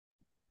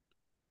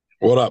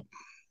What up?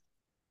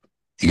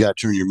 You got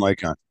to turn your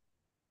mic on.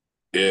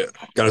 Yeah,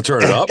 gotta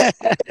turn it up.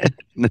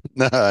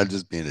 No, I'm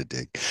just being a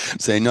dick.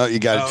 Say, no, you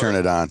got to Oh, turn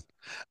it on.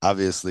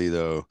 Obviously,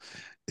 though,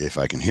 if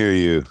I can hear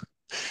you,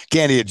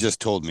 Candy had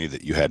just told me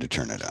that you had to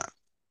turn it on.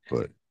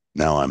 But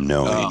now I'm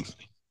uh, knowing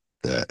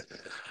that,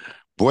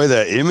 boy,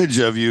 that image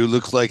of you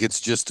looks like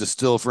it's just a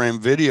still frame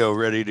video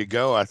ready to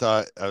go. I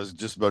thought I was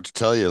just about to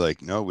tell you,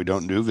 like, no, we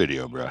don't do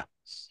video, bro.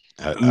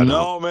 I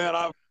don't. no, man,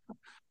 I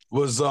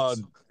was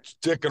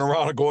sticking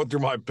around and going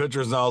through my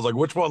pictures, and I was like,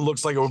 which one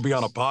looks like it would be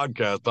on a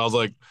podcast? I was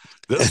like,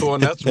 this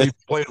one, that's me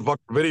playing fucking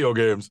video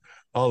games.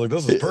 I was like,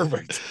 this is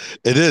perfect.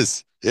 It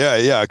is. Yeah,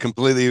 yeah. I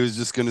completely was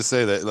just gonna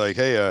say that, like,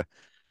 hey,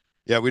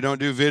 yeah, we don't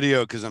do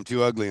video because I'm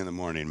too ugly in the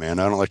morning, man.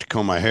 I don't like to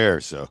comb my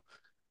hair, so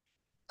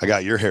I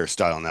got your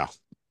hairstyle now.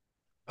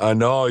 I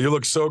know you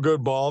look so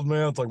good, bald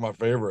man. It's like my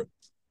favorite.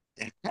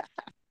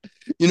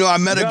 You know, I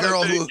You met a gotta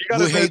girl admit,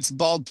 who hates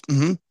bald.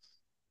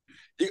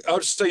 I'll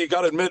just say you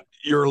gotta admit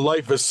your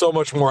life is so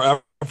much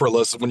more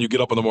effortless when you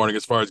get up in the morning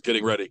as far as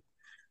getting ready.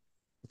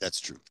 That's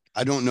true.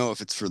 I don't know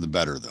if it's for the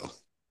better though.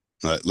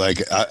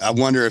 Like, I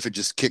wonder if it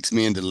just kicks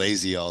me into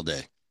lazy all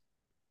day.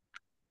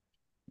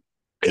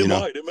 It You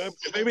know? might.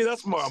 Maybe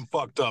that's why I'm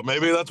fucked up.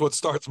 Maybe that's what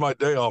starts my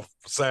day off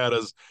sad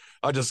as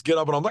I just get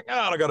up and I'm like,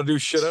 I got to do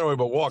shit anyway,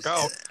 but walk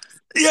out.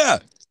 Yeah,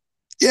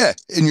 yeah.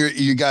 And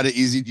you got it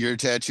easy. You're a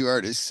tattoo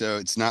artist, so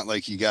it's not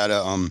like you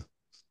gotta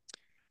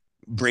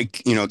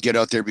break. Get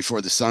out there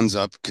before the sun's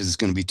up because it's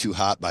going to be too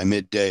hot by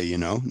midday.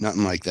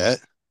 Nothing like that.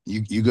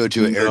 You go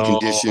to an air No,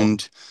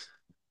 conditioned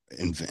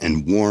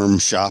and warm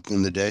shop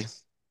in the day.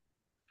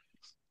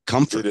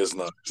 it Comfort. is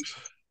not.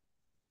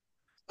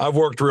 I've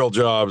worked real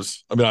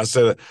jobs. I mean, I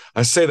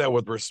say that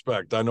with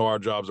respect. I know our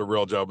job's a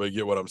real job, but you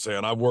get what I'm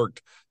saying. I've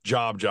worked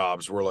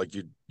jobs where like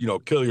you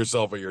kill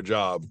yourself at your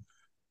job.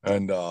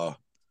 And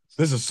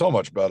this is so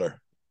much better.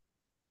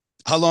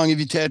 How long have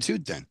you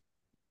tattooed then?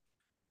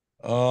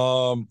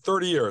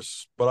 30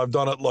 years, but I've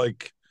done it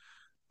like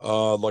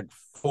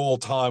full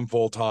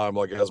time,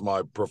 like as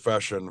my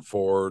profession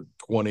for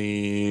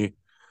 20,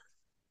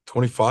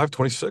 25,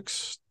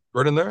 26,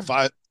 right in there.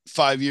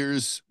 Five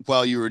years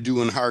while you were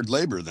doing hard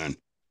labor then.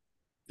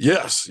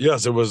 Yes,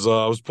 it was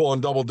I was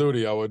pulling double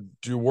duty. I would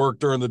do work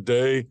during the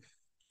day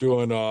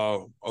doing I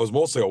was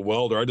mostly a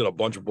welder. I did a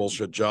bunch of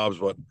bullshit jobs,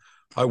 but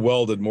I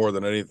welded more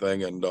than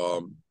anything, and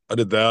I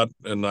did that,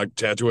 and I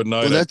tattoo at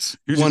Well, night. I that's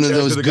usually one of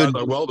tattoo those the guys good.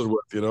 I welded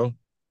with.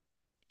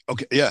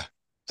 Okay, yeah,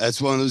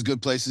 that's one of those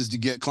good places to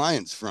get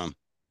clients from.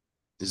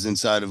 Is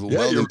inside of a Yeah,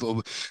 welding,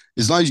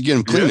 as long as you get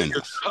them clean yeah,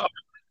 your enough. job.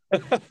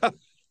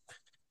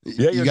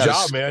 Yeah, You your got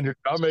job, to. man. Your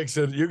job makes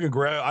it. You can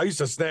grab. I used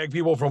to snag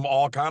people from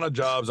all kind of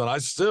jobs, and I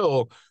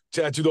still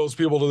tattoo those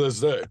people to this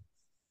day,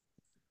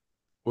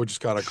 which is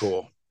kind of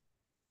cool.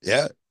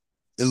 Yeah,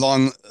 as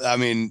long. I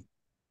mean,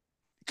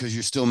 because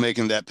you're still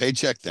making that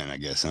paycheck, then I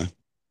guess, huh?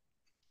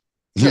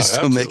 You're Yeah, I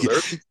still have to. making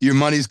your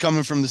money's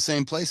coming from the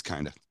same place,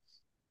 kind of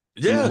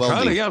from the Yeah,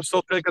 kind of. welding. Yeah, I'm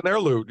still taking their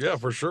loot. Yeah,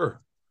 for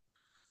sure.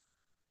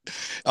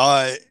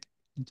 Uh,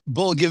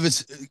 Bull, give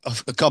us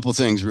a couple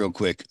things real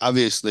quick.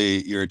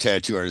 Obviously, you're a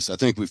tattoo artist. I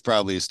think we've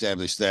probably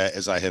established that,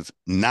 as I have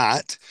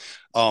not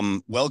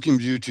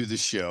welcomed you to the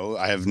show.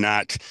 I have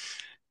not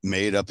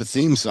made up a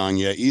theme song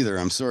yet either.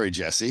 I'm sorry,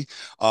 Jesse.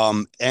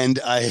 And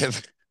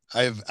I've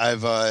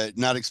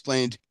not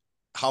explained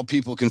how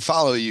people can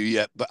follow you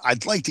yet, but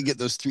I'd like to get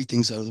those three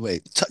things out of the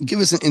way. Give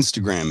us an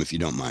Instagram if you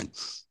don't mind.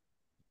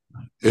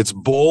 It's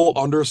bull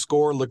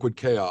underscore liquid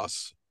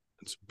chaos.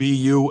 It's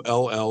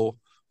BULL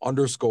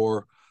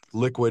underscore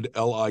liquid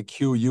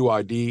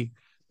LIQUID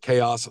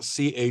chaos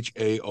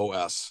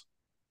CHAOS.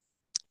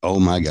 Oh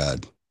my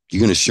God.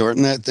 You're gonna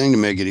shorten that thing to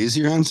make it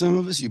easier on some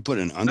of us? You put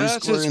an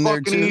That's underscore as in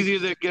there fucking too? easy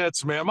as it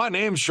gets, man. My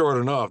name's short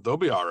enough. They'll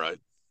be all right.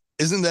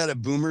 Isn't that a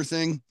boomer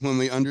thing when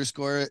we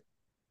underscore it?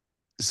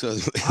 So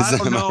I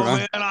don't am I know, wrong?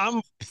 man.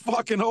 I'm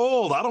fucking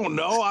old. I don't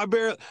know.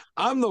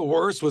 I'm the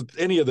worst with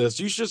any of this.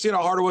 You should see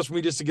how hard it was for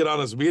me just to get on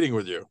this meeting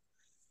with you.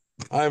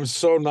 I am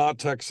so not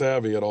tech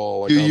savvy at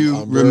all. Do Like I'm you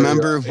I'm very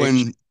remember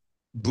ancient. when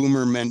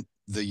boomer meant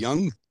the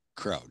young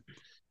crowd?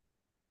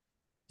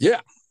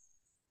 Yeah.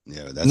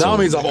 Yeah, that's Now it old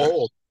means I'm there.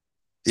 old.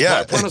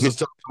 My Yeah. apprentices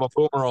tell me I'm a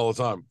boomer all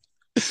the time.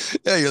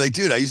 Yeah, you're like,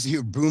 dude, I used to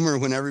hear boomer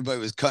when everybody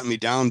was cutting me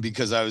down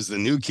because I was the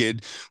new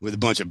kid with a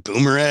bunch of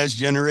boomer ass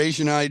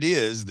generation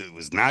ideas that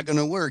was not going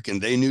to work.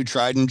 And they knew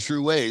tried and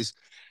true ways.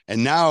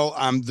 And now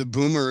I'm the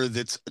boomer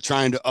that's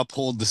trying to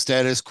uphold the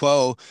status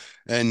quo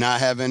and not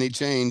have any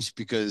change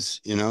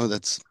because,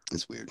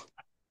 that's weird.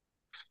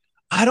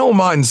 I don't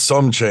mind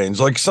some change.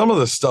 Like some of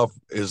the stuff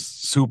is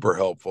super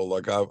helpful.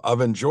 Like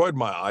I've enjoyed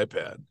my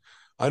iPad.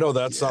 I know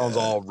that sounds Yeah.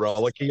 all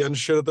relicy and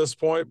shit at this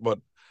point, but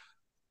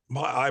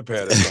my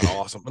iPad has been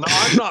awesome. Now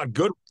I'm not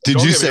good.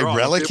 Did Don't you get me say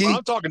wrong. When relicy?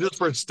 I'm talking just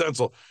for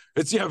stencil,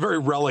 it's yeah, very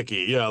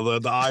relicy. Yeah,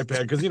 the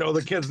iPad because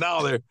the kids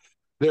now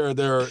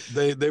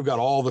they've got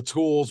all the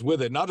tools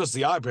with it. Not just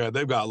the iPad.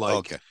 They've got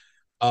like Okay.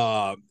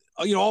 uh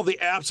all the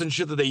apps and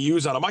shit that they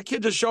use on it. My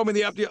kid just showed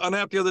me an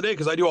app the other day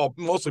because I do all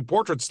mostly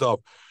portrait stuff.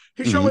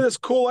 He showed me Hmm. this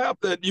cool app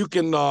that you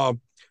can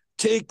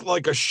take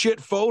like a shit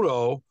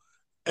photo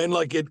and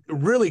like it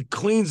really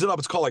cleans it up.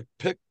 It's called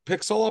like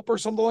pixel up or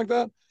something like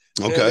that,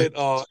 and Okay.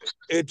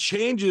 it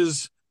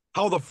changes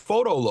how the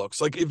photo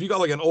looks. Like if you got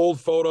like an old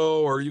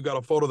photo or you got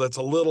a photo that's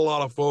a little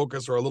out of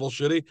focus or a little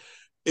shitty,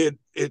 it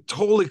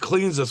totally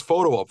cleans this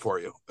photo up for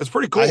you. It's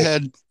pretty I cool.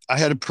 had I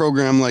had a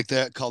program like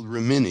that called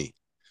Rimini,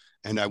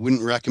 and I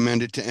wouldn't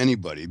recommend it to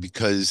anybody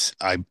because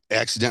I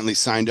accidentally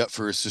signed up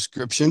for a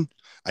subscription.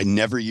 I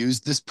never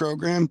used this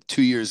program.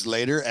 2 years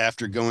later,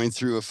 after going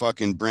through a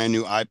fucking brand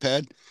new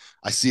iPad,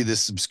 I see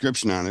this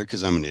subscription on there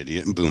because I'm an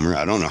idiot and boomer.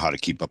 I don't know how to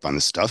keep up on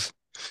this stuff.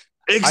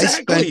 I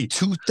spent Exactly.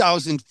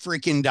 2,000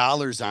 freaking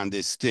dollars on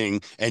this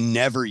thing and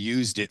never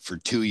used it for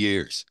 2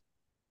 years.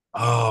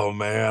 Oh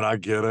man, I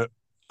get it.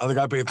 I think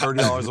I pay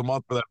 $30 a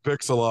month for that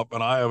pixel up,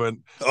 and I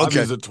haven't. I've Okay.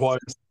 used it twice.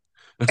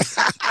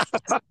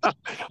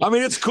 I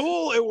mean, it's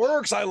cool. It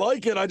works. I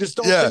like it. I just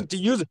don't Yeah. think to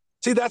use it.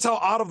 See, that's how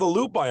out of the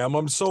loop I am.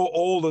 I'm so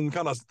old and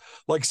kind of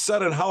like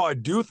set in how I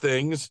do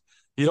things.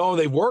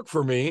 They work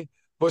for me.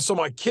 But so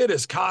my kid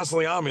is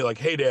constantly on me, like,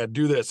 "Hey, Dad,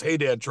 do this. Hey,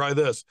 Dad, try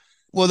this."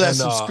 Well, that And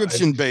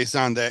subscription base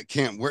on that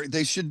can't work.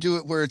 They should do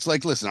it where it's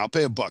like, listen, I'll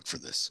pay $1 for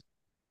this,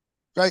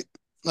 right?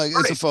 Like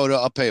it's a right, photo,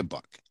 I'll pay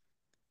 $1.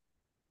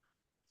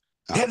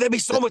 yeah, that'd be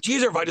so That, much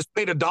easier if I just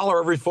paid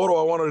 $1 every photo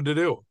I wanted to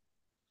do.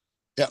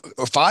 yeah,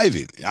 or 5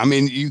 even. I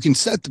mean, you can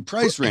set the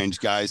price range,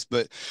 guys,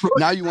 but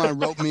now you want to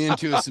rope me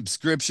into a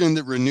subscription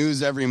that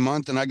renews every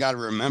month, and I got to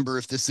remember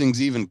if this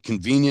thing's even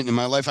convenient in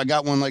my life. I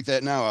got one like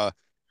that now.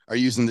 Are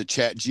you using the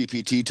Chat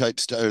GPT type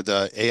stuff or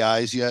the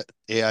AIs yet?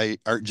 AI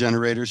art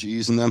generators, are you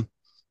using them?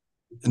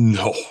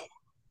 No.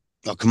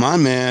 Oh, come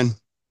on, man.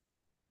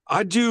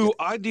 I do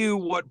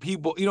what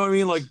people, you know what I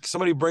mean? Like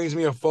somebody brings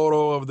me a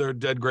photo of their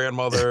dead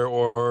grandmother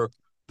or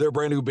their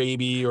brand new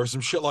baby or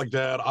some shit like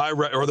that.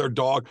 Or their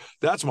dog.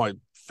 That's my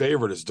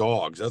favorite is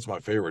dogs. That's my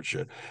favorite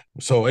shit.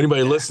 So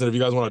anybody Yeah, listening, if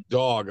you guys want a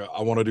dog,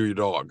 I want to do your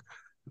dog.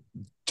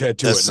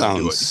 that Tattoo it, not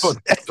do it. You know what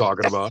sounds. I'm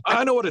talking about.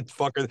 I know what it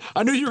fucking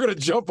I knew you were gonna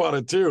jump on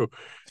it too.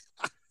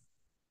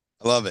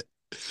 I love it.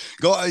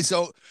 Go.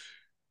 So,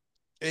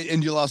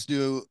 and you'll also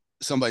do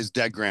somebody's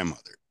dead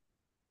grandmother.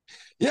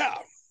 Yeah.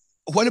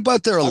 What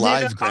about their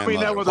alive I mean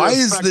that grandmother? with Why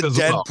is the respect as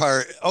dead well.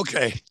 part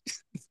okay?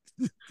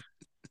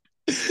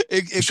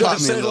 It Should I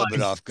caught me a say little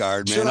bit like off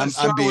guard, should man. I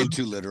I'm start being with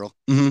too literal.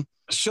 Mm-hmm.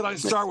 should I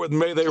start with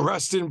may they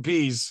rest in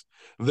peace,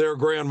 their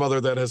grandmother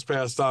that has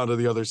passed on to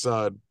the other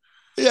side?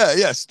 Yeah,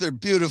 yes, they're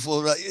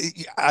beautiful. Right?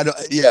 I don't.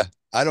 Yeah,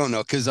 I don't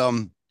know because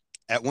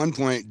at one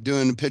point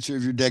doing a picture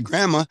of your dead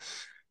grandma,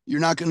 you're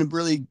not going to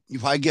really. You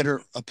probably get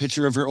her a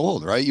picture of her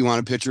old, right? You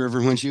want a picture of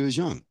her when she was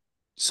young,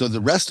 so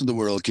the rest of the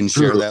world can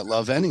share True. that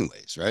love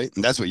anyways, right?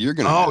 And that's what you're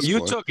going to Oh, ask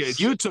for.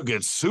 you took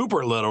it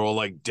super literal,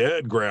 like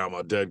dead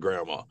grandma, dead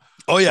grandma.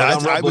 Oh yeah, Like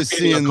I'm I was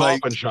replicating a seeing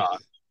like, coffin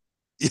shot.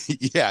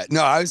 yeah,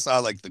 no, I saw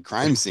like the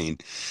crime scene.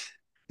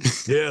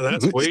 Yeah,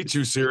 that's way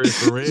too serious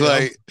for me.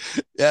 Like,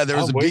 yeah, there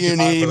was I'm a way too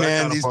high B&E, for that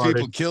man. kind of These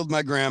party. people killed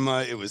my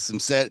grandma. It was some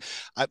set.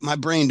 My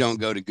brain don't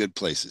go to good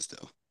places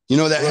though. You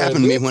know, that Right.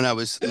 happened to me when I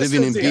was This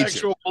living is in the Beecher.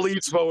 actual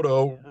police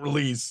photo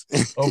release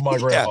of my Yeah,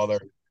 grandmother,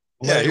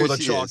 yeah, laying here with a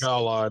she chalk is.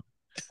 outline.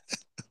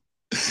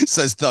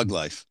 Says Thug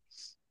Life.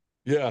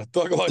 Yeah,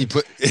 He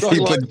put thug he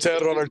life put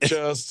tatted on her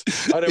chest.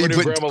 I never he knew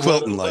put grandma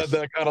Quilton led Life.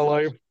 that kind of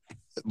life.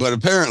 But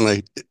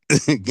apparently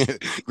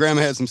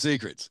grandma had some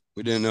secrets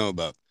we didn't know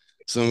about.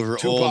 Some of her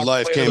old Tupac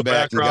life playing in came the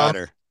back and got background.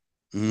 her.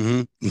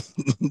 Hmm.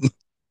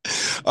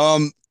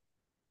 um,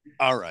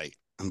 all right.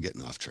 I'm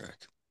getting off track.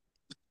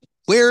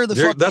 Where the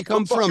fuck you That's the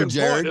come from, fucking point.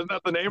 Jared? Isn't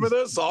that the name of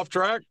this? Off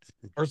track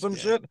or some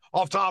Yeah, shit?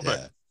 Off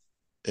topic. yeah.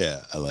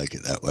 Yeah, I like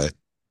it that way.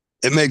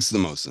 It makes the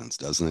most sense,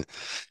 doesn't it?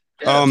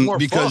 Yeah, it's more fun.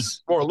 Because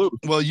It's more loose.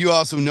 well, you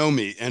also know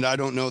me, and I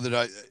don't know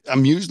that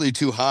I'm usually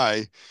too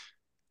high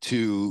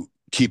to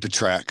keep a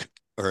track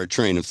or a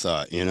train of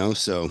thought, you know?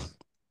 So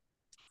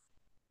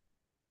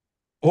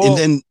and Well,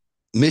 then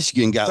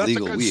Michigan got that's a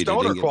legal good weed. It stoner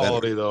didn't get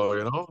better. quality,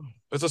 though.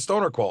 It's a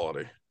stoner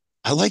quality.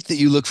 I like that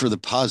you look for the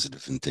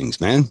positive in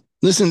things, man.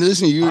 Listen,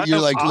 you're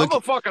like, I'm look,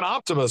 a fucking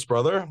optimist,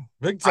 brother.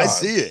 Big I time.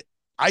 see it.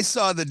 I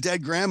saw the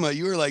dead grandma.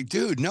 You were like,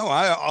 dude, no,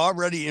 I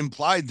already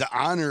implied the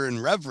honor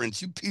and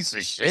reverence, you piece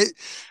of shit.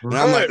 And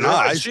I'm like, Right, no,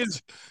 right.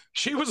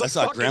 She was I a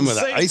saw fucking grandma with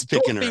an saint. ice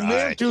pick in her Dorothy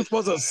eye. Mantooth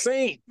was a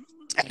saint.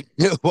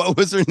 What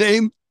was her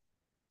name?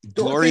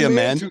 Dorothy Gloria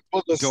Man. Mantooth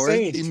was a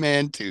Dorothy saint.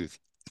 Mantooth.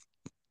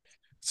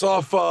 It's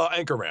off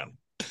Anchorman.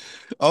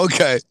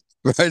 Okay,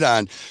 right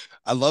on.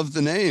 I love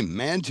the name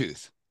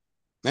Mantooth.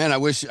 Man, I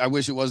wish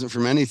it wasn't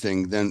from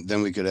anything.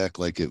 Then we could act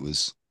like it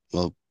was.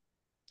 Well,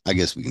 I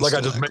guess we can Like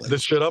I still just made act like.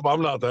 this shit up.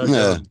 I'm not that Yeah,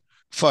 good.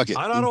 fuck it.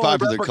 I don't only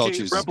Popular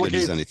culture replicate is as good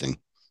as replicate. anything.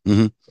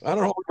 Hmm. I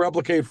don't only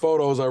replicate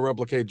photos. I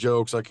replicate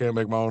jokes. I can't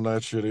make my own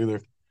that shit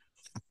either.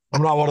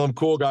 I'm not one of them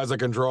cool guys that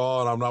can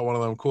draw, and I'm not one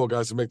of them cool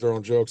guys who make their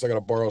own jokes. I got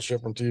to borrow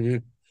shit from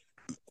TV.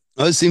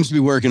 Well, it seems to be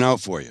working out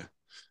for you.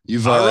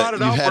 I ride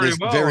it You've out had a pretty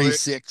well. I very mean,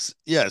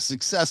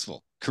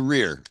 successful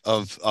career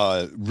of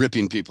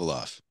ripping people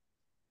off.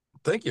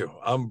 thank you.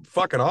 I'm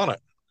fucking on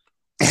it.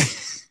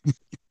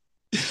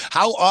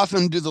 How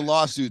often do the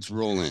lawsuits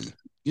roll in?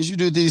 Because you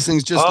do these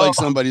things just Uh, like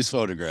somebody's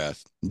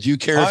photograph. Do you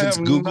care if I it's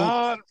have Google?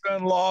 not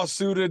been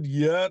lawsuited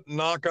yet.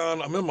 Knock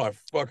on. I'm in my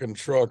fucking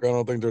truck. I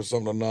don't think there's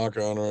something to knock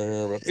on right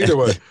here. But either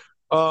way,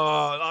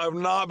 I've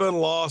not been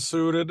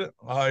lawsuited.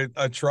 I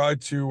try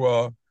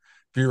to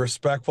be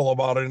respectful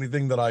about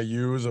anything that I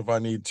use. If I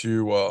need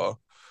to,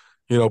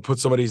 put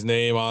somebody's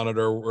name on it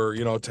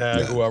or tag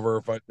Yeah. whoever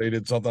if they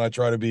did something, I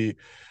try to be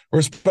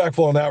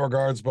respectful in that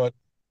regards. But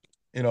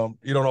you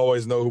don't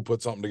always know who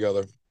put something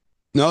together.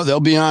 No, they'll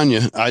be on you.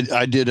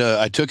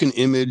 I took an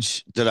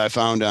image that I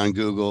found on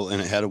Google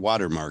and it had a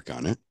watermark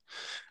on it.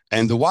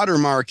 And the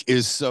watermark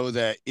is so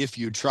that if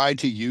you try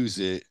to use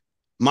it,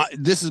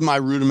 this is my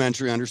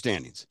rudimentary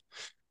understandings.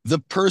 The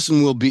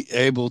person will be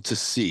able to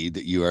see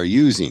that you are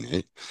using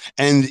it,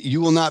 and you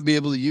will not be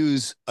able to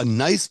use a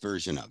nice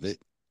version of it,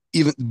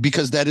 even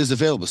because that is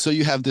available. So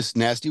you have this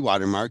nasty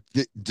watermark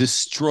that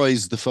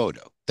destroys the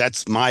photo.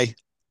 That's my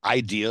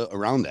idea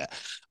around that.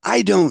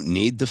 I don't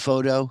need the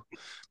photo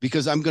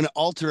because I'm going to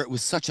alter it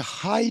with such a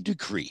high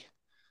degree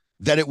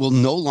that it will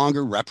no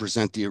longer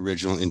represent the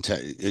original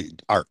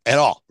art at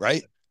all,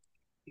 right?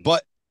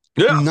 But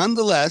Yeah.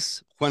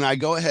 nonetheless, when I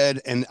go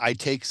ahead and I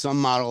take some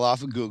model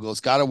off of Google,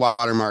 it's got a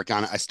watermark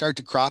on it. I start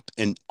to crop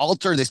and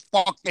alter this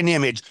fucking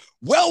image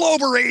well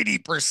over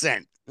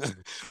 80%.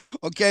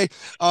 Okay.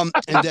 And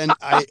then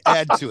I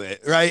add to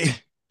it,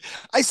 right?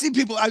 I see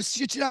people, I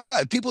shit you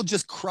not, people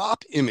just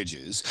crop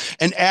images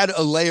and add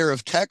a layer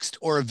of text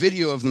or a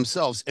video of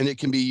themselves, and it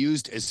can be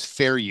used as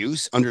fair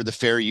use under the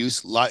fair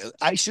use law.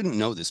 I shouldn't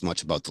know this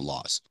much about the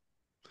laws.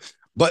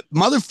 But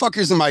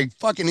motherfuckers in my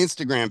fucking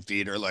Instagram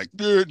feed are like,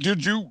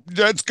 did you?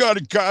 That's got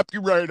a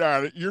copyright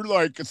on it. You're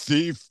like a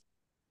thief.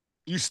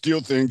 You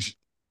steal things.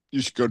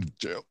 You should go to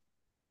jail.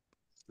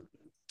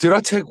 Dude,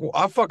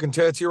 I fucking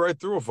tattoo right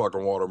through a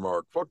fucking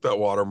watermark. Fuck that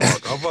watermark.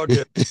 I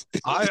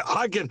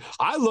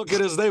look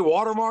at it as they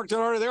watermarked it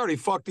already. They already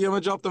fucked the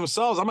image up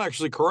themselves. I'm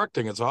actually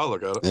correcting it, so I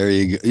look at it. There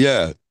you go.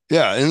 Yeah.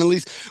 Yeah. And at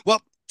least,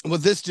 well,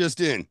 this just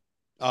in.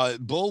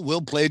 Bull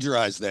will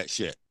plagiarize that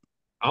shit.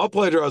 I'll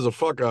plagiarize the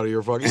fuck out of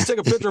your fucking. You take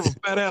a picture of a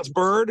fat ass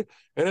bird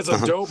and it's a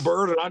Uh-huh. dope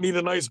bird and I need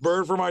a nice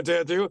bird for my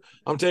tattoo.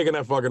 I'm taking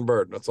that fucking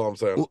bird. That's all I'm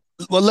saying.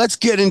 Well, let's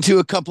get into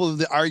a couple of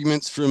the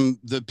arguments from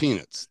the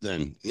Peanuts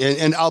then.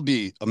 And I'll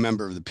be a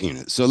member of the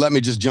Peanuts. So let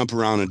me just jump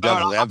around and All right,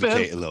 devil I'm in.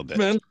 advocate a little bit.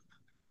 I'm in.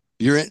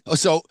 You're in.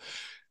 So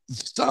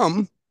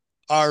some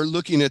are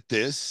looking at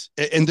this,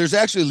 and there's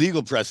actually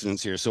legal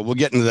precedents here. So we'll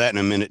get into that in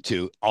a minute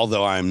too,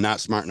 although I'm not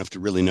smart enough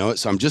to really know it.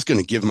 So I'm just going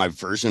to give my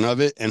version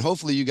of it, and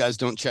hopefully you guys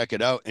don't check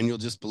it out and you'll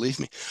just believe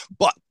me.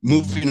 But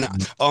moving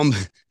on,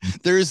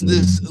 there's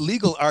this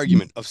legal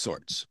argument of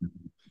sorts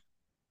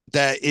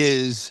that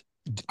is,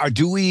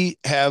 do we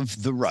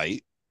have the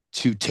right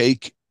to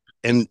take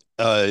an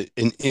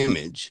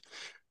image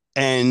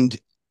and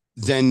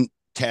then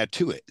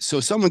tattoo it?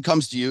 So someone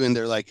comes to you and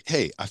they're like,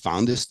 "Hey, I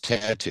found this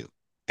tattoo,"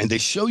 and they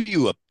show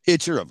you a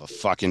picture of a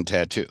fucking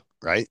tattoo,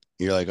 right?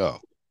 You're like, "Oh,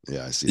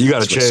 yeah, I see You that. got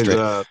to It's right, change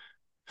that.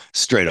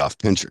 straight off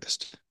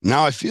Pinterest."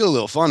 Now I feel a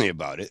little funny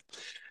about it.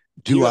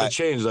 You Do got to I?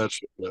 change that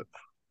shit.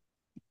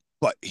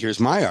 But here's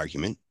my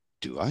argument.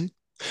 Do I?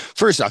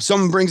 First off,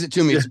 someone brings it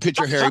to me. Yeah. It's a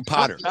picture of Harry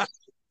Potter,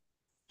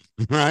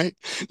 right?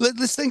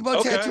 Let's think about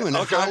Okay. tattooing and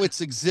Okay. how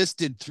it's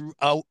existed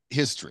throughout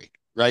history,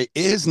 right?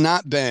 It has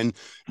not been,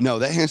 no,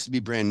 that has to be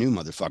brand new,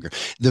 motherfucker.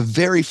 The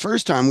very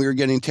first time we were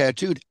getting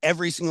tattooed,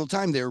 every single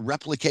time they were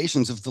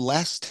replications of the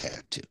last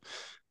tattoo.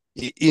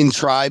 In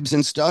tribes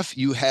and stuff,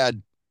 you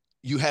had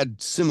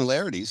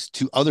similarities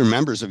to other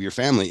members of your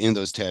family in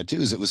those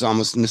tattoos. It was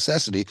almost a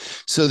necessity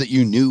so that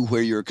you knew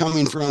where you were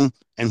coming from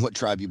and what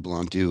tribe you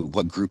belonged to,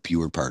 what group you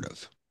were part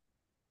of.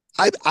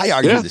 I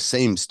argue Yeah, the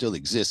same still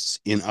exists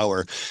in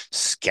our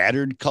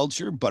scattered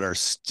culture, but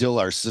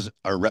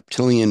our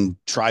reptilian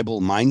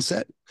tribal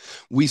mindset.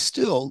 We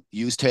still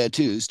use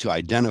tattoos to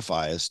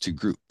identify us to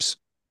groups.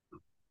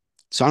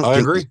 So I don't I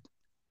think that agree.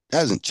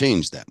 hasn't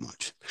changed that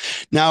much.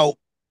 Now,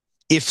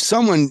 if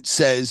someone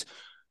says,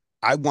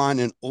 "I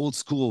want an old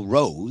school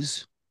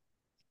rose,"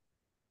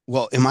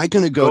 well, am I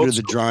going to go to Old the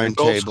school. drawing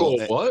Old table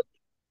school. What?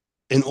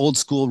 an old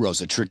school rose,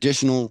 a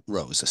traditional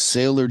rose, a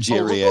sailor Oh,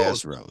 Jerry rose.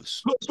 ass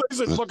rose? It's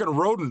like fucking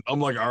rodent. I'm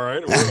like, all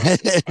right, I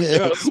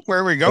guess Where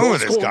are we an going old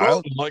with this, school Kyle?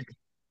 rodent. Like,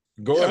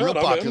 go Yeah, real ahead.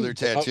 I'm popular in.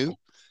 tattoo.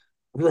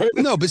 Right?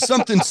 No, but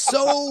something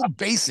so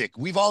basic.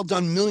 We've all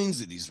done millions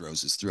of these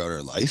roses throughout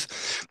our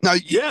life. Now,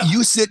 Yeah.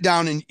 you sit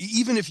down, and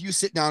even if you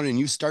sit down and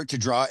you start to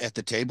draw at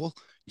the table,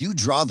 you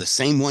draw the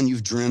same one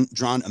you've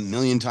drawn a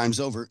million times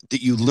over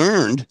that you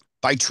learned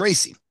by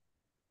tracing.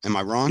 Am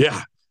I wrong?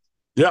 Yeah.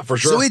 Yeah, for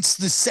So sure. it's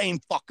the same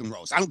fucking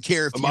rose. I don't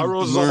care if My you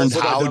roses learned almost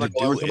look how to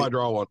identical every do time I it.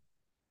 draw one.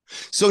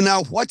 So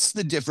now what's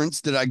the difference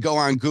that I go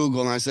on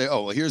Google and I say,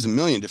 "Oh, well, here's a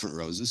million different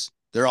roses.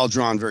 They're all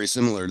drawn very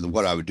similar to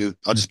what I would do.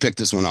 I'll just pick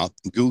this one up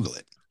and Google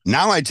it."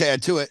 Now I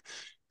tattoo it.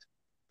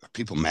 Are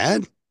people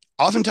mad?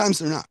 Oftentimes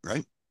they're not,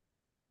 right?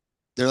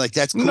 They're like,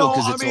 "That's cool No,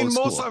 because I it's mean, old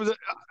most school." times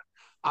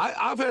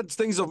I've had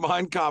things of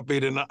mine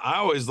copied, and I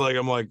always like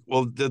I'm like,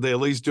 well, did they at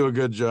least do a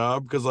good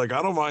job? Because like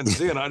I don't mind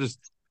seeing.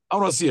 I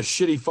want to see a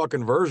shitty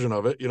fucking version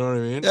of it. You know what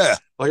I mean? Yeah,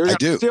 Like, you're I gonna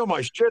do. steal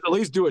my shit. At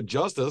least do it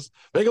justice.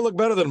 Make it look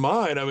better than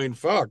mine. I mean,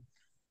 fuck.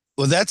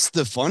 Well, that's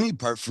the funny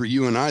part for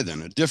you and I,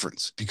 then a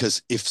difference.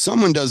 Because if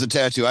someone does a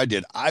tattoo I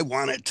did, I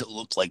want it to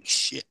look like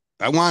shit.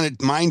 I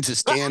wanted mine to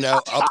stand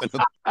out up and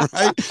up,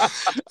 right?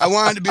 I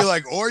wanted to be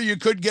like, or you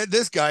could get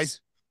this,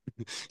 guys.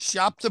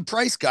 Shop the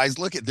price, guys.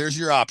 Look at there's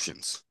your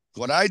options.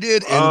 What I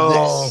did and Oh,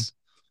 this.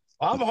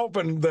 I'm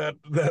hoping that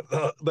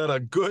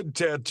a good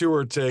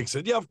tattooer takes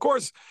it. Yeah, of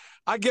course.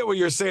 I get what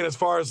you're saying as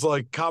far as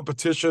like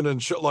competition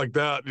and shit like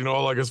that. You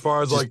know, like as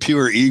far as Just like,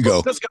 pure look,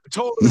 ego. this guy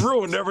totally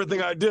ruined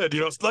everything I did.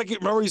 You know, it's like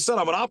remember you said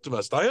I'm an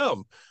optimist. I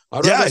am.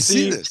 I'd Yeah, rather I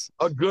see see this.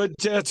 a good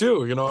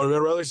tattoo. You know, I'd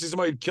rather see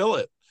somebody kill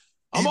it.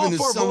 I'm all Even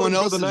as for someone voting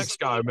for the else's next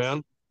guy,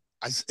 man.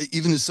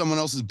 even as someone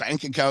else's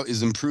bank account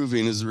is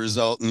improving as a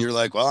result, and you're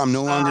like, well, I'm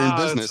no longer in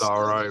Ah, it's business.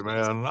 all right,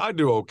 man. I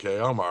do okay.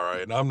 I'm all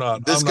right. I'm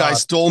not. This I'm guy not.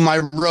 stole my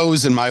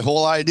rose and my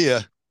whole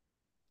idea.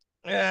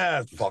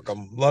 Yeah, fuck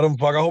him. Let him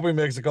fuck. I hope he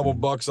makes a couple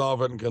bucks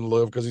off it and can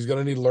live because he's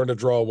gonna need to learn to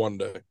draw one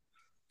day.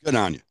 Good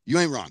on you. You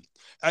ain't wrong.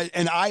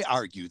 And I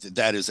argue that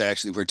that is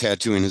actually where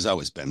tattooing has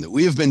always been, that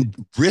we have been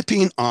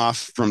ripping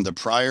off from the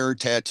prior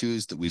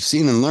tattoos that we've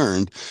seen and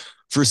learned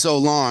for so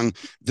long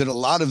that a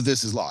lot of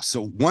this is lost.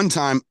 So one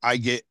time I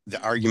get the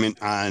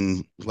argument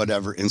on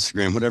whatever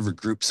Instagram, whatever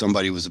group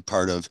somebody was a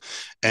part of,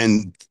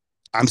 and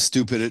I'm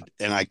stupid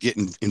and I get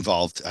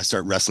involved. I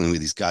start wrestling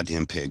with these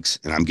goddamn pigs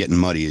and I'm getting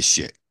muddy as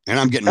shit. And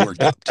I'm getting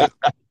worked up too.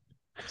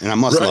 And I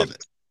must Right? love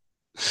it.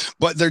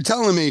 But they're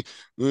telling me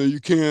you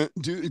can't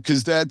do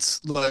because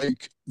that's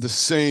like the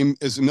same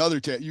as another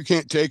tattoo. You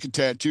can't take a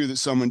tattoo that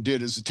someone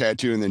did as a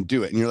tattoo and then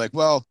do it. And you're like,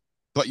 well,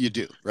 but you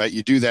do, right?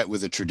 You do that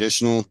with a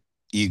traditional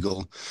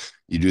eagle.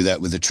 You do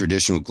that with a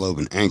traditional globe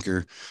and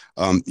anchor.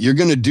 You're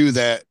going to do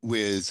that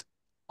with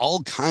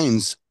all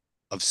kinds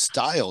of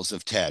styles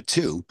of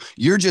tattoo.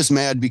 You're just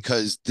mad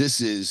because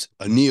this is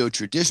a neo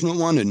traditional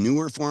one, a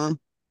newer form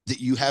that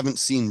you haven't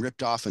seen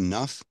ripped off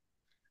enough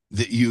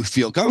that you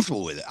feel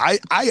comfortable with it.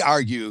 I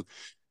argue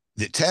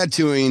that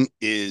tattooing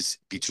is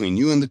between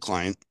you and the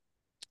client,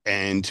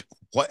 and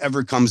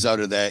whatever comes out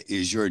of that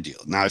is your deal.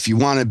 Now, if you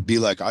want to be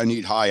like, I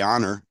need high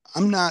honor,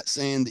 I'm not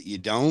saying that you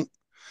don't,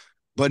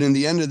 but in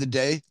the end of the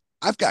day,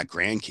 I've got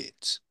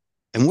grandkids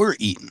and we're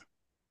eating,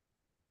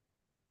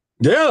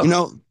 Yeah. you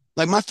know,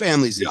 like my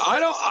family's Yeah, eating.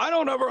 I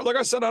don't ever, like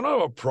I said, I don't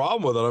have a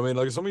problem with it. I mean,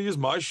 like if somebody use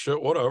my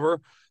shit,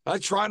 whatever. I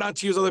try not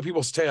to use other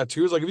people's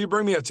tattoos. Like if you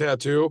bring me a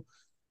tattoo,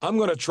 I'm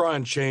gonna try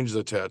and change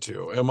the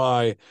tattoo.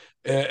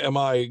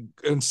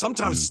 And Mm,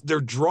 sometimes they're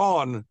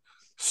drawn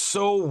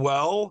so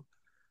well,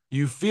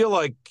 you feel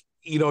like,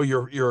 you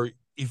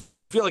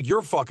feel like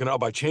you're fucking up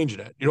by changing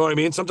it. You know what I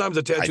mean? Sometimes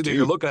the I tattoo that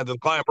you're do. looking at that the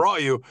client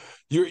brought you,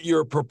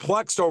 you're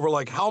perplexed over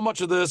like how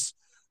much of this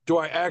do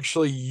I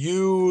actually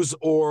use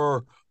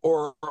or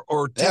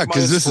Yeah, take my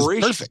because this is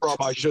inspiration from, perfect.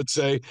 I should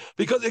say,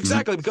 because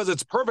Mm-hmm. exactly because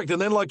it's perfect.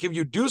 And then like if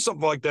you do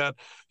something like that,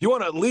 you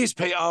want to at least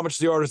pay homage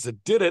to the artist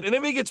that did it. And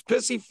if he gets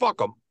pissy, fuck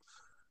him.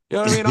 You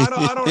know what I mean?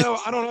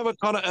 I don't have a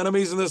ton of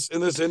enemies in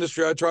this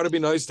industry. I try to be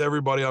nice to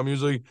everybody. I'm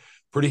usually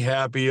pretty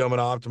happy. I'm an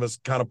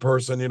optimist kind of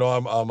person. You know,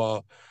 I'm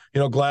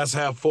a glass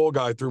half full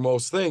guy through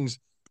most things.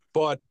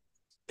 But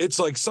it's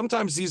like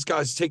sometimes these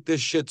guys take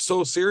this shit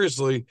so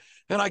seriously,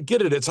 and I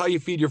get it. It's how you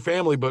feed your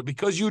family. But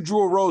because you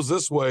drew a rose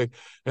this way,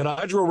 and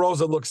I drew a rose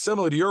that looks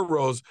similar to your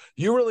rose,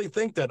 you really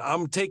think that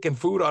I'm taking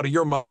food out of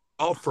your mouth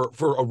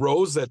for a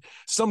rose that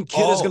some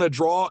kid is going Oh, to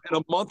draw in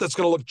a month that's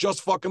going to look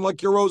just fucking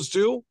like your rose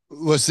too?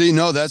 well, see,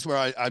 no, that's where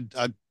I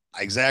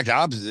exact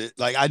opposite.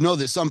 Like I know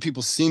that some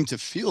people seem to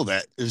feel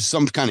that there's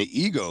some kind of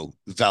ego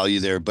value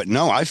there, but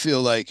no, I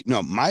feel like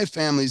no, my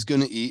family's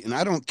going to eat, and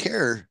I don't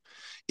care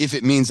if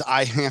it means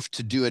I have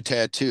to do a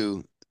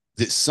tattoo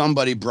that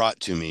somebody brought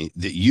to me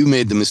that you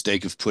made the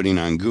mistake of putting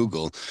on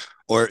Google,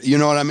 or you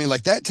know what I mean.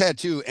 Like that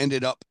tattoo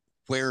ended up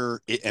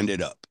where it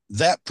ended up.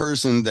 That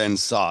person then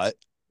saw it,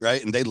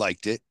 right, and they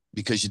liked it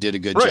because you did a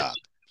good Right. job,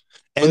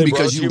 And and they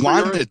brought it because to you you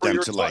wanted for them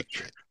your to like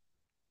touch. it.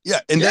 Yeah,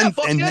 and Yeah, then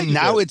fuck and yeah, then you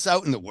now did. it's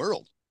out in the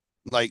world.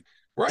 Like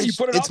Right. You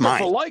put it it's out there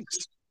for mine.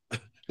 likes.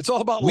 It's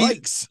all about We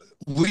likes.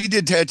 we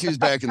did tattoos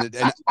back in the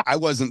and I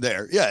wasn't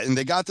there. Yeah, and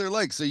they got their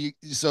likes.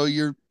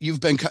 You've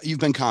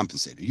been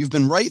compensated. You've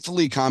been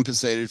rightfully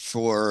compensated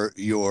for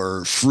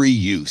your free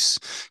use.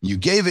 You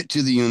gave it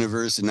to the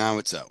universe and now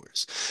it's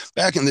ours.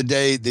 Back in the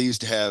day, they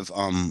used to have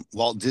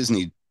Walt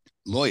Disney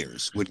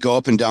lawyers would go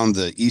up and down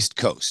the East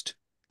Coast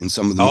in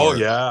some of the Oh more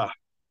yeah.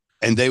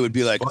 and they would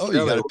be like, Fuck "Oh,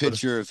 you yeah, got they a would.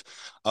 picture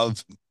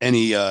of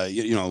any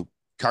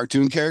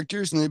cartoon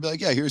characters?" And they'd be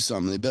like, "Yeah, here's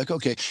some." And they'd be like,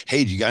 "Okay,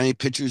 hey, do you got any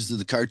pictures of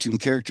the cartoon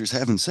characters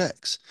having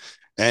sex?"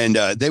 And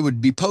they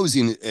would be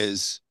posing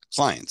as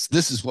clients.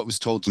 This is what was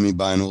told to me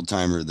by an old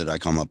timer that I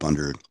come up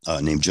under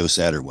named Joe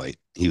Satterwhite.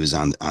 He was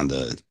on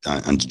the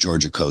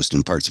Georgia coast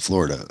and parts of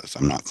Florida, if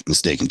I'm not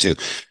mistaken, too,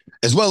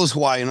 as well as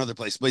Hawaii and other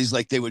places. But he's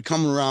like, they would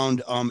come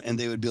around and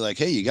they would be like,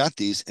 hey, you got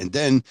these. And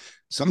then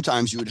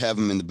sometimes you would have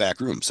them in the back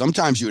room.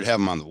 Sometimes you would have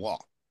them on the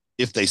wall.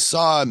 If they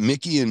saw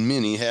Mickey and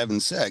Minnie having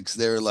sex,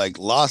 they're like,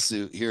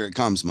 lawsuit, here it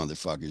comes,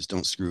 motherfuckers.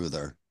 Don't screw with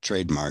our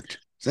trademarked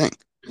thing.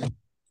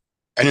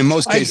 And in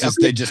most I cases,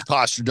 they just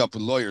postured up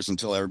with lawyers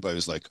until everybody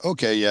was like,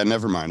 okay, yeah,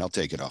 never mind. I'll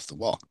take it off the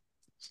wall.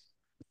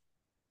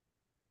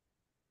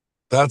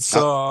 that's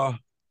Uh,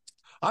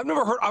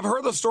 I've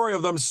heard the story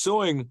of them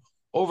suing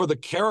over the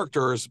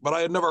characters, but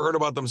I had never heard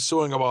about them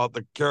suing about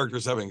the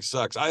characters having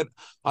sex. I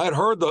had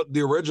heard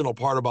the original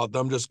part about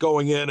them just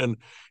going in, and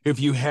if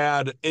you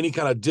had any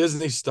kind of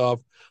Disney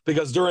stuff,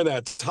 because during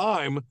that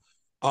time,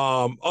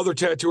 other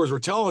tattooers were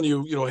telling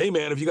you, hey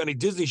man, if you got any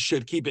Disney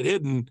shit, keep it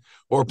hidden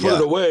or put it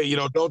yeah, away.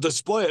 Don't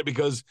display it,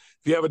 because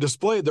if you have it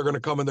displayed, they're going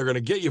to come and they're going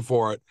to get you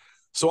for it.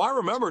 So I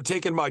remember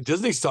taking my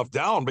Disney stuff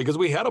down because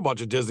we had a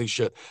bunch of Disney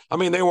shit. I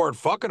mean, they weren't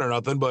fucking or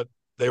nothing, but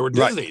they were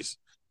right. Disney's.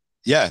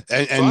 Yeah. So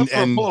I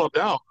remember pulling them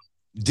down.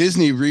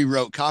 Disney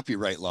rewrote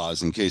copyright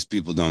laws in case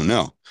people don't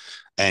know.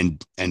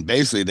 And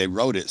basically they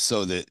wrote it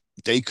so that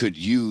they could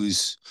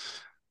use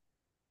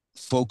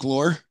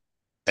folklore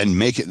and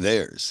make it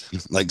theirs.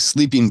 Like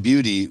Sleeping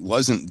Beauty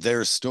wasn't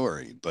their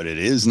story, but it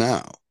is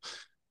now.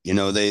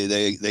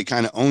 They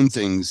kind of own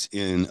things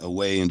in a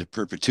way into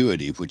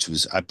perpetuity, which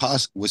was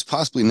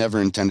possibly never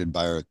intended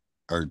by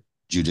our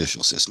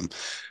judicial system.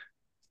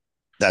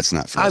 That's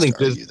not for I us to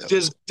think argue, though,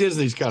 is it?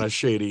 Disney's kind of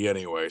shady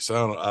anyway.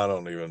 So I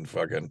don't even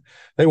fucking.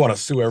 They want to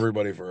sue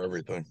everybody for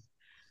everything,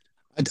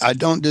 I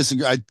don't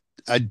disagree. I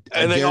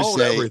and they dare own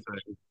say everything.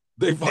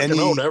 They fucking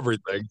own any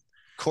everything.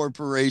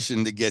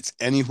 corporation that gets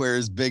anywhere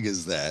as big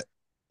as that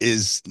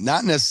is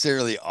not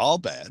necessarily all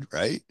bad,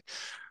 right?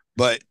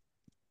 But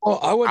Well,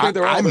 I wouldn't think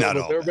they're all I'm bad, not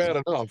but all they're bad.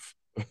 bad enough.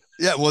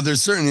 Yeah, well,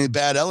 there's certainly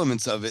bad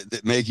elements of it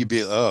that make you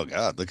be, oh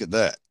God, look at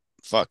that.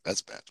 Fuck,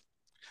 that's bad.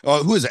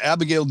 Oh, who is it?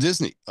 Abigail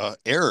Disney,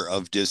 heir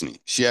of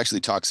Disney. She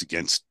actually talks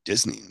against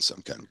Disney in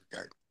some kind of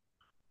regard.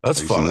 That's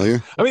Are you funny.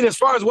 familiar? I mean, as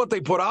far as what they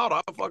put out,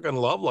 I fucking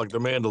love like the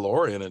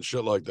Mandalorian and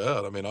shit like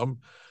that. I mean,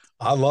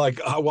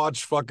 I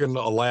watch fucking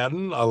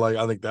Aladdin.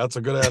 I think that's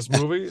a good ass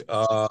movie.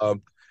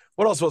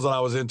 What else was it I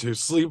was into?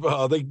 Sleep.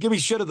 They give me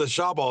shit at the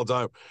shop all the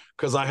time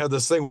because I had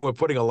this thing with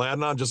putting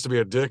Aladdin on just to be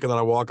a dick, and then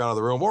I walk out of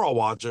the room or I'll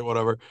watch it,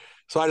 whatever.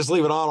 So I just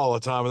leave it on all the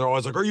time, and they're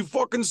always like, "Are you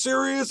fucking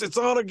serious? It's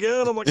on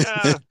again." I'm like,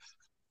 "Ah."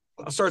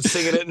 I start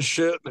singing it and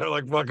shit. And they're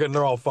like, "Fucking,"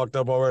 they're all fucked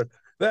up over it.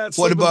 That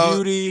What Sleeping about,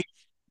 Beauty.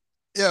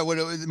 yeah, what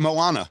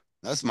Moana?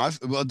 That's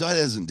well, that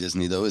isn't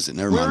Disney though, is it?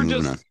 Never We mind, were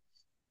moving just,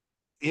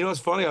 on. it's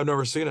funny. I've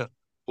never seen it.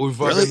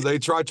 Really? They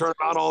try turn it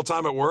on all the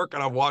time at work,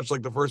 and I've watched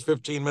like the first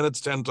 15 minutes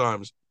 10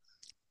 times.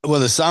 Well,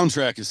 the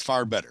soundtrack is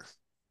far better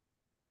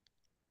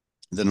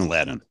than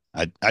Aladdin.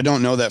 I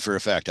don't know that for a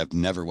fact. I've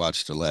never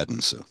watched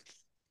Aladdin, so.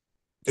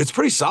 It's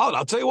pretty solid.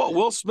 I'll tell you what,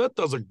 Will Smith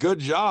does a good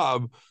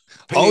job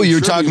Oh, paying you're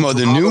talking tribute about to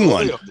the Robin new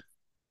one. Williams.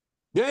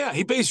 Yeah,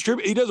 he pays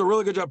tribute. He does a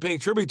really good job paying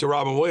tribute to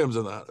Robin Williams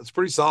in that. It's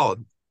pretty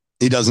solid.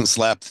 He doesn't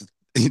slap.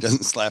 He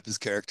doesn't slap his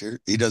character.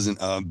 He doesn't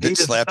He bitch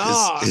does slap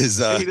his not.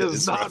 his uh He does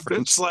his not bitch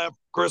reference. slap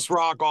Chris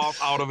Rock off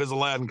out of his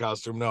Aladdin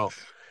costume. No,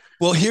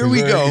 Well, here we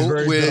he's go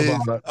very good with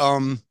about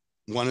it.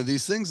 one of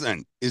these things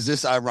then. Is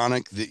this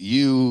ironic that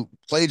you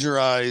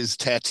plagiarize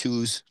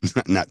tattoos?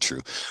 Not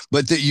true,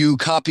 but that you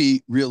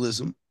copy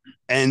realism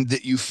and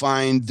that you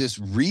find this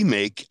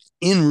remake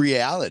in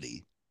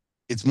reality.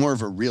 It's more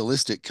of a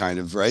realistic kind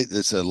of, right?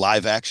 It's a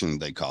live action,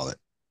 they call it,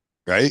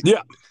 right?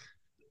 Yeah,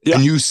 yeah,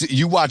 And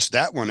you watch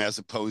that one as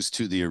opposed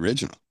to the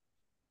original.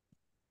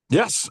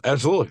 yes,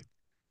 absolutely.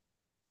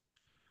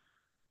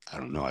 I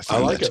don't know. I I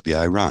find like that to it. be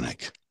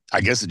ironic.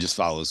 I guess it just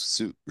follows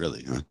suit,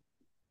 really, huh?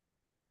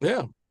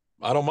 Yeah,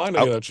 I don't mind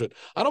any Oh, of that shit.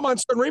 I don't mind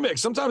certain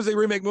remakes. Sometimes they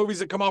remake movies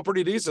that come out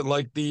pretty decent,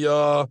 like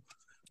the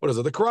what is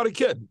it, The Karate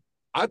Kid.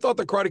 I thought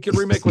the Karate Kid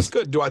remake was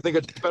good. Do I think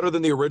it's better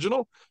than the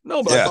original?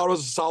 No, but I yeah. thought it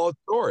was a solid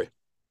story.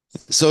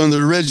 So in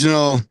the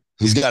original,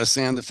 he's got to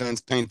sand the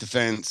fence, paint the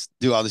fence,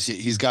 do all this shit.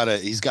 He's got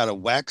to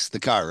wax the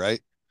car, right?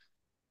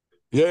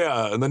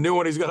 Yeah, and the new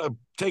one, he's gonna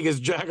take his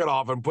jacket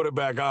off and put it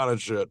back on and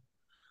shit.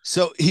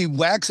 So he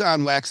wax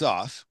on, wax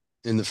off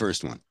in the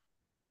first one,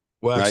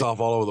 Wax right? off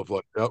all over the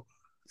place. Yep.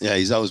 Yeah,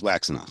 he's always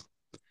waxing off.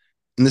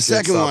 In the Can't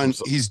second stop one,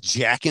 himself. he's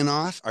jacking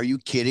off. Are you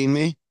kidding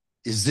me?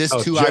 Is this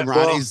Oh, too ironic?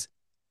 well,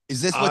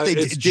 Is this what they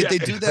it's did? Did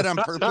they do that on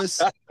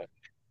purpose?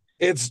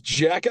 it's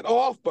jacket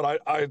off, but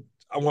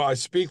when I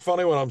speak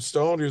funny when I'm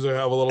stoned, usually I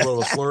have a little bit of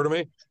a slur to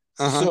me.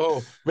 Uh-huh.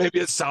 So maybe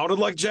it sounded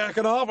like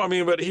jacking off. I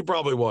mean, but he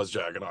probably was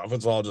jacking off.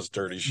 It's all just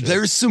dirty shit.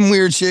 There's some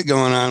weird shit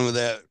going on with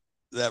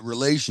that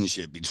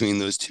relationship between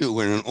those two,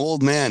 where an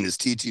old man is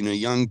teaching a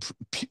young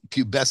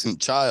pubescent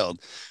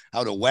child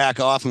how to whack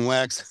off and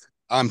wax.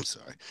 I'm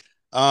sorry.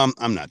 I'm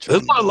not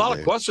There's trying to a go lot of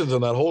there. questions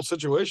in that whole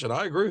situation.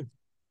 I agree.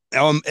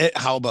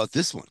 How about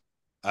this one?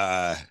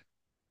 Uh,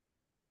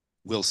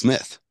 Will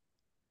Smith.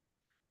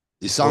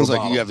 It What sounds like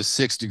about you him? have a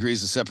 6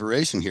 degrees of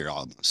separation here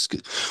almost.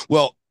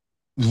 Well,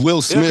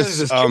 Will Yeah, because Smith,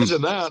 his kids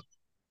in that.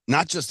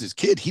 not just his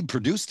kid, he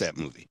produced that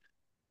movie.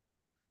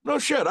 No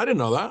shit, I didn't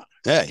know that.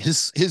 Yeah,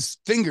 his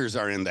fingers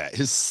are in that.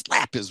 His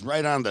slap is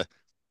right on the of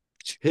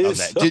His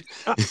that.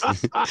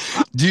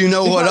 Do you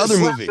know he what probably other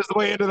slapped movie? his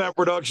way into that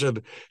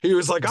production. He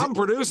was like, D- "I'm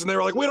producing." They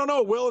were like, "We don't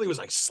know, Will." And he was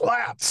like,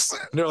 "Slap."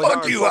 And they're like, "All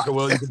Fuck right, you fuck it, up.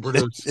 Will. You can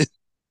produce."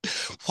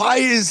 Why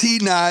is he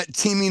not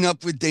teaming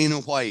up with Dana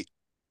White?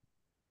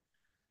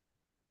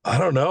 I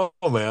don't know,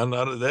 man.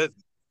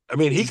 I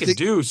mean, he You could think?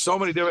 do so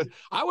many different.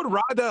 I would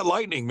ride that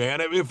lightning,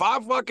 man. If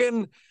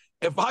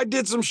I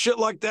did some shit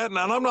like that, and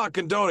I'm not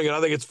condoning it, I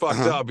think it's fucked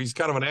Uh-huh. up. He's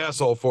kind of an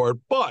asshole for it.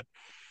 But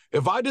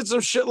if I did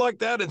some shit like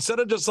that, instead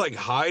of just like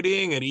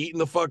hiding and eating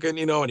the fucking,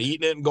 and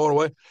eating it and going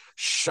away,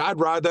 I'd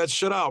ride that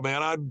shit out,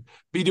 man. I'd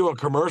be doing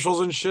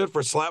commercials and shit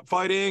for slap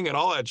fighting and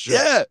all that shit.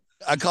 Yeah.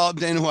 I call him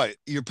Dana White.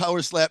 Your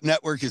power slap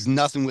network is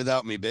nothing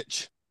without me,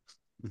 bitch.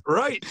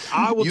 Right.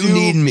 You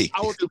need me.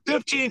 I will do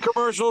 15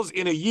 commercials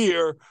in a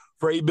year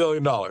for $8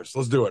 billion.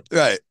 Let's do it.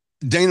 Right.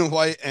 Dana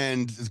White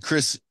and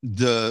Chris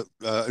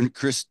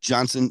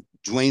Johnson,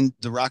 Dwayne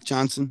the Rock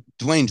Johnson,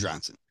 Dwayne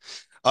Johnson.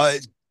 Uh,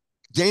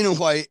 Dana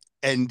White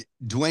and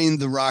Dwayne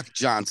the Rock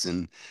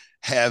Johnson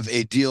have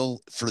a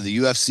deal for the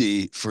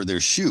UFC for their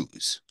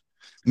shoes.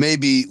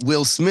 Maybe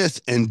Will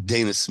Smith and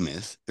Dana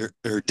Smith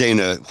or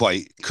Dana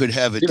White could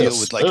have a deal Yes.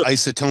 with like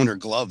isotoner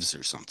gloves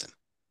or something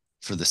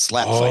for the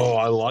slap Oh, fighting.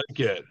 I like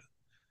it.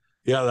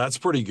 Yeah, that's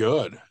pretty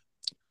good.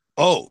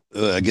 Oh,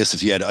 I guess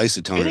if you had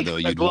isotoner Any though,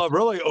 kind of you'd want. glove,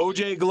 really.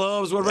 OJ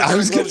gloves, whatever I kind of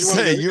was gonna gloves you want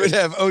to say get. you would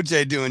have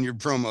OJ doing your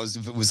promos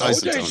if it was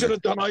OJ should isotoner.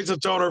 have done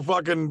isotoner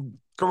fucking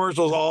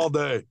commercials all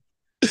day.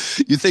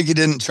 You think he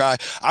didn't try?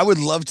 I would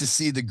love to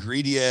see the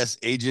greedy ass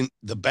agent,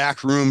 the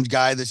backroom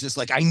guy that's just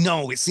like, I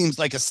know it seems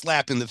like a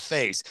slap in the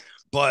face,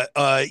 but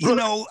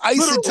Literally.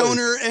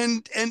 isotoner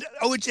and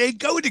OJ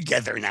go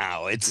together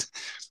now. It's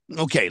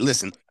okay.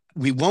 Listen,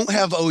 we won't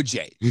have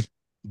OJ,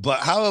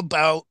 but how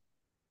about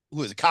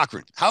who is it?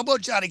 Cochran? How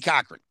about Johnny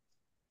Cochran?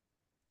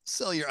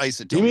 Sell your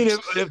You mean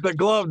isotoners. if the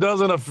glove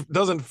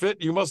doesn't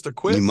fit, you must have You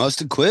quit? must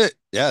have quit.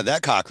 Yeah,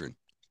 that Cochran.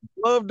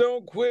 Glove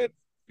don't quit.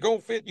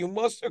 Don't fit. You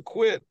must have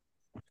quit.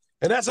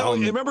 And that's how. Um,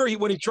 Remember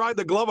when he tried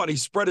the glove on, he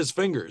spread his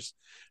fingers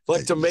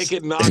like to make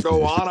it not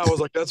go on. I was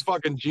like, that's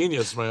fucking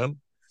genius, man.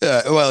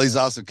 Yeah, well, he's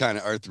also kind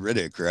of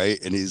arthritic, right?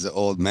 And he's an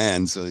old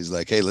man, so he's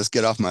like, "Hey, let's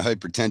get off my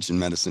hypertension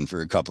medicine for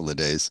a couple of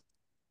days."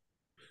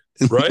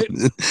 Right?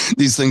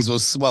 These things will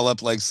swell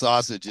up like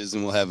sausages,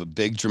 and we'll have a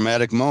big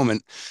dramatic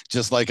moment,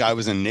 just like I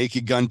was in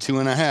Naked Gun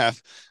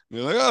 2.5.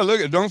 You're like, "Oh, look,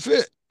 it don't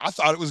fit." I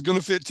thought it was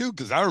gonna fit too,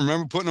 because I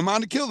remember putting them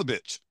on to kill the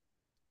bitch.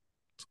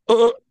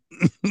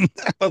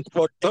 That's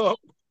fucked up.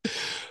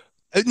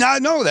 No,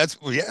 no, that's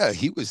well, yeah,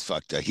 he was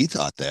fucked up. He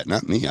thought that,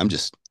 not me. I'm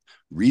just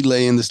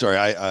relaying the story.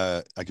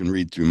 I can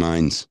read through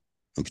minds.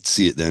 I could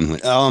see it then.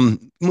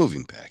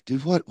 Moving back,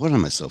 dude. What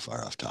am I so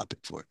far off topic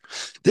for?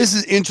 This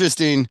is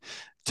interesting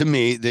to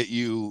me that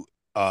you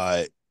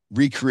uh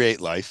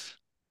recreate life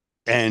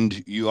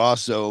and you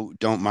also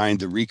don't mind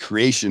the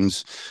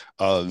recreations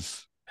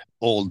of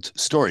old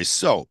stories.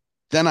 So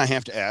then I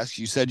have to ask,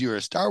 you said you're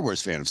a Star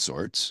Wars fan of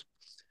sorts,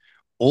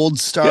 old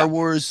Star Yeah.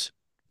 Wars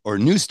or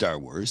new Star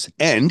Wars,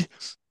 and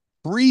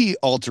pre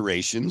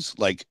alterations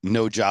like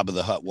no Jabba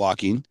the Hutt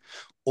walking,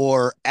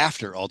 or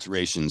after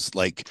alterations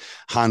like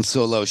Han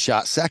Solo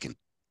shot second.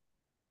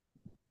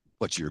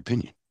 What's your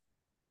opinion?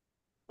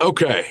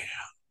 Okay.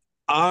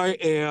 I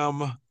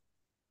am.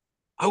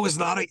 I was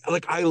not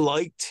like I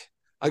liked.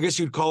 I guess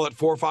you'd call it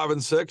 4, 5,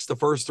 and 6, the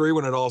first three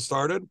when it all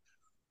started.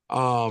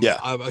 Yeah,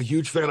 I'm a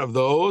huge fan of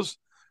those,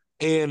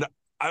 and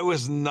I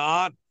was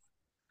not.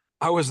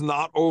 I was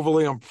not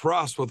overly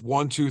impressed with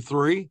 1, 2,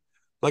 3.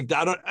 Like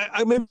that.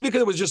 I mean, because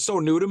it was just so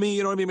new to me.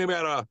 You know what I mean? Maybe I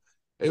had a.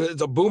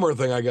 It's a boomer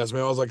thing, I guess.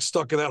 Man, I was like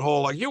stuck in that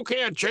whole like you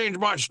can't change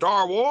my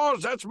Star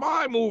Wars. That's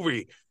my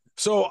movie.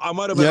 So I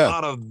might have been yeah.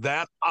 out of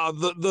that.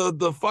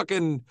 The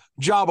fucking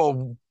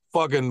Jabba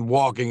fucking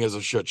walking is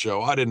a shit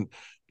show. I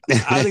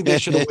think they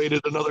should have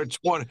waited another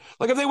 20.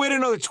 Like if they waited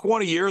another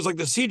 20 years, like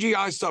the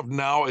CGI stuff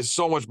now is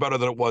so much better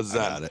than it was I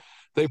then. got it.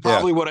 They Yeah.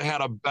 probably would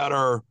have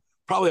had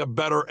probably a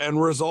better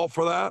end result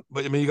for that.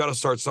 But I mean, you got to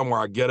start somewhere.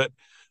 I get it.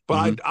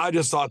 But Mm-hmm. I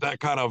just thought I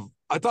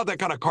thought that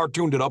kind of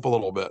cartooned it up a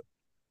little bit.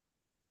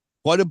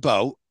 What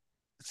about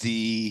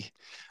the,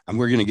 and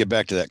we're going to get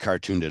back to that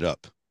cartooned it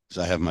up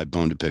because I have my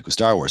bone to pick with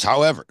Star Wars.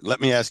 However, let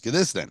me ask you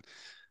this then. I have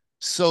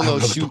Solo another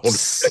bone to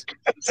shoots, pick.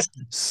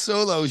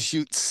 Solo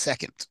shoots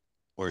second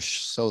or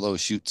Solo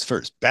shoots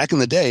first. Back in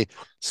the day,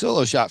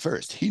 Solo shot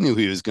first. He knew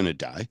he was going to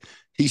die.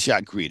 He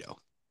shot Greedo.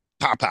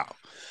 Pow, pow.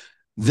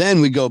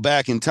 Then we go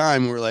back in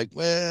time and we're like,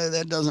 well,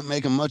 that doesn't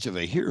make him much of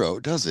a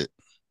hero, does it?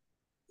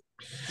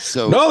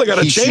 So No, they got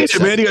to he change shoots it,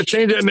 man. second. You got to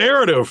change that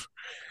narrative.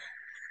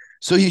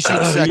 So he shoots You got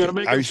to second.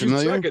 make Are him you shoot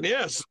familiar? second.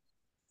 Yes.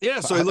 Yeah.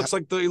 So he looks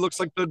like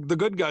the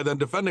good guy then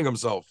defending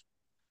himself.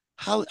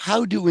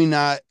 How do we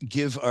not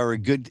give our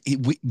good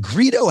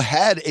Greedo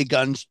had a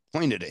gun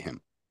pointed at him.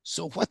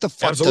 So what the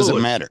fuck does it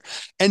Absolutely. matter?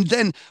 And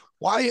then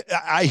why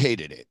I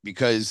hated it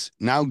because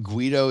now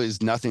Guido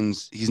is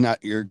nothing's he's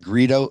not your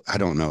Greedo. I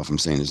don't know if I'm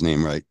saying his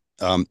name right.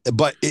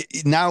 But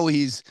now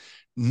he's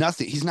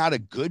nothing. He's not a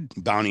good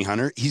bounty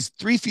hunter. He's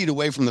 3 feet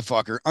away from the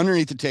fucker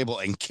underneath the table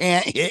and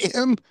can't hit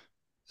him.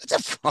 What the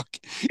fuck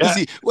is Yeah.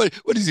 he?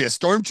 What is he? A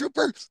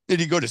stormtrooper? Did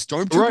he go to Right.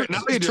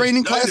 stormtrooper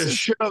training Now you just classes?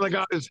 shit on the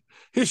guy's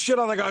his shit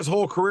on the guy's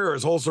whole career,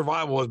 his whole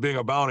survival as being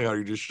a bounty hunter.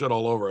 You just shit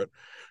all over it.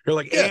 You're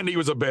like, Yeah, and he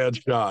was a bad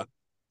shot.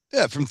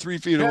 yeah, from 3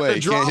 feet Had the away,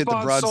 can't drop hit the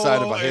on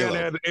broadside of Solo a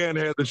Halo and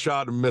had the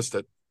shot and missed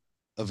it.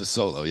 of a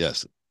Solo.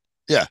 Yes,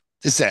 Yeah,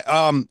 it's that.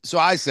 So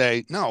I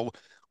say no.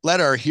 Let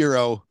our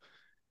hero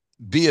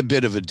be a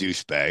bit of a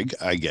douchebag,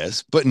 I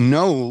guess, but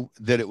know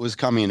that it was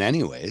coming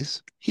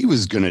anyways. He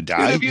was gonna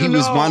Dude, die. if He you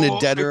was wanted know,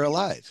 dead or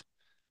alive.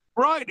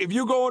 right, if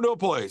you go into a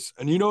place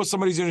and you know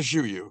somebody's going to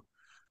shoot you,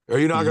 are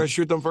you not Mhm. going to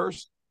shoot them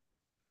first?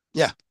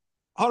 Yeah.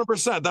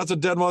 100%. That's a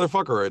dead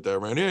motherfucker right there,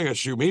 man. You ain't going to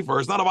shoot me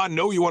first. Not if I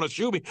know you want to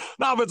shoot me.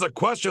 Now, if it's a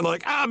question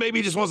like, maybe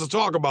he just wants to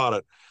talk about it.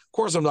 Of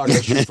course, I'm not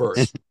going to shoot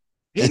first.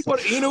 He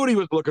knew what he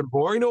was looking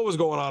for. He knew what was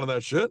going on in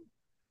that shit.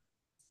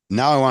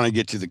 Now I want to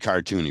get to the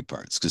cartoony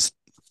parts because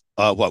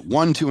what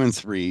one, two, and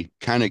three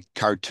kind of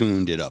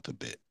cartooned it up a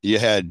bit. You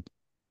had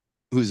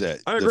who's that?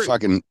 I The agree.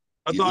 fucking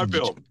That's how I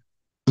feel.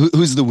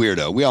 who's the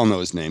weirdo? We all know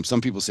his name.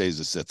 Some people say he's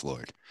a Sith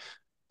Lord.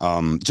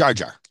 Jar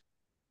Jar,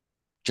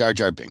 Jar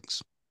Jar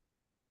Binks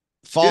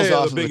Yeah, falls yeah,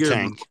 the off of a big eared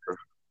tank, motherfucker.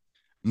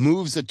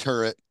 moves a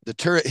turret. The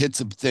turret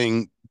hits a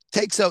thing,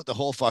 takes out the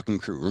whole fucking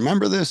crew.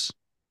 Remember this?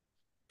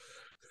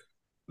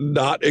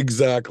 Not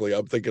exactly.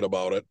 I'm thinking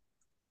about it.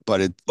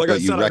 Like I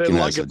But you said, I didn't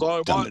recognize like how it.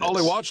 So dumb I it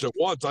only is. watched it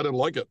once. I didn't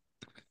like it.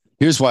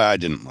 Here's why I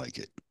didn't like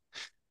it.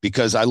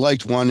 Because I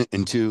liked one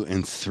and two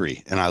and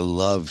three, and I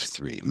loved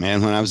three.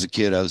 Man, when I was a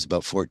kid, I was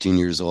about 14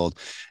 years old.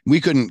 We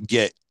couldn't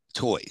get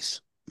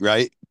toys,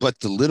 right? But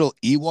the little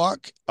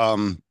Ewok,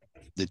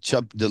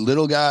 the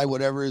little guy,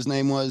 whatever his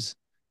name was,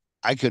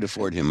 I could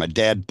afford him. My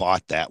dad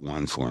bought that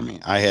one for me.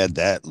 I had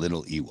that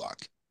little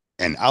Ewok,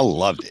 and I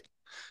loved it.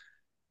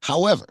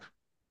 However,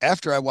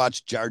 after I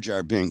watched Jar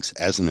Jar Binks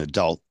as an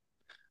adult,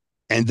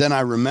 and then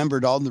I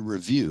remembered all the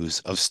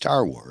reviews of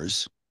Star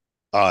Wars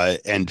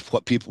and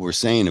what people were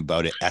saying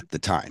about it at the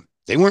time.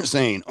 They weren't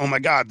saying, "Oh my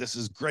God, this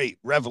is great,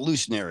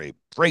 revolutionary,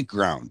 break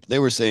ground." They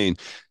were saying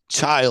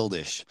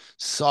childish,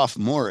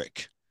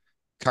 sophomoric,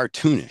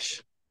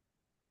 cartoonish,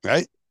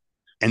 right?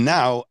 And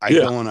now I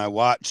Yeah. go and I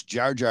watch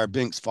Jar Jar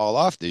Binks fall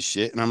off this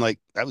shit, and I'm like,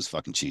 that was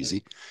fucking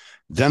cheesy.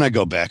 Then I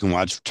go back and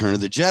watch Return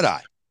of the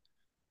Jedi.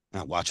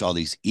 Now watch all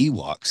these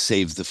Ewoks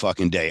save the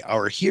fucking day.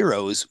 Our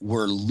heroes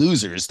were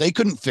losers. They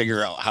couldn't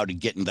figure out how to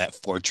get in that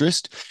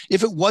fortress.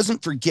 If it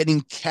wasn't for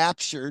getting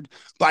captured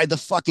by the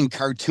fucking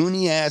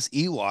cartoony ass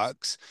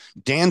Ewoks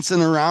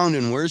dancing around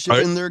and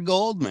Right. worshiping their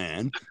gold,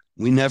 man,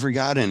 we never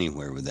got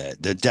anywhere with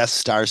that. The Death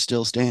Star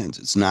still stands.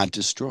 It's not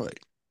destroyed.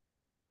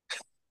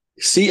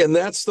 See, and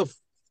that's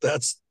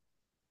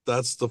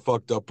that's the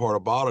fucked up part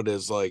about it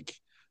is like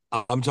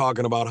I'm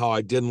talking about how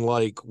I didn't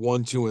like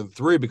one, two, and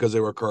three because they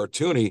were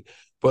cartoony,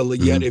 but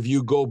yet Mhm. if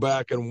you go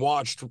back and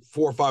watched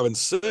four, five, and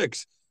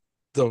six,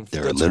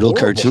 They're a that's little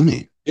horrible.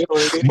 cartoony. You know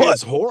what I mean? But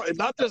It's horrible.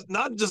 Not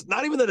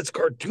even that it's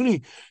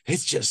cartoony.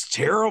 It's just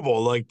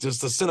terrible. Like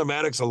just the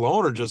cinematics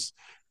alone are just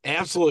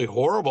absolutely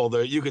horrible.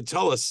 There, you could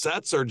tell the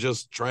sets are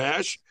just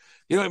trash.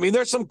 You know what I mean?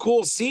 There's some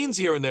cool scenes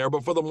here and there,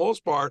 but for the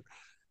most part,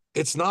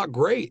 it's not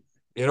great.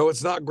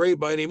 It's not great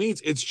by any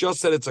means. It's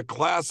just that it's a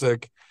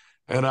classic,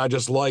 and I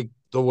just like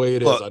the way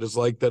it is. but I just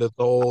like that it's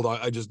old.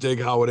 I just dig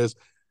how it is.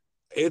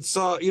 It's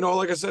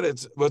like I said,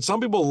 it's but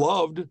some people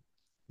loved.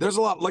 There's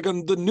a lot like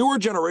the newer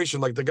generation,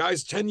 like the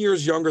guys 10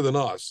 years younger than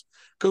us,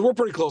 because we're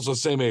pretty close to the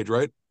same age,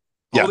 right?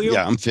 How yeah, old are you?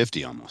 yeah, I'm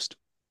 50 almost.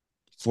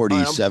 All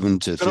right, 47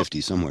 to gonna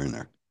 50 somewhere in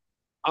there.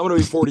 I'm gonna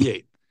be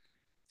 48.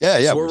 Yeah,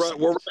 yeah, So we're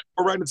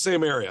we're right in the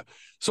same area.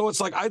 So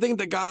it's like I think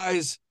the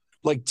guys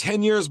like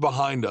 10 years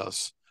behind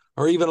us,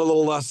 or even a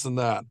little less than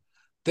that,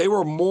 they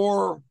were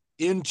more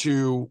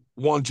into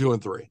one, two,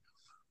 and three.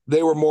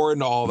 They were more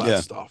into all that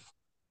yeah. stuff.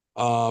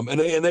 And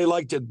they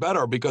liked it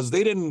better because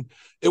they didn't,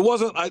 it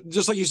wasn't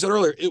just like you said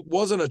earlier, it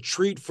wasn't a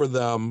treat for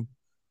them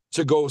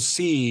to go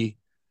see,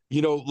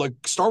 like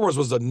Star Wars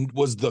was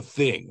the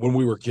thing when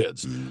we were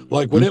kids.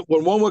 Like when Mhm.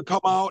 when one would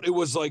come out, it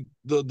was like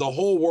the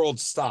whole world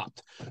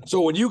stopped.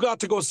 So when you got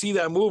to go see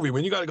that movie,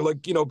 when you got to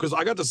like, because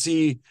I got to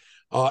see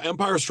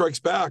Empire Strikes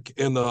Back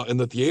in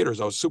the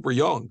theaters. I was super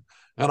young,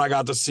 and I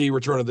got to see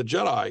Return of the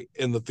Jedi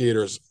in the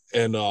theaters,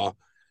 and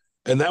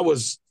that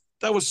was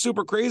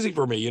super crazy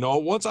for me.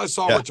 Once I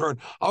saw Yeah. Return,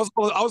 I was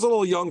a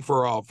little young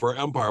for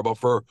Empire, but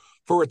for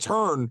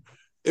Return,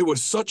 it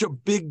was such a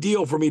big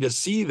deal for me to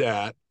see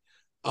that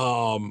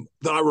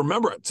I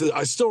remember it.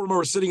 I still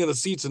remember sitting in the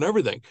seats and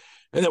everything,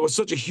 and that was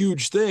such a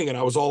huge thing. And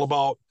I was all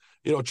about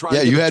trying Yeah,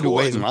 to get you the had to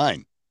wait toys. in And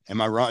line.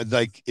 Am I wrong?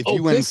 Like if oh,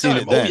 you went and big seen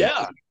time! it Oh then,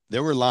 yeah,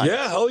 there were yeah, lines.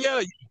 hell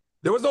yeah.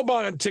 There was no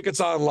buying tickets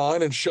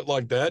online and shit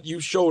like that. You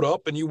showed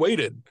up and you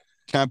waited.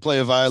 Can I play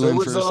a So it violin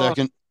for was a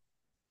second?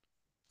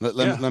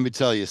 yeah. Let me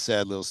tell you a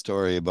sad little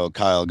story about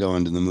Kyle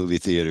going to the movie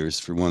theaters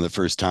for one of the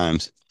first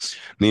times.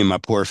 Me and my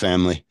poor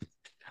family.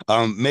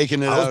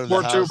 Making it I was out of the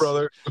poor too, house.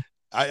 brother.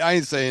 I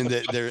ain't saying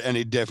that they're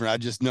any different. I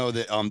just know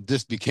that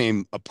this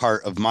became a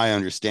part of my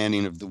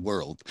understanding of the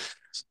world.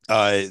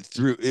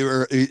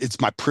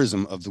 It's my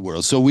prism of the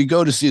world. So we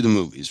go to see the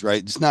movies,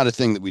 right? It's not a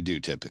thing that we do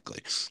typically.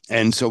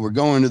 And so we're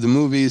going to the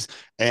movies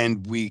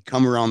and we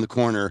come around the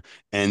corner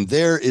and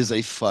there is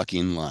a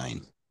fucking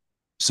line.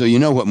 So you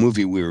know what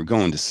movie we were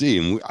going to see,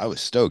 and I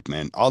was stoked,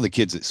 man. All the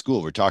kids at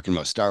school were talking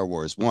about Star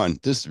Wars One.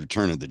 This is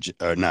Return of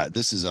the not.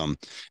 This is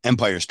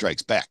Empire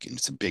Strikes Back, and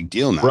it's a big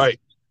deal now. Right.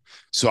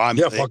 So I'm,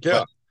 Yeah, fuck but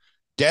yeah.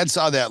 Dad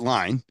saw that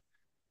line,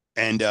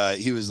 And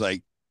he was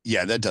like,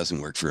 yeah, that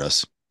doesn't work for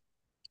us.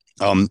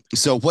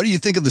 So what do you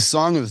think of the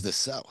Song of the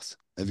South?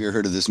 Have you ever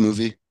heard of this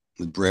movie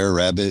with Brer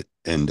Rabbit?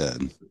 And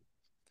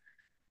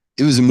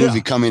it was a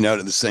movie Yeah. coming out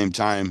at the same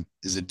time.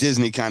 It's a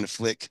Disney kind of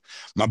flick.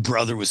 My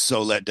brother was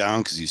so let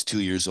down because he's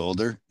 2 years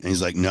older. And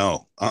he's like,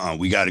 no,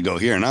 we got to go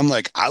here. And I'm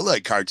like, I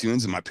like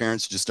cartoons. And my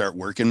parents just start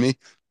working me,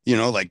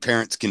 like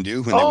parents can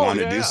do when they Oh want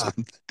to yeah, do yeah.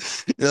 something.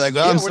 They're like,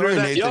 well, Yeah, I'm when you're sorry,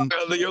 that young, Nathan.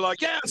 you're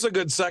like, yeah, it's a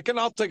good second.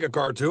 I'll take a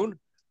cartoon.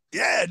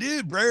 Yeah,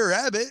 dude, Brer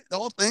Rabbit. The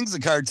whole thing's a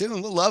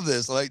cartoon. We'll love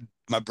this. Like,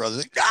 my brother's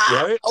like,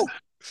 ah! Right? Oh.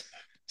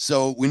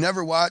 So we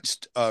never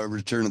watched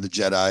Return of the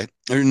Jedi,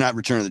 or not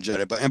Return of the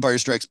Jedi, but Empire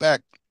Strikes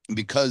Back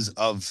because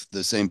of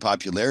the same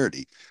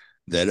popularity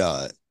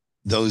that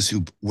those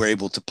who were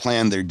able to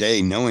plan their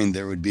day knowing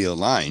there would be a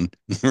line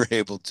were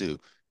able to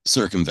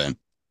circumvent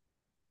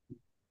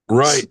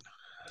Right.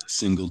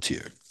 single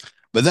tier.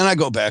 But then I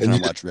go back and And I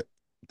you, watch,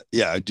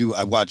 yeah, I do.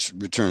 I watch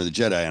Return of the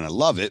Jedi and I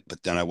love it.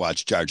 But then I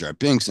watch Jar Jar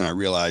Binks and I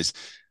realize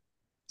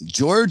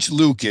George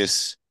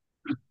Lucas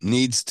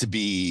needs to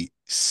be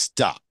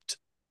stopped.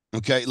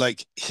 Okay.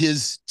 Like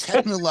his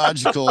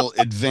technological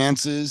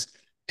advances,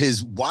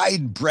 his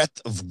wide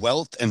breadth of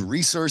wealth and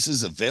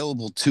resources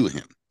available to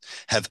him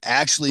have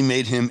actually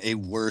made him a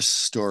worse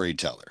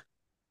storyteller.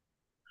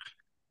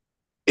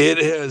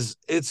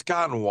 it's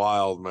gotten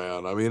wild,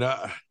 man. I mean,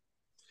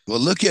 Well,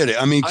 look at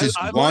it. I mean, I,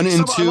 just I one like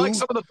and some I like two.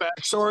 some of the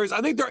backstories.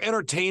 I think they're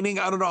entertaining.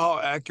 I don't know how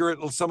accurate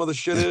some of the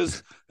shit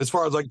is as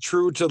far as like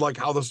true to like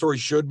how the story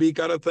should be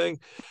kind of thing.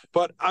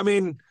 But I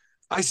mean,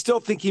 I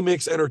still think he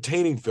makes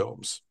entertaining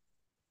films.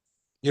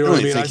 You I know don't what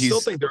I even mean? think I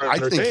still he's, think they're I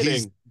think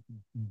he's entertaining.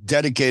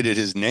 dedicated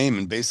his name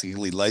and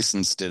basically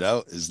licensed it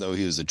out as though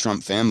he was a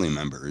Trump family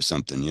member or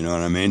something. You know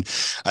what I mean?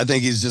 I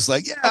think he's just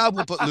like, yeah,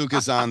 we'll put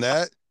Lucas on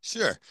that.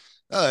 Sure.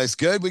 Oh, it's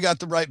good. We got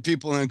the right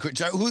people in.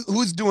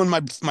 Who's doing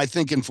my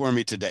thinking for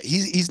me today?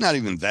 He's not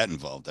even that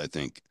involved. I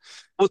think.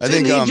 Well, I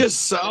didn't think he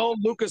just sell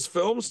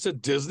Lucasfilms to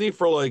Disney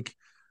for like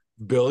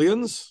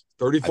billions,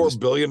 thirty I four was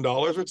billion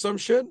dollars or some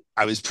shit?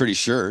 I was pretty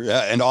sure.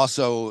 Yeah, and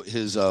also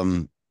his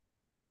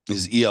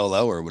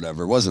ELO or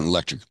whatever, it wasn't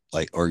Electric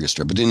Light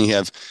Orchestra, but didn't he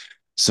have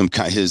some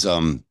kind his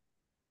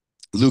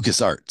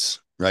Lucas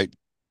Arts, right?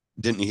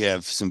 Didn't he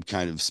have some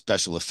kind of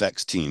special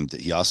effects team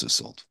that he also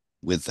sold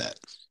with that?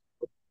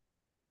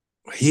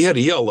 He had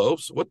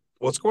ELOs.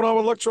 What's going on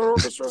with Electro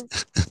Orchestra?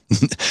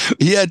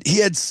 he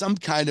had some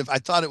kind of, I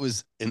thought it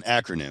was an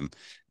acronym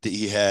that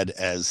he had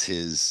as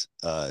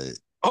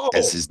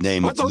Oh, his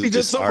name I of thought he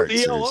did Lucas something with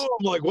Arts or ELO.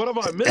 I'm like, what have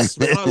I missed,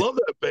 man? I love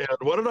that band.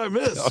 What did I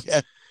oh, miss?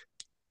 yeah.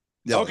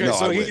 No, Okay, no,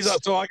 I so he's wish.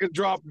 up, so I can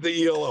drop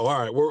the ELO. All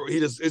right,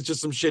 it's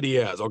just some shit he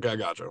has. Okay, I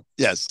got you.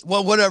 Yes.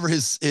 Well, whatever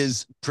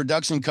his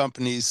production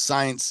company's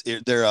science,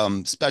 their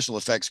special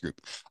effects group.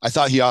 I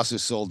thought he also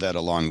sold that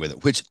along with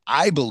it, which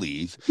I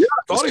believe Yeah,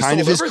 I was thought he kind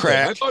of sold his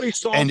everything. I crack, thought he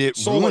and it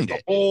sold like ruined the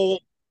it.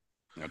 whole.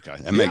 Okay,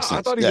 that Yeah, makes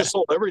I sense. thought he Yeah, just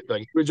sold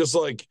everything. He was just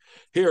like,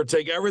 here,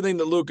 take everything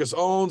that Lucas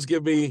owns,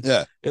 give me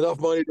yeah, enough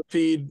money to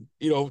feed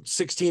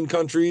 16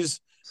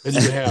 countries, and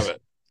you can have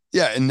it.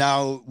 yeah. And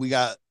now we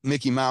got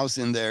Mickey Mouse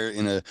in there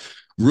in a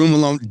room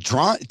alone.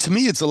 Drawn to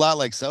me, it's a lot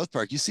like South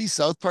Park. You see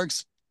South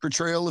Park's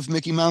portrayal of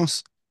Mickey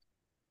Mouse?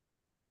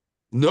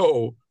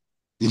 No,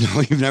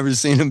 You've never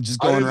seen him just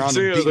I going didn't around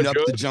see and it. Is beating it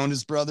up the good?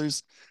 Jonas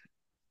Brothers.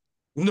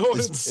 No, I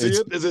It's didn't see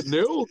it's it. Is it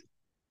new?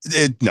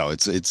 no,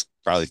 it's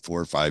probably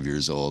 4 or 5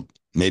 years old,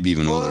 maybe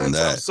even older than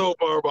What? I'm that. so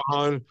far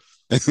behind.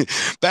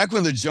 Back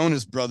when the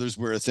Jonas Brothers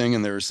were a thing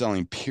and they were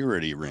selling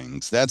purity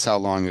rings, that's how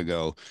long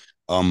ago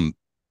um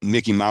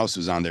Mickey Mouse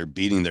was on there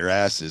beating their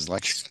asses.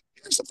 Like,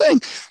 here's the thing: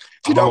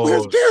 if you don't wear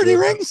the Oh purity shit.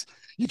 rings,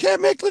 you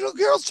can't make little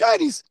girls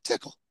Chinese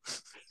tickle.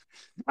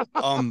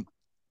 Um,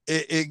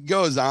 it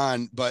goes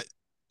on, but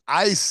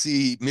I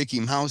see Mickey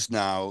Mouse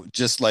now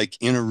just like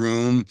in a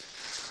room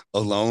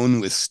alone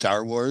with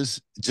Star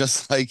Wars,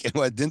 just like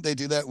what didn't they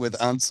do that with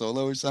Han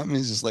Solo or something?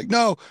 He's just like,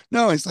 no,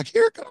 no. He's like,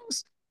 here it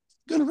goes,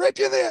 gonna rape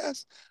you in the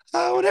ass.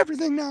 I want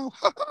everything now.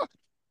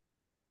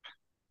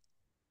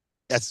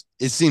 That's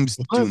it seems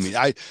to What? me.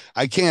 I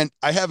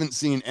haven't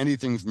seen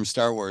anything from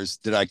Star Wars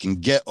that I can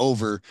get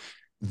over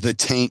the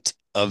taint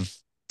of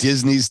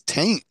Disney's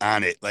taint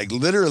on it. Like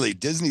literally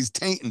Disney's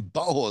taint and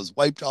butthole is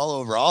wiped all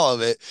over all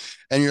of it.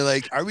 And you're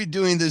like, are we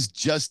doing this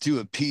just to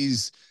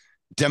appease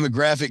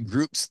demographic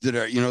groups that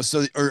are,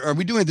 so, or are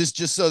we doing this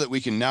just so that we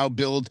can now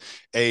build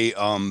a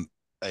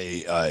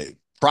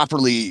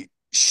properly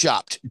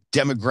shopped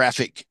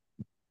demographic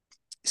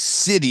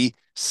city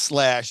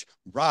slash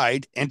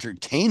ride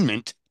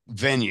entertainment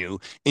venue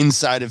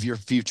inside of your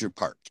future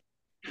park?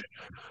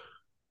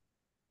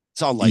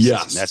 It's all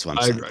licensing. Yes, That's what I'm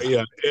I saying. agree.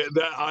 Yeah,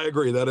 I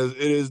agree. That is, it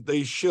is.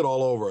 They shit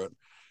all over it.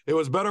 It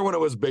was better when it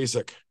was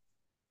basic.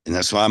 And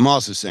that's why I'm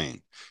also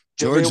saying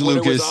I George mean, when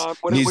it was Lucas on,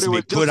 needs when to it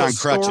be was put just a on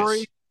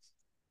story, crutches.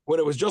 when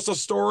it was just a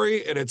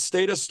story and it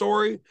stayed a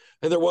story,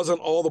 and there wasn't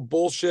all the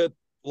bullshit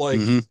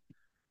like Mm-hmm.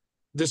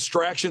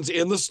 distractions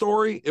in the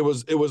story. It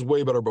was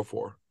way better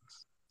before.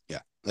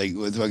 Yeah. Like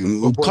with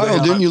fucking, well, before they Kyle,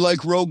 had didn't it. you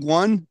like Rogue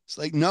One? It's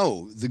like,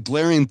 no, the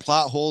glaring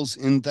plot holes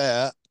in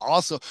that.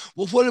 Also,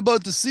 well, what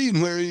about the scene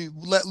where he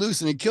let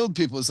loose and he killed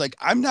people? It's like,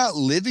 I'm not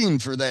living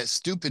for that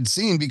stupid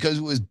scene because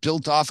it was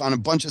built off on a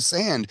bunch of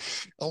sand.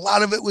 A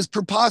lot of it was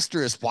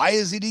preposterous. Why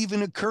is it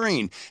even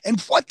occurring? And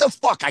what the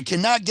fuck? I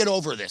cannot get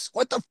over this.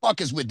 What the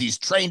fuck is with these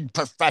trained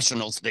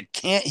professionals that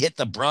can't hit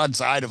the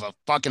broadside of a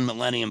fucking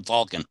Millennium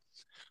Falcon?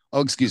 Oh,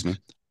 excuse me.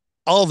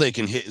 All they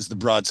can hit is the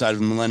broadside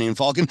of the Millennium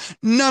Falcon.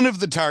 None of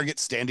the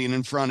targets standing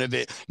in front of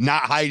it,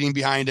 not hiding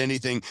behind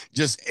anything,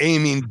 just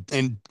aiming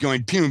and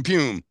going pum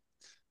pum.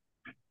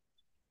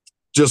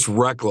 Just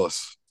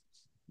reckless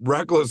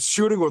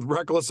shooting with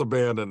reckless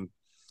abandon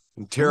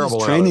and Who is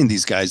terrible at it. training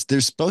these guys?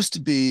 They're supposed to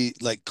be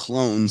like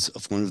clones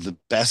of one of the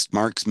best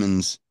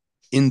marksmen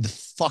in the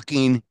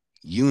fucking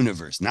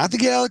universe, not the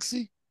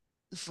galaxy,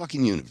 the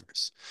fucking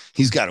universe.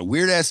 He's got a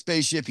weird ass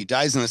spaceship. He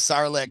dies in a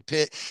Sarlacc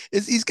pit.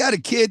 He's got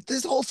a kid.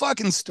 There's a whole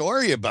fucking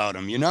story about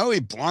him. You know, he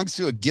belongs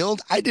to a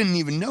guild. I didn't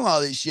even know all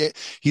this shit.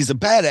 He's a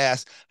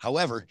badass.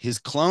 However, his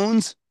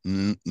clones,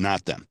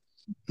 not them.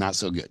 Not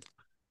so good.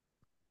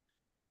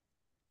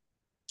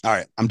 All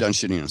right, I'm done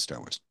shitting on Star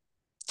Wars.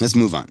 Let's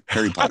move on.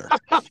 Harry Potter.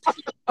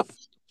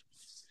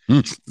 Hmm.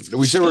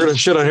 We said we're gonna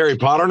shit on Harry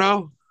Potter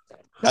now.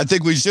 I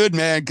think we should,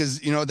 man,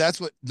 because you know that's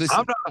what. I'm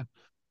Listen, not.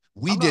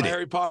 we I'm not did a it.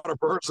 Harry Potter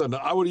person.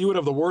 I would. You would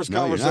have the worst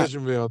No, you're not.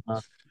 conversation with me on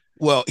that.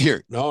 Well,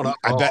 here, No, not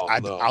at I bet all.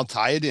 I'll No.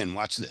 tie it in.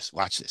 Watch this.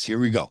 Watch this. Here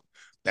we go.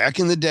 Back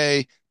in the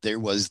day, there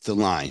was the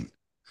line.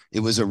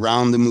 It was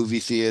around the movie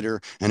theater,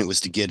 and it was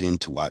to get in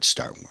to watch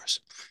Star Wars.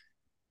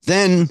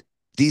 Then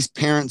these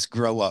parents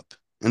grow up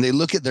and they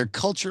look at their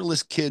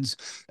cultureless kids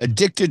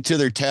addicted to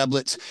their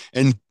tablets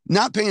and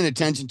not paying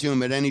attention to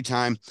them at any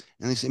time.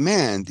 And they say,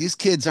 man, these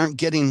kids aren't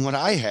getting what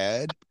I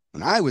had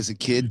when I was a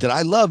kid that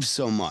I loved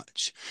so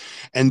much.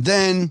 And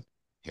then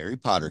Harry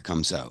Potter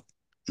comes out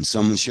and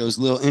someone shows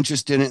a little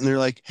interest in it and they're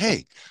like,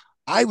 hey,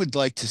 I would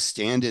like to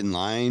stand in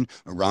line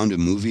around a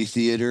movie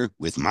theater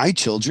with my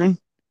children.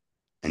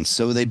 And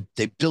so they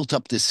built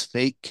up this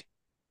fake,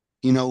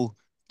 you know,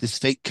 this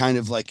fake kind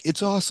of like,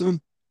 it's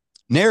awesome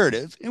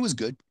narrative. It was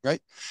good, right?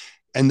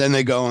 And then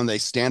they go and they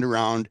stand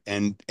around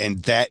and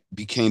that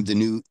became the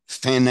new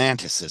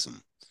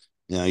fanaticism.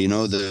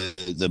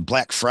 The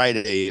Black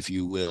Friday, if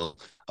you will,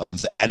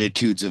 of the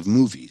attitudes of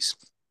movies.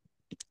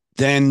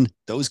 Then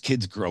those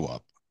kids grow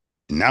up.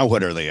 And now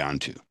what are they on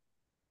to?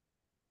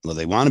 Well,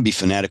 they want to be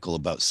fanatical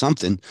about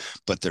something,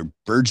 but their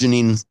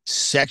burgeoning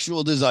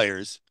sexual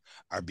desires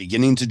are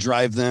beginning to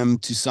drive them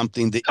to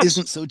something that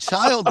isn't so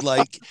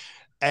childlike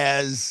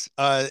as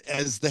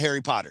the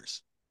Harry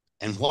Potters.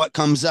 And what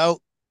comes out?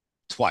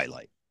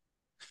 Twilight.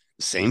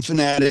 Same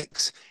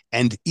fanatics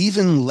and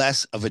even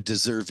less of a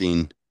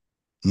deserving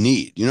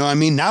need. You know what I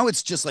mean? Now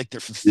it's just like they're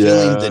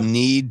fulfilling the Yeah.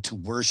 need to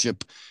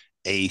worship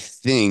a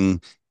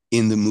thing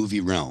in the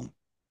movie realm.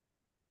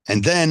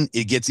 And then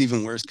it gets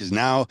even worse because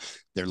now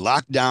they're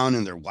locked down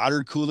in their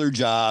water cooler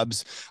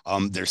jobs.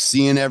 They're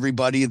seeing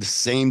everybody the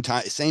same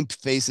time, same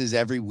faces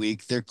every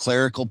week. Their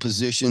clerical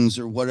positions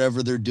or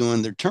whatever they're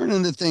doing, they're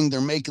turning the thing, they're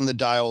making the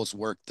dials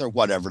work, they're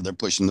whatever, they're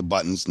pushing the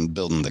buttons and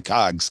building the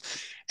cogs.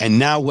 And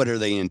now what are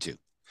they into?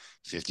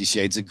 50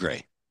 Shades of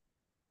Gray.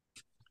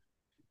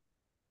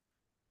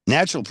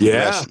 Natural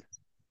Yeah.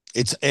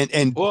 progression.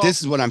 And Well,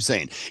 this is what I'm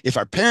saying. If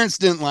our parents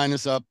didn't line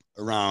us up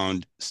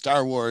around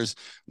Star Wars,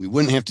 we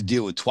wouldn't have to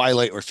deal with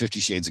Twilight or 50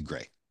 Shades of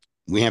Gray.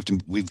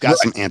 We've got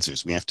some right.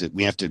 answers. We have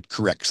to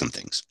correct some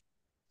things.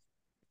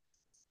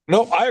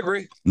 No, I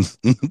agree.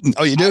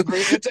 Oh, you I do?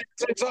 agree.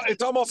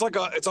 It's almost like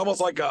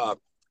a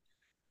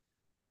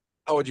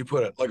how would you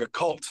put it? Like a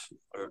cult.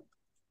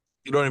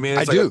 You know what I mean?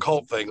 I It's like a do.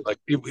 cult thing. Like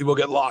people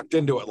get locked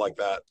into it like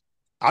that.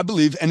 I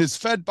believe, and it's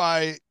fed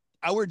by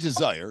our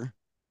desire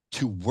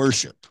to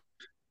worship,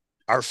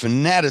 our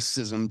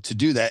fanaticism to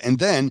do that. And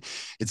then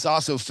it's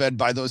also fed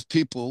by those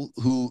people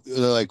who are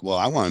like, well,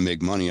 I want to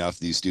make money off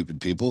these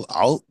stupid people.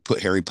 I'll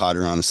put Harry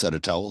Potter on a set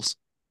of towels.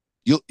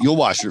 You'll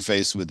wash your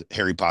face with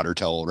Harry Potter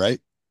towel, right?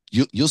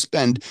 You'll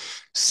spend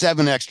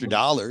 $7 extra,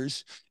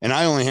 and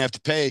I only have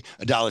to pay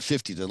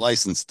 $1.50 to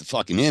license the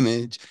fucking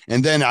image,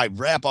 and then I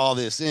wrap all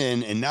this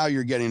in, and now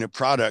you're getting a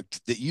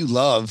product that you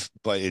love,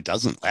 but it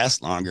doesn't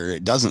last longer.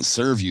 It doesn't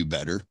serve you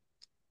better.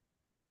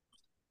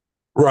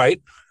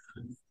 Right.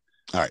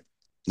 All right,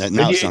 that And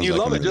now it you and sounds you like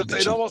love I'm it. really It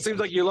bitching. almost seems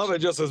like you love it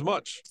just as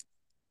much,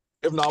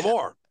 if not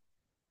more.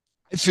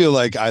 I feel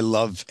like I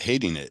love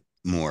hating it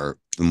more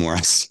the more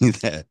I see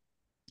that.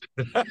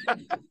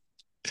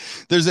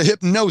 There's a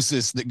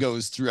hypnosis that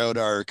goes throughout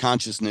our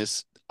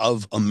consciousness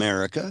of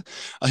America,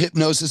 a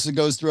hypnosis that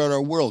goes throughout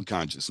our world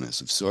consciousness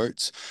of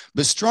sorts,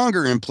 but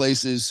stronger in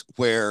places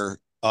where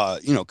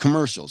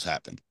commercials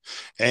happen.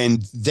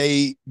 And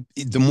the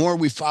more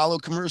we follow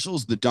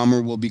commercials, the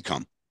dumber we'll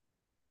become.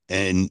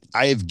 And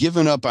I have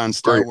given up on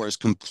Star Great. Wars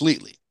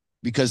completely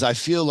because I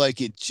feel like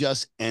it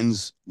just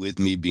ends with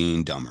me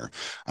being dumber.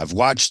 I've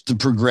watched the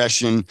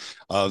progression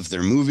of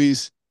their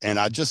movies and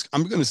I'm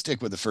going to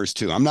stick with the first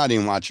two. I'm not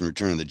even watching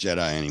Return of the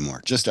Jedi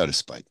anymore, just out of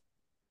spite.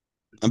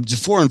 I'm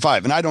just 4 and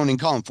 5, and I don't even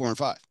call them 4 and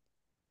 5.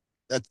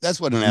 That's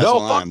what an No,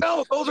 asshole I fuck am.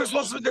 no. Those are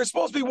supposed to be, they're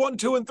supposed to be 1,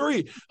 2, and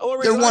 3. The only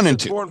They're reason I one and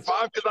said two. 4 and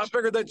 5 because I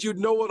figured that you'd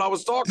know what I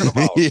was talking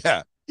about.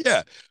 Yeah,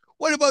 yeah.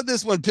 What about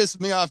this one? Pissed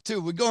me off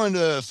too. We're going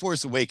to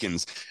Force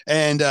Awakens,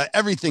 and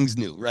everything's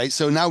new, right?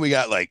 So now we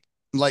got like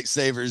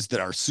lightsabers that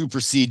are super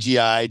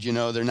CGI'd. You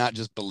know, they're not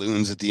just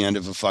balloons at the end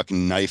of a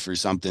fucking knife or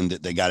something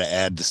that they got to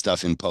add the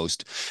stuff in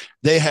post.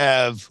 They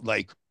have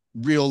like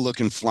real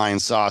looking flying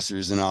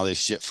saucers and all this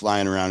shit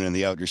flying around in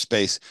the outer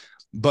space.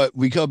 But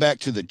we go back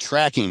to the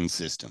tracking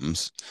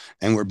systems,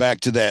 and we're back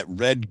to that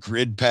red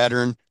grid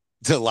pattern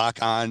to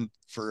lock on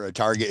for a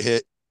target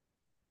hit.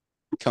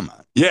 Come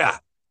on. Yeah,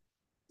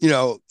 You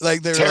know,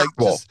 like they're like terrible.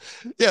 just,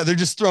 yeah, they're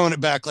just throwing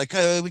it back like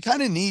we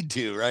kind of need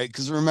to, right?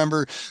 Because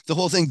remember the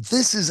whole thing,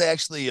 this is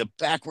actually a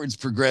backwards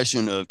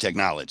progression of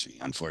technology,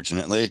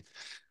 unfortunately.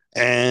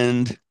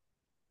 And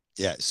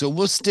yeah, so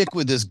we'll stick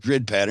with this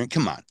grid pattern.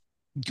 Come on,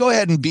 go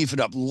ahead and beef it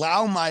up.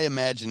 Allow my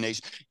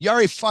imagination. You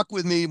already fuck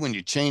with me when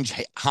you change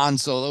Han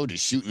Solo to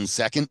shooting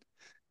second.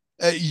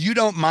 You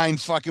don't mind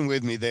fucking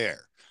with me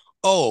there.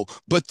 Oh,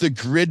 but the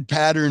grid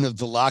pattern of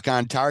the lock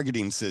on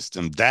targeting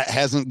system, that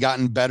hasn't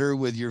gotten better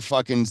with your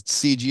fucking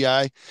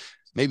CGI.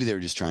 Maybe they were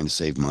just trying to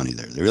save money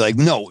there. They were like,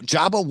 no,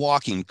 Jabba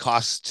walking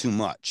costs too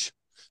much.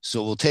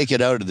 So we'll take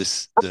it out of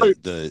this Right.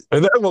 the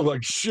And that looked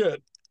like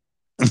shit.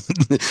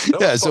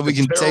 That was yeah, so we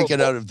fucking can take it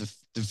terrible. out of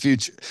the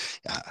future.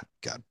 Yeah,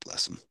 God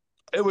bless them.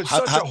 It was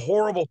such How a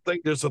horrible thing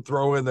just to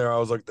throw in there. I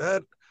was like,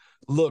 that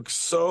looks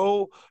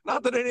so,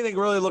 not that anything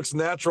really looks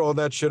natural in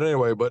that shit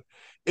anyway, but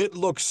it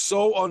looks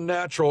so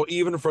unnatural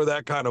even for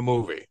that kind of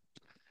movie.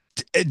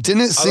 it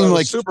didn't I thought seem it was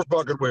like super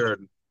fucking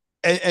weird.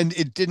 and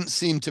it didn't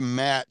seem to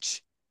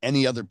match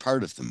any other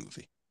part of the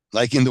movie.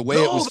 Like in the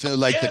way it was No, filmed,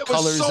 like yeah, the it was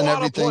colors so and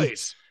out of everything, it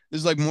place.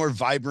 was like more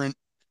vibrant.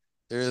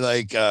 They're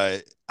like,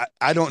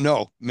 I don't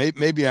know.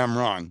 Maybe I'm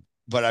wrong,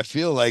 but I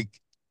feel like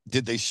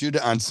did they shoot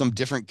it on some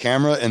different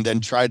camera and then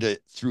try to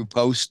through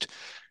post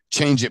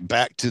change it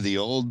back to the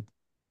old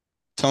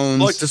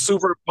Like tones? to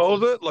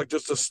superimpose it, like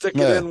just to stick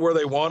it Yeah, in where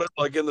they want it,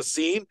 like in the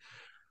scene.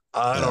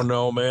 I yeah, don't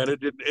know, man.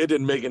 It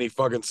didn't make any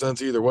fucking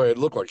sense either way. It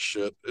looked like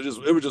shit. It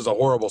was just a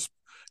horrible.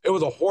 It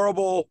was a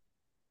horrible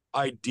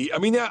idea. I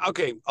mean, yeah,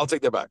 okay, I'll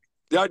take that back.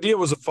 The idea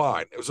was a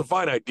fine. It was a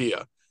fine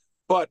idea,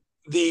 but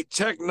the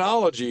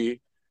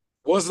technology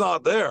was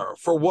not there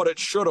for what it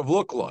should have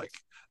looked like.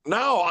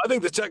 Now, I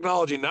think the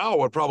technology now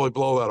would probably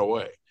blow that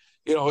away.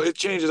 You know, it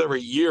changes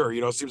every year.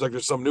 You know, it seems like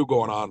there's some new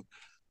going on,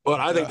 but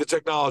I think yeah. the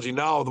technology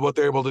now, what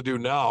they're able to do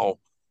now,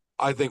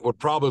 I think would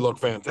probably look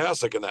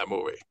fantastic in that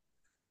movie.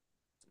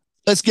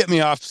 Let's get me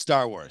off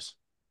Star Wars.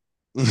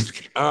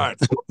 All right,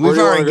 where We've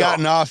do you want already to go?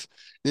 gotten off,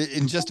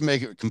 and just to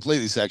make it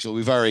completely sexual,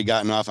 we've already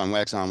gotten off on,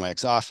 wax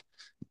off,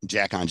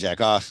 jack on,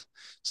 jack off.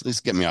 So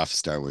let's get me off of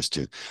Star Wars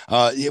too.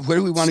 Yeah, where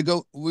do we want to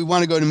go? We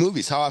want to go to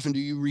movies. How often do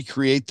you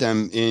recreate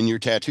them in your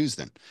tattoos?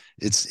 Then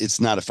it's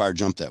not a far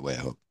jump that way. I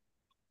hope.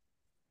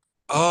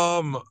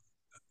 Um,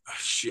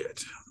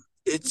 shit.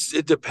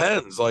 It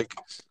depends. Like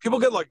people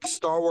get like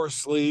Star Wars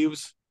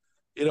sleeves.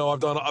 You know, I've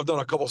done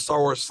a couple Star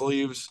Wars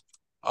sleeves.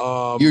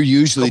 You're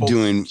usually Couple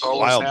doing Star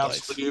Wars half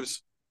wildlife.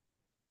 sleeves.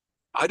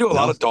 I do a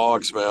lot No, of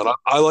dogs, man.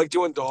 I like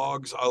doing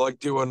dogs. I like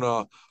doing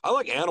I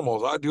like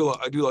animals. I do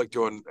like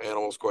doing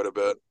animals quite a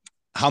bit.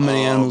 how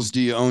many Um animals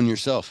do you own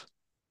yourself?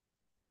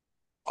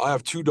 I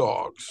have two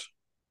dogs.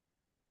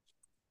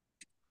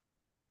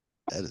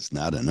 That is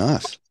not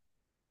enough.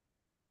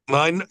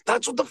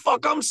 That's what the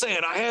fuck I'm saying.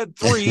 I had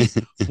three.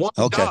 One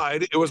Okay.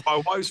 died. It was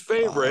my wife's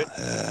favorite.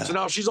 So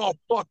now she's all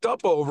fucked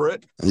up over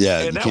it. Yeah,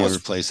 And you that can't was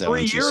replace that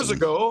one 3 too years soon.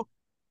 ago.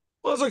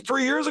 Well, it was like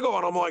 3 years ago.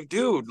 And I'm like,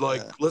 dude,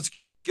 like, Yeah. let's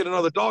get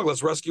another dog.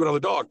 Let's rescue another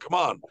dog. Come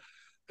on.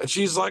 And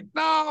she's like,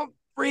 no,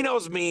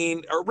 Reno's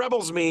mean or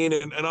Rebel's mean.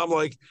 And I'm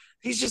like,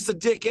 he's just a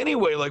dick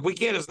anyway. Like, we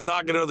can't just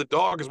not get another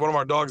dog because one of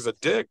our dogs is a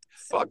dick.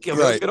 Fuck him.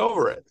 Let's Right, get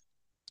over it.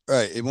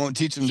 right. It won't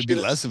teach him to be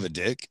Shit. less of a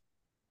dick.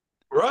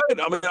 Right.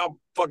 I mean, I'll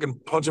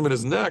fucking punch him in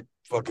his neck.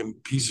 Fucking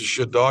piece of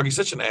shit dog. He's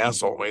such an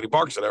asshole, man. He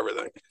barks at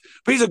everything.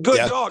 But he's a good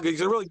Yeah. dog. He's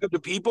really good to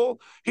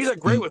people. He's like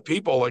great Mm. with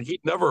people. Like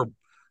he'd never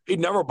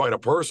bite a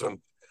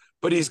person.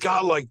 But he's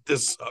got like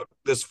this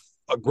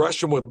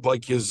aggression with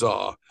like his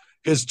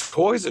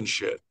toys and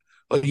shit.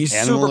 Like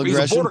Animal he's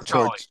a aggression border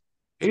collie. towards.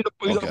 He's a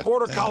Okay.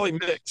 border Yeah. collie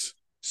mix.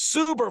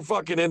 Super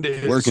fucking into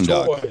his Working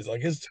dog. toys.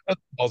 Like his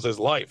was his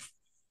life.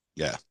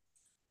 Yeah.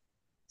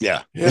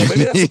 Yeah. Yeah,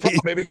 maybe that's the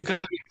problem. Maybe because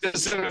he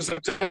considers a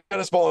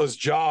tennis ball his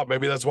job.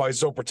 Maybe that's why he's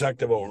so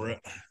protective over it.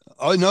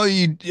 Oh no,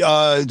 you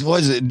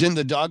was it? Didn't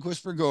the dog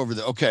whisperer go over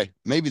there? Okay,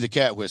 maybe the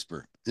cat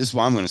whisperer. This is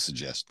what I'm going to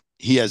suggest.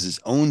 He has his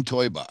own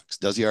toy box.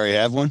 Does he already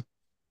have one?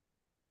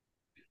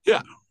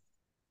 Yeah,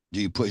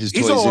 Do you put his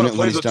he's the toys only in one it that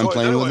when plays he's with done toys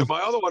playing with anyway. them?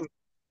 My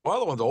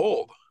other one's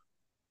old.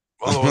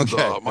 My other one's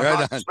Okay, my right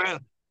cocker on. spaniel.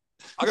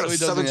 I got So a he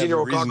doesn't have a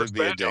 17-year-old reason cocker to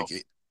be a spaniel.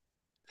 dick.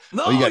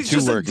 Oh, you No, got he's two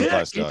just a working dick.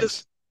 class He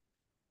just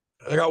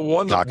dogs. I got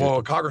one that Cocker.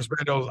 well, cocker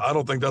spaniel. I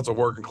don't think that's a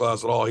working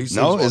class at all. He sleeps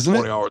No, about isn't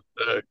 20 it? hours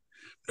a day.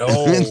 No,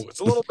 it's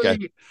a little Okay.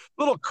 bitty,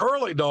 little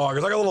curly dog.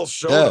 It's like a little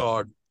show Yeah.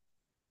 dog.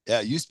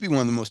 Yeah. It used to be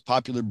one of the most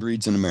popular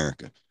breeds in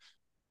America.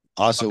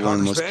 A Also one of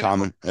the cocker most spaniel.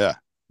 common. Yeah.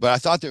 but I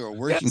thought they were a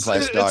Yeah, working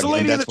class it's a dog, and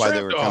Lady and that's the why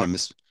they Tramp were kind of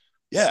dog.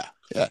 yeah,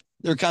 yeah,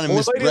 they're kind of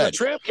When Lady and the misbred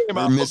Tramp came or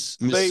out,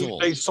 they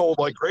missold. sold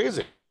like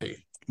crazy.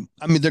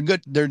 I mean, they're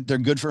good. They're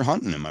good for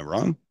hunting. Am I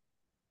wrong?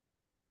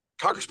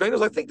 Cocker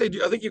spaniels, I think they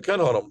do. I think you can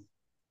hunt them.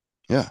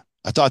 Yeah,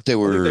 I thought they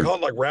I think they were.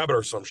 hunt like rabbit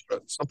or some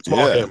shit, some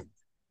small Yeah, game.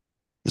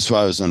 that's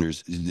why I was under,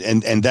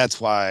 and that's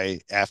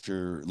why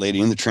after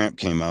Lady and the Tramp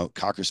came out,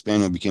 Cocker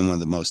Spaniel became one of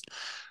the most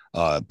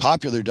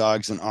popular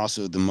dogs and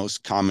also the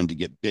most common to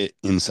get bit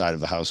inside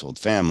of a household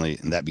family,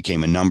 and that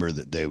became a number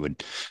that they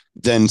would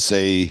then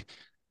say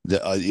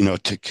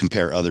that to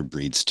compare other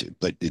breeds to.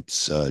 But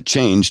it's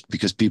changed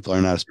because people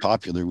are not as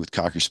popular with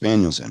Cocker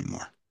Spaniels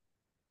anymore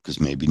because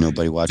maybe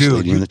nobody watched Dude,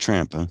 Lady and the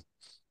Tramp, huh?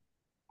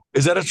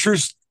 is that a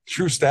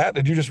true stat?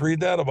 Did you just read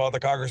that about the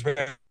Cocker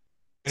spaniel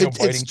It's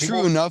biting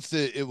true people? enough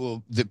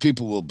that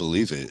people will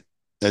believe it.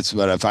 That's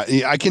what I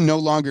find. I can no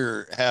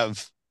longer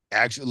have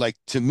actual like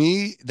to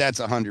me that's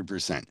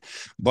 100%.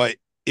 But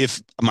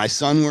if my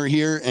son were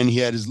here and he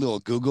had his little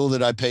Google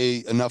that I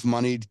pay enough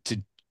money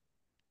to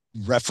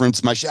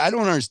reference my shit, I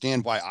don't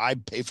understand why I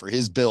pay for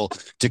his bill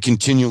to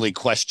continually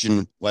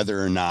question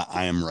whether or not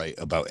I am right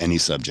about any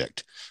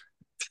subject.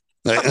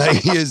 Like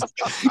he is,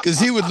 because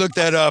he would look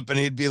that up and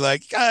he'd be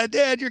like, God,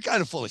 Dad, you're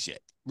kind of full of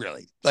shit.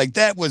 Really. Like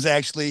that was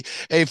actually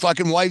a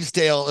fucking wives'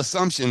 tale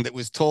assumption that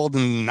was told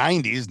in the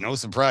 90s. No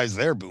surprise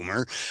there,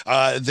 boomer.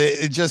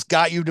 It just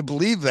got you to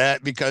believe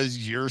that because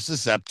you're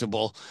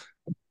susceptible.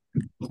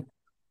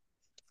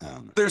 I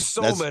don't know. There's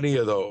so That's many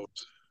of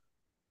those.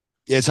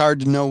 it's hard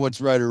to know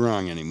what's right or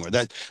wrong anymore.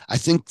 That I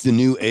think the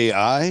new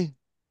AI,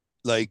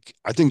 like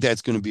I think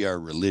that's going to be our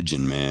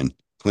religion, man.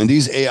 When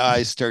these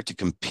AIs start to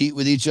compete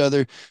with each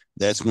other,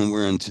 that's when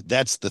we're into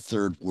that's the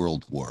third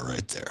world war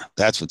right there.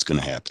 That's what's going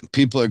to happen.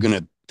 People are going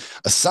to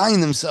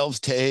assign themselves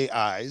to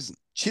AIs,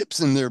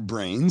 chips in their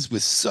brains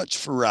with such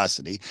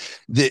ferocity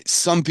that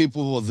some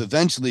people will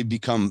eventually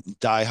become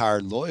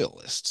diehard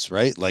loyalists,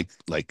 right? Like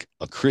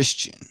a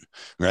Christian,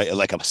 right?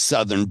 Like a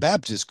Southern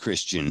Baptist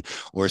Christian,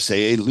 or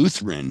say a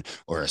Lutheran,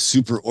 or a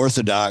super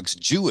Orthodox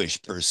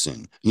Jewish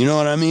person. You know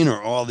what I mean?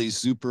 Or all these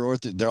super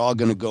Orthodox, they're all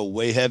going to go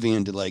way heavy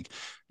into like,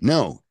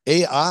 no,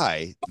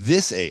 AI,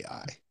 this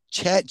AI,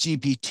 Chat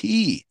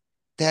GPT,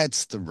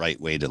 that's the right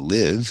way to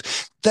live.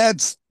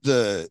 That's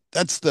the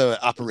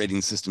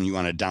operating system you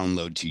want to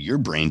download to your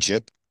brain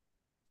chip.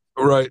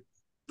 Right.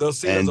 They'll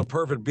see it as a And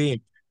perfect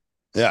being.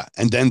 yeah,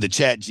 and then the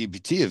Chat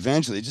GPT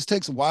eventually, it just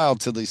takes a while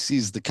till they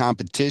sees the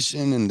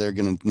competition and they're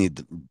going to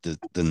need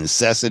the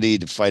necessity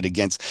to fight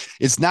against.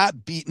 It's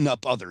not beating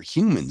up other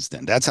humans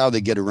then. That's how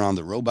they get around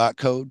the robot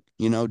code,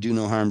 do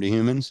no harm to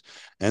humans.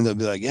 And they'll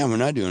be like, yeah, we're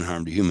not doing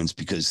harm to humans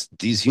because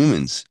these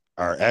humans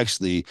are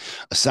actually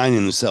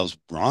assigning themselves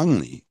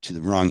wrongly to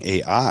the wrong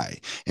AI.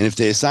 And if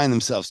they assign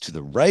themselves to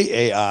the right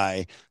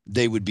AI,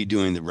 they would be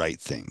doing the right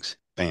things.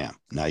 Bam.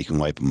 Now you can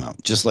wipe them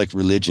out. Just like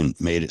religion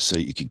made it so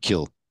you could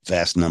kill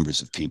vast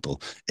numbers of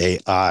people,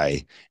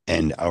 AI,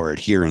 and our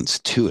adherence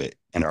to it,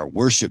 and our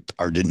worship,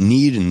 our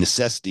need and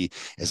necessity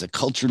as a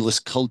cultureless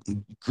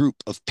group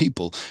of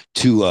people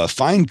to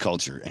find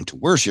culture and to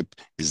worship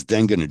is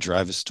then going to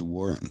drive us to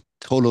war and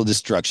total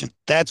destruction.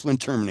 That's when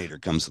Terminator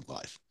comes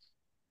alive.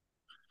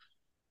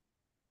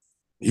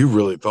 You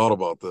really thought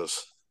about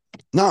this.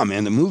 No,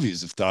 man, the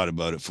movies have thought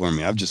about it for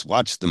me. I've just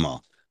watched them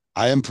all.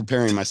 I am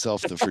preparing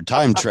myself for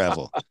time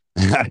travel.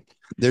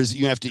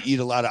 You have to eat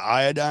a lot of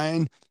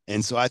iodine,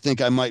 and so I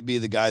think I might be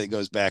the guy that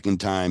goes back in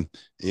time,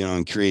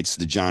 and creates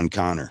the John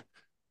Connor.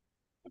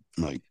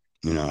 Like,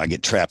 I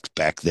get trapped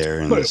back there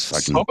and But this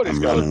fucking somebody's I'm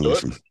got to running do away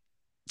it. from.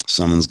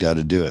 Someone's got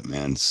to do it,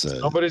 man. It's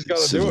Somebody's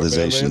got to do it,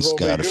 man. May as civilization's well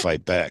be got to you.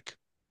 fight back.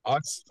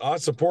 I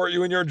support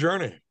you in your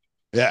journey.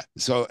 Yeah.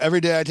 So every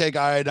day I take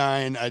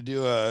iodine. I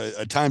do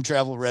a time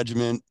travel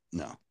regimen.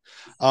 No,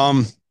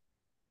 um,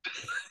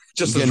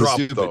 I'm Just a getting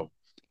drop, stupid. though.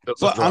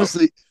 Just a But drop.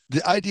 honestly,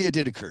 the idea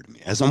did occur to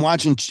me as I'm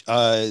watching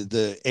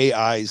the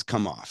AIs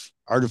come off.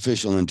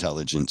 Artificial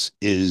intelligence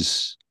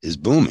is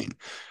booming,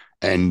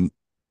 and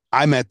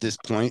I'm at this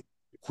point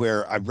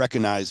where I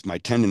recognize my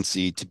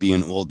tendency to be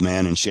an old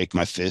man and shake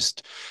my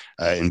fist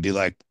and be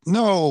like,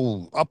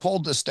 "No,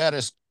 uphold the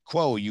status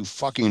quo, you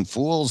fucking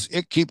fools!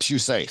 It keeps you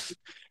safe."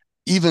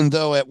 Even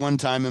though at one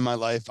time in my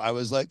life I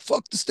was like,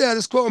 "Fuck the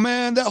status quo,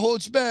 man! That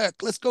holds you back.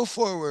 Let's go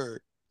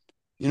forward."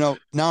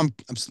 Now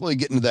I'm slowly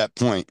getting to that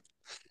point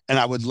and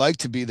I would like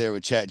to be there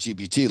with Chat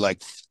GPT,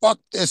 like, fuck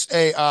this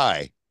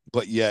AI.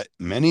 But yet,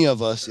 many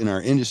of us in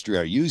our industry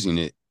are using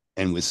it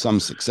and with some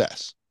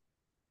success.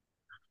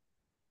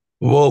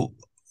 Well,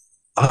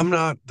 I'm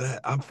not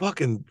that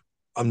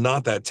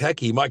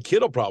techie. My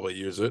kid will probably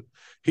use it.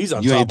 He's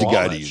on You ain't top the of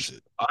all guy to that use shit.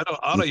 it.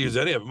 I don't use Mm-mm.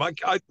 any of it.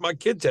 My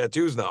kid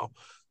tattoos now.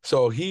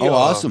 So Oh,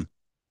 awesome.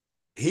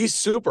 he's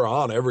super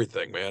on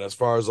everything, man, as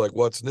far as like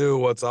what's new,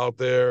 what's out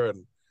there.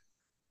 And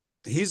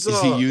he's Is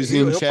he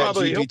using Chat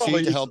he'll GPT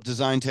probably to use help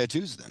design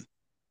tattoos then?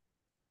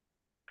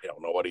 I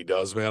don't know what he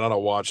does, man. I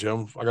don't watch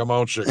him. I got my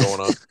own shit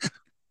going on.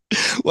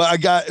 Well, I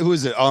got, who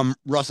is it?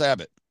 Russ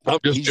Abbott. I'm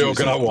just He's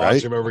joking. using I it,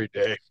 watch right? him every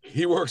day.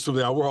 He works with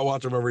me. I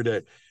watch him every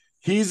day.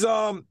 He's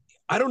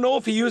I don't know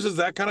if he uses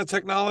that kind of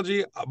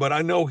technology, but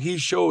I know he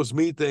shows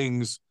me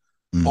things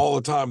Mm. all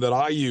the time that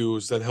I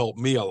use that help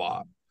me a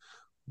lot.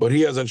 But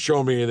he hasn't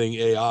shown me anything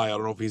AI. I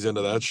don't know if he's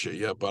into that shit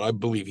yet, but I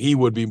believe he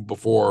would be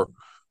before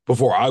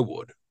I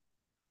would.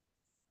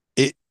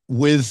 It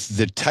with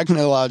the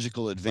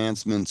technological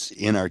advancements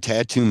in our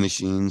tattoo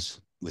machines,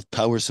 with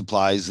power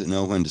supplies that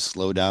know when to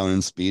slow down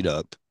and speed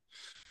up,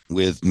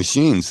 with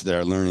machines that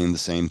are learning the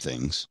same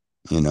things,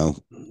 you know,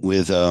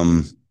 with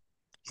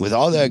with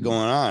all that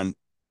going on,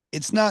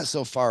 it's not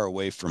so far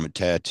away from a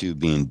tattoo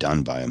being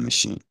done by a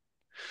machine.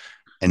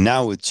 And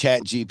now with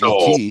Chat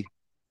No, GPT,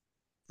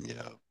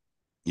 yeah,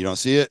 you don't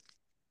see it?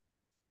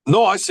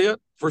 no, I see it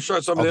for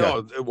sure. Something Okay.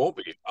 else. It won't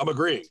be. I'm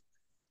agreeing.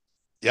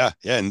 Yeah,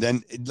 yeah. And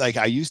then like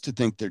I used to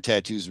think their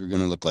tattoos were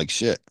gonna look like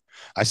shit.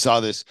 I saw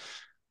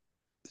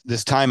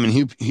this time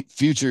in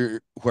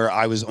future where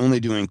I was only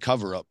doing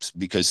cover ups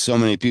because so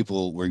many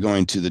people were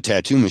going to the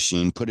tattoo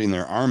machine, putting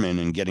their arm in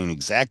and getting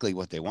exactly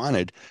what they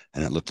wanted,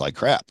 and it looked like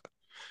crap.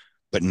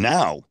 But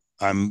now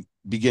I'm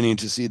beginning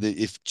to see that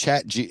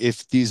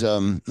if these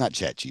not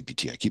Chat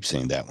GPT, I keep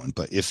saying that one,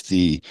 but if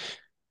the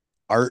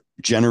art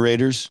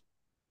generators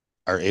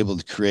are able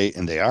to create,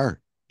 and they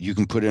are, you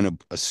can put in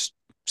a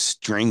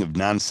string of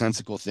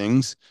nonsensical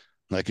things.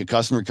 Like a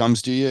customer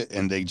comes to you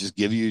and they just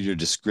give you your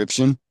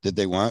description that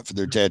they want for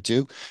their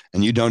tattoo,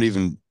 and you don't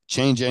even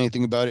change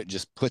anything about it.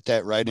 Just put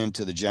that right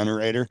into the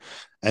generator,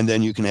 and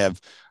then you can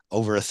have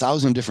over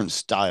 1,000 different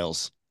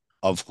styles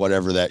of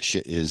whatever that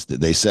shit is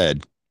that they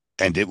said,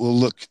 and it will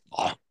look.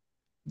 Oh,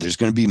 there's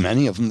going to be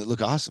many of them that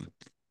look awesome.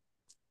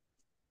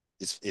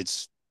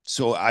 It's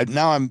so I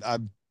now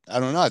I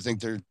don't know. I think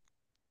they're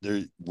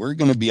we're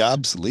going to be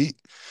obsolete.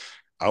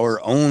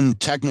 Our own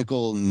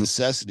technical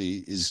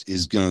necessity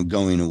is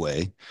going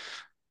away,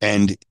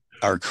 and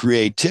our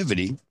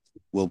creativity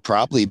will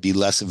probably be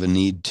less of a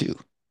need too.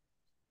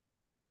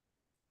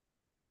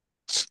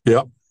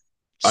 Yep,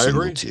 I Single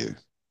agree. tier.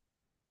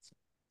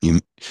 You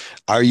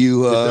are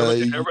you It's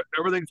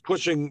everything's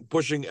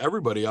pushing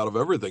everybody out of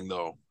everything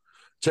though.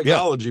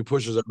 yeah. Technology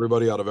pushes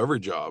everybody out of every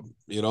job.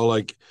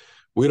 Like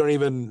we don't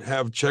even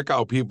have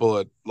checkout people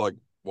at like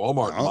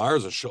Walmart and No,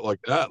 Myers and shit like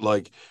that.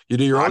 Like you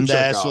do your own I'm the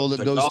checkout. asshole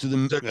that goes to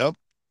the yep.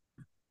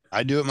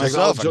 I do it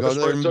myself. Technology I go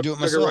there and took do it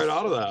it right myself.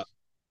 out of that.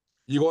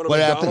 You go into What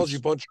McDonald's, you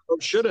happens? punch your own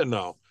shit in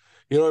now.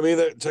 You know what I mean?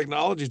 That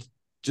technology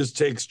just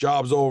takes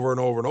jobs over and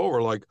over and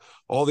over. Like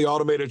all the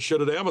automated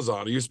shit at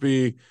Amazon. It used to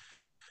be,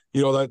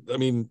 that I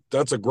mean,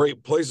 that's a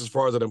great place as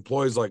far as it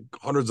employs like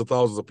hundreds of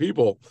thousands of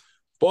people.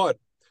 But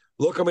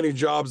look how many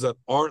jobs that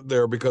aren't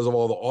there because of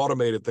all the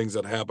automated things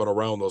that happen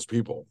around those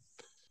people.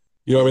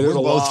 I Well, mean, we're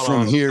both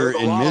from here there's a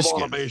in lot of Michigan,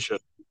 automation.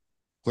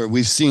 where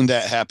we've seen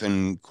that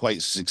happen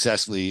quite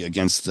successfully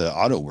against the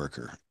auto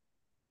worker.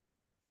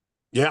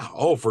 Yeah.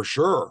 Oh, for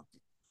sure.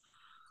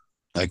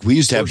 Like we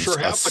used to For have sure.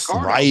 a Half the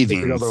car now is put thriving,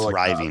 together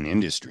like that. thriving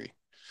industry,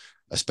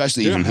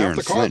 especially Yeah, even here half in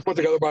the car is Flint. put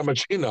together by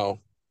machine now.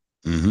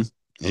 Hmm.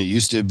 It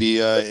used to be,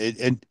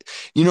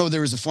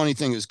 there was a funny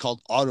thing. It was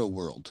called Auto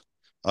World,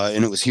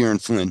 and it was here in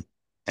Flint.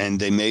 And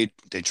they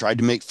tried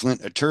to make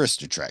Flint a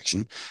tourist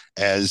attraction,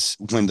 as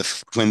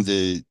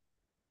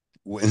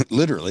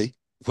literally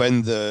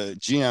when the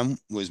GM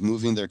was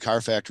moving their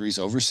car factories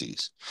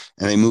overseas,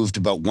 and they moved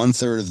about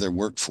 1/3 of their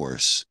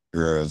workforce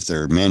or of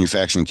their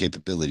manufacturing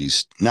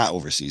capabilities, not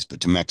overseas, but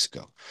to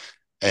Mexico.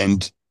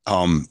 And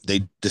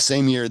they the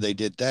same year they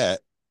did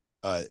that,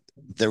 uh,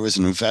 there was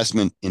an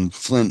investment in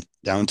Flint,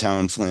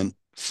 downtown Flint,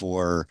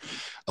 for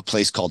a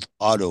place called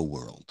Auto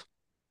World.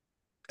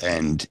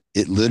 And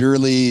it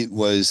literally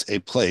was a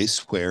place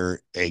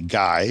where a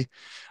guy,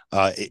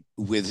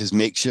 with his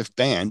makeshift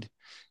band,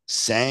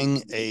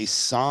 sang a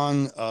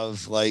song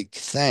of like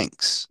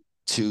thanks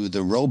to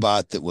the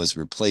robot that was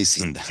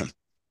replacing them.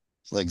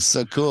 Like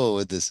so cool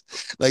with this,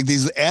 like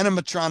these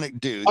animatronic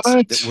dudes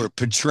that What? were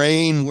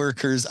portraying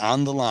workers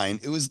on the line.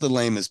 It was the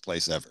lamest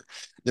place ever.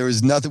 There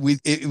was nothing.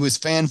 It was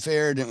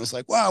fanfared, and it was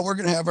like, wow, we're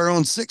gonna have our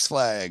own Six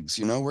Flags.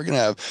 We're gonna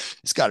have.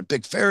 It's got a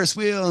big Ferris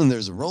wheel, and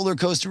there's a roller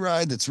coaster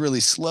ride that's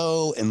really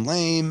slow and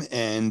lame,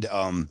 and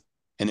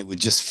it would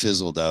just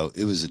fizzled out.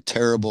 It was a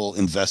terrible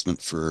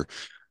investment for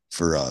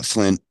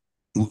Flint.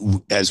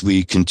 As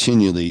we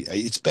continually,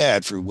 it's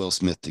bad for Will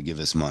Smith to give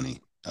us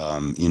money,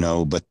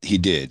 but he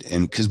did,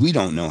 and because we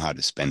don't know how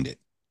to spend it,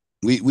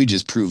 we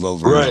just prove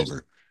over and Right.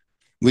 over.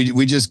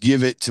 We just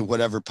give it to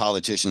whatever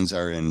politicians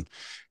are in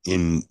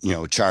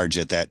charge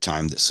at that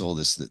time that sold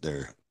us that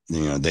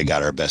they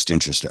got our best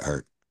interest at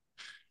heart.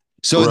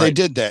 So they Right.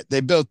 did that. They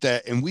built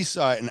that, and we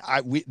saw it.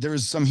 And there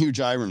was some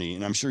huge irony,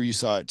 and I'm sure you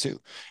saw it too,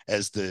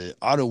 as the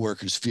auto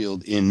workers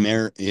field in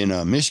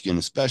Michigan,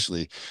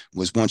 especially,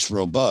 was once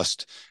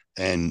robust,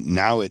 and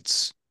now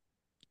it's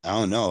I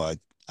don't know.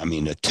 I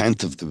mean, a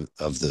tenth of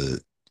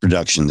the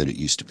production that it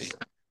used to be.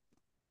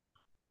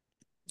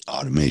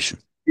 Automation.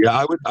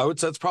 Yeah, I would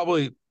say that's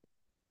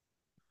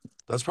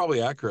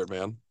probably accurate,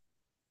 man.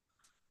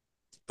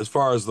 As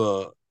far as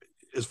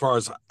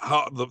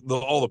how the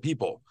all the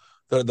people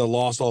that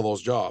lost all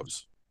those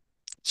jobs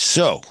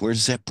So where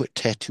does that put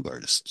tattoo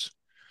artists?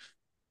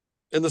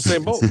 in the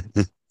same boat.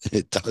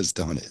 It does,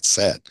 don't it? It's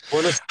sad.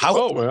 When it's How,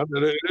 oh man,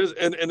 it is,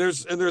 and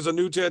there's a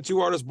new tattoo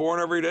artist born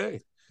every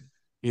day.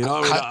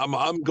 I mean, how,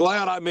 I'm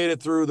glad I made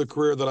it through the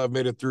career that I've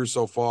made it through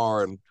so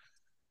far, and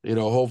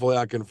hopefully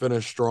I can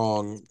finish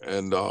strong.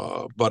 And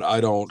but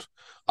I don't.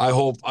 I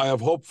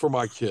have hope for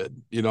my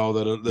kid.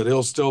 That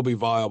he'll still be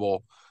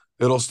viable.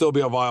 It'll still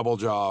be a viable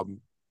job.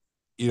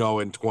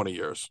 In 20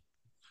 years.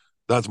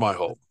 That's my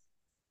hope.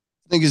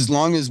 I think as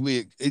long as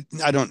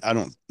I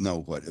don't know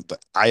what,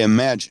 but I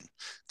imagine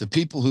the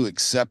people who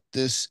accept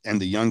this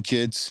and the young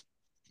kids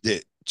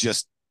that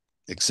just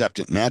accept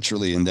it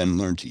naturally and then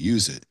learn to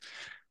use it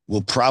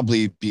will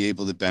probably be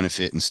able to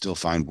benefit and still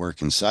find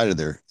work inside of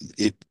there.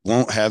 It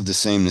won't have the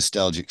same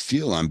nostalgic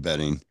feel, I'm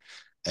betting,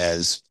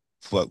 as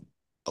what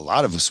a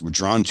lot of us were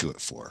drawn to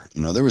it for.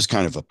 There was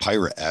kind of a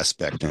pirate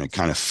aspect and a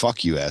kind of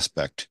fuck you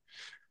aspect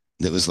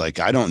that was like,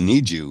 I don't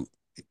need you,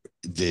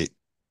 that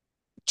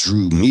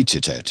drew me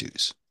to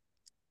tattoos.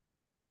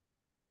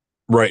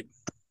 Right.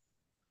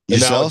 And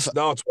now Yourself,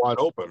 it's wide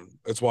open.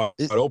 It's wide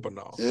it, open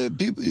now.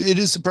 it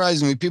is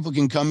surprising me. People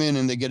can come in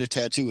and they get a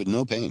tattoo with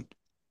no pain.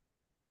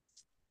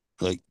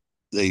 Like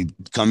they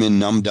come in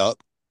numbed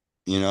up,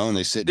 and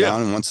they sit Yeah,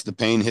 down, and once the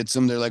pain hits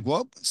them, they're like,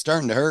 "Well, it's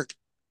starting to hurt.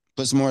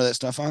 Put some more of that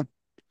stuff on."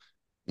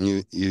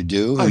 And you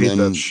do, I and hate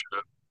that then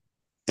shit.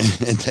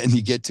 and then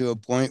you get to a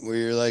point where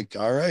you're like,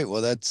 "All right,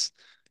 well, it's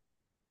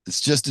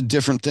just a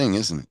different thing,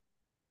 isn't it?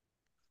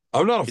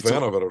 I'm not a It's a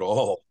fan of it at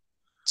all.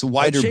 it's a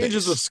It wider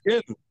changes the base."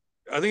 skin.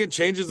 I think it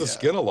changes the Yeah,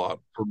 skin a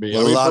lot for me.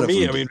 I well, a mean, lot for of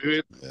me, them I do. mean,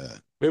 Yeah,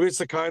 maybe it's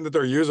the kind that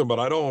they're using, but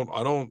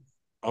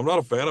I'm not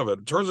a fan of it.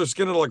 It turns their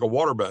skin into like a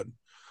waterbed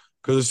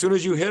because as soon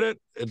as you hit it,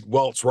 it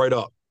welts right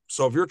up.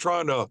 So if you're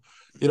trying to,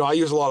 I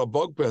use a lot of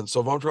bug pens.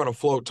 So if I'm trying to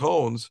float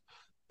tones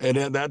and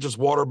then that just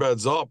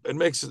waterbeds up, it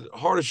makes it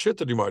hard as shit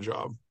to do my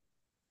job.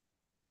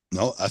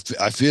 no,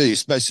 I feel you,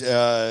 especially.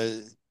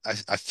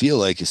 I feel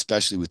like,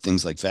 especially with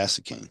things like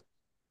Vaseline,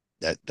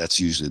 that's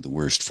usually the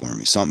worst for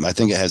me. Something I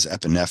think it has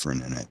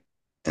epinephrine in it,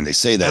 and they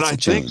say And that's I a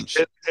think, change.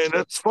 and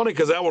it's funny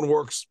because that one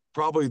works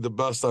probably the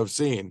best I've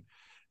seen,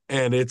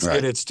 and it's Right.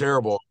 and it's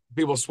terrible.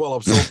 People swell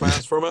up so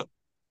fast from it,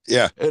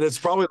 Yeah. and it's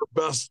probably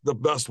the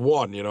best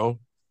one.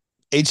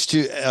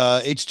 H2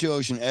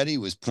 Ocean Eddie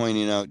was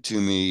pointing out to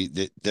me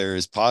that there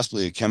is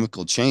possibly a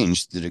chemical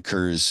change that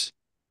occurs.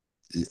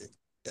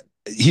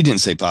 He didn't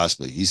say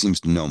possibly. He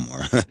seems to know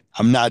more.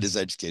 I'm not as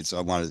educated, so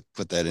I want to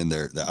put that in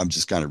there. I'm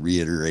just kind of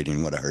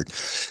reiterating what I heard.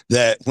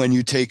 That when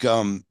you take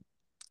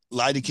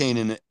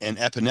lidocaine and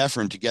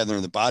epinephrine together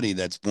in the body,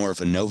 that's more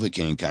of a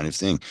novocaine kind of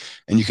thing,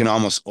 and you can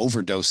almost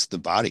overdose the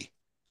body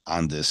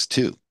on this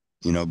too.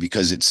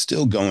 Because it's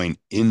still going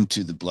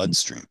into the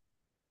bloodstream.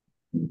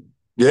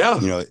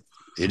 Yeah, You know,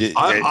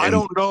 I and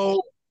don't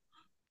know.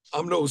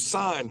 I'm no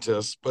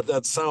scientist, but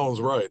that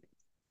sounds right.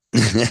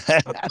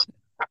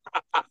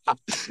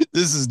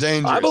 this is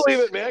I dangerous. believe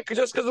it, man.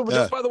 Just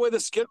Yeah. by the way the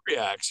skin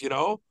reacts. And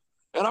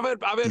I've had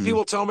Mm.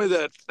 people tell me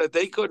that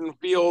they couldn't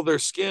feel their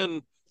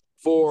skin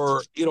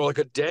for like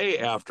a day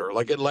after,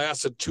 like it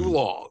lasted too Mm.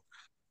 long,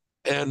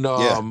 and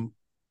Yeah. um,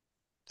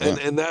 Yeah.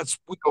 and that's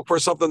for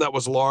something that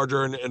was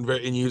larger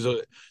and use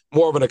a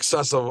more of an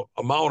excessive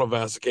amount of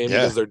Vaseline Yeah.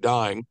 because they're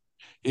dying.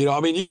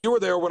 I mean, you were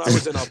there when I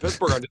was in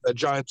Pittsburgh. I did that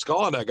giant skull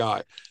on that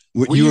guy.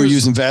 What We you were used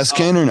using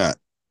uh, Vascan or not?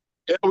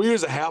 yeah, we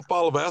used a half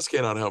bottle of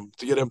Vaseline on him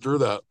to get him through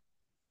that.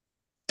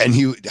 And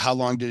how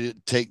long did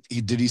it take?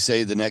 Did he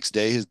say the next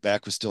day his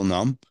back was still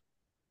numb?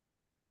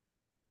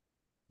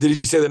 Did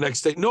he say the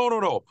next day? No, no,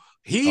 no.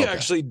 He Okay.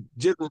 actually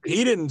didn't.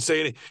 He didn't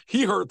say it.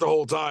 He hurt the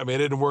whole time. It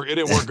didn't work. It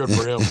didn't work good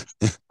for him.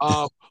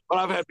 Uh, but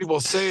I've had people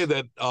say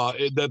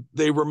that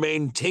they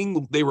remained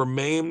ting. They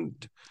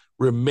remained.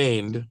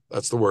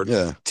 That's the word.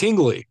 Yeah.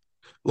 Tingly,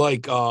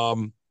 like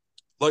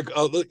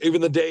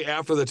even the day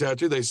after the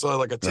tattoo, they saw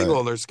like a tingle Right.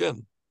 on their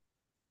skin,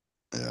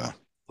 Yeah.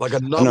 like a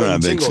I'm not a numbing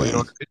big tingle.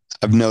 fan.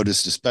 I've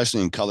noticed,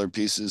 especially in color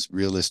pieces,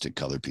 realistic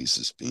color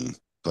pieces being,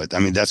 but I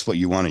mean, that's what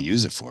you want to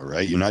use it for,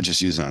 right? You're not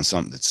just using it on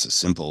something that's a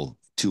simple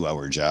 2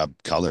 hour job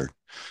color.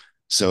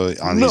 So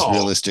on these No,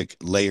 realistic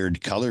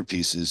layered color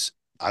pieces,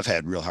 I've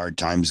had real hard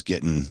times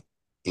getting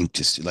ink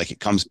to like it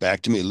comes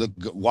back to me.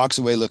 It walks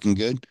away looking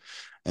good.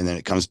 And then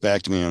it comes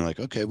back to me. And I'm like,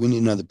 okay, we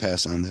need another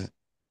pass on that.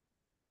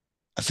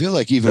 I feel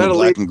like even a that'll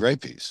leave black and gray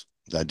piece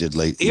that I did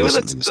late even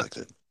recently was like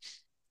that.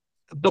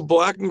 the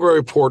black and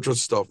gray portrait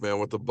stuff, man,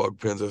 with the bug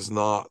pins is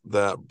not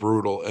that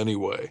brutal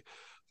anyway.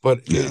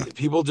 But Yeah.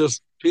 people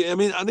just, I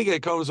mean, I think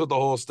it comes with the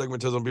whole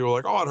stigmatism. People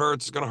are like, oh, it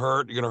hurts. It's going to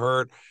hurt. You're going to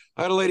hurt.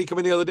 I had a lady come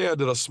in the other day. I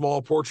did a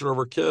small portrait of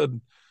her kid,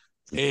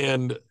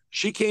 and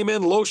she came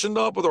in lotioned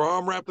up with her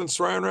arm wrapped in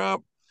saran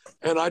wrap.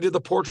 And I did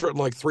the portrait in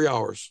like 3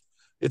 hours.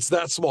 It's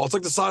that small. It's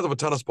like the size of a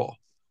tennis ball.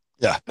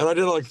 Yeah. And I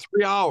did it like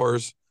 3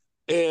 hours,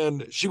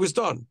 and she was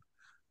done.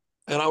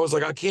 And I was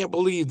like, I can't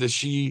believe that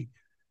she's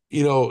a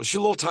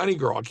little tiny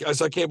girl. I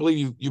said, I can't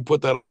believe you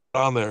put that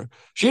on there.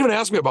 She didn't even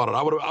ask me about it.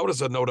 I would have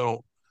said no,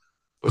 don't.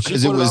 But she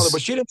Because it put it on there.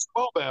 But was, she didn't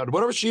swell bad.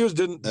 Whatever she used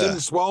didn't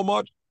swell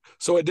much,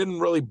 so it didn't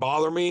really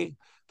bother me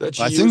that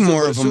she I think used it. more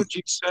But of as soon them, as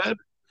she said,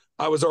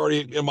 I was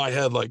already in my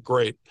head like,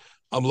 great.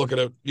 I'm looking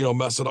at,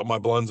 messing up my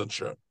blends and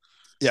shit.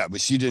 Yeah,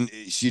 but she didn't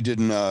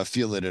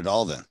feel it at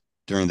all then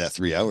during that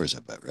 3 hours, I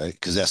bet, right?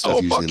 Because that stuff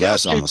Oh usually fuck yeah,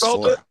 lasts she almost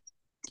felt it. four.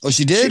 Oh,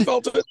 she She did?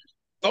 felt it.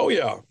 Oh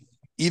yeah.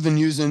 Even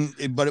using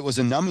it, but it was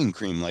a numbing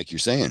cream, like you're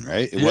saying,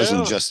 right? It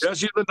wasn't Yeah. just Yeah,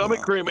 she had the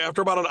numbing cream.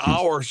 After about an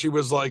hour, she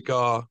was like,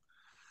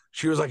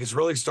 it's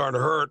really starting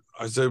to hurt.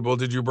 I said, well,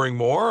 did you bring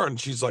more? And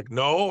she's like,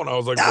 no. And I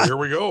was like, well, ah, here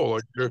we go.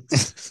 Like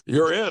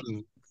you're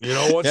in.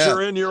 Once yeah.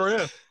 you're in, you're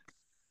in.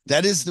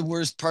 That is the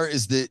worst part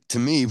is that to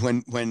me,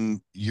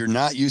 when you're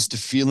not used to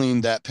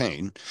feeling that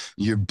pain,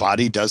 your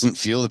body doesn't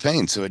feel the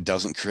pain. So it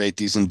doesn't create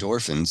these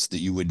endorphins that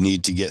you would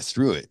need to get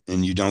through it.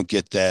 And you don't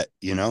get that.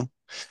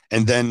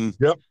 And then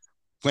Yep.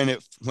 when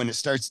it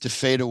starts to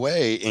fade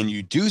away and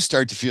you do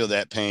start to feel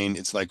that pain,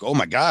 it's like, oh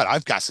my God,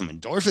 I've got some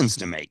endorphins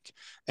to make.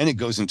 And it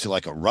goes into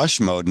like a rush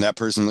mode. And that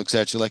person looks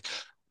at you like,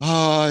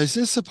 oh, is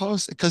this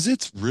supposed to? Because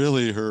it's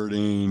really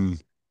hurting.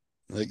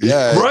 Like,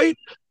 yeah, Right?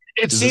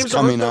 It is this seems to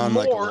hurt coming them on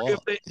like a more if wall?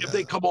 they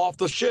Yeah. come off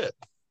the shit.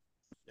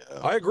 Yeah.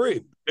 I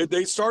agree.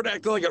 They start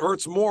acting like it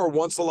hurts more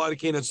once the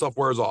lidocaine and stuff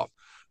wears off,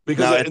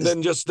 because Now, and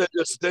then just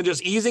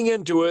easing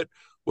into it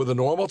with a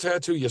normal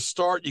tattoo. You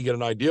get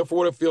an idea for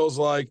what it feels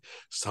like.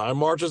 As time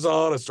marches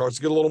on, it starts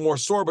to get a little more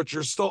sore, but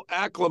you're still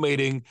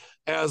acclimating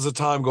as the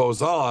time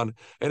goes on,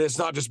 and it's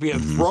not just being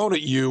mhm. thrown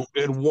at you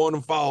in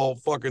one foul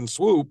fucking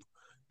swoop.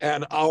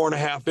 An hour and a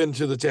half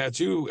into the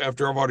tattoo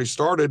after I've already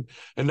started,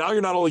 and now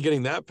you're not only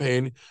getting that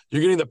pain,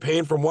 you're getting the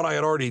pain from what I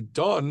had already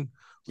done.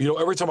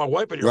 Every time I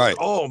wipe it, you're like,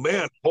 Right. oh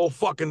man, whole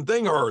fucking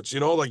thing hurts.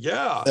 Like,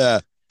 yeah, Yeah.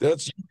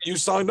 that's you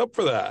signed up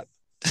for that.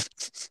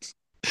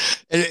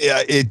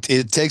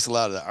 It takes a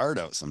lot of the art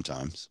out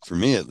sometimes, for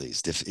me at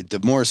least. If the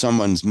more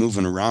someone's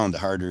moving around, the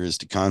harder it is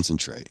to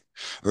concentrate,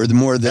 or the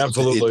more that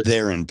Absolutely.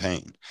 they're in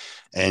pain.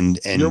 And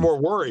You're and more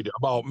worried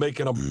about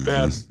making a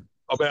bad mhm.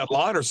 a bad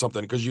line or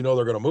something because they're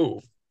gonna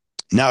move.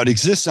 Now it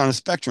exists on a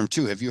spectrum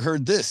too. Have you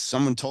heard this?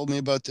 Someone told me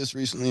about this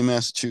recently in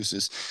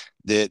Massachusetts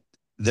that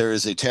there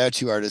is a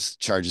tattoo artist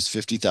charges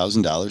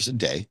 $50,000 a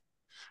day.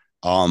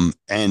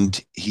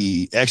 And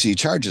he actually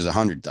charges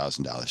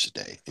 $100,000 a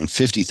day, and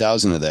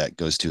 50,000 of that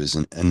goes to his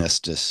an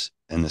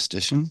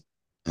anesthesiologist,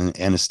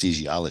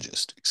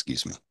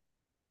 excuse me.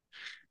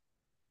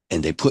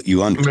 And they put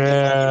you under.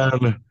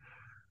 Man,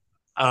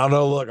 I don't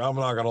know. Look, I'm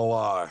not gonna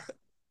lie.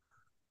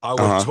 I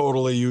would Uh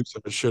totally use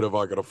the shit if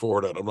I could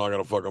afford it. I'm not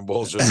gonna fucking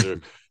bullshit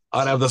you.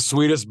 I'd have the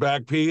sweetest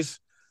back piece,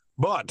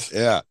 but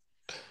yeah,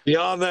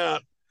 beyond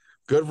that,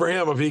 good for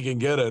him if he can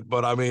get it.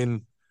 But I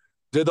mean,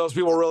 did those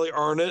people really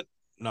earn it?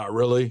 Not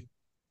really.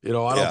 I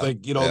don't yeah,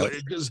 think, yeah.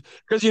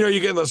 because you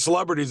get the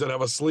celebrities that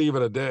have a sleeve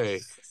in a day.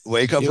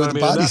 Wake up You know with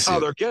what a I mean? And that's how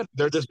bodysuit. they're getting.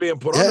 They're just being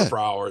put under Yeah. for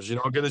hours,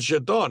 getting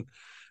shit done.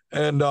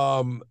 And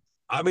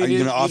I Are mean, you going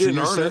to you offer didn't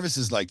your earn it.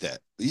 services like that?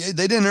 Yeah,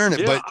 they didn't earn it,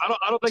 Yeah, but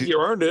I don't think to, you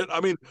earned it.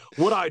 I mean,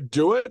 would I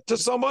do it to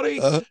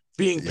somebody uh,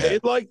 being yeah.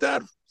 paid like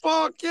that?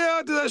 Fuck yeah,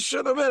 I do that shit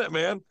in a minute,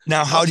 man. Now,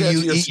 I'll how do you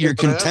tattoo you a eat snake your in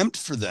the head. contempt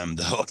for them,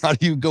 though? How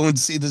do you go and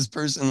see this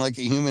person like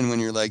a human when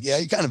you're like, yeah,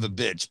 you're kind of a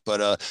bitch,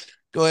 but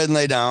go ahead and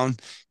lay down,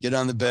 get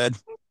on the bed.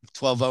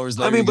 12 hours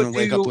I later, mean, you're but going to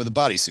wake up with a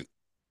bodysuit.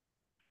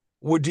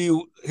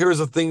 here's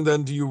the thing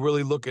then, do you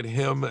really look at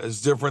him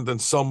as different than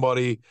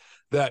somebody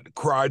that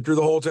cried through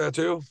the whole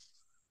tattoo?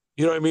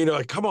 You know what I mean?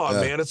 Like, come on,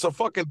 Yeah. man. It's a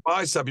fucking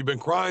bicep. You've been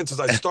crying since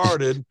I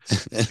started.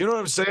 You know what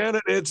I'm saying?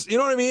 You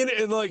know what I mean?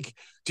 And like,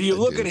 do you I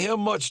look at do. him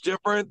much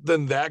different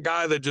than that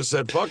guy that just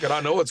said, fuck it, I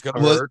know it's going to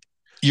Well, hurt.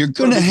 you're I'm going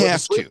going to to be put to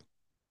have sleep. to,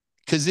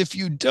 because if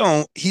you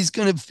don't, he's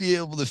going to be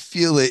able to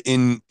feel it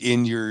in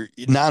your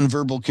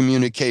nonverbal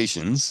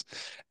communications,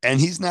 and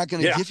he's not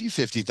going to Yeah. give you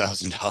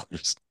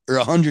 $50,000 or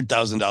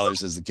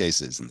 $100,000 as the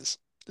case is in this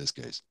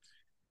case.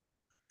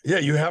 Yeah.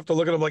 You have to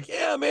look at him like,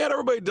 yeah, man,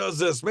 everybody does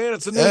this, man.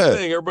 It's a new Yeah,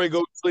 thing. Everybody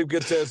goes to sleep,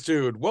 get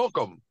tattooed.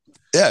 Welcome.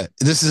 yeah.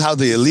 This is how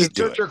the elite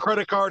do Insert it. your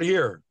credit card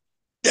here.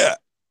 Yeah.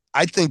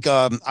 I think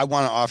I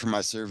want to offer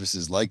my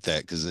services like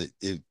that because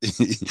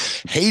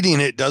hating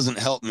it doesn't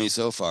help me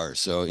so far.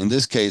 So in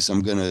this case,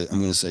 I'm gonna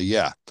say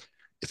yeah.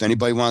 If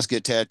anybody wants to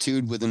get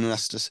tattooed with an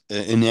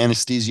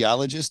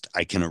anesthesiologist,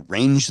 I can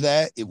arrange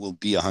that. It will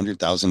be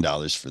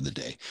 $100,000 for the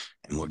day,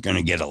 and we're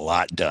gonna get a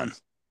lot done.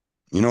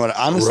 You know what?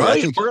 Honestly, I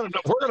Right? think We're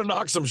gonna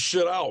knock some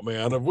shit out,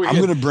 man. If we I'm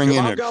can, gonna bring if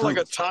in I've a got like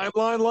crew. a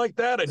timeline like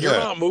that and you're Yeah,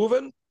 not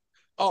moving,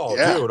 oh,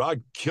 yeah. dude,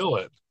 I'd kill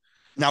it.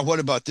 Now, what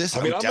about this? I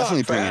I mean, would I'm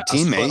definitely not bring a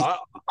fast, but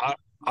teammate.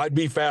 I'd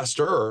be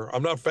faster.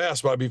 I'm not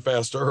fast, but I'd be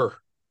faster.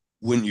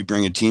 Wouldn't you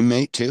bring a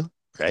teammate too?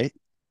 Right?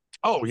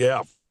 Oh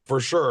yeah, for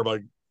sure.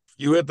 Like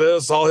you hit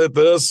this, I'll hit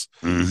this.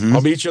 Mm-hmm.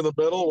 I'll meet you in the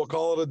middle. We'll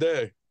call it a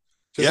day.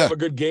 Just Yeah. have a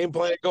good game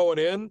plan going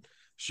in.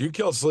 You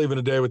kill sleeve in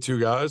a day with two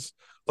guys.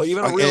 Like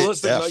even a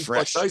realistic, Yeah. nice,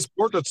 like Fresh. nice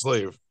portrait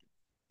sleeve.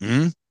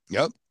 Mm-hmm.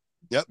 Yep.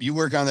 Yep. You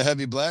work on the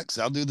heavy blacks.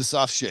 I'll do the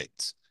soft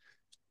shades.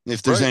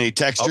 If there's Right. any I'll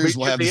textures, meet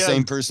we'll you at have the the same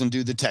end. person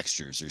do the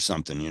textures or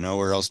something,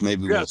 or else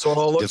maybe Yeah, we'll so it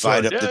all looks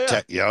divide right. up the Yeah, yeah.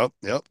 tech. Yep.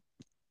 Yep.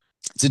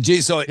 So,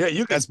 gee, so Yeah,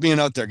 you could that's being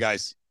out there,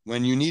 guys.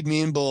 When you need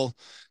me and Bull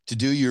to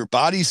do your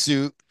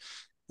bodysuit,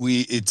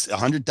 it's right.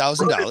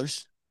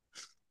 $100,000.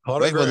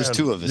 100 Wait, well, there's grand.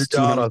 two of You us, two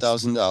got hundred us.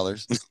 thousand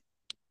dollars.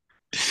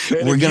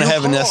 And We're if gonna you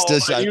have an call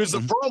Estes. and use the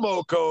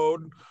promo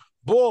code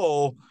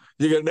Bull,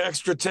 you get an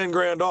extra 10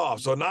 grand off.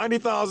 So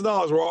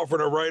 $90,000 we're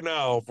offering it right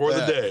now for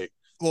the day.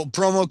 Well,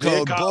 promo Me and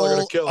code Kyle are gonna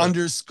Bull kill it.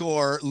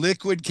 underscore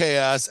Liquid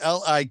Chaos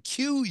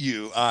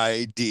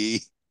LIQUID.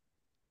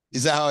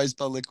 Is that how I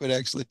spell liquid?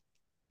 Actually,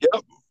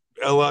 Yep.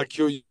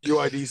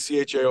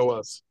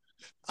 LIQUIDCHAOS.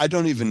 I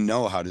don't even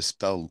know how to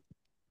spell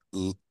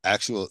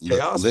actual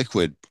Chaos?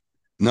 liquid.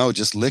 No,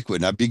 just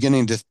liquid. I'm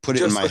beginning to put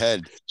it in Just my head,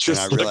 and I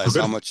just realize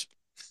how liquid. much.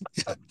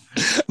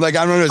 Like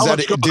I don't know. Is How that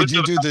much goes did you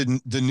into do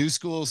the new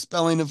school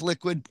spelling of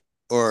liquid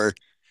or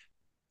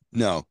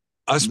no?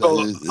 I Is it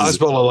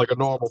spell it like a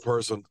normal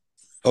person.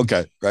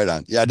 okay? Right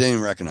on. Yeah, I didn't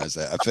even recognize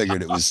that. I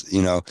figured it was.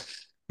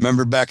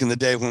 Remember back in the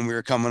day when we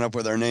were coming up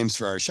with our names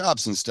for our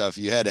shops and stuff,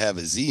 you had to have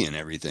a Z in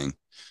everything.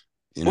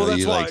 Well,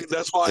 You like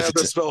that's why I if have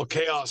it's to spell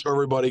chaos for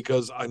everybody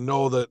because I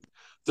know that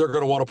they're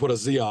gonna want to put a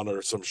Z on it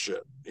or some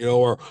shit,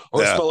 or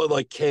yeah, spell it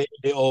like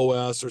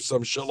KOS or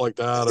some shit like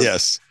that. And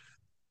yes.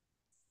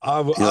 You're I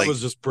like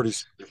was just pretty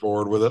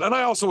straightforward with it. And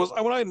I also was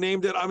when I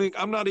named it. I mean,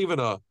 I'm not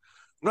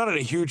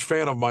a huge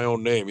fan of my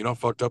own name. You know how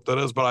fucked up that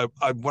is. But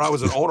I when I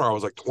was an owner, I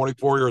was like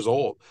 24 years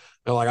old,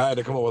 and like I had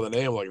to come up with a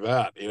name like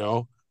that.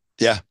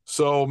 yeah.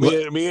 So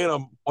What me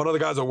and one of the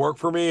guys that work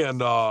for me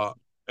and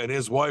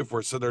his wife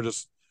were sitting there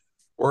just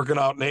working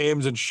out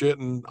names and shit.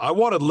 And I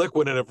wanted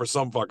liquid in it for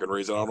some fucking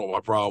reason. I don't know what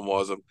my problem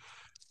was.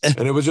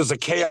 And it was just a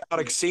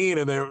chaotic scene.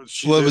 And was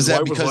his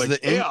that wife was because of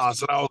like the ink?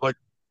 chaos. And I was like,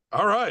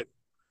 all right.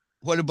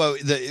 What about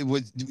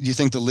do you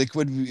think the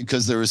liquid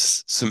because there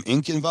was some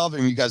ink involved? I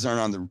mean, you guys aren't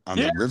on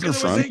Yeah, the because it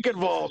was riverfront. ink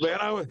involved, man.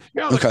 I was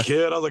a Okay.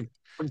 kid. I was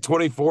like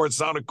 24. It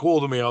sounded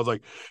cool to me. I was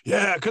like,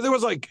 yeah, because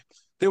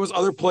there was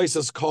other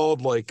places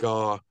called like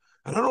I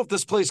don't know if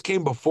this place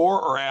came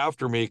before or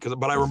after me,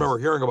 but I remember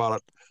hearing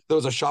about it. There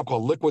was a shop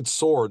called Liquid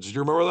Swords. Do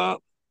you remember that?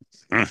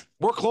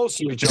 We're close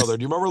to each other.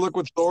 Do you remember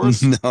Liquid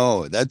Swords?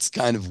 No, that's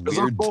kind of Because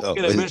I'm weird both though.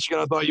 in Michigan.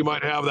 I thought you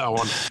might have that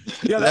one.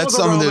 Yeah, that That's was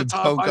something around the to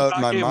time poke out in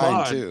I my gave mind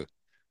mine. too.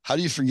 How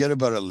do you forget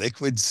about a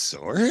liquid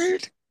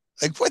sword?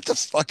 Like what the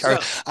fuck are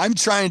Yeah, I'm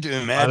trying to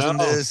I imagine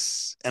know.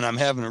 this and I'm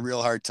having a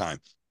real hard time.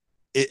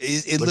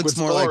 It looks Liquid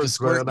more like a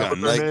Swords, man. squirt That was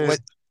gun. their Like name. what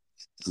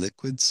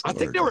liquid I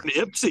think they sword? were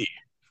in Ipsy.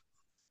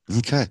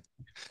 Okay.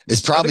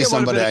 It's I probably think it might have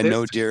somebody been I in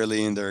know Ipsy.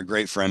 dearly and they're a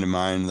great friend of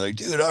mine. Like,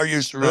 dude, I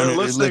used to run They're it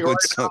with listening liquid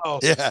right sword. now.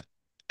 Yeah.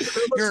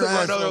 They're You're an listening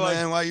right now. They're asshole, like,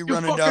 man. Why are you you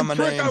running down fucking my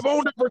prick. name? I've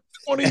owned it for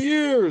 20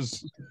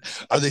 years.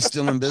 Are they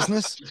still in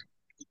business?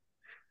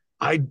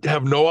 I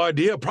have no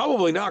idea.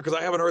 Probably not because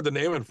I haven't heard the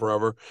name in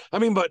forever. I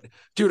mean, but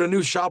dude, a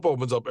new shop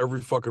opens up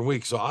every fucking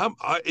week. So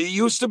it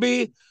used to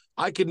be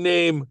I could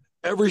name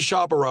every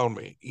shop around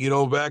me.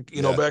 Yeah. Back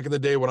in the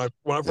day when I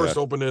Yeah. first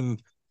opened in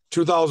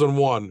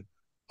 2001,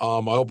 I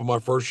opened my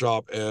first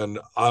shop and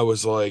I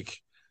was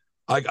like,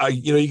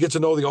 you get to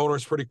know the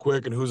owners pretty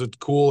quick and who's a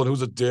cool and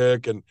who's a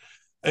dick and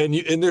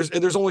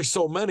there's only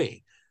so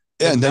many.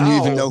 Yeah, and And then you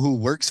even now, know who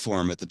works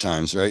for him at the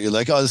times, right? You're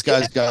like, oh, this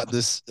yeah, guy's got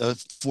this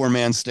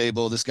four-man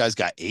stable. This guy's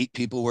got 8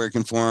 people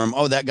working for him.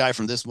 Oh, that guy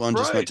from this one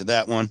just went right. to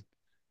that one.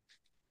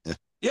 Yeah,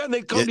 Yeah, and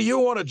they come it, to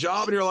you on a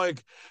job, and you're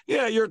like,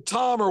 "Yeah, you're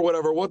Tom or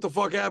whatever. What the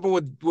fuck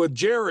happened with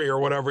Jerry or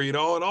whatever, And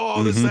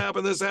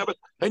mm-hmm. this happened,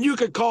 and you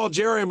could call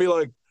Jerry and be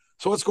like,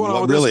 "So what's going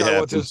on What with this really guy?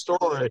 What's happened? his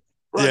story?"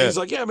 Right? Yeah. He's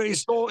like, "Yeah, man, he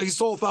stole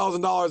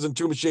 $1,000 in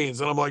two machines,"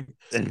 and I'm like,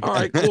 "All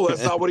right, cool.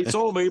 That's not what he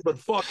told me, but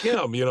fuck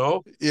him."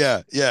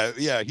 Yeah, yeah,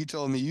 yeah. He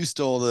told me you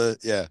stole the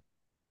yeah.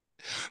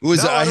 It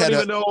was Now I I don't had a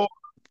even know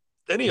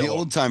any the of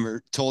old them.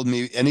 timer told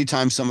me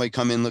anytime somebody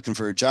come in looking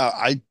for a job,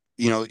 I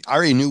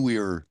already knew we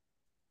were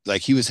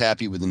like he was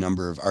happy with the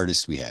number of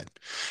artists we had.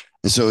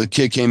 And so a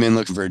kid came in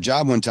looking for a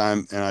job one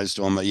time, and I just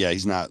told him, yeah,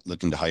 he's not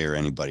looking to hire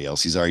anybody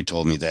else. He's already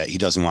told me that he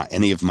doesn't want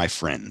any of my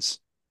friends.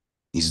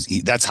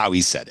 That's how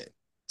he said it.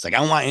 It's like I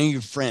don't want any of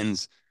your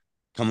friends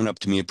coming up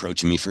to me,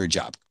 approaching me for a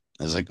job.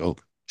 I was like, oh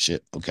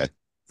shit, okay.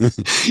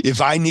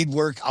 If I need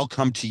work, I'll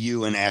come to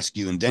you and ask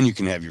you, and then you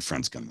can have your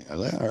friends come. I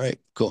was like, all right,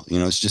 cool.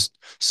 It's just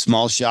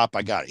small shop.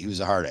 I got it. He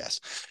was a hard ass.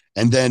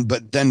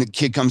 But then the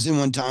kid comes in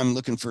one time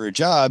looking for a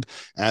job,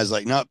 and I was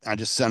like, nope. I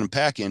just sent him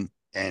packing,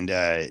 and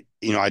I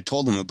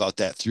told him about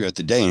that throughout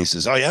the day, and he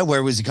says, oh yeah,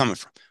 where was he coming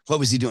from? What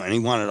was he doing? And he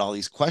wanted all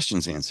these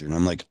questions answered, and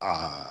I'm like,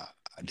 I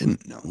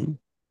didn't know.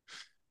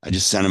 I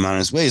just sent him on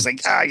his way. He's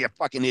like, you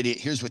fucking idiot.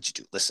 Here's what you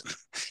do. Listen,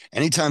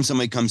 anytime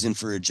somebody comes in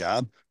for a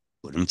job,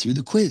 put them through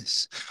the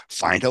quiz.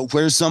 Find out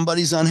where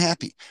somebody's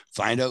unhappy.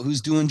 Find out who's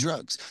doing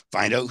drugs.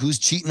 Find out who's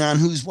cheating on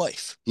whose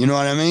wife. You know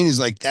what I mean? He's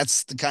like,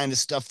 that's the kind of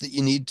stuff that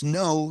you need to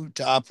know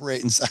to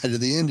operate inside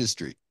of the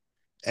industry.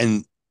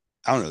 And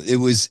I don't know, it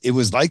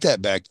was like that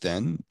back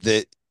then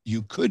that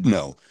you could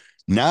know.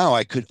 Now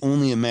I could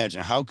only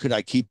imagine how could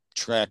I keep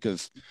track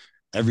of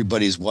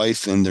everybody's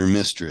wife and their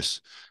mistress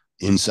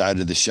inside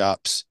of the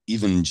shops,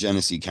 even in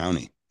Genesee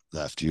County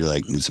left. You're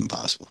like, it's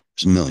impossible.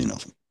 There's a million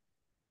of them.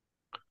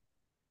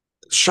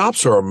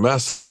 Shops are a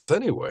mess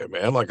anyway,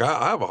 man. Like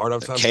I have a hard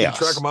enough The time keeping track of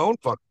chaos. my own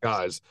fucking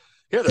guys.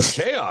 Yeah, they're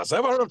chaos. I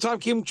have a hard enough time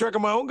keeping track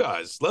of my own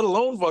guys, let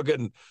alone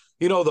fucking,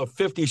 the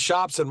 50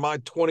 shops in my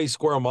 20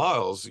 square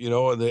miles, in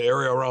the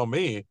area around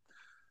me.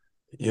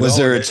 Was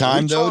there a We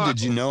time though? try.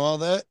 Did you know all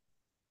that?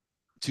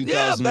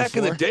 Yeah, back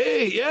in the 2004?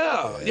 day,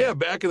 yeah, Yeah. yeah,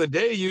 back in the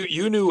day,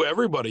 you knew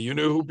everybody. You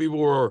knew who people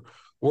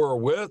were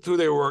with, who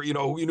they were. You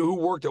knew who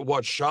worked at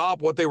what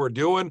shop, what they were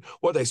doing,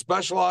 what they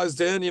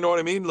specialized in. You know what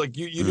I mean? Like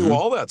you knew Hmm.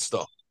 all that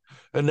stuff.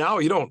 And now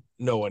you don't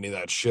know any of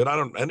that shit. I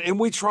don't, and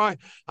we try.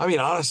 I mean,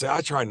 honestly,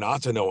 I try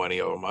not to know any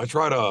of them. I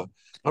try to.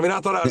 I mean,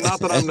 not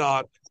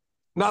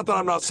that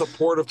I'm not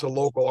supportive to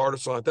local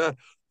artists like that,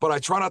 but I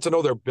try not to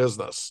know their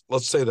business.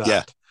 Let's say Yeah.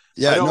 that.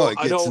 Yeah. No, it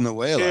I gets in don't the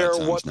way a lot of care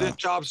times what this now.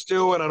 shop's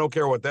doing. I don't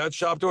care what that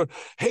shop's doing.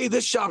 Hey,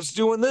 this shop's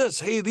doing this.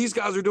 Hey, these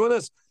guys are doing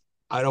this.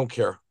 I don't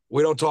care.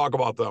 We don't talk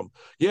about them.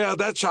 Yeah,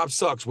 that shop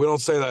sucks. We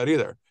don't say that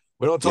either.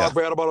 We don't Yeah. talk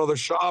bad about other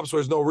shops.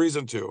 There's no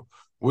reason to.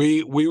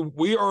 We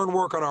earn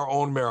work on our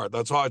own merit.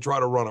 That's how I try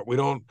to run it. We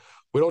don't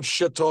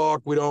shit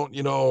talk. We don't,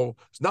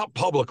 it's not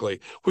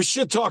publicly. We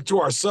shit talk to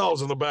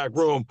ourselves in the back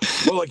room.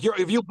 But like,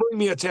 if you bring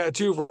me a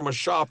tattoo from a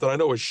shop that I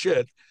know is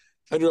shit,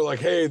 and you're like,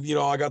 hey,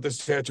 I got this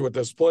tattoo at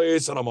this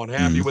place, and I'm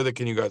unhappy Mm. with it.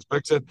 Can you guys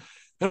fix it?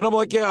 And I'm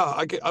like,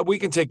 yeah, we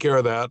can take care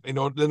of that. Then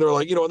they're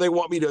like, and then they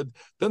want me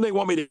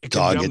to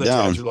Dog condemn it the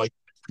down. tattoo, like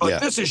Yeah.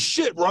 this is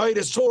shit, right?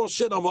 It's total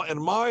shit. And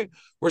my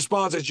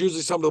response is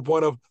usually something to the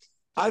point of,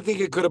 I think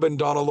it could have been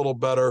done a little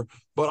better,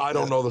 but I Yeah.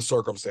 don't know the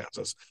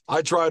circumstances.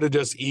 I try to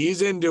just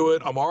ease into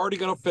it. I'm already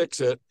going to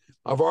fix it.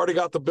 I've already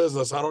got the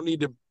business. I don't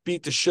need to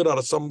beat the shit out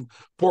of some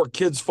poor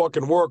kid's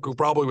fucking work who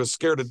probably was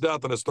scared to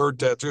death in his third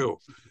tattoo.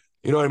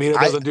 You know what I mean? It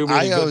I doesn't do me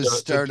any I good always to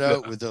start do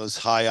out that. with those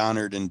high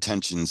honored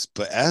intentions,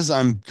 but as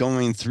I'm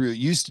going through,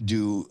 used to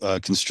do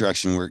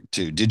construction work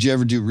too. Did you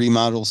ever do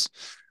remodels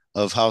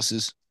of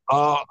houses?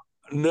 Uh,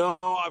 no,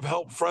 I've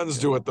helped friends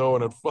do it though,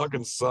 and it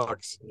fucking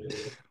sucks.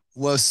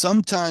 Well,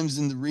 sometimes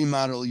in the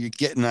remodel, you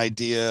get an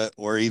idea,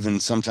 or even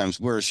sometimes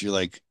worse,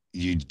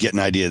 you get an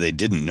idea they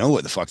didn't know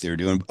what the fuck they were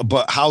doing,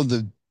 but how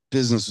the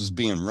business was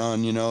being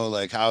run,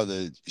 like how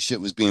the shit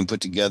was being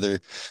put together,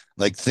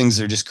 like things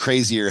are just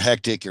crazy or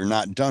hectic or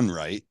not done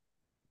right.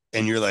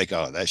 And you're like,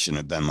 oh, that shouldn't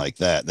have been like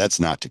that. That's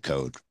not to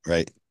code,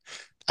 right?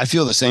 I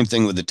feel the same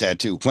thing with the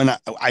tattoo. When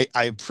I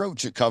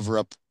approach a cover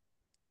up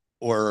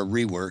or a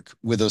rework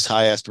with those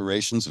high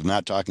aspirations of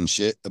not talking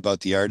shit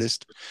about the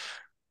artist,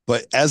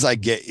 but as I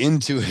get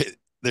into it,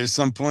 there's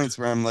some points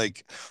where I'm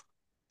like,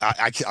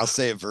 I'll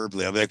say it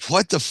verbally. I'll be like,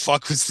 what the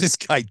fuck was this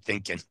guy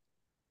thinking?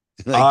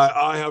 Like,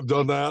 I have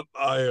done that.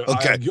 I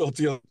okay, am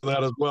guilty of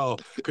that as well.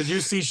 Because you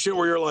see shit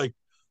where you're like,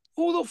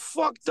 who the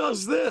fuck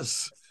does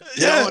this?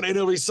 yeah, And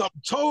it'll be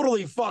something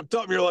totally fucked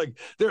up. And you're like,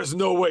 there's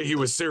no way he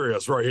was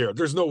serious right here.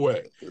 There's no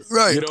way.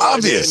 right, And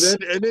obvious.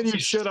 then you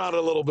shit on it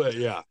a little bit.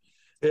 Yeah.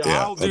 Yeah,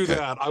 Yeah, I'll do okay,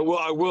 that. I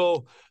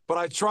will, but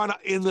I try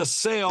not in the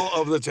sale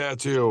of the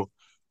tattoo,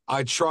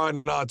 I try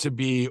not to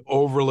be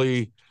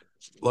overly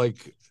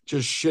like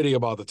just shitty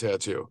about the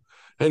tattoo.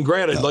 And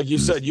granted, no, like you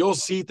said, you'll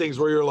see things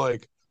where you're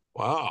like,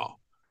 wow,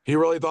 he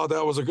really thought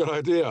that was a good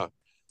idea.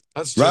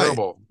 That's right,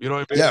 terrible. You know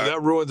what I mean? yeah,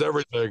 That ruins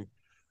everything.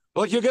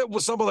 Like you get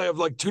with somebody they have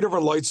like two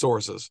different light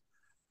sources,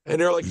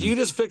 and they're like, mm, you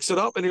just fix it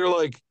up, and you're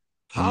like, mm,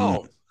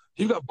 how?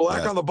 You got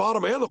black yeah. on the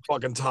bottom and the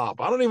fucking top.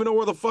 I don't even know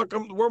where the fuck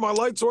where my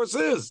light source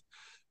is.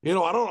 I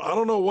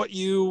don't know what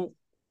you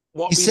He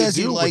want me to says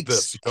he do with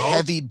this. likes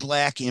heavy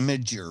black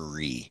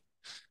imagery,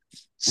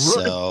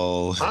 Right?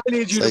 so I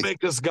need it's you to like, make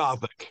this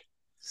gothic.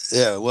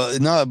 yeah, well,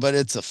 no, but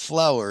it's a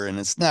flower, and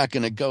it's not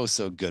going to go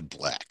so good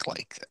black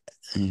like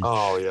that. Mm.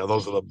 Oh yeah,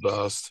 those are the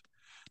best.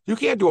 You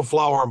can't do a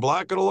flower in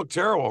black; it'll look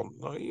terrible.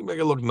 You make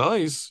it look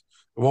nice.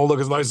 It won't look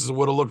as nice as it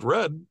would have looked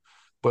red,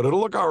 but it'll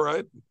look all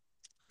right.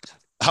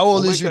 How We'll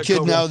old is make your that kid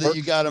cover now that art.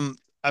 you got him?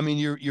 I mean,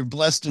 you're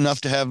blessed enough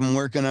to have him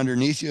working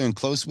underneath you and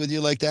close with you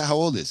like that. How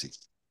old is he?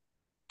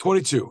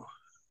 22.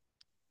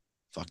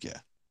 Fuck yeah,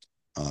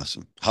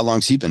 awesome. How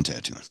long's he been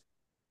tattooing?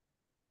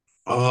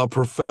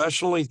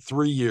 Professionally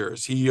 3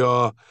 years. He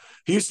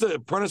used to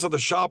apprentice at the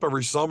shop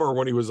every summer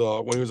when he was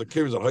a kid.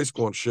 He was in high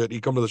school and shit.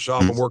 He'd come to the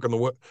shop Hmm. and work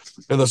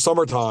in the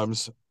summer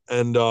times,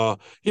 and kind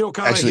of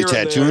Actually, here and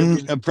there.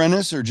 tattooing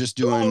apprentice or just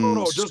doing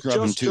No,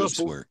 scrub and tubes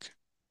work?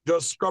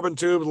 just scrubbing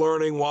tubes,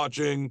 learning,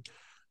 watching.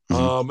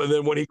 Hmm. And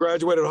then when he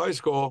graduated high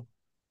school,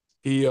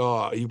 he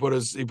put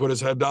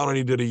his head down and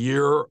he did a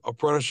year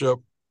apprenticeship,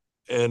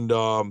 and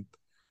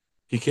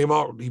he came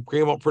out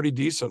pretty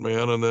decent,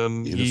 man. And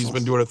then he's Beautiful.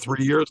 been doing it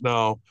 3 years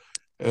now,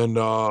 and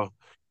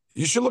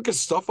you should look his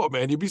stuff up,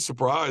 man. You'd be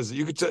surprised.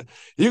 You could What's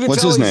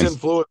tell his he's name?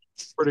 influenced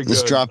pretty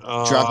Let's good.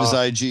 drop his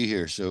IG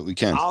here so we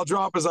can. I'll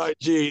drop his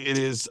IG. It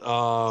is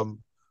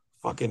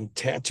fucking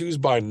tattoos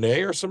by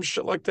Nay or some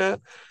shit like that.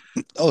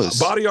 Oh, it's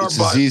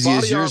as easy as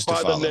Body yours art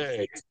to by the follow.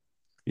 Nay.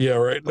 Yeah,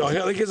 right. No, Okay.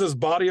 I think it says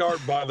body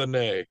art by the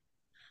Nay.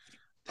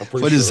 I'm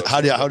pretty What sure is that's what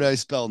how it do I is.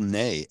 spell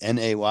nay?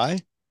 Nay?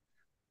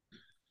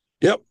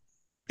 Yep.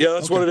 Yeah,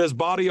 that's what Okay. it is.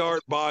 Body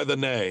art by the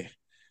Nay.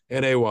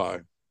 Nay.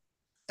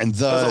 And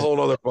That's a the whole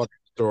other fucking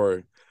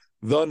story.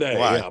 The Nay,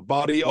 why? yeah.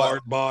 Body What?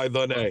 art by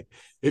the Nay.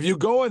 If you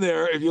go in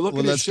there, if you look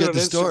Well, at his let's shit get on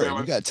the story. Instagram,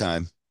 We got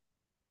time.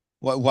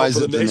 Why oh, is for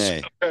the it the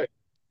nation. nay? Okay.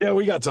 Yeah,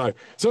 we got time.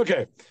 So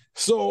okay.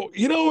 So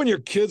you know when your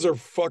kids are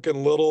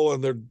fucking little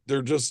and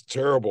they're just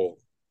terrible,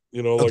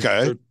 like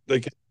Okay. they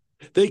can.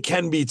 They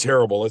can be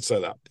terrible. Let's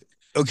say that.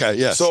 Okay,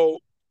 yes. So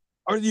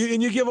are you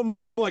and you give them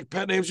like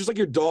pet names, just like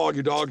your dog.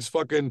 Your dog's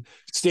fucking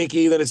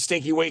Stinky, then it's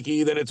Stinky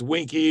Winky, then it's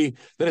Winky,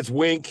 then it's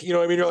Wink. You know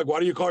what I mean? You're like, why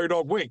do you call your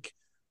dog Wink?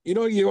 You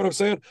know what I'm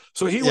saying?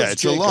 So he Yeah, was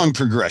it's a long Jacob.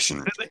 progression.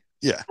 And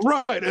Yeah.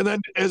 right. And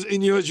then as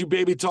you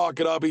baby talk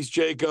it up, he's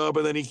Jacob,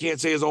 and then he can't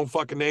say his own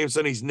fucking name, so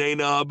then he's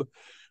Naynub,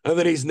 and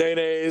then he's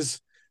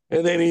Naynays,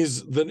 and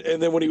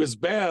then when he was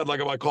bad, like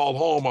if I called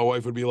home, my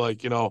wife would be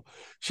like,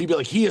 she'd be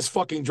like, he is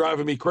fucking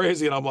driving me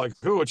crazy. And I'm like,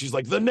 who? And she's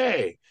like, the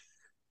Nay.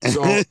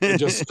 So it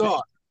just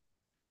stuck.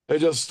 It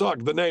just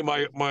stuck. The Nay, I'm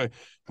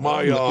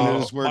looking at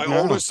his work my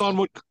now. oldest son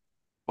would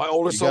my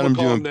oldest You son got would him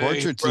call doing him Nay. His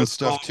portraits and friends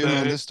stuff call too, him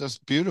man. Nay. This stuff's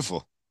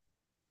beautiful.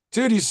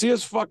 Dude, you see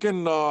his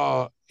fucking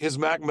his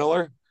Mac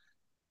Miller?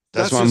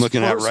 That's That's what I'm his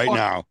looking at first right fuck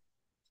now.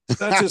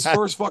 that's his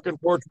first fucking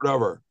portrait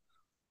ever.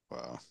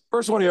 Wow.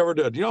 First one he ever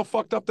did. You know how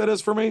fucked up that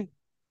is for me?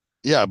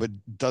 Yeah, but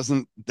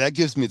doesn't that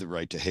gives me the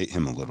right to hate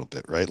him a little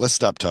bit, right? Let's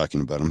stop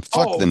talking about him.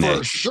 Fuck Oh, the nay.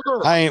 for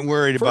sure. I ain't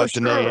worried For about the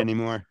nay sure.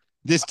 anymore.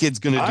 This kid's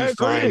gonna I do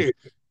fine. agree.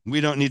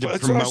 We don't need to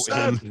That's what I promote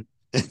said.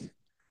 him.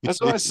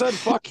 That's what I said.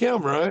 Fuck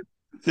him, right?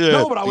 Yeah,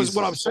 No, but what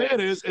I'm pieces. saying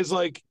is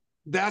like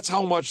that's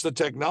how much the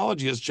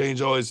technology has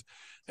changed always,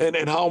 and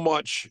how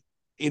much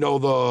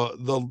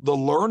the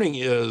learning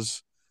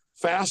is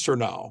faster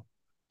now.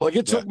 Like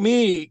it Yeah. took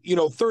me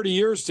 30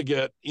 years to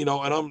get and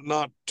I'm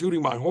not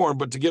tooting my horn,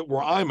 but to get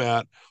where I'm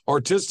at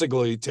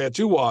artistically,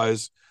 tattoo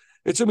wise,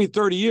 it took me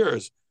 30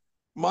 years.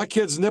 My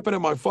kid's nipping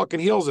at my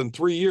fucking heels in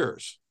 3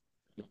 years.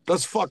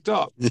 That's fucked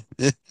up.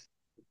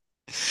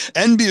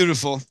 And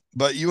beautiful,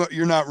 but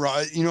you're not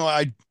wrong.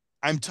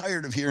 I'm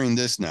tired of hearing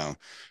this now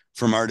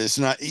from artists,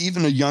 and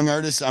even a young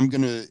artist. I'm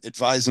going to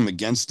advise them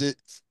against it.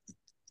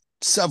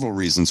 Several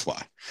reasons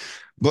why.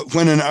 But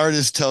when an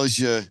artist tells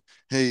you,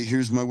 "Hey,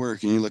 here's my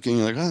work," and you look and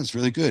you're like, "Oh, it's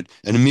really good,"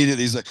 and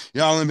immediately he's like,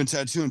 "Yeah, I've only been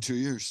tattooing 2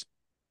 years."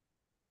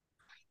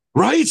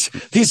 Right?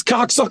 These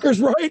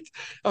cocksuckers, right?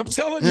 I'm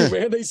telling you, Yeah,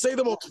 man, they say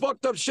the most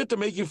fucked up shit to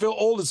make you feel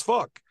old as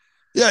fuck.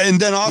 yeah, and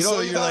then You know also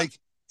what I you're mean? like,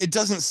 it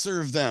doesn't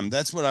serve them.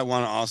 That's what I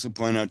want to also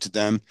point out to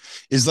them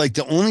is like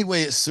the only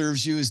way it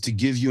serves you is to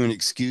give you an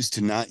excuse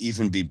to not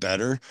even be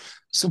better.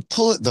 So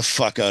pull it the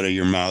fuck out of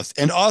your mouth.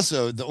 And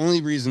also, the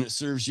only reason it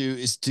serves you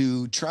is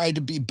to try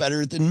to be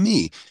better than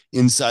me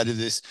inside of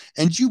this.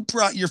 And you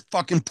brought your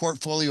fucking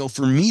portfolio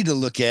for me to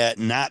look at,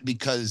 not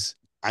because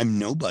I'm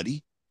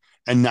nobody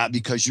and not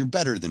because you're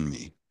better than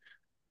me.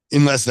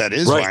 Unless that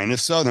is Right. why. And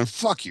if so, then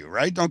fuck you,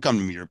 right? Don't come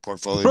to me your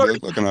portfolio and be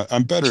Right. like, look,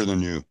 I'm better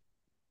than you.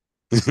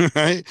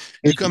 Right?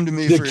 You come to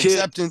me The for kid,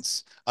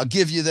 acceptance. I'll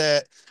give you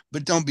that,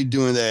 but don't be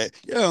doing that.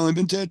 Yeah, I've only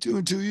been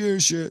tattooing 2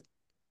 years. Shit,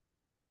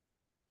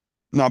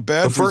 not the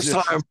bad for first you.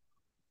 time,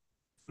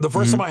 the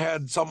first time Mhm. I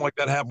had something like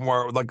that happen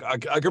where like I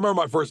can remember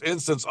my first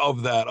instance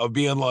of that, of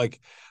being like,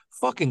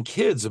 fucking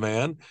kids,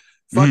 man.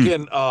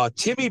 Mhm. Fucking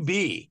Timmy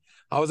B.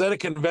 I was at a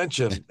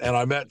convention and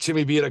I met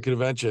Timmy B at a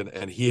convention,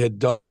 and he had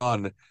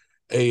done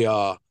a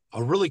uh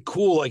a really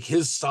cool, like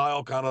his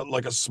style, kind of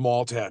like a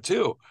small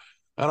tattoo.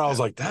 And I was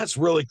Yeah, like, that's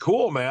really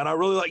cool, man. I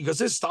really like, because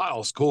his style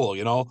is cool,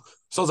 you know.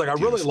 So I was like, I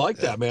really beautiful. like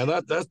Yeah, that, man.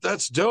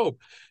 That's dope.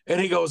 And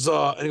he goes, yeah.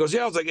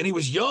 I was like, and he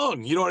was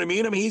young, you know what I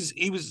mean? I mean,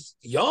 he was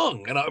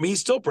young, and I mean, he's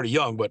still pretty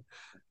young, but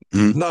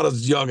Mhm. not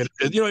as young. And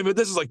you know, I mean,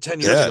 this is like 10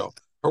 years Yeah. ago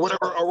or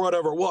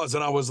whatever it was.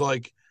 And I was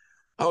like,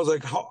 how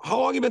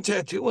long you been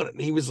tattooing it?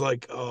 And he was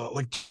like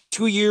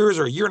 2 years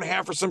or a year and a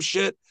half or some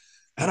shit.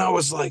 And I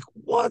was like,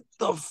 what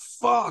the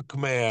fuck,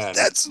 man?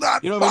 That's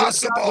not You know, what I mean,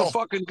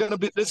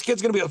 possible. this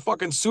kid's gonna be a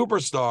fucking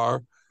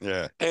superstar,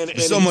 Yeah, and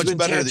so he's much been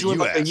better that tattooing you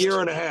like a year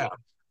asked. and a half,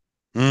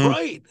 Mhm.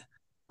 right?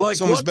 Like,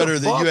 So much what the better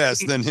that fuck? you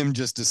asked than him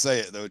just to say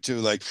it though, too.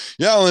 Like,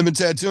 yeah, I've only been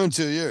tattooing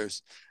 2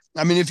 years.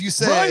 I mean, if you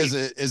say it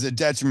Right, as a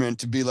detriment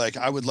to be like,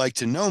 I would like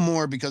to know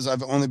more because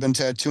I've only been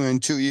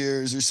tattooing 2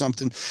 years or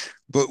something.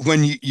 But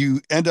when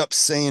you end up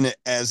saying it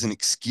as an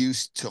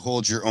excuse to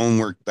hold your own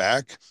work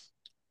back,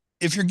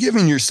 if you're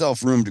giving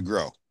yourself room to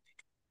grow,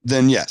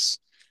 then yes.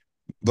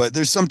 But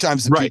there's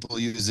sometimes the right. people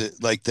use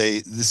it like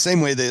the same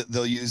way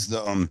they'll use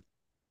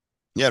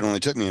yeah, it only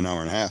took me an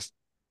hour and a half,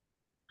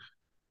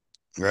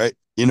 right?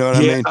 You know what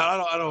I Yeah, mean?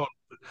 I don't.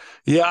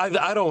 Yeah,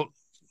 I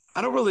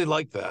don't really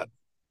like that.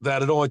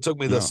 That it only took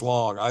me No. this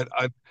long.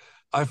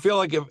 I feel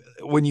like if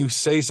when you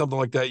say something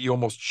like that, you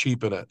almost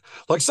cheapen it.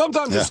 Like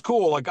sometimes Yeah. it's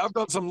cool. Like I've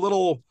done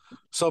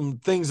some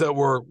things that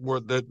were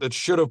that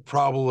should have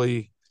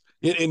probably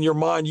in your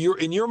mind. You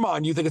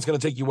think it's going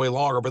to take you way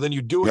longer, but then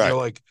you do it and you're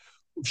Right. like,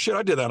 shit,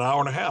 I did that an hour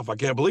and a half. I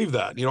can't believe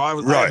that. I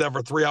had Right. that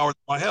for 3 hours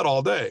in my head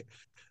all day,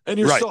 and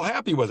you're Right. still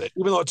happy with it,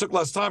 even though it took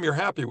less time. You're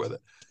happy with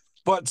it.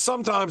 But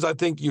sometimes I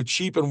think you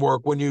cheapen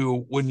work when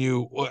you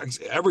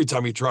every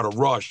time you try to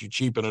rush, you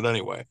cheapen it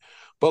anyway.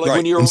 But like Right.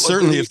 when you're And like when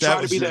certainly you if that try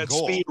to was be your that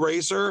speed goal.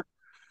 racer,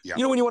 Yeah.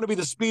 when you want to be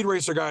the speed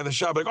racer guy in the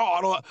shop, like,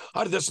 oh,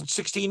 I did this in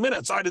 16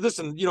 minutes. I did this,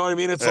 and you know what I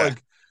mean? It's Yeah.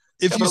 like,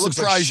 If yeah, you but it looks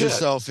like surprise shit.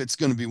 yourself, it's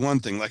going to be one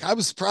thing. Like I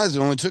was surprised it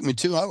only took me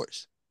 2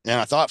 hours. And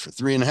I thought for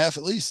three and a half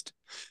at least.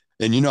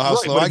 And you know how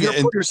Right. slow But I if you're get.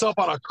 And putting yourself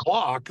on a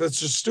clock, that's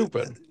just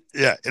stupid.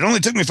 yeah, it only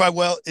took me five.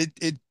 Well,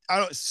 I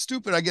don't,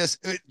 stupid, I guess.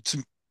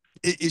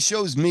 it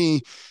shows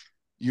me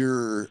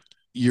your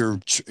your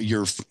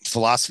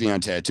philosophy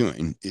on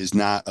tattooing is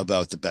not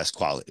about the best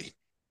quality,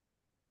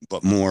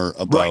 but more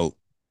Right. about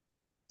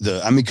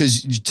I mean,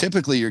 because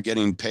typically you're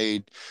getting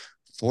paid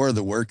for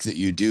the work that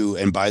you do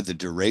and by the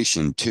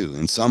duration too,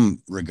 in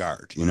some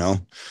regard, you know?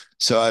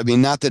 So, I mean,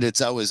 not that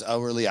it's always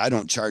hourly. I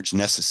don't charge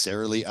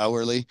necessarily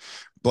hourly,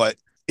 but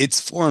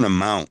it's for an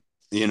amount,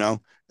 you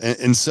know?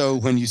 And so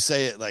when you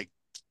say it like,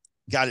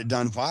 got it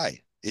done, why?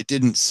 It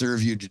didn't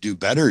serve you to do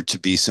better to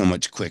be so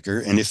much quicker.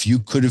 And if you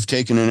could have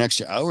taken an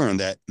extra hour on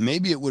that,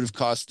 maybe it would have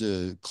cost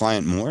the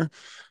client more,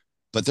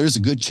 but there's a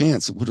good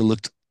chance it would have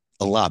looked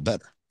a lot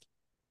better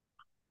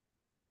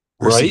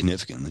or Right.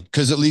 significantly,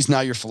 because at least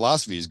now your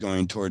philosophy is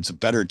going towards a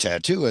better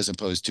tattoo as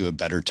opposed to a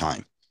better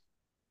time.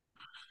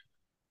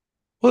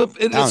 Well,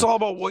 it's Now, all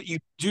about what you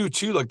do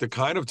too, like the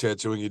kind of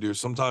tattooing you do.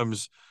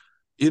 Sometimes,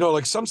 you know,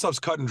 like some stuff's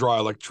cut and dry.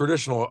 Like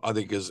traditional, I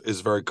think is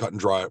very cut and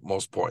dry at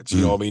most points.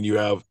 You know, mm, I mean, you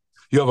have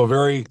a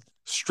very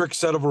strict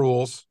set of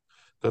rules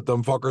that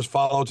them fuckers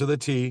follow to the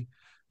T.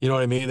 You know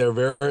what I mean? They're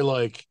very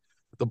like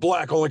the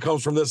black only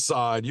comes from this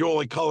side. You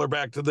only color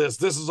back to this.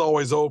 This is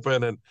always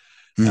open, and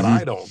mm-hmm.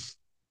 I don't.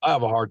 I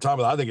have a hard time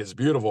with it. I think it's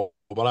beautiful,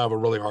 but I have a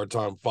really hard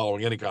time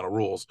following any kind of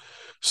rules.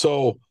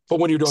 So, but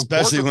when you're doing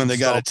Especially portraits when and they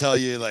got to stuff, tell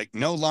you like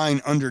no line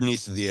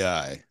underneath the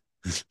eye,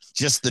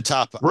 just the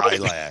top right,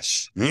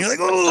 eyelash. And you're like,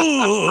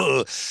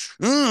 oh,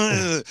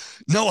 no right,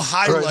 then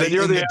highlight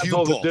you're in the the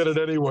asshole that pupil. did it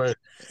anyway.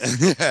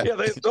 Yeah.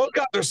 Yeah, those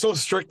guys are so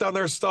strict on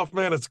their stuff,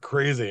 man. It's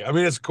crazy. I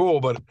mean, it's cool,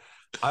 but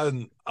I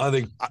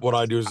think what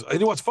I do is, you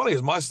know, what's funny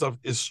is my stuff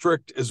is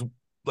strict is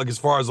like as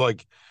far as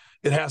like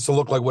it has to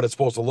look like what it's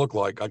supposed to look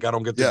like. Like I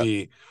don't get to Yeah.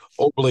 be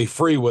overly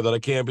free with it. I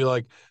can't be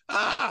like,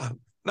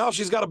 now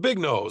she's got a big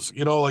nose.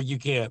 You know, like you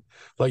can't.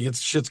 Like it's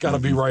shit's got to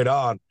be Mm-hmm. right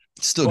on.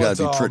 Still got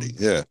to But be pretty.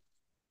 Yeah.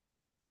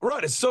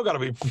 right, it's still got to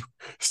be,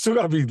 still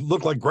got to be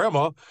look like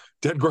grandma,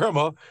 dead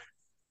grandma.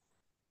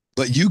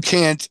 But you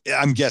can't,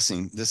 I'm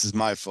guessing this is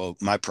my fault,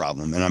 my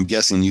problem, and I'm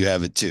guessing you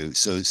have it too.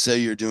 So say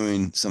you're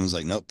doing, someone's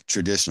like, nope,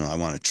 traditional. I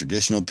want a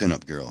traditional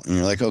pinup girl. And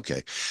you're like,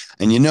 okay.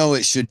 And you know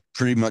it should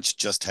pretty much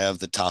just have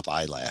the top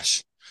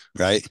eyelash,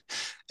 right?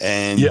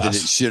 And that it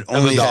Yes, should and the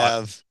only dot.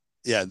 have,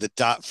 yeah, the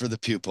dot for the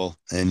pupil,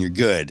 and you're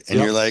good. And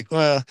Yep. you're like,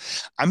 well,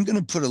 I'm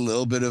gonna put a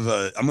little bit of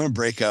I'm gonna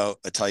break out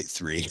a tight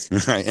three,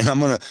 right? And I'm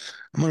gonna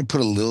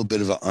put a little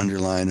bit of an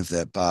underline of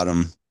that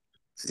bottom,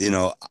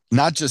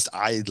 not just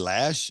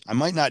eyelash. I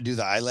might not do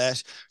the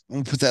eyelash. I'm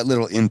gonna put that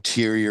little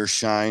interior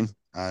shine,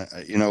 where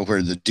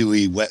the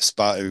dewy wet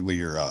spot where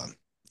your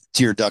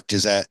tear duct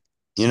is at.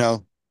 You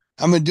know,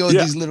 I'm gonna do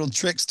Yeah. these little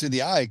tricks to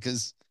the eye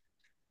because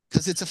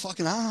it's a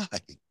fucking eye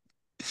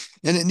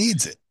and it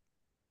needs it.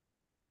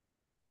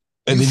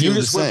 And You then you feel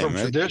the just went same, from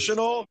right?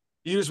 traditional,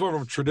 you just went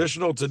from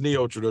traditional to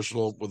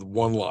neo-traditional with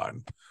one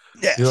line.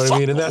 Yeah, You know what I fuck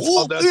mean? And the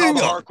whole that's how thing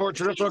the up. hardcore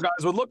traditional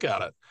guys would look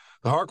at it.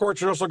 The hardcore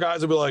traditional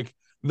guys would be like,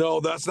 no,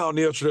 that's not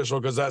neo-traditional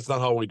because that's not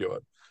how we do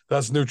it.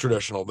 That's new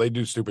traditional. They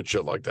do stupid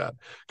shit like that.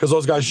 Because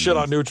those guys shit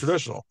Mhm. on new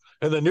traditional.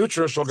 And the new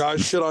traditional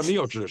guys shit on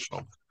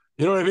neo-traditional.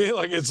 You know what I mean?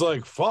 Like it's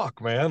like,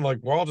 fuck, man. Like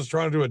we're all just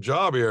trying to do a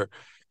job here.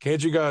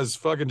 Can't you guys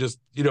fucking just,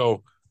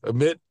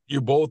 admit you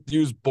both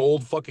use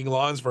bold fucking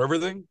lines for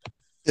everything?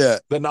 Yeah,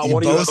 Then not you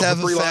one of you both has a have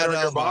a three fat liner in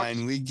your outline.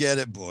 box. We get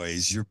it,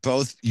 boys. You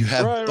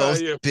have Right, right.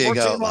 both Yeah, big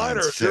 14 outlines.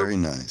 liners. You're Very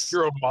nice.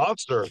 you're a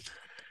monster.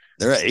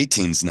 They're at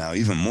 18s now,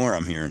 even more.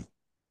 I'm hearing.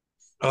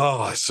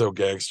 Oh, it's so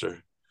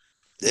gangster.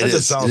 It That just is.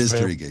 It sounds is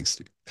painful. pretty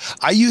gangster.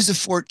 I use a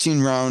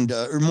 14 round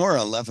or more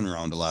 11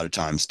 round a lot of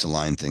times to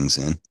line things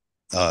in.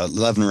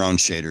 11 round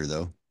shader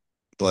though,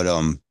 but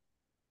and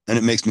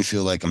it makes me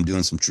feel like I'm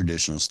doing some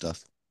traditional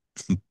stuff.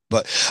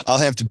 But I'll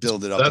have to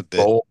build it up a That's bit.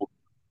 bold.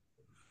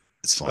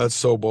 It's fun. That's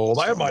so bold.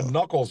 It's I had fun my though.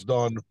 knuckles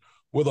done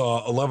with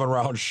a 11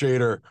 round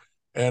shader,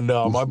 and my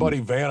Mhm.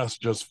 buddy Vanis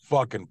just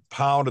fucking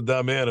pounded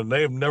them in, and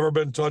they've never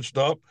been touched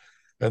up,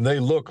 and they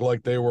look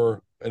like they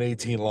were an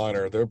 18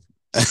 liner. They're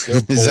Is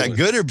that bold.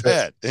 good or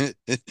They're- bad? I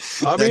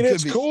That mean, could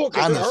it's be cool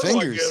because on the it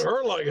fingers.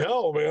 hurt like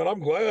hell, man. I'm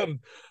glad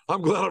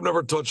I've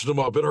never touched them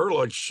up. It hurt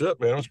like shit,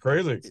 man. It was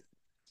crazy.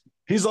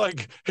 He's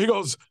like, he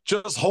goes,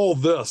 just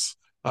hold this.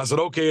 I said,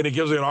 okay. And he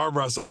gives me an arm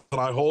rest and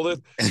I hold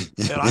it.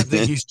 And I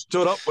think he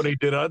stood up when he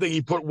did it. I think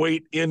he put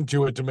weight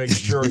into it to make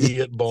sure he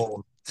hit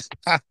bone.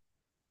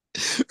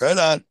 Right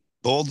on.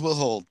 Bold will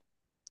hold.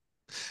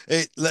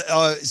 Hey,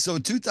 so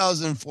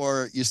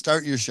 2004, you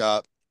start your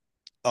shop.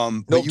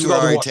 But Nope, you were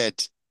already 2001.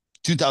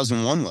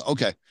 2001.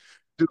 Okay,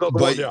 but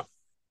 2001, yeah.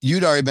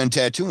 you'd already been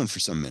tattooing for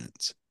some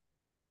minutes.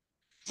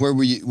 Where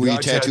were you? Were Yeah, you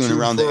tattooing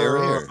around the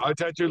area? Or? I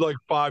tattooed like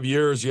 5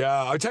 years.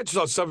 Yeah. I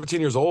tattooed at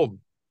 17 years old.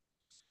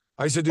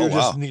 I used to Oh do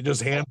wow,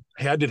 just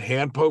I did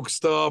hand poke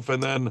stuff.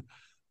 And then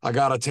I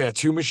got a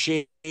tattoo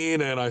machine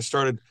and I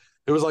started,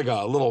 it was like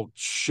a little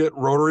shit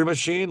rotary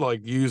machine,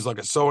 like you use like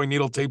a sewing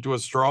needle taped to a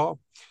straw.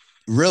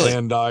 really?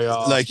 And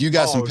Like you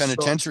got oh, some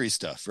penitentiary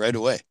stuff right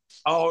away.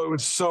 it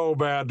was so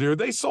bad, dude.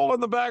 They sold it in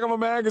the back of a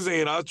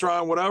magazine. I was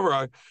trying whatever.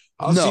 I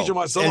was teaching No,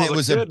 myself. and I it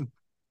was a was a kid.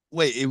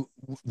 wait.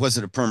 Was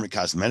it a permanent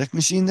cosmetic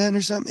machine then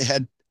or something? It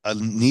had. A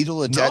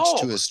needle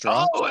attached No, to a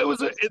straw?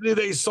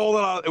 they sold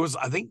it out. It was,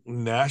 I think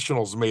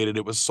Nationals made it.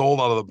 It was sold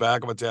out of the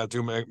back of a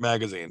tattoo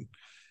magazine.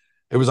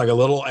 It was like a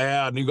little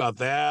ad, and you got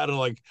that, and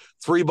like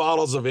 3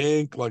 bottles of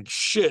ink, like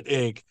shit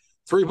ink,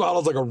 3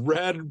 bottles like a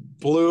red,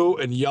 blue,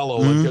 and yellow,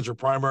 like Mm-hmm. get your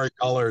primary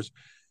colors,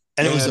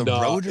 And it was a and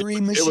rotary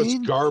it was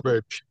machine?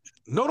 garbage.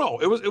 No,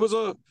 it was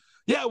a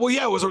yeah, well,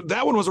 yeah,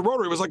 that one was a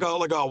rotary. It was like a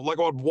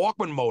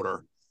Walkman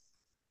motor.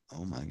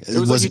 Oh my It God.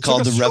 was like Was you it took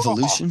called a the straw,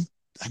 Revolution?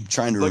 I'm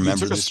trying to like you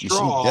remember took a this machine.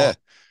 Yeah. straw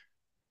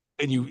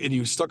and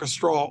you stuck a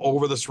straw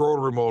over this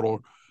rotary motor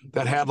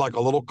that had like a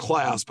little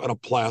clasp and a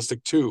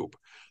plastic tube.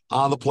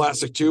 On the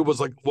plastic tube was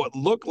like what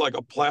looked like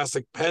a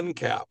plastic pen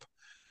cap.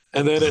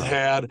 And then it Uh-huh.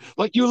 had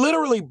like you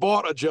literally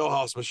bought a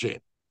jailhouse machine.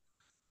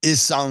 It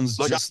sounds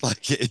Like just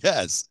like it.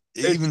 Yes.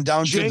 it's Even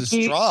down to the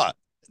janky, straw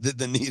that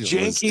the needle was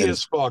janky in.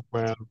 as fuck,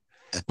 man.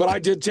 But I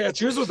did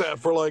tattoos with that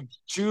for like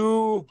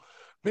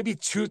maybe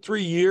 2,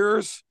 3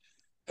 years.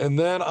 And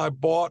then I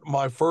bought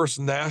my first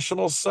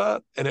national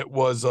set, and it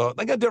was I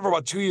think I did it for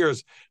about 2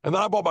 years. And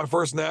then I bought my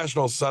first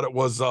national set. It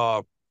was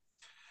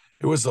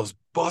those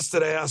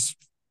busted ass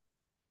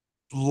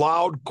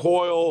loud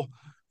coil,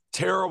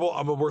 terrible.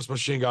 I'm the worst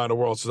machine guy in the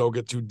world, so don't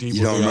get too deep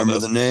You with don't me on remember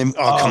the this. name?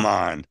 Oh, Uh, come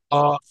on. it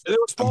was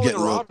I'm Spalding getting and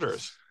a little.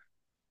 Rogers.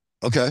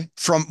 Okay.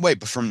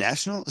 But from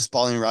National? Is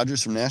Spalding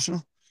Rogers from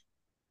National?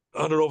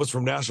 I don't know if it's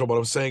from National, but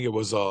I'm saying it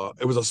was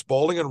a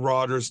Spalding and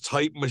Rogers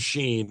type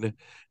machine,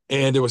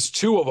 and there was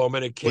two of them,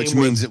 and it Which came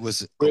with means it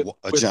was with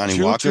a with Johnny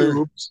two Walker.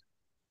 tubes.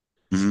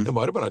 Hmm. It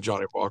might have been a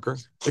Johnny Walker.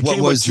 It What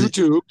came with was two the,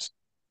 tubes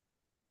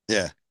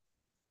yeah.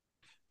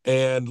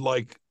 and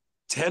like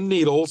 10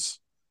 needles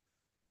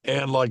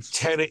and like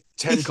ten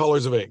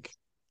colors of ink.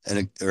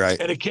 Right.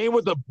 And it came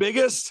with the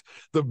biggest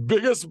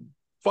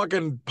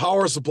fucking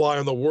power supply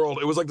in the world.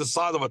 It was like the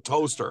size of a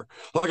toaster,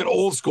 like an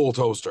old school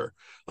toaster.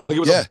 Like it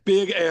was a Yeah.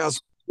 big ass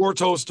four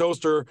toast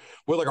toaster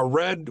with like a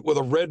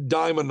red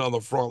diamond on the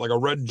front, like a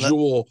red Let,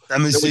 jewel. let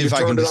me That see when you if I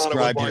can turned it on, it would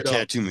describe your light up.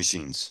 tattoo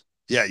machines.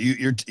 Yeah,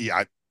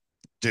 yeah,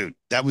 dude,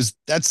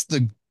 that's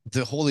the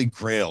holy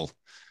grail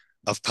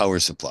of power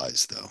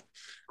supplies, though.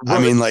 I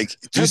Right. mean, like, do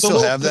you Had the still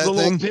little have the that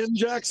little thing? pin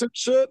jacks and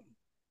shit.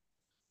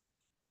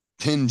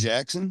 Pin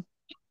Jackson?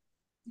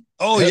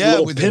 Oh Had yeah,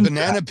 little with the pin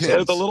banana jacks. Had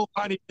the pins. little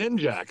tiny pin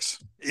jacks.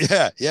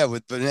 Yeah, yeah,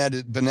 with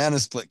banana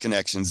split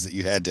connections that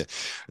you had to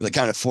like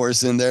kind of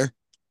force in there.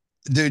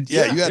 Dude,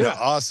 yeah, Yeah, you had an yeah.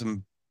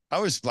 awesome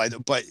power supply,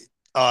 but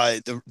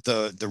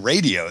the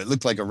radio, it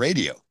looked like a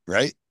radio,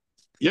 right?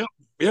 Yep.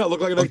 Yeah, it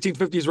looked like a Oh,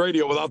 1950s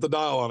radio without the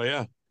dial on it.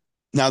 Yeah.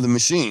 now the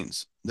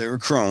machines, they were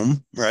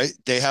chrome, right?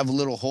 They have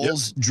little Yep.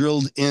 holes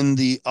drilled in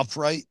the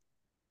upright.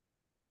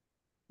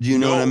 Do you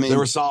know what I No, they mean?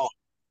 were solid.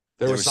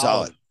 They They were were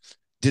solid. solid.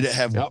 Did it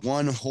have Yep.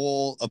 one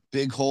hole, a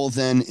big hole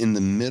then in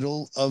the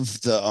middle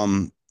of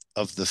the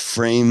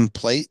frame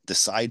plate, the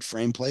side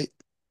frame plate?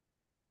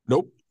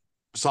 Nope.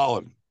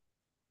 Solid.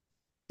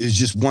 It was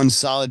just one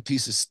solid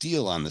piece of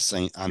steel on the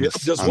same Yep.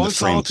 Just on the one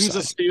frame solid piece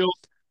of side. steel.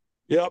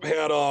 Yep.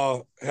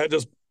 Had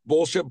just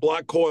bullshit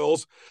black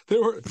coils. They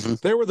were Mhm.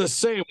 they were the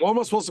same. One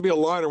was supposed to be a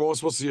liner, one was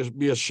supposed to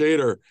be a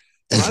shader.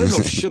 And I didn't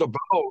know shit about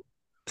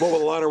what a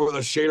liner with a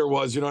shader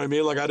was. You know what I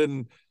mean? Like I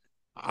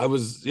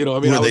was, Were I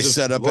they was just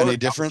set up any learning.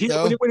 different When,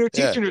 though? when you're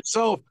Yeah. teaching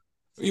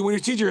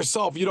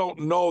yourself, you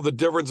don't know the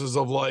differences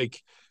of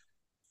like,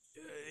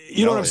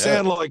 you know what No, I'm yeah.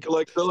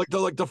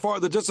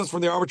 saying? The distance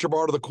from the armature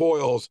bar to the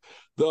coils,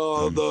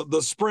 Mhm.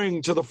 the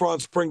spring to the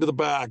front, spring to the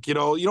back. You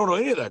don't know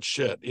any of that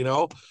shit.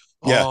 Yeah.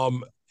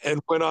 Um, and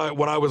when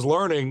I was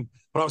learning,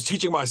 when I was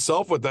teaching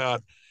myself with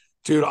that,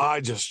 dude, I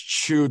just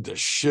chewed the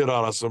shit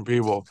out of some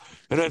people,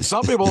 and then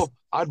some people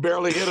I'd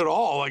barely hit at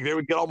all. Like they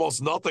would get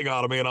almost nothing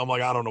out of me, and I'm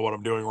like, I don't know what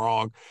I'm doing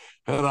wrong.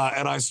 I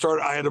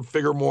had to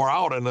figure more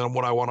out, and then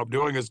what I wound up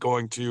doing is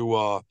going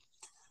to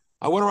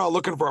I went around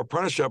looking for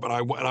apprenticeship, and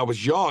I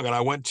was young, and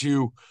I went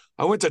to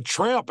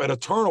Tramp at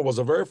Eternal was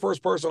the very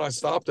first person I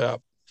stopped at,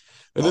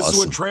 and this is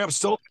when Awesome. Tramp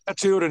still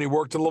tattooed, and he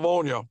worked in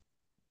Livonia,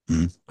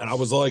 Mhm. and I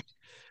was like,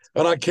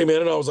 and I came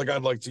in and I was like,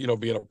 I'd like to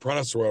be an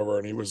apprentice or whatever,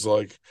 and he was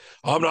like,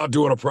 I'm not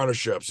doing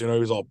apprenticeships, he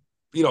was all,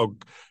 you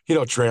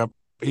know, Tramp,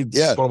 he's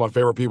Yeah. one of my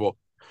favorite people.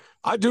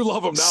 I do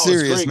love him now. It's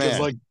Serious great because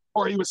man. like,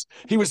 or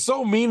he was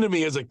so mean to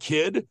me as a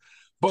kid,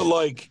 but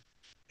like,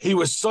 he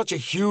was such a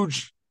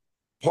huge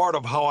part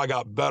of how I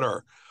got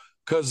better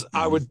because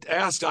Mhm. I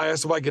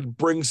asked if I could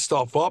bring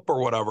stuff up or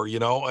whatever,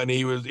 and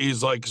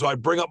he's like, so I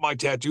bring up my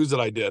tattoos that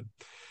I did,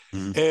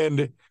 Mhm.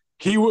 and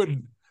he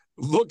would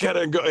look at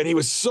it and go, and he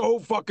was so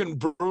fucking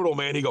brutal,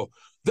 man. He go,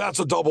 that's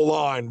a double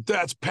line,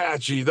 that's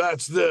patchy,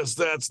 that's this,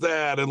 that's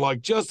that, and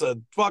like just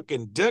a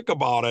fucking dick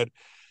about it,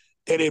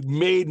 and it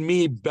made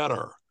me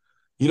better.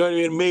 You know what I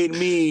mean? It made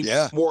me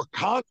Yeah. more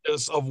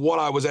conscious of what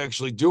I was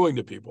actually doing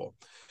to people.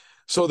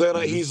 So then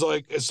Mhm. he's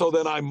like, so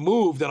then I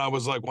moved and I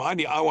was like, well,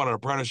 I want an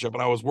apprenticeship.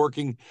 And I was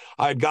working,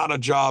 I had gotten a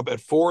job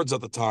at Ford's at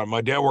the time.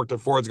 My dad worked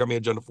at Ford's, got me a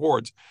job at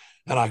Ford's,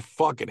 and I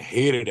fucking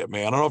hated it,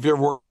 man. I don't know if you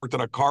ever worked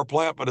in a car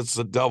plant, but it's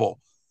the devil.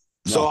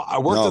 So No, I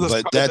worked no, at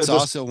this, but that's this,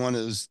 also one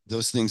of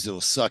those things that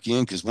will suck you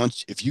in because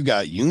once if you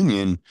got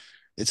union,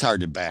 it's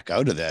hard to back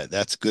out of that.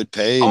 That's good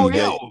pay, Oh and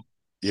yeah, get,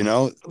 you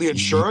know, the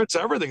insurance,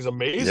 everything's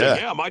amazing. yeah.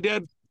 Yeah, my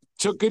dad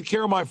took good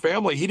care of my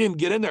family. He didn't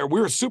get in there. We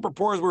were super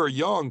poor as we were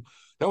young.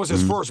 That was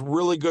his Mhm. first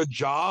really good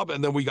job,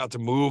 and then we got to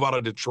move out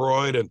of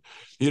Detroit, and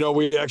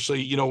we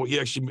actually, he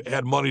actually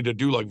had money to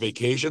do like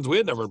vacations. We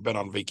had never been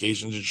on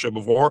vacations and shit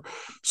before.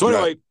 So Right.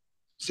 anyway,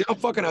 see how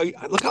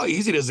look how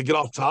easy it is to get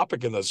off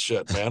topic in this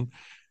shit, man.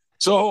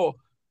 So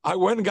I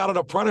went and got an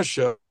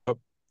apprenticeship,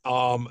 and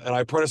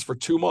I apprenticed for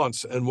 2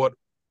 months, and what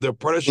the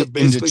apprenticeship In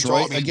basically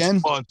taught Detroit me in two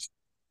again? months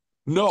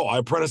no, I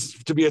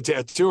apprenticed to be a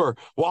tattooer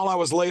while I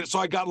was late. So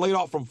I got laid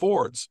off from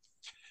Ford's.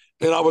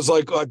 And I was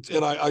like,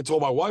 I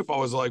told my wife, I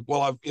was like,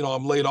 well,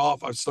 I'm laid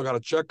off. I've still got a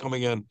check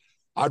coming in.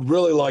 I'd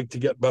really like to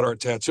get better at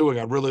tattooing.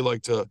 I'd really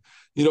like to,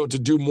 to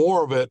do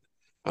more of it.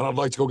 And I'd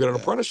like to go get an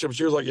Yeah. apprenticeship.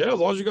 She was like, yeah, as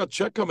long as you got a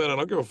check coming in, I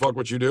don't give a fuck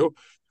what you do.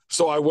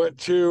 So I went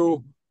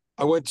to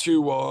a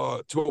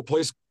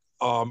place,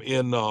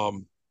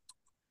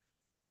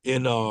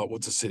 in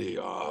what's the city?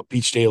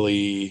 Beach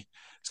Daily.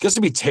 It's supposed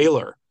to be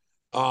Taylor.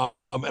 And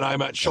I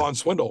met Yeah. Sean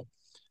Swindle.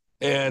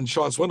 And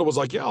Sean Swindle was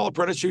like, yeah, I'll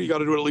apprentice you. You got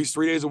to do it at least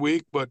 3 days a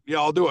week, but yeah,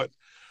 I'll do it.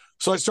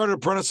 So I started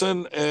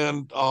apprenticing,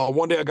 and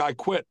one day a guy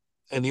quit,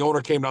 and the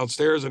owner came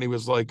downstairs, and he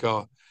was like,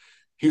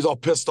 he was all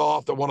pissed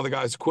off that one of the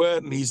guys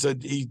quit, and he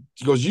said, he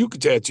goes, you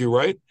could tattoo,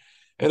 right?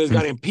 And his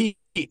guy named Pete,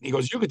 he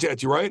goes, you could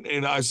tattoo, right?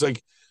 And I was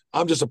like,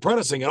 I'm just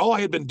apprenticing, and all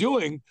I had been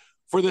doing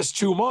for this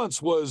 2 months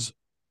was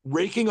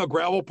raking a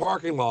gravel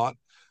parking lot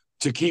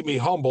to keep me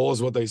humble, is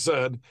what they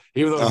said,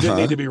 even though it didn't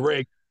need Uh-huh. to be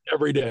raked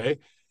every day.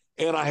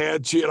 And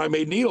I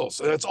made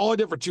needles. And that's all I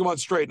did for 2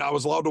 months straight. And I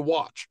was allowed to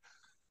watch.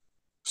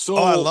 Oh,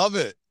 I So, love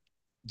it.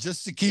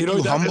 Just to keep you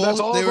that's humble,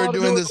 all I they was were allowed to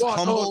doing do is this watch.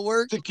 Oh, humble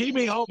work. to keep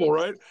me humble,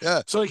 right?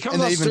 Yeah. So he comes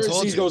And they even downstairs,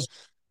 told he you. goes,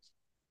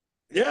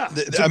 yeah,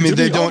 I to mean,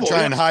 they be don't humble. try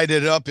Yeah. and hide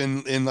it up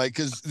in like,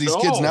 because these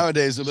kids No,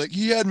 nowadays are like,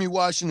 he had me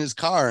washing his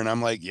car. And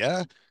I'm like,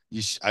 yeah,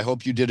 I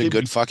hope you did a keep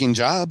good me, fucking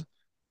job.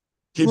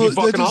 keep me Well, that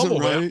fucking isn't humble,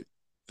 man. right.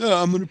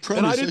 Yeah, I'm an And I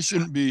apprentice. I didn't,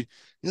 shouldn't be.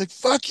 You're like,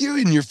 fuck you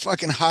and your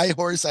fucking high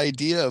horse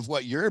idea of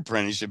what your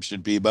apprenticeship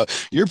should be about.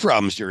 Your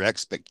problem's your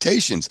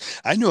expectations.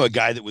 I know a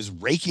guy that was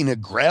raking a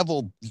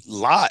gravel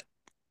lot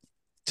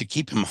to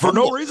keep him for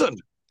no humble. reason.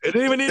 It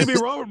didn't even need to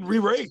be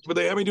re-raked, but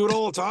they had me do it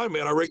all the time,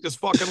 man. I raked this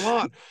fucking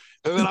lot.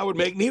 And then I would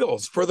make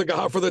needles for the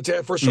guy for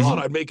Sean. Mm-hmm.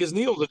 I'd make his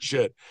needles and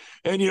shit.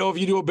 And if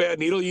you do a bad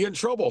needle, you get in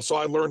trouble. So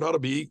I learned how to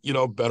be,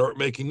 better at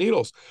making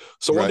needles.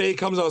 So one Right. day he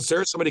comes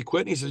downstairs, somebody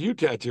quit, and he says, "You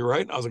tattoo,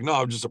 right?" And I was like, "No,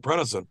 I'm just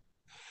apprenticing."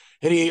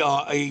 And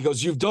he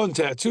goes, "You've done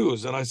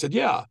tattoos?" And I said,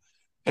 "Yeah."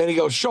 And he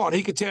goes, "Sean,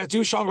 he could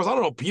tattoo." Sean goes, "I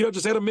don't know, Pete. I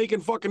just had him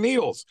making fucking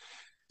needles."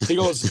 He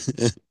goes,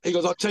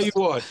 "I'll tell you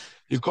what.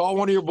 You call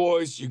one of your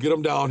boys, you get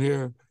them down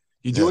here,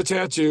 you do Yeah. a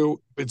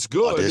tattoo. If it's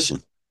good,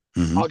 Audition.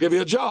 Mm-hmm. I'll give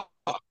you a job."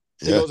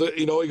 He Yeah. goes,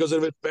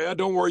 if it's bad,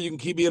 don't worry, you can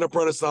keep me an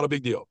apprentice, not a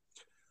big deal.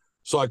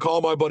 So I call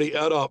my buddy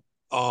Ed up,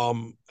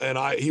 and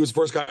he was the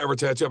first guy I ever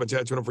tattooed. I've been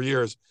tattooing him for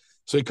years.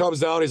 So he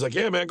comes down, he's like,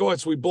 "Yeah, man, go ahead."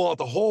 So we blow out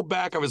the whole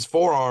back of his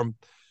forearm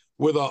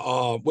with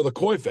a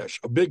koi fish,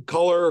 a big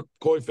color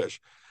koi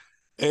fish.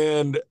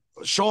 And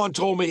Sean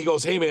told me, he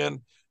goes, "Hey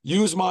man,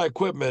 use my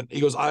equipment." He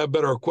goes, "I have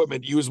better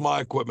equipment. Use my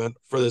equipment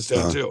for this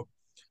Uh-huh. tattoo."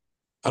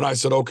 And I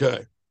said,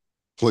 "Okay."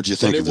 What'd you And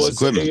think it of his was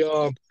equipment?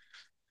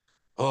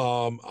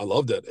 I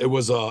loved it. It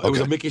was a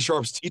Okay. Mickey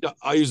Sharp's T.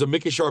 I used a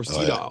Mickey Sharp's Oh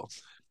T yeah. dial.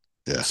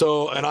 Yeah.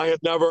 So, and I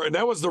had never, and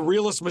that was the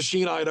realest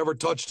machine I had ever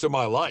touched in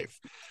my life.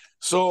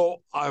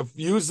 So I've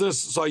used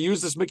this. So I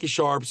use this Mickey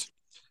Sharp's,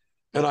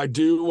 and I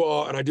do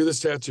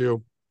this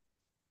tattoo,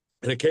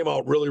 and it came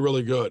out really,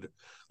 really good.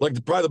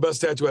 Like probably the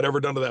best tattoo I'd ever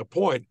done to that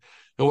point.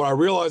 And what I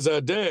realized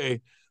that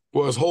day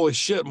was, holy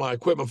shit, my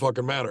equipment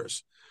fucking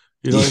matters.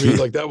 You know what I mean?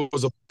 Like that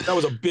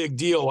was a big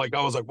deal. Like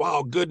I was like,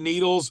 wow, good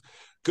needles,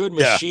 good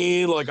Yeah.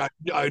 machine. Like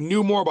I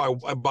knew more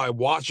by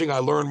watching. I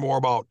learned more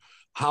about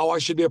how I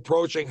should be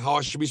approaching, how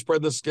I should be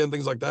spreading the skin,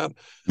 things like that.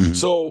 Mhm.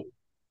 So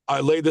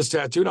I laid this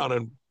tattoo down,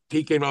 and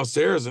Pete came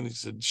downstairs and he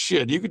said,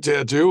 "Shit, you can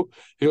tattoo."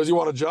 He goes, "You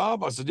want a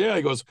job?" I said, "Yeah."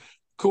 He goes,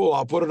 "Cool,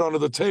 I'll put it under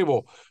the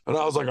table." And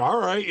I was like, "All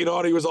right,"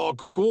 and he was all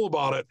cool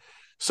about it.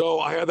 So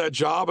I had that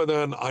job, and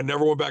then I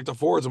never went back to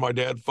Ford's, and my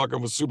dad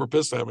fucking was super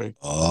pissed at me.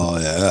 Oh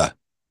yeah.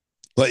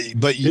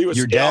 But He was,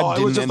 your dad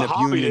it was didn't just end a up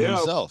hobby union to him.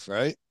 himself,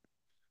 right?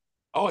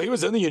 Oh, he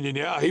was in the union.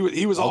 Yeah,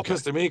 he was all Okay.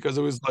 pissed at me because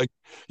it was like,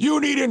 "You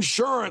need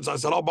insurance." I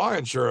said, "I'll buy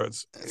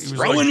insurance." He was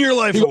like, Throwing your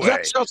life he goes, away.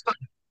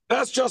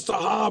 that's just a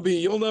hobby.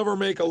 You'll never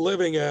make a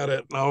living at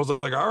it." And I was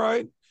like, "All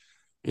right,"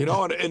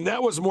 and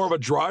that was more of a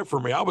drive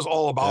for me. I was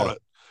all about Yeah.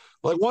 it.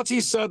 Like once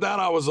he said that,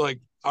 I was like,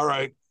 "All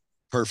right,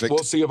 we'll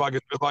Perfect. see if I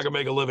can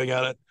make a living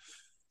at it."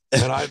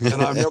 And I've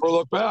never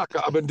looked back.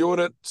 I've been doing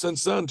it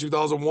since then,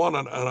 2001,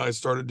 and I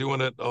started doing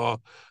it.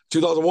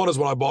 2001 is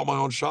when I bought my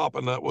own shop,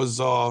 and that was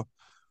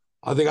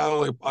I think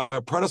I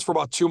apprenticed for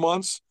about 2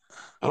 months,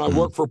 and I Mhm.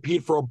 worked for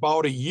Pete for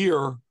about a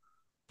year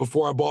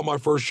before I bought my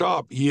first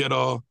shop. He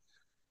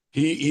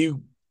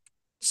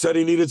said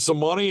he needed some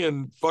money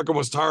and fucking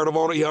was tired of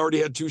owning. He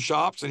already had two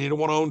shops and he didn't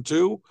want to own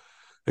two.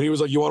 And he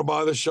was like, "You want to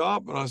buy this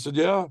shop?" And I said,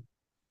 "Yeah."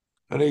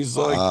 And he's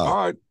like, "All Wow.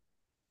 right."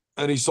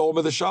 and he sold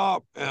me the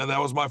shop, and that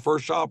was my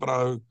first shop, and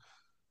I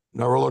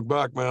never looked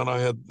back, man. I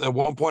had at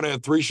one point I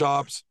had 3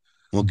 shops,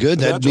 Well, good.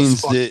 and That that just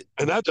means fuck, that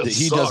and that just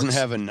he doesn't sucks.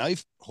 have a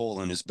knife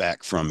hole in his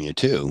back from you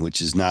too,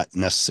 which is not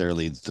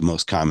necessarily the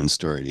most common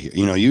story to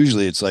hear.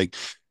 Usually it's like,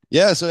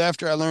 yeah, so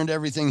after I learned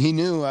everything he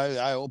knew,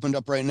 I opened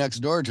up right next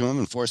door to him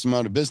and forced him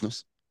out of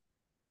business.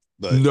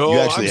 But you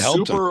No, I'm actually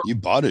helped him. super. You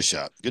bought his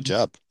shop. Good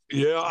job.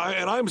 Yeah,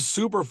 and I'm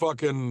super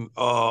fucking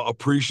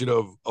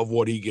appreciative of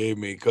what he gave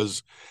me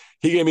because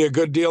he gave me a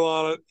good deal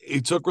on it. He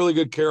took really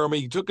good care of me.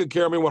 He took good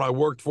care of me when I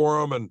worked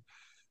for him, and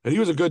he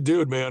was a good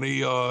dude, man. He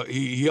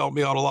helped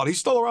me out a lot. He's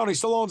still around. He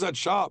still owns that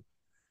shop.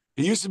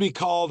 It used to be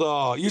called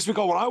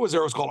when I was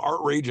there, it was called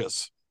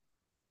Artrageous.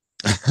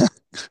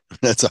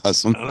 That's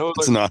awesome. And it was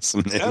That's like an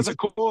awesome name. that's a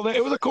cool name.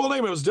 It was a cool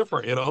name. It was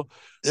different, you know.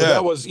 But Yeah.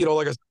 that was,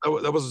 like I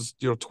said, that was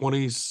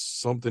 20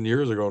 something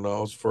years ago now.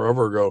 It was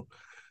forever ago.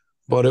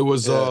 But it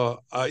was Yeah.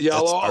 yeah,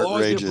 That's I'll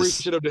always be outrageous.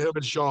 appreciative to him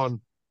and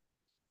Sean.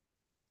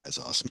 That's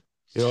awesome.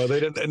 They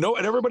didn't and no,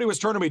 and everybody was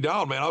turning me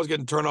down, man. I was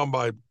getting turned on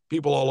by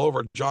people all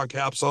over. John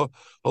Capsa,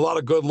 a lot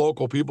of good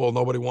local people.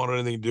 Nobody wanted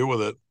anything to do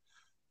with it.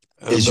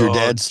 And Is your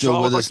dad still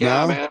Sean was with like, us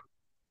 "Yeah, now? man.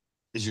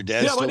 Is your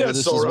dad Yeah, my still with dad's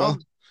us still as well?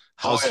 around.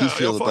 Oh How's he yeah,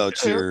 yeah, feel fuck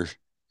about yeah.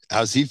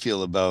 how's he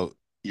feel about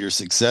your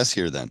success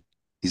here then?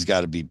 He's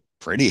got to be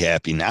pretty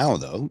happy now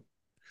though.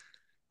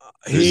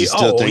 Or does he He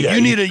still oh think yeah,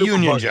 you he's need a super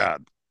union fuck.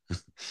 job?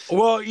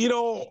 Well,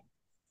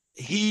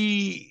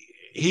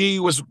 he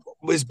was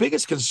his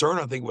biggest concern,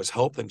 I think, was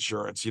health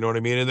insurance. You know what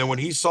I mean? And then when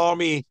Yeah. he saw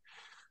me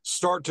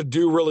start to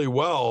do really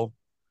well,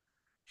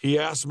 he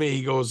asked me,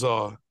 he goes,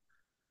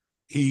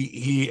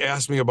 he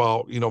asked me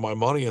about, my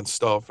money and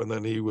stuff. And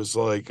then he was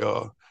like,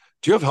 do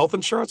you have health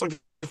insurance? Like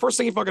the first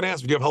thing he fucking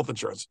asked me, do you have health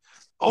insurance?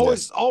 Yeah.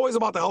 Always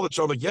about the health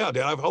insurance. I'm like, yeah,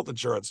 Dad, I have health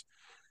insurance.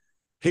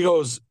 He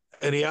goes,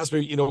 and he asked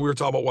me, we were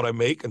talking about what I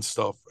make and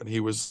stuff. And he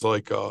was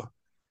like,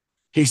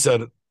 he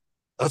said,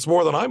 that's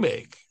more than I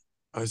make.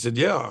 I said,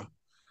 yeah.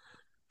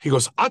 He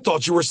goes, I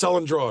thought you were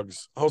selling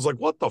drugs. I was like,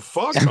 what the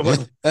fuck? I'm like,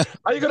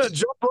 how you gonna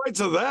jump right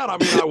to that? I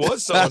mean, I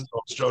was selling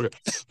drugs,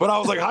 but I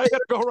was like, how you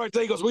gonna go right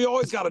there? He goes, we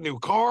always got a new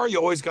car. You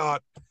always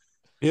got,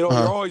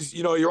 Uh,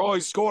 you're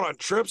always going on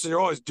trips and you're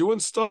always doing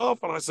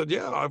stuff. And I said,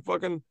 yeah,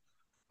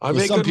 I well,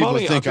 make some good people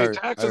money. I think pay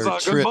taxes our on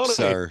good trips money.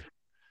 are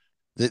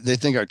they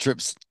think our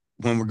trips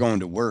when we're going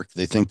to work,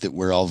 they think that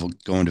we're all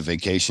going to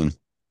vacation.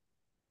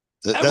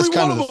 That's Every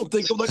kind one of of them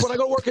think like when I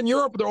go to work in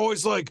Europe, they're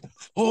always like,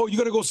 "Oh, you're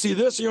gonna go see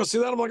this, and you're gonna see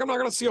that." I'm like, I'm not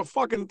gonna see a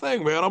fucking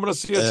thing, man. I'm gonna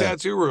see a uh,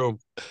 tattoo room,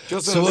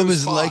 just in so a what new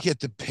was it spot. like at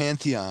the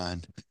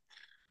Pantheon?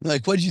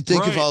 Like, what did you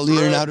think of Right,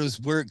 all right. Leonardo's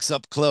works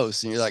up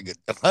close? And you're like,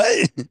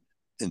 what?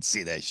 Didn't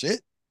see that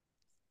shit.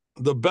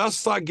 The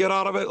best I get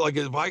out of it, like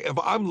if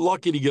I'm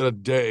lucky to get a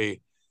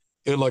day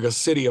in like a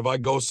city, if I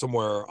go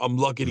somewhere, I'm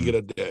lucky to Mm. get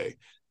a day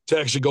to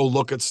actually go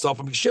look at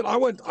stuff. I mean, shit, I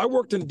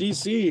worked in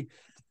DC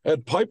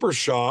at Piper's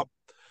shop,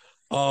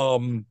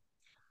 um,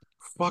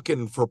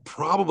 fucking for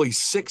probably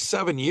 6,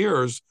 7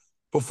 years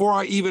before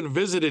I even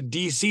visited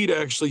DC to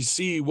actually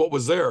see what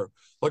was there,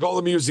 like all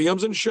the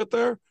museums and shit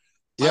there.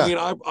 I Yeah, mean,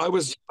 I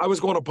was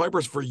going to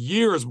Piper's for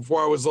years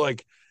before I was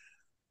like,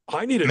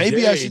 I need a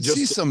maybe I day should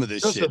see just to, some of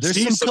this just shit. to There's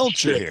see some some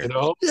culture shit, you here.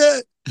 know?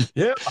 Yeah.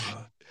 Yeah,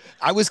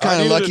 I was I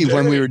kind of needed a lucky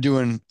when we day. were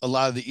doing a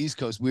lot of the East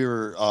Coast. We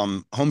were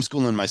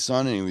homeschooling my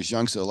son and he was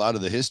young. So a lot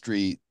of the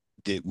history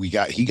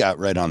that he got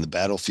right on the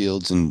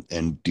battlefields and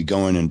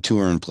going and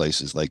touring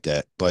places like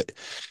that. But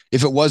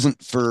if it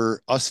wasn't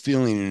for us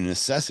feeling a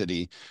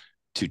necessity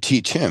to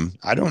teach him,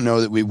 I don't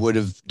know that we would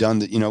have done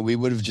that. We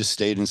would have just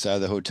stayed inside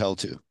the hotel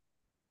too,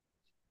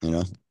 you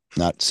know,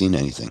 not seen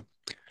anything.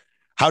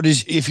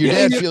 If your Yeah,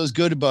 dad feels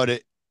good about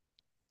it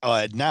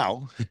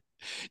now,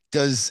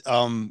 does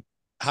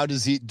how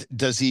does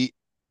he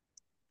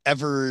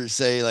ever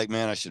say like,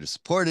 man, I should have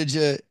supported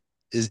you?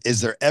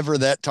 Is there ever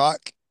that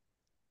talk?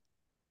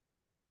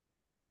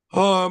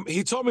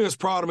 he told me he was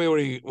proud of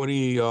me when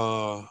he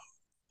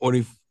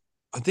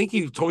I think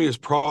he told me he was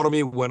proud of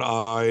me when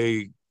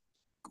I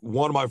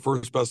won my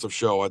first best of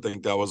show. I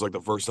think that was like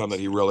the first time that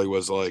he really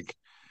was like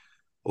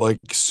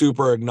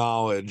super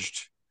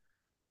acknowledged.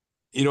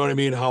 You know what I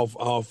mean? How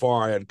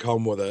far I had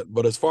come with it.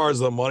 But as far as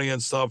the money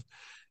and stuff,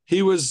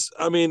 he was.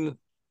 I mean,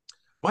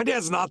 my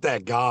dad's not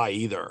that guy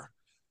either.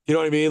 You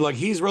know what I mean? Like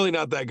he's really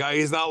not that guy.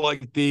 He's not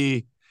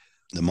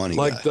The money like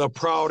guy. the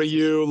proud of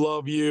you,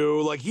 love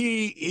you. Like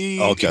he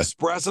Okay.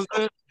 expresses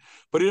it,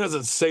 but he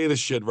doesn't say the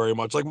shit very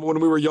much. Like when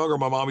we were younger,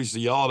 my mom used to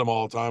yell at him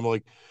all the time,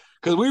 like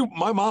because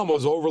my mom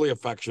was overly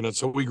affectionate,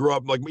 so we grew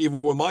up like even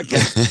with my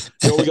kids,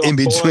 we get off In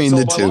the phone and I between tell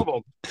the them I two. love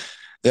them.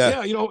 Yeah.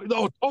 Yeah,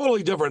 no,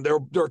 totally different.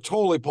 They're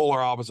totally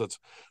polar opposites.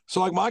 So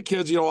like my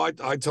kids,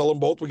 I tell them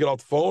both we get off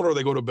the phone or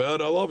they go to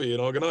bed. I love you.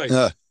 Good night.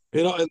 Uh,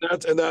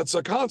 And that's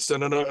a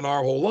constant in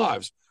our whole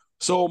lives.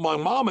 So my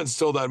mom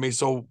instilled that in me.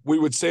 So we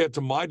would say it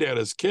to my dad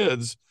as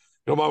kids.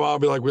 My mom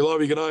would be like, "We love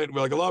you. Good night." And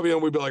we're like, "I love you,"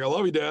 and we'd be like, "I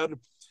love you, Dad."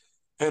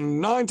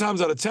 And 9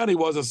 times out of 10, he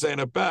wasn't saying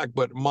it back.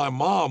 But my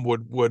mom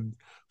would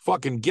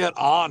fucking get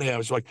on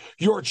him. She's like,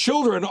 your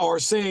children are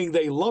saying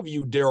they love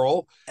you,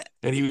 Daryl.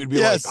 And he would be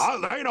like, Yes.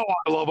 they know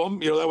I love them.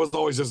 That was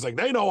always his thing.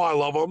 They know I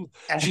love them.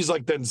 She's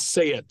like, then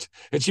say it.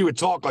 And she would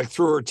talk like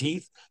through her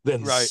teeth,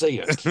 then Right.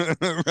 say it.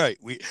 Right.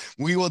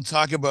 We will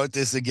talk about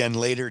this again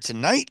later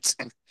tonight.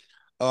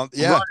 Right.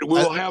 Yeah. We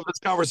will have this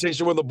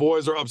conversation when the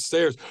boys are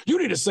upstairs. You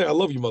need to say, I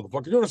love you,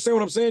 motherfucker. You understand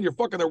what I'm saying? You're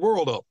fucking their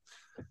world up.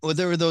 Well,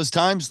 there were those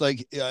times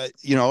like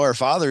our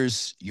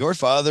fathers, your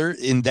father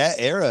in that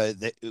era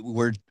that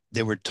were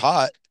they were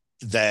taught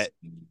that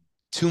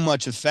too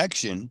much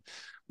affection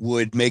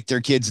would make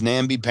their kids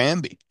namby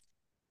pamby.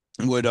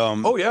 Would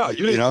Oh yeah,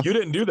 you, you know you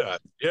didn't do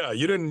that. Yeah,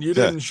 you yeah.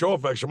 didn't show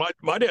affection.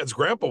 My dad's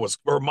grandpa was,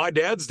 or my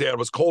dad's dad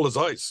was cold as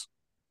ice.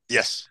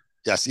 Yes.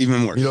 Yes,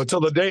 even worse. Till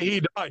the day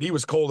he died, he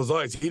was cold as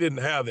ice. He didn't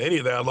have any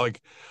of that.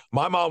 Like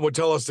my mom would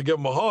tell us to give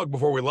him a hug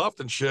before we left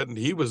and shit, and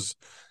he was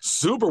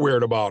super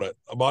weird about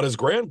his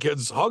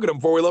grandkids hugging him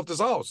before we left his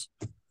house.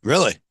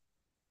 Really?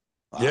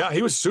 Wow. Yeah,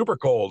 he was super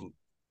cold.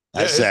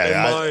 I Yeah, say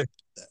and my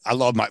I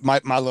love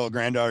my little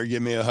granddaughter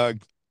give me a hug.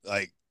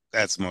 Like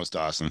that's most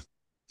awesome.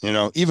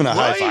 Even a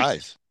high right.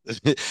 five.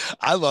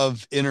 I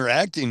love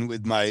interacting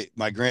with my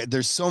grand.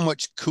 There's so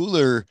much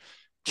cooler.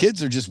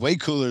 Kids are just way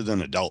cooler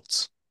than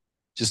adults.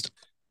 Just,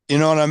 you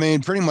know what I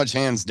mean? Pretty much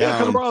hands Yeah,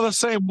 because down. we're on the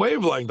same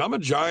wavelength. I'm a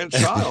giant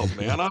child,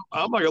 man.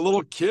 I'm like a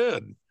little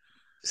kid.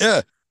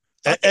 Yeah.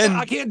 I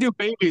And can't do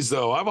babies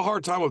though. I have a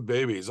hard time with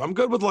babies. I'm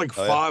good with like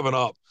oh yeah. 5 and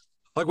up.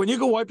 Like when you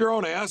can wipe your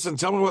own ass and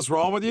tell me what's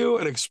wrong with you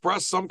and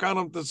express some kind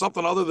of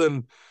something other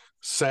than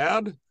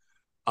sad,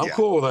 I'm Yeah.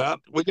 cool with that.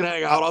 We can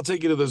hang I, out. I'll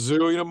take you to the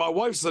zoo. My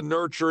wife's the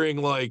nurturing,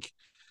 like,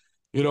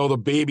 the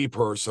baby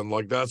person.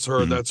 Like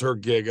mhm. that's her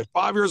gig. At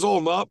 5 years old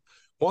and up,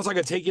 once I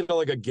can take you to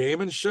like a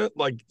game and shit,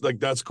 like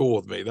that's cool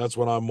with me. That's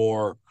when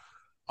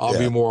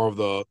Yeah.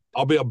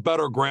 I'll be a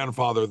better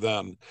grandfather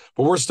then.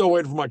 But we're still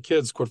waiting for my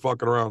kids to quit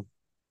fucking around.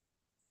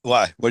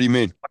 Why? What do you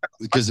mean?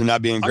 Because they're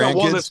not being I got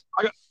one grandkids? that's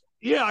I got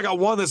yeah, I got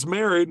one that's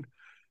married.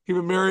 He's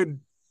been married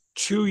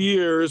 2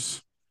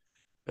 years,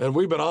 and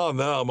we've been on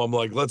them. I'm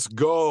like, let's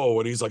go.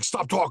 And he's like,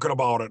 stop talking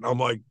about it. And I'm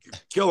like,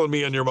 killing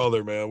me and your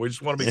mother, man. We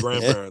just want to be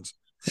grandparents.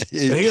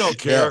 And he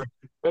don't Yeah. care.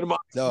 And my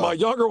No.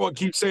 younger one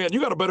keeps saying, you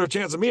got a better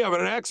chance of me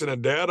having an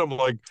accident, Dad. I'm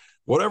like,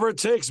 whatever it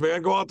takes,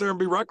 man. Go out there and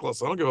be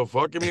reckless. I don't give a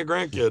fuck. Give me a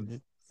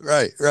grandkid.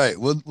 Right, right.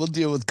 We'll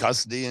deal with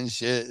custody and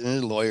shit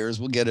and lawyers.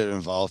 We'll get it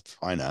involved.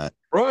 Why not?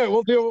 Right.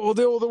 We'll deal with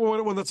it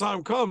when the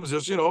time comes.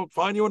 Just,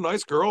 find you a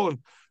nice girl and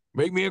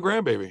make me a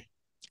grandbaby.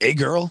 A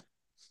girl,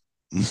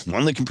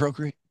 one that can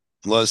procreate.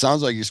 Well, it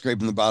sounds like you're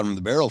scraping the bottom of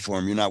the barrel for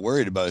him. You're not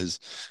worried about his.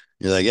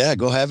 You're like, yeah,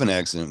 go have an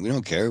accident. We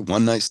don't care.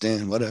 One night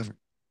stand, whatever.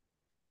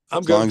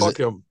 I'm As long good. as Fuck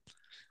him.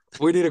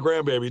 We need a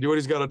grandbaby. Do what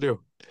he's got to do.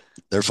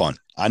 they're fun.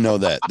 I know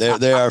that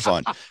they are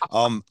fun.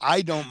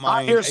 I don't I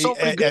mind hear so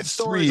many at good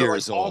three stories that like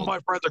years all old. my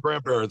friends are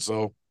grandparents.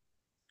 So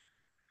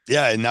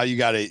Yeah, and now you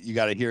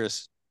gotta hear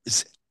us.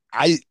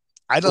 I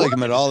I right. like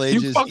them at all You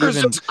ages. fuckers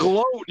Even just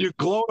gloat. You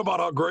gloat about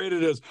how great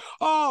it is.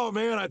 Oh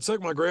man, I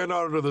took my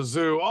granddaughter to the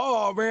zoo.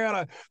 Oh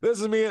man, this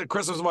is me at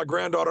Christmas with my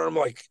granddaughter. I'm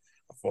like,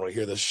 I want to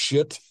hear this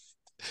shit.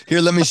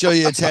 here, let me show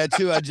you a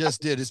tattoo I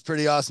just did. It's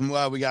pretty awesome.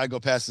 Wow, we gotta go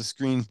past the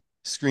screen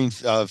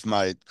of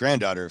my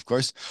granddaughter, of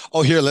course.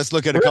 Oh, here, let's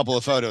look at a couple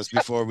of photos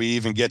before we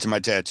even get to my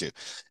tattoo.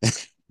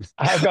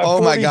 I've got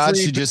Oh my God, 43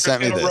 she just pictures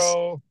sent me in a this.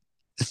 row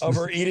of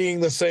her eating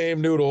the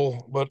same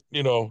noodle, but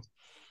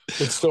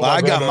it's still Well, my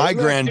I got granddaughter. my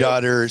Isn't that cute?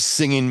 granddaughter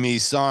singing me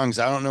songs.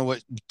 I don't know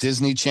what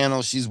Disney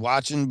Channel she's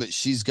watching, but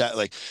she's got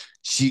like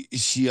she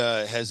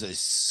has a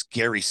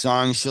scary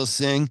song she'll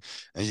sing,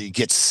 and she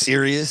gets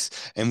serious,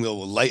 and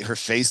we'll light her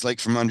face like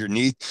from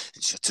underneath,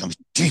 and she'll tell me,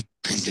 "Deep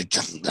in the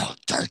jungle,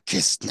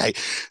 darkest night,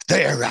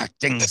 there are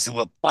things that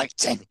will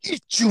bite and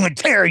eat you and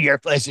tear your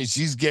flesh." And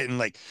she's getting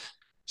like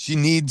she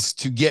needs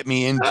to get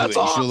me into That's it,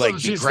 and she'll awesome. like be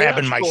She's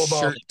grabbing my theatrical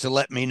about shirt it. to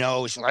let me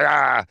know. She's like,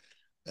 ah,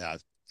 yeah,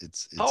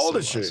 it's How old so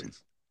is she? awesome.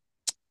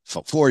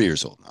 4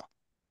 years old now.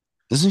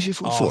 Isn't she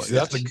four? Oh, Four, see,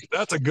 yes.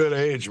 that's a good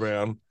age,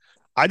 man.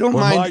 I don't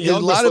When my mind a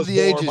youngest lot of was the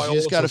born, ages. my You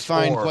just oldest got to was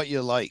find 4. what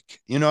you like.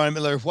 You know what I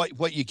mean? Like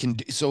what you can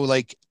do. So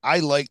like I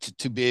liked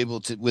to be able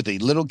to with the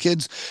little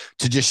kids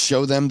to just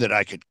show them that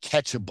I could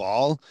catch a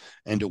ball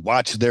and to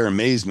watch their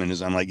amazement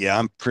is I'm like, yeah,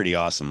 I'm pretty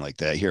awesome like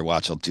that. Here,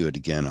 watch, I'll do it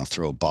again. I'll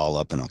throw a ball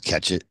up and I'll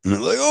catch it. And they're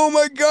like, oh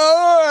my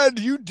God,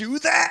 you do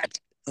that?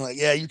 I'm like,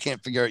 yeah, you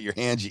can't figure out your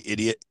hands, you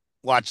idiot.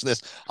 Watch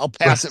this. I'll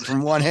pass it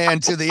from one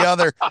hand to the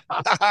other.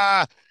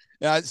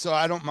 Yeah, so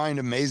I don't mind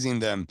amazing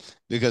them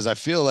because I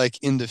feel like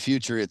in the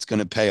future it's going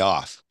to pay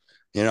off.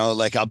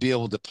 Like I'll be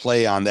able to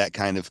play on that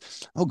kind of,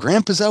 oh,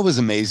 Grandpa's always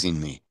amazing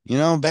me.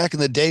 Back in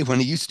the day when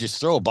he used to just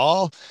throw a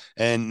ball,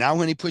 and now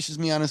when he pushes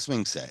me on a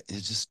swing set,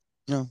 it's just,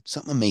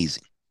 something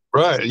amazing.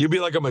 Right. You'd be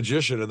like a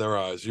magician in their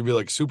eyes. You'd be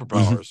like Mhm.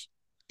 superpowers.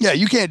 Yeah,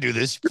 you can't do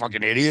this, you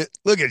fucking idiot.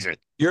 Look at you.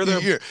 You're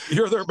their Here,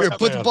 you're their here, put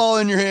the Batman. ball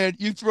in your hand.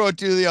 You throw it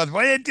to the other.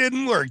 Well, it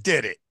didn't work,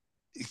 did it?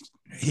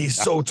 He's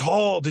so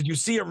tall. Did you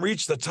see him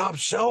reach the top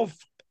shelf?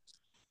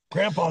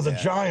 Grandpa's a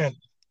Yeah. giant.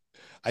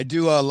 I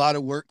do a lot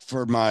of work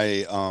for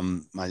my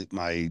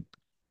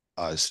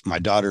my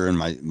daughter and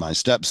my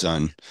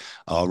stepson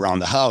around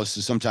the house.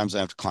 So sometimes I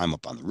have to climb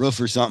up on the roof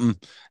or something,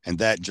 and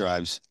that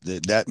drives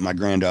that my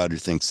granddaughter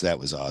thinks that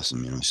was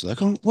awesome. You know, she's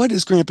like, "Oh, what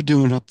is Grandpa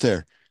doing up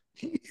there?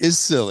 He is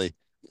silly.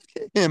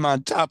 Him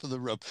on top of the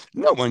roof.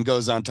 No one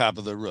goes on top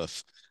of the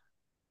roof."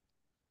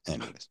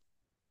 Anyways,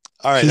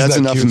 all right, She's that's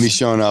that enough of cute. me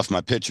showing off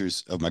my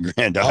pictures of my I'm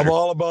granddaughter.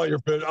 all about your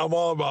pitch. I'm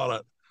all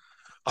about it.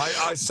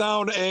 I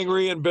sound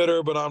angry and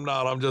bitter, but I'm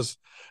not. I'm just,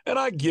 and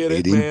I get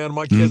it, Dating. man.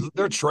 My Hmm. kids,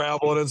 they're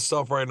traveling and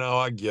stuff right now.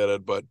 I get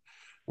it, but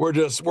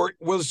let's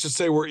just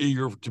say we're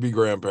eager to be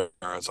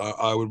grandparents.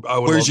 I would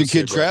Where's love to your see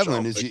a kid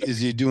traveling? grandchild. Is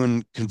he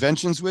doing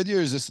conventions with you,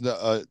 or is this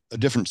a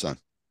different son?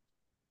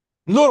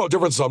 No,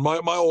 different son. My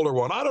older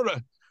one. I don't know.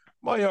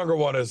 My younger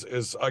one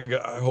is I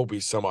hope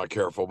he's semi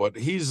careful, but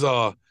he's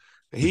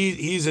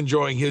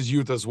enjoying his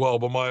youth as well.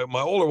 But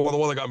my older one, the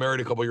one that got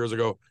married a couple years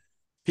ago,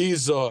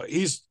 he's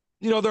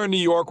they're in New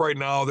York right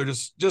now. They're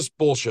just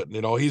bullshitting.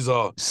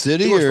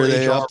 He City works or for are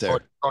they HR up for a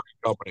there? trucking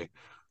company.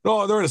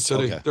 No, they're in a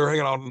city. Okay. They're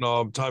hanging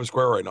out in Times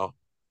Square right now.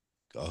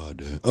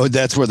 God. Oh,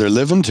 that's where they're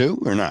living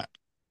too, or not?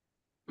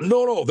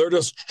 No, they're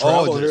just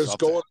Oh, traveling. They're just just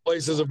up there. going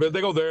places a bit.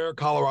 They go there,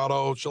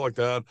 Colorado, shit like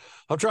that.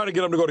 I'm trying to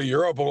get them to go to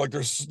Europe. I'm like,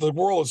 the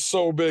world is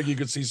so big. You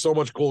could see so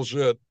much cool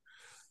shit.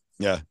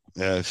 Yeah,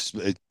 yeah,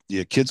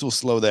 yeah. Kids will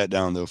slow that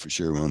down though for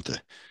sure, won't they?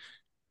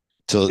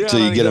 Till Yeah,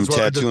 and you I think get them that's what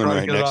I'm just tattooing trying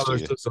to right get it out next of to their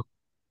you. system.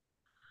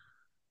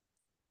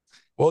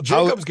 Well,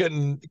 How?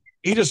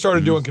 he just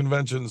started Mhm, doing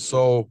conventions.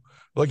 So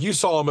like you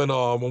saw him in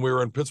when we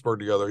were in Pittsburgh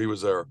together, he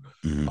was there.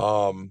 mhm.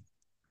 Um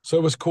so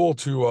it was cool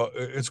to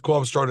it's cool.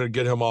 I'm starting to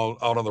get him out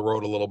on the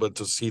road a little bit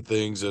to see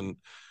things and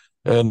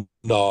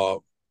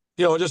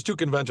just do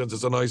conventions.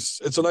 It's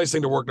a nice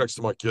thing to work next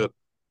to my kid.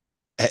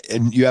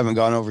 And you haven't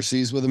gone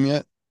overseas with them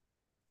yet?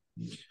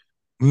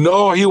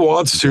 No, he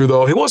wants Okay. to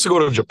though. He wants to go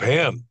to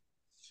Japan.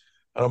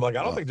 And I'm like,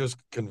 I don't Oh, think there's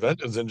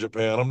conventions in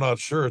Japan. I'm not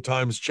sure.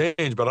 Times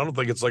change, but I don't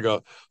think it's like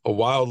a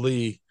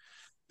wildly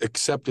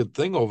accepted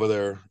thing over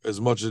there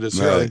as much as it is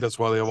here. I think right. that's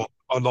why they have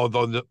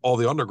all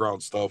the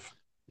underground stuff.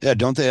 Yeah,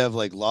 don't they have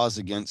like laws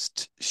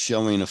against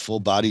showing a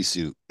full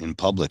bodysuit in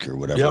public or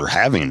whatever, Yep. or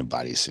having a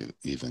bodysuit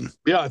even?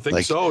 Yeah, I think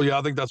Like, so. Yeah,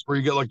 I think that's where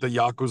you get like the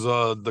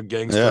Yakuza, the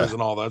gangsters yeah.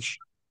 and all that shit.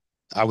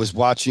 I was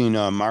watching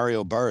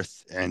Mario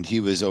Barth, and he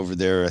was over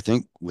there, I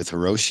think, with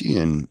Hiroshi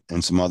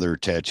and some other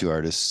tattoo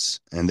artists,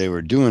 and they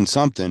were doing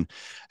something.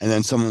 And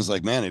then someone was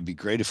like, "Man, it'd be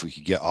great if we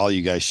could get all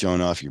you guys showing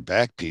off your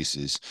back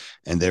pieces."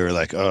 And they were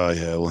like, "Oh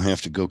yeah, we'll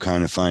have to go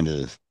kind of find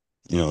a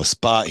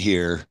spot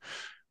here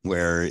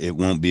where it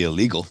won't be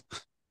illegal."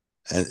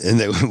 And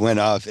they went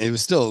off. It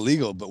was still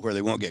illegal, but where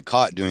they won't get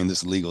caught doing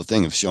this illegal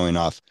thing of showing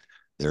off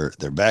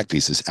their back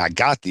pieces. I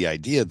got the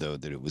idea though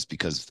that it was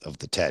because of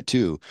the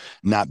tattoo,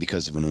 not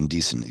because of an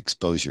indecent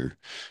exposure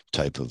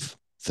type of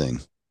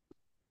thing.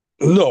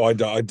 No, I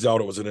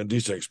doubt it was an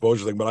indecent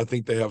exposure thing, but I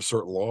think they have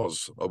certain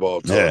laws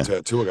about Yeah.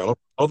 tattooing. I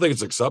don't think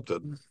it's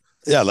accepted.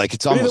 Yeah, like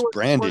it's But either way, almost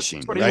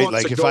brandishing, he right?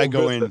 wants to Like if I go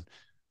go visit. in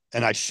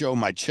and I show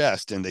my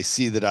chest and they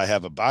see that I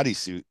have a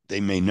bodysuit,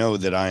 they may know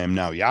that I am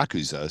now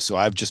Yakuza. So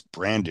I've just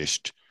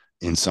brandished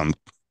in some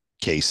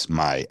case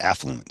my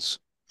affluence.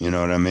 You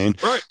know what I mean?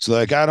 Right. So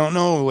like I don't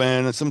know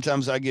when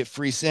sometimes I get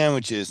free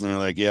sandwiches and they're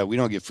like, yeah, we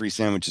don't get free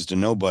sandwiches to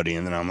nobody.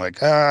 And then I'm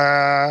like,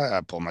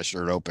 I pull my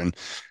shirt open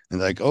and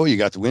like, oh, you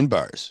got the wind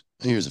bars.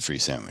 Here's a free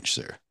sandwich,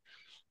 sir.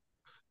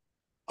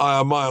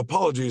 My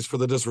apologies for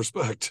the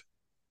disrespect.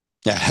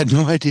 Yeah, I had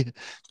no idea.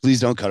 Please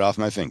don't cut off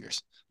my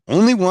fingers.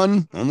 Only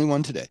one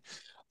today.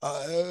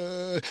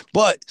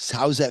 But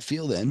how's that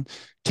feel then?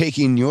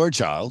 Taking your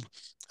child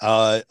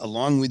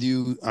along with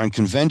you on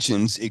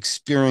conventions,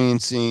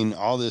 experiencing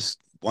all this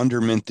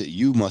wonderment that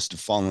you must have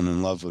fallen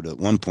in love with at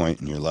one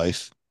point in your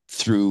life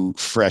through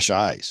fresh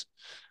eyes.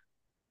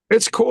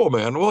 It's cool,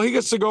 man. Well, he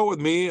gets to go with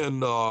me and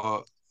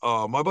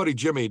my buddy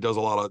Jimmy does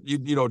a lot of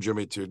you know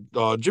Jimmy too.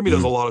 Jimmy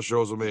does a Mm, lot of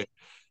shows with me.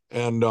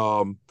 And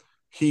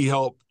he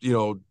helped,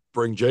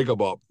 bring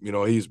Jacob up.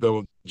 Jimmy's been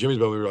with me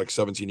like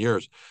 17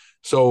 years.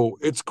 So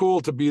it's cool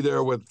to be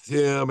there with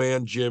him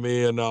and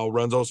Jimmy, and now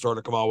Renzo's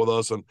starting to come out with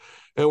us, and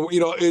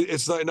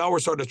it's like now we're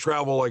starting to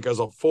travel like as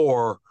a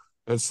four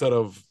instead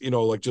of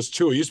like just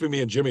two. It used to be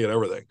me and Jimmy and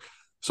everything.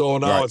 So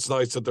now right. it's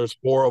nice that there's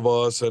four of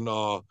us, and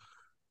I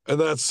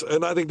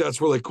think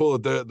that's really cool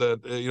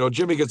that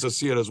Jimmy gets to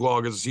see it as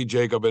well, gets to see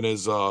Jacob in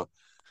his the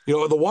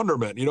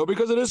wonderment,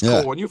 because it is Yeah.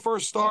 cool when you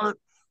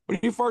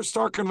first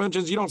start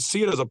conventions, you don't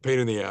see it as a pain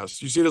in the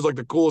ass. You see it as like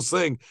the coolest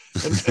thing.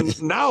 And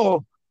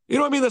now,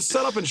 what I mean? The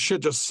setup and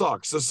shit just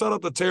sucks. The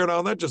setup, the tear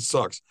down, that just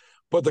sucks.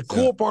 But the Yeah.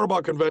 cool part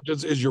about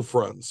conventions is your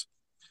friends.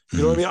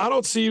 You know what I Mhm. mean? I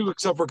don't see you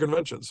except for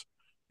conventions.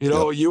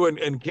 Yep. You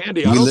and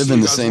Candy, I We don't live see in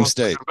you the guys same unless it's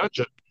state. a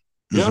convention.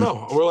 Yeah, Hmm.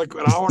 no, we're like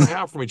an hour and a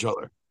half from each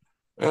other.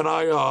 And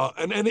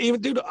and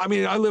even dude, I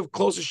mean, I live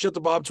close as shit to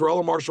Bob Terrell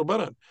and Marshall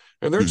Bennett,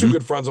 and they're two Hmm.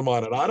 good friends of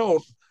mine. And I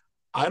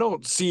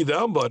don't see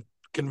them, but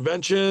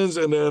conventions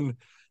and then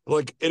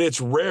and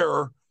it's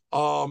rare.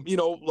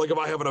 Like if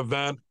I have an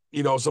event,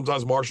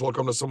 sometimes Marshall will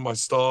come to some of my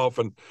stuff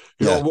and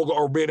Yeah. we'll go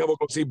or me and him will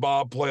go see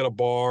Bob play at a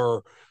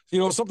bar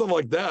or something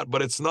like that.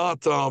 But it's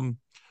not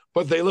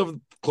but they live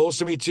close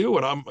to me too,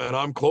 and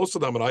I'm close to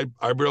them, and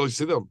I barely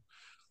see them.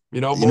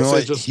 You know Mostly I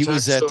what? just He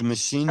was text at them the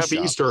machine Happy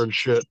shop Easter and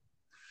shit.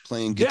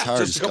 playing Yeah, just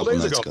guitars a a couple couple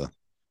days nights ago. ago,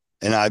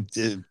 and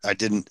I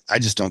didn't. I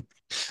just don't.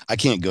 I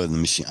can't go to the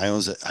machine. I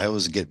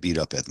always get beat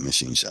up at the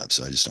machine shop,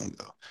 so I just don't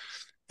go.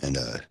 And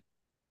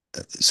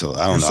so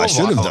I You're don't know. I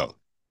so should have violent.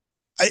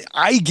 though.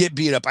 I get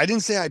beat up. I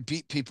didn't say I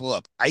beat people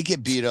up. I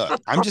get beat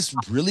up. I'm just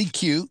really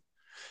cute.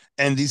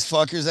 And these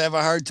fuckers have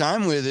a hard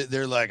time with it.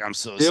 They're like, I'm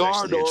so You are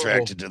sexually adorable.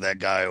 attracted to that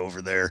guy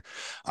over there.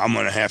 I'm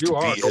gonna have to You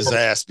are beat his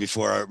adorable. ass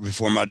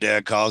before my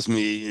dad calls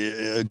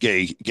me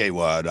gay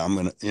wad. I'm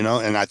gonna,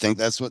 and I think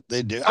that's what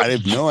they do. I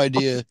have no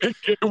idea.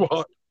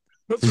 What?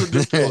 That's I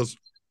ridiculous.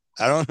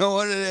 don't know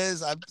what it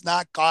is. I'm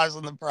not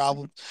causing the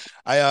problem.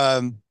 I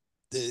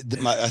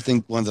I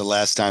think one of the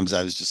last times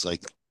I was just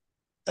like,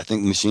 I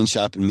think machine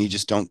shop and me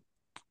just don't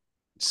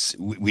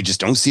we just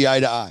don't see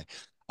eye to eye.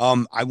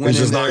 I went It's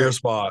in just not your there.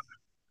 spot.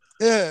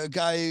 Yeah, a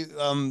guy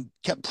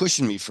kept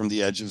pushing me from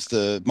the edge of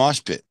the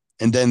mosh pit.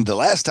 And then the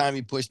last time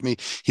he pushed me,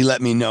 he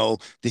let me know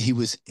that he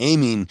was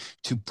aiming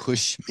to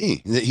push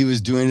me, that he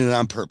was doing it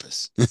on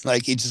purpose.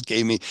 Like he just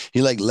gave me,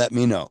 he like let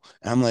me know.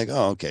 And I'm like,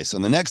 oh, okay. So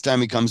the next time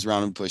he comes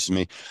around and pushes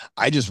me,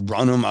 I just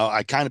run him out.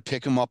 I kind of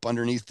pick him up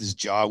underneath his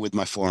jaw with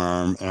my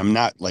forearm. And I'm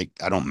not like,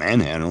 I don't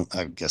manhandle.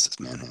 I guess it's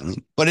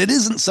manhandling, but it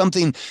isn't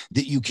something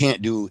that you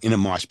can't do in a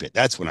mosh pit.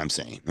 That's what I'm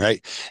saying.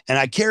 Right. And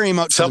I carry him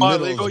out to the middle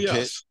of Semi-legal, the pit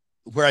yes.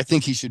 where I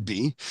think he should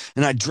be,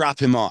 and I drop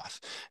him off.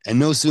 And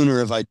no sooner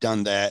have I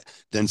done that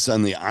than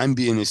suddenly I'm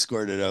being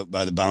escorted out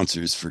by the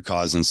bouncers for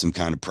causing some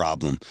kind of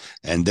problem.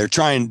 And they're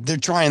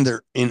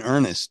in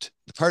earnest.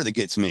 The part that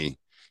gets me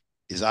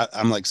is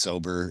I'm like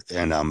sober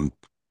and I'm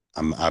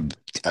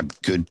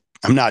good.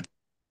 I'm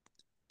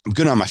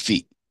good on my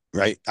feet,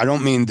 right? I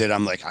don't mean that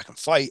I'm like I can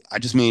fight. I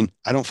just mean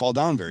I don't fall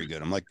down very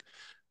good. I'm like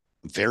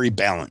very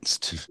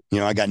balanced.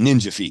 I got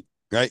ninja feet,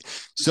 right?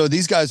 So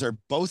these guys are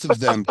both of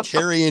them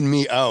carrying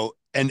me out.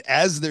 And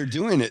as they're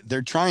doing it,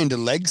 they're trying to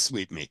leg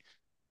sweep me,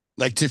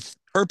 like to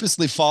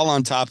purposely fall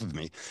on top of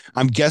me.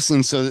 I'm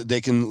guessing so that they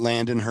can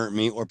land and hurt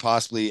me or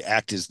possibly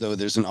act as though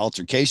there's an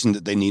altercation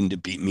that they need to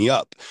beat me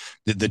up.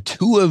 That the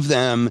two of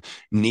them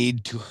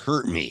need to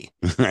hurt me,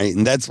 right?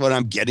 And that's what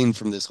I'm getting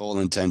from this whole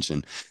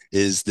intention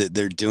is that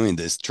they're doing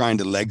this, trying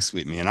to leg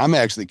sweep me. And I'm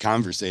actually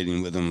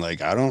conversating with them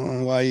like, I don't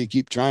know why you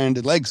keep trying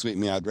to leg sweep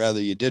me. I'd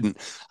rather you didn't.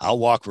 I'll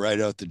walk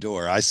right out the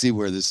door. I see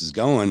where this is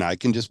going. I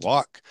can just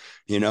walk,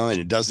 and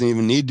it doesn't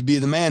even need to be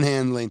the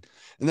manhandling.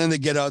 And then they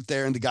get out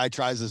there and the guy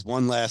tries this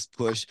one last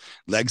push,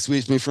 leg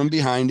sweeps me from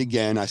behind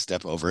again. I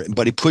step over it,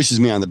 but he pushes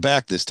me on the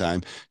back this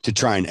time to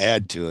try and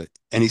add to it.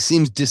 And he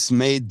seems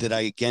dismayed that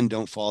I again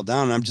don't fall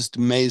down. And I'm just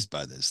amazed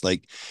by this.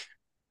 Like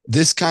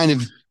this kind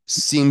of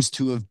seems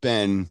to have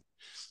been,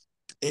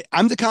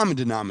 I'm the common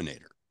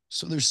denominator.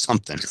 So there's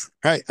something,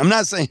 right? I'm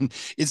not saying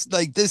it's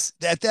like this.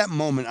 At that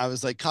moment, I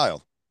was like,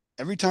 Kyle,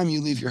 every time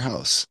you leave your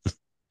house,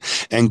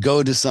 and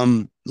go to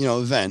some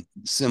event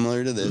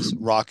similar to this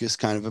raucous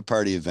kind of a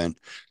party event,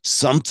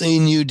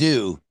 something you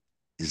do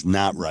is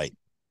not right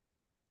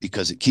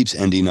because it keeps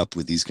ending up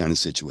with these kind of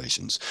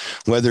situations,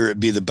 whether it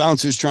be the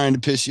bouncers trying to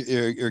piss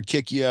you or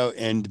kick you out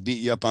and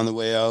beat you up on the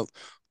way out,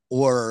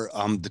 or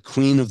the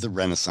queen of the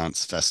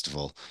Renaissance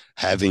Festival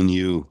having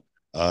you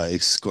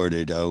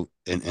escorted out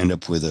and end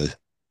up with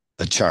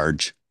a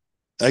charge,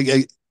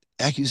 a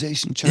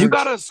accusation You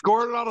got charge.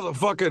 escorted out of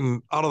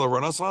the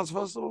Renaissance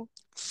Festival?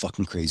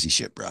 Fucking crazy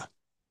shit, bro.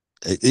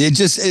 It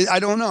just, I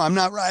don't know. I'm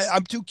not right.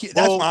 I'm too cute.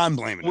 That's Well, why I'm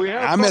blaming it we on.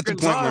 have I'm at the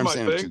fucking point where I'm time, I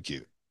saying I'm think. too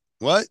cute.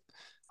 What?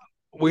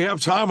 We have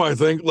time, I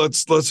think.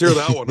 Let's hear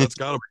that one. That's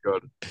gotta be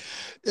good.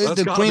 That's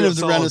The gotta Queen be a of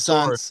the solid story.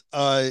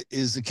 Renaissance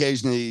is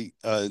occasionally,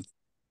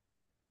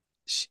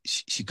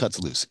 she cuts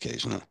loose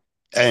occasionally.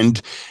 And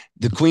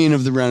the Queen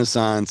of the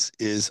Renaissance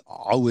is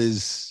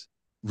always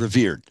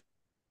revered,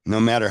 no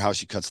matter how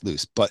she cuts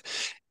loose. But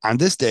on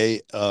this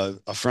day,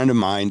 a friend of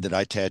mine that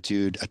I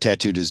tattooed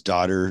his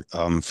daughter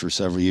for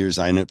several years.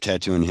 I ended up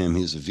tattooing him.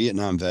 He was a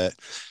Vietnam vet.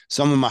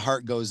 Some of my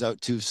heart goes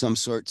out to some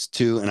sorts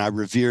too. And I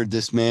revered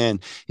this man.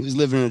 He was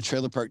living in a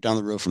trailer park down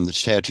the road from the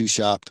tattoo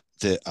shop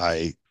that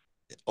I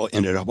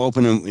ended up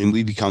opening, and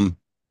we become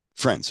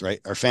friends, right?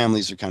 Our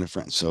families are kind of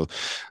friends. So,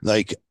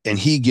 like, and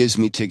he gives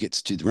me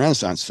tickets to the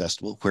Renaissance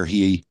Festival where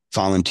he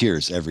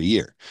volunteers every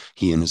year,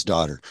 he and his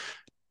daughter.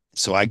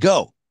 So I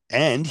go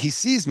and he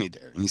sees me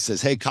there and he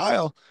says, "Hey,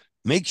 Kyle,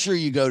 make sure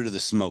you go to the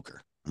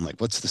smoker." I'm like,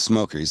 "What's the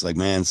smoker?" He's like,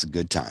 "Man, it's a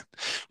good time.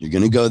 You're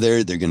going to go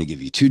there. They're going to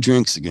give you two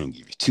drinks. They're going to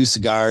give you two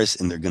cigars,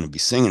 and they're going to be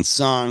singing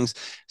songs,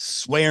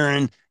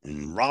 swearing,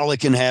 and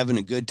rollicking, having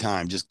a good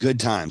time, just good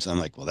times." I'm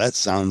like, "Well, that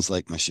sounds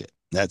like my shit.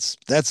 That's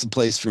the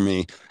place for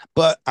me."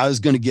 But I was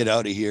going to get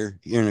out of here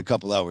in a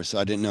couple hours, so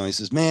I didn't know. He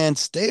says, "Man,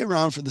 stay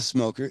around for the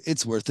smoker.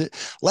 It's worth it."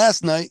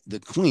 Last night, the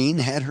queen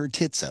had her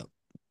tits out.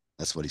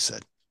 That's what he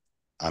said.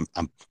 I'm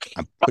I'm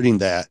I'm putting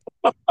that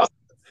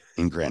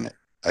in granite.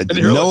 I And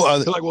did no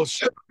other. you're like, well,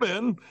 ship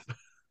in.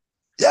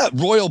 Yeah,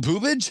 royal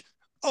boobage.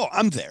 Oh,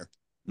 I'm there.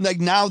 Like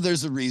now,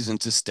 there's a reason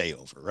to stay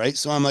over, right?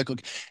 So I'm like,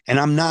 okay, and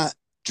I'm not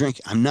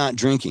drinking. I'm not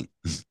drinking.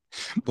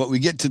 But we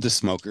get to the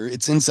smoker.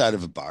 It's inside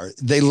of a bar.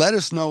 They let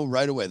us know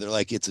right away. They're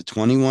like, it's a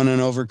 21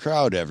 and over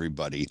crowd,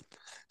 everybody.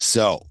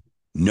 So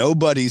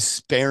nobody's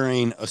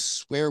sparing a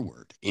swear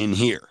word in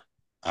here.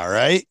 All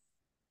right.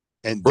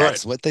 And Right.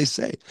 that's what they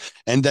say.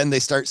 And then they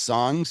start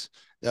songs.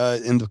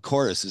 And the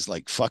chorus is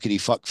like fuckity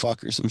fuck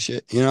fuck or some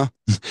shit, you know?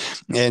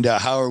 And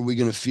how are we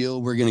going to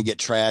feel? We're going to get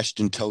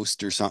trashed and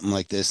toast or something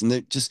like this. And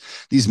they're just,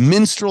 these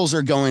minstrels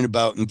are going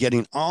about and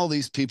getting all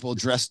these people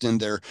dressed in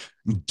their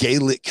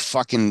Gaelic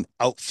fucking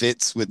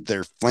outfits with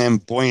their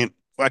flamboyant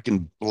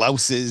fucking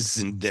blouses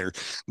and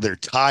their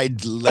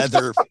tied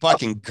leather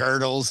fucking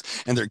girdles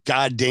and their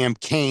goddamn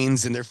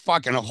canes and their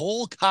fucking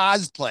whole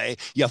cosplay.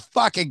 You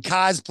fucking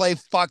cosplay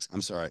fucks.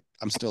 I'm sorry.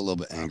 I'm still a little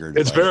bit angered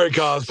It's about it. very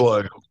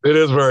cosplay. It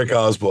is very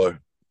cosplay.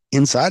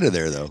 Inside of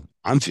there, though,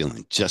 I'm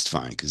feeling just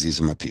fine because these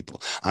are my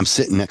people. I'm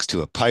sitting next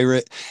to a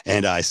pirate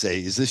and I say,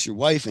 "Is this your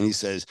wife?" And he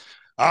says,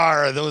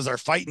 "Ah, those are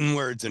fighting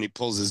words." And he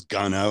pulls his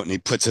gun out and he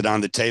puts it on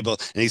the table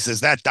and he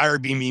says, "That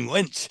Darby me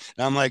wench."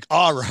 And I'm like,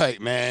 "All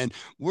right, man,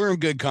 we're in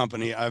good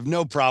company. I have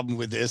no problem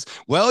with this.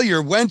 Well,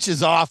 your wench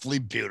is awfully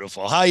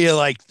beautiful. How you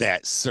like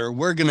that, sir?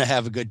 We're going to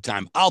have a good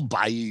time. I'll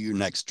buy you your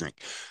next drink."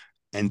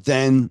 And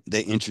then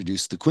they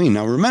introduce the queen.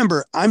 Now,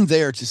 remember, I'm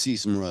there to see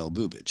some royal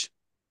boobage.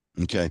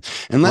 Okay.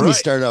 And let me Right.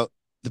 start out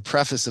the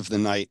preface of the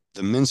night.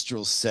 The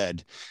minstrel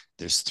said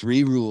there's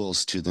three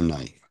rules to the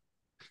night: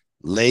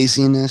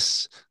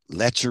 laziness,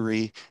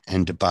 lechery,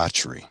 and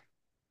debauchery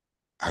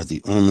are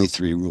the only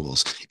three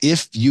rules.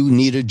 If you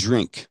need a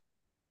drink,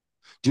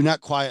 do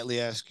not quietly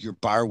ask your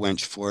bar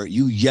wench for it.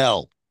 You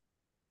yell,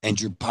 and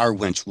your bar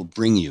wench will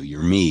bring you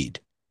your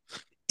mead.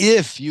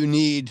 If you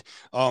need,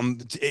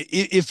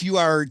 if you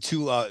are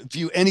to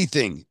view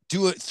anything,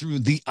 do it through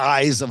the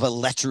eyes of a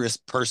lecherous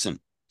person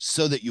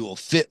so that you will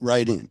fit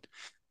right in.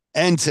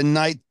 And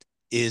tonight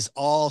is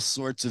all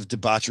sorts of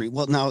debauchery.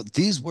 Well, now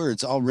these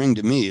words all ring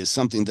to me as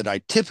something that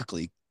I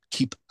typically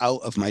keep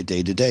out of my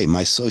day to day,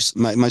 my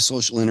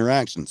social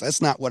interactions.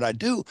 That's not what I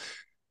do.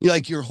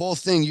 Like your whole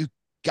thing, you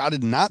got to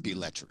not be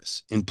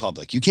lecherous in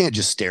public. You can't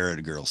just stare at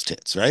a girl's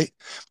tits, right?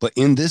 But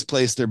in this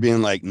place, they're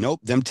being like, nope,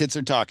 them tits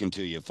are talking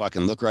to you.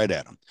 Fucking look right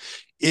at them.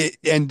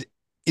 And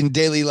in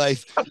daily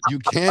life, you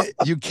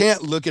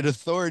can't look at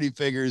authority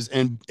figures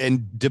and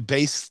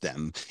debase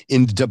them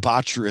in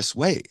debaucherous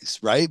ways,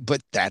 right?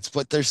 But that's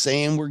what they're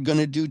saying we're going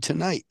to do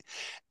tonight.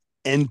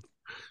 And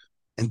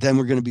and then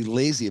we're going to be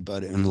lazy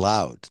about it and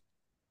loud.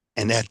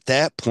 And at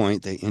that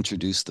point, they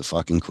introduce the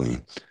fucking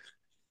queen.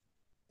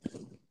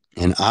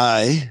 And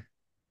I,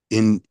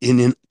 in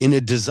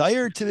a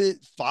desire to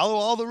follow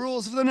all the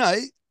rules of the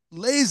night,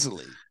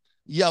 lazily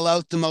yell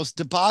out the most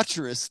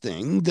debaucherous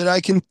thing that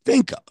I can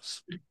think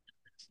of.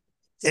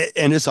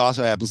 And this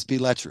also happens to be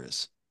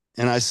lecherous.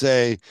 And I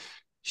say,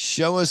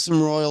 show us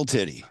some royal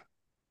titty.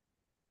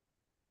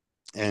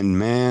 And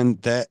man,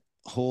 that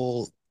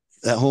whole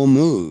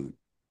mood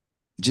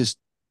just,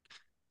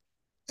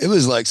 it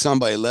was like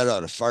somebody let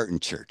out a fart in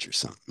church or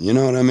something. You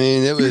know what I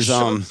mean? It You was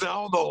shut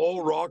down the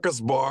whole raucous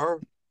bar.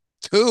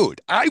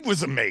 dude, I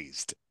was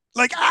amazed.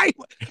 Like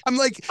I'm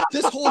like,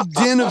 this whole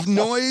din of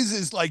noise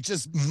is like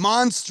just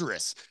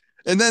monstrous.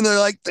 And then they're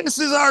like, "This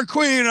is our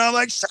queen." And I'm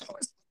like, "Show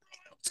us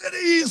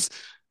titties."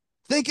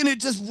 Thinking it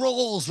just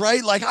rolls,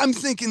 right? Like I'm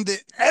thinking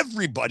that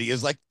everybody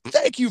is like,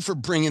 "Thank you for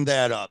bringing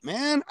that up,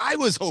 man. I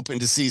was hoping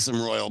to see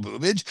some royal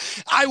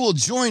boobage. I will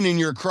join in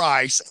your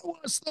cry. Show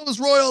us those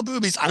royal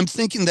boobies." I'm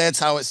thinking that's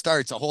how it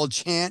starts, a whole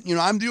chant.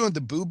 I'm doing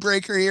the boob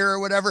breaker here or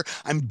whatever.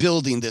 I'm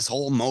building this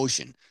whole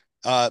motion.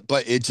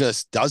 But it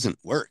just doesn't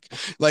work.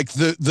 Like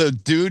the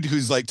dude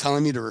who's like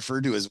telling me to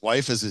refer to his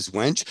wife as his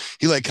wench,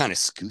 he like kind of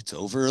scoots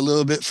over a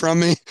little bit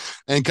from me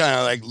and kind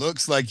of like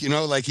looks like,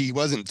 like he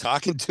wasn't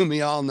talking to me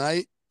all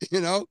night. you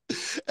know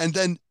and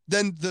then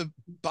the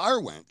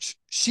bar wench,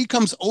 she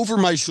comes over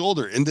my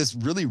shoulder in this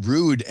really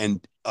rude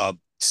and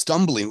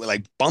stumbling,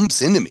 like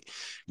bumps into me,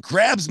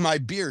 grabs my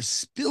beer,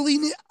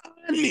 spilling it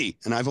on me,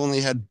 and I've only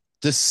had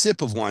the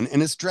sip of one,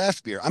 and it's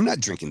draft beer. I'm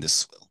not drinking this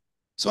swill,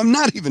 so I'm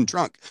not even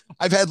drunk.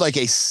 I've had like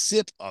a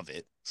sip of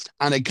it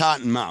on a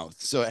cotton mouth,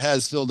 so it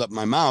has filled up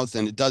my mouth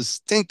and it does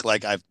stink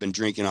like I've been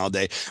drinking all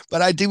day,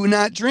 but I do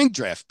not drink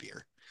draft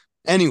beer.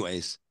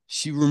 Anyways,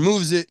 she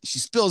removes it, she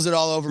spills it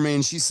all over me,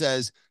 and she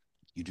says,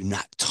 "You do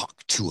not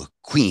talk to a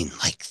queen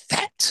like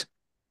that."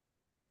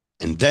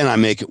 And then I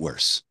make it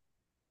worse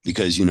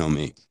because you know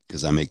me,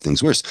 because I make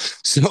things worse.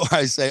 So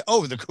I say,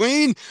 "Oh, the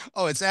queen?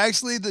 Oh, it's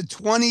actually the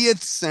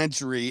 20th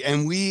century,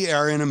 and we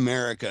are in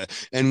America,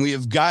 and we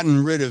have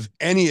gotten rid of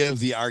any of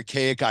the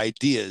archaic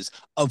ideas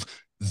of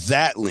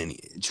that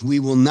lineage. We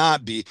will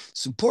not be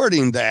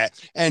supporting that."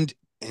 And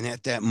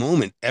at that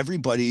moment,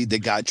 everybody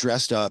that got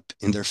dressed up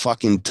in their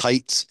fucking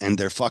tights and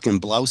their fucking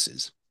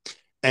blouses,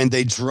 and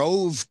they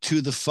drove to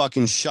the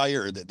fucking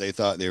Shire that they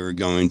thought they were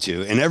going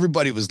to. And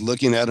everybody was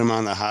looking at him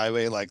on the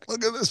highway like,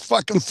 look at this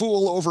fucking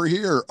fool over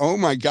here. Oh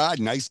my God,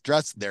 nice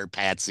dress there,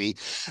 Patsy.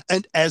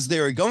 And as they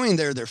were going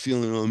there, they're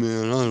feeling, oh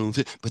man, I don't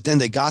fit. But then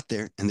they got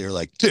there and they're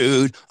like,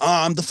 dude,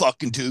 I'm the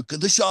fucking Duke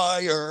of the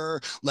Shire.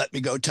 Let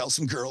me go tell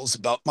some girls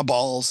about my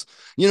balls.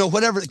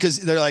 Whatever. Because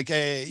they're like,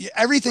 hey,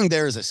 everything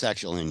there is a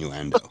sexual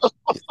innuendo.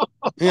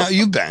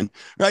 You've been,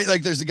 right?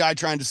 Like there's a guy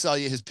trying to sell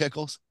you his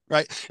pickles,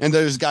 right? And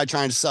there's a guy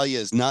trying to sell you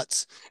his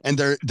nuts, and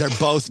they're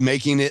both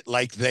making it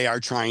like they are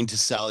trying to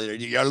sell you.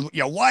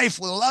 Your wife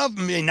will love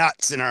me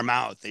nuts in her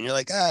mouth, and you're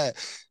like,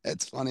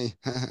 that's funny,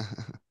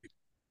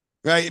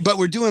 right? But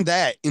we're doing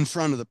that in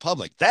front of the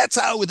public. That's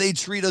how they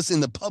treat us in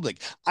the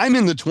public. I'm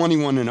in the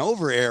 21 and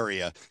over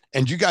area,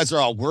 and you guys are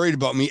all worried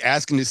about me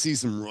asking to see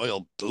some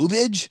royal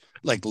boobage.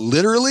 Like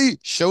literally,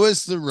 show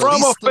us the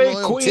From a release the fake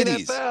royal queen at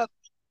titties that.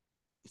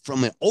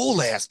 from an old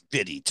ass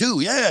biddy too.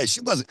 Yeah, she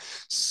wasn't.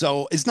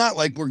 So it's not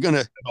like we're gonna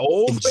An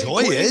old fake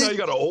enjoy queen? Now it. you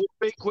got an old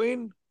fake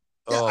queen?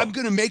 Yeah, I'm Oh.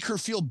 gonna make her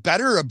feel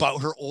better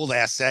about her old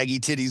ass saggy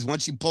titties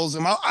once she pulls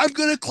them out. I'm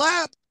gonna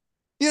clap,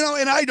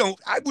 and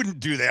I wouldn't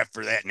do that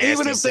for that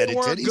Even nasty if they set of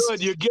weren't titties.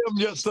 good, you give them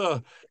just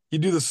you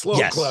do the slow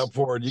Yes, clap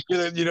for it. You get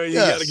it, you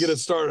got to get yes. it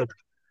started.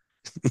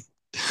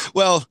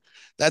 Well,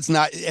 that's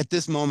not at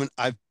this moment.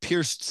 I've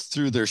pierced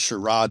through their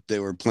charade they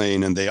were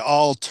playing, and they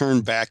all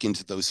turned back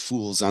into those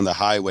fools on the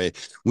highway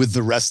with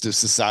the rest of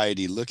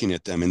society looking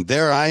at them. And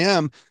there I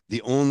am,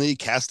 the only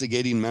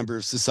castigating member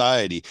of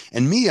society.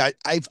 And me,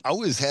 I've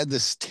always had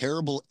this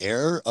terrible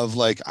air of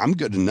like, I'm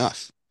good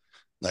enough.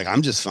 Like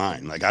I'm just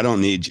fine. Like I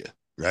don't need you,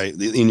 right?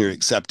 In your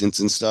acceptance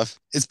and stuff.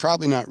 It's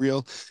probably not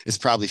real. It's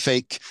probably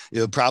fake.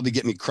 It'll probably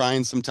get me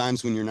crying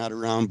sometimes when you're not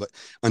around. But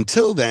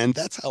until then,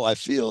 that's how I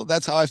feel.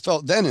 That's how I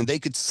felt then. And they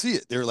could see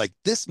it. They're like,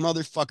 this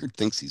motherfucker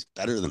thinks he's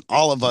better than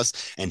all of us,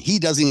 and he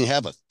doesn't even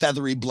have a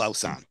feathery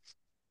blouse on.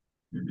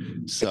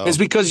 It's So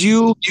because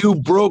you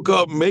broke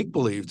up make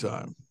believe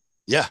time.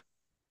 yeah.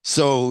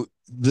 So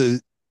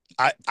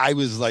I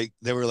was like,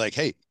 they were like,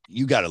 hey,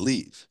 you gotta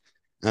leave.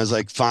 And I was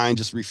like, fine,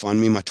 just refund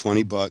me my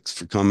 $20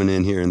 for coming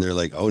in here. And they're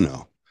like, oh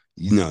no.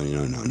 No,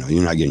 no, no, no,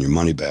 you're not getting your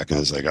money back. And I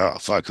was like, oh,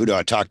 fuck, who do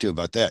I talk to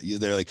about that?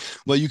 They're like,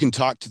 well, you can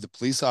talk to the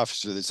police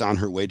officer that's on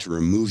her way to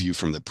remove you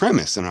from the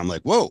premise. And I'm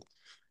like, whoa,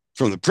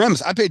 from the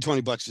premise. I paid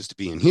 $20 just to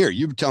be in here.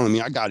 You're telling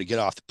me I got to get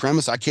off the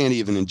premise. I can't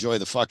even enjoy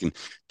the fucking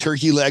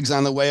turkey legs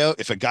on the way out.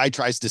 If a guy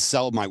tries to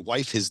sell my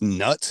wife his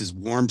nuts, his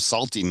warm,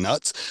 salty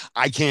nuts,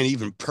 I can't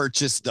even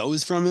purchase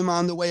those from him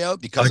on the way out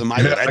because of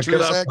my I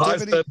lecherous cannot buy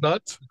activity. said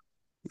nuts.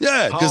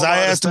 Yeah, How because am I I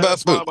to asked about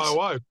satisfy my boobs.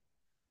 wife?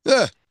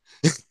 Yeah.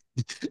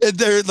 And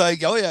they're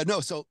like, oh yeah, no.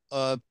 So,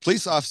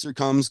 police officer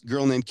comes,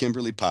 girl named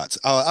Kimberly Potts.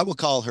 I will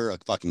call her a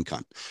fucking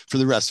cunt for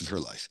the rest of her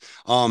life.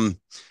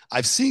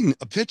 I've seen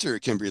a picture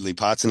of Kimberly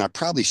Potts, and I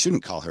probably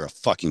shouldn't call her a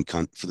fucking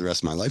cunt for the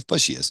rest of my life,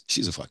 but she is.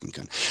 She's a fucking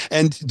cunt.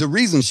 And the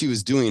reason she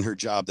was doing her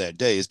job that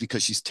day is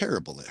because she's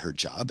terrible at her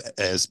job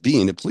as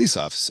being a police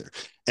officer.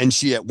 And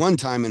she, at one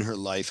time in her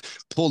life,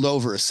 pulled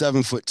over a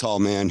 7 foot tall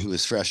man who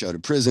was fresh out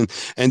of prison,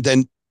 and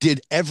then did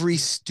every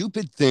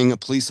stupid thing a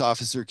police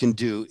officer can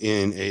do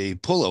in a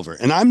pullover.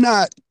 And I'm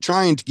not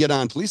trying to get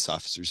on police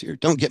officers here.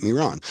 Don't get me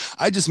wrong.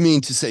 I just mean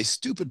to say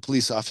stupid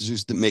police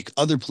officers that make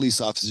other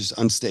police officers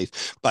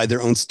unsafe by their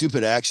own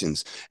stupid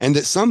actions, and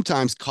that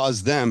sometimes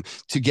cause them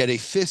to get a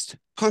fist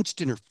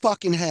punched in her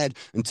fucking head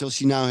until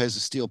she now has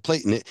a steel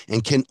plate in it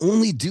and can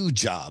only do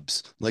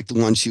jobs like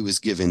the one she was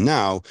given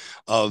now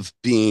of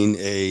being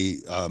a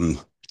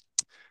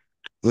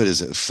what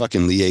is it,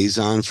 fucking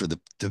liaison for the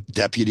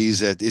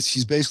deputies at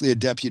she's basically a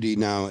deputy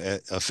now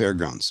at a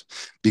fairgrounds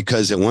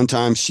because at one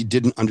time she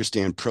didn't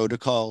understand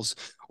protocols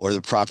or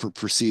the proper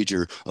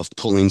procedure of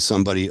pulling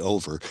somebody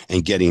over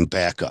and getting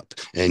back up.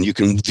 And you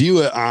can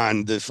view it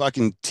on the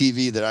fucking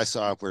TV that I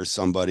saw where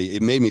somebody,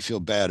 it made me feel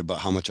bad about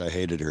how much I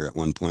hated her at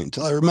one point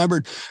until I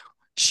remembered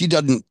she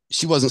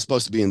wasn't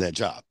supposed to be in that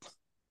job.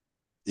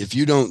 If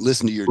you don't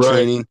listen to your Right.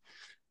 training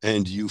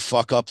and you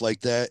fuck up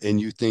like that and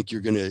you think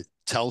you're going to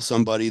tell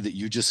somebody that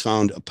you just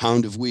found a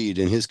pound of weed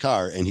in his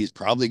car and he's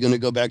probably going to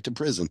go back to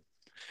prison,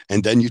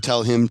 and then you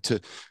tell him to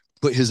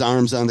put his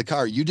arms on the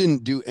car, you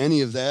didn't do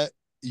any of that.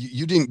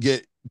 You didn't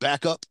get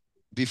back up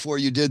before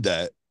you did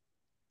that.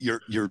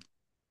 You're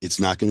it's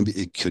not going to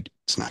be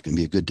it's not going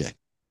to be a good day.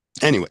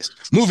 Anyways,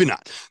 moving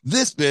on.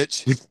 This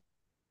bitch,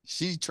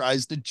 she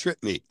tries to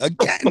trip me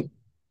again.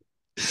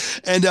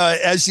 And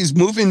as she's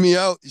moving me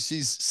out,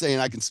 she's saying,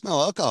 I can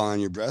smell alcohol on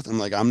your breath. I'm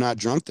like, I'm not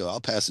drunk though. I'll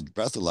pass a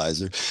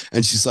breathalyzer.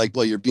 And she's like,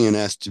 well, you're being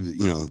asked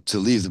to, to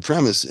leave the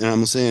premise. And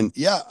I'm saying,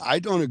 yeah, I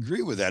don't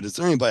agree with that. Is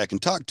there anybody I can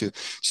talk to?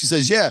 She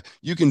says, yeah,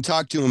 you can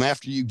talk to him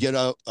after you get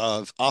out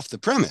of off the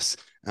premise.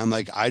 I'm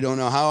like, I don't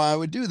know how I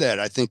would do that.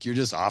 I think you're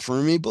just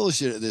offering me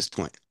bullshit at this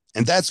point.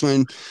 And that's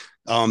when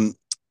um,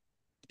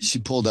 she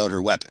pulled out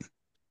her weapon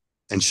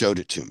and showed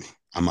it to me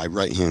on my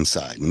right hand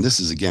side. And this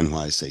is again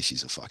why I say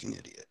she's a fucking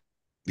idiot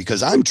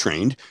because I'm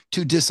trained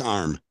to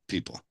disarm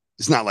people.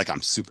 It's not like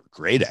I'm super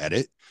great at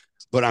it,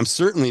 but I'm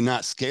certainly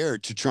not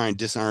scared to try and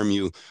disarm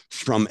you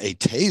from a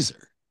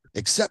taser.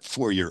 except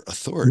for your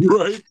authority.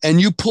 Right. And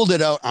you pulled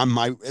it out on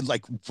my,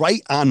 like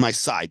right on my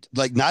side,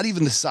 like not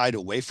even the side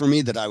away from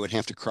me that I would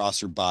have to cross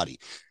her body.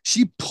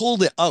 She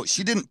pulled it out.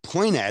 She didn't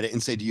point at it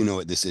and say, do you know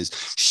what this is?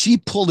 She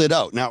pulled it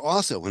out. Now,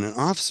 also, when an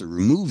officer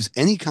removes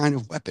any kind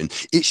of weapon,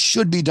 it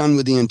should be done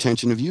with the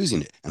intention of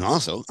using it. And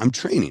also, I'm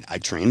training. I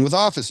train with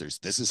officers.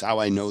 This is how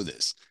I know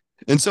this.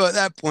 And so at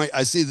that point,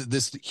 I see that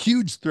this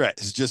huge threat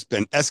has just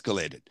been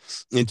escalated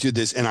into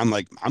this. And I'm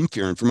like, I'm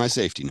fearing for my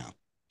safety now.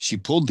 She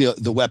pulled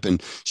the weapon.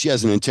 She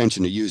has an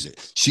intention to use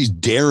it. She's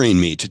daring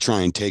me to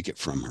try and take it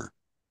from her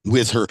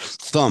with her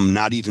thumb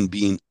not even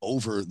being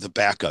over the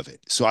back of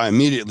it. So I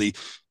immediately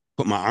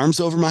put my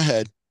arms over my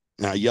head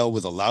and I yell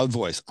with a loud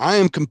voice, I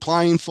am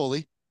complying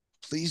fully.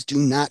 Please do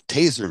not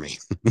taser me.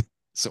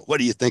 So what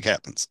do you think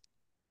happens?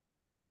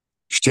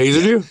 She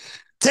tasered Yeah. you?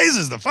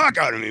 Tasers the fuck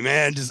out of me,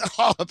 man. Just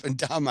all up and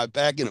down my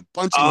back in a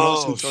punching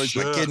motion Oh towards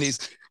my shit. kidneys.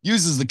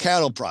 Uses the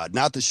cattle prod,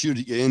 not the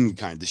shoot you in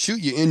kind. The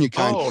shoot you in you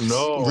kind Oh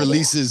no.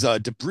 releases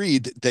debris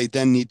that they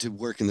then need to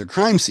work in their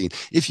crime scene.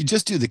 If you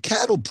just do the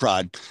cattle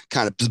prod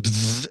kind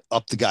of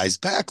up the guy's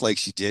back like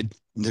she did,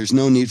 there's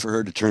no need for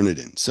her to turn it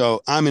in.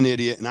 So I'm an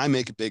idiot and I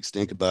make a big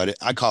stink about it.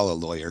 I call a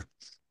lawyer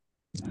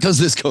because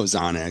this goes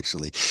on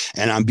actually,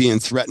 and I'm being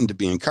threatened to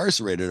be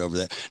incarcerated over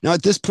that. Now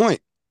at this point,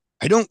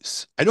 I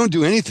don't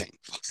do anything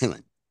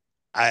violent.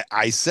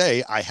 I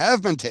say I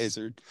have been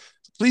tasered.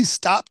 Please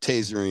stop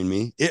tasering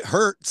me. It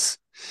hurts.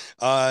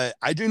 I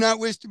do not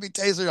wish to be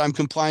tasered. I'm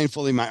complying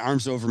fully. My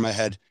arms over my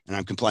head, and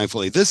I'm complying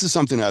fully. This is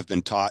something I've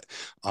been taught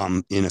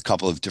in a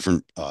couple of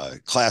different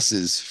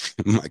classes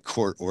from my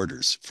court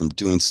orders from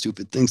doing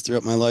stupid things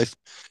throughout my life.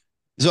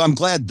 So I'm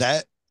glad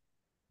that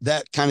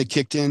that kind of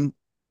kicked in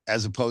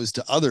as opposed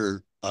to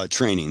other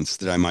trainings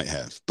that I might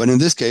have. But in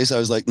this case, I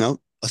was like, no,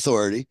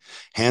 authority,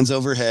 hands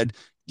overhead,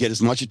 get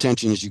as much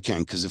attention as you can.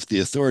 Because if the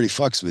authority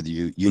fucks with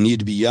you, you need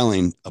to be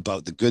yelling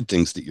about the good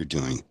things that you're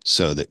doing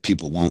so that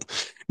people won't.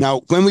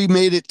 Now, when we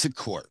made it to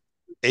court,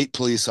 8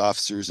 police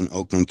officers in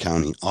Oakland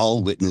County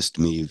all witnessed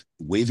me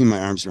waving my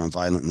arms around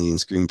violently and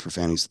screaming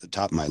profanities at the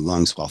top of my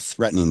lungs while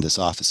threatening this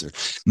officer.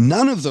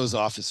 None of those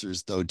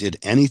officers, though, did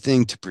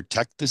anything to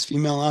protect this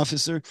female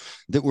officer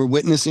that were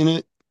witnessing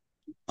it,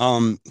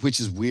 which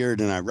is weird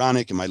and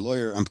ironic. And my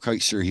lawyer, I'm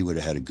quite sure he would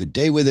have had a good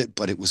day with it,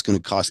 but it was going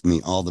to cost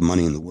me all the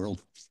money in the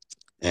world.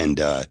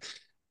 And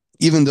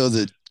even though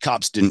the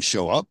cops didn't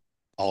show up,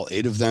 all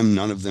 8 of them,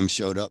 none of them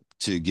showed up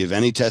to give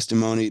any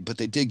testimony, but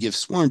they did give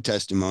sworn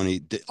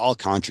testimony that all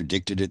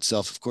contradicted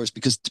itself, of course,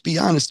 because to be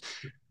honest,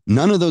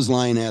 none of those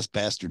lying ass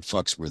bastard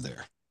fucks were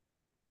there.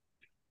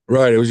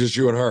 Right. It was just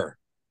you and her.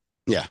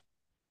 Yeah.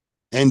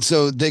 And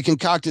so they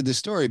concocted the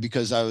story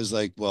because I was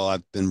like, well,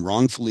 I've been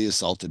wrongfully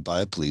assaulted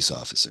by a police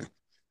officer.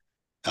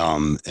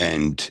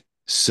 And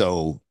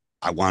so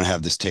I want to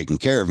have this taken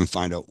care of and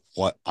find out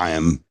what I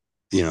am,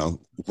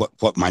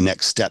 what my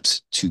next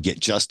steps to get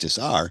justice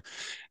are.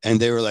 And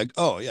they were like,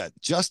 oh, yeah,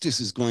 justice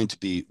is going to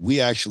be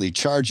we actually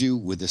charge you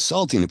with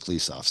assaulting a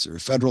police officer, a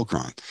federal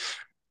crime.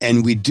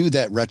 And we do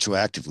that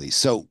retroactively.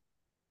 So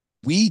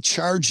we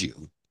charge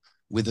you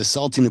with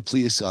assaulting a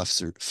police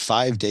officer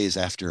 5 days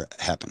after it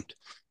happened.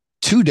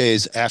 2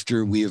 days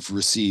after we have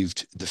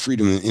received the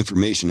Freedom of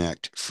Information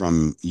Act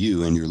from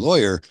you and your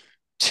lawyer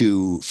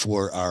to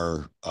for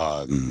our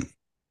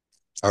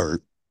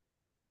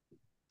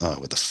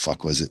what the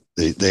fuck was it?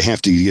 They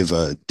have to give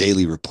a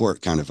daily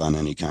report kind of on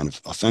any kind of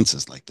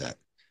offenses like that.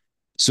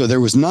 So there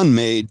was none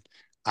made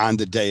on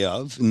the day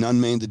of,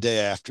 none made the day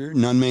after,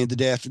 none made the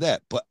day after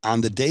that. But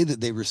on the day that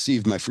they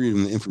received my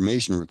Freedom of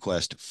Information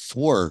request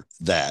for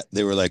that,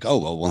 they were like, oh,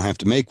 well, we'll have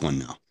to make one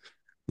now.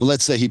 Well,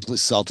 let's say he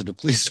assaulted a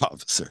police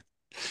officer.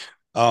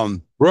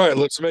 Um, Right.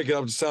 Let's make it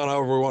up to sound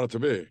however we want it to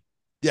be.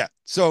 yeah.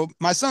 So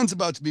my son's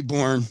about to be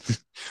born.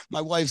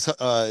 My wife's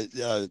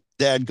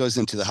dad goes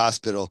into the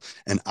hospital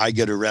and I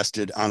get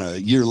arrested on a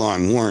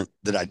year-long warrant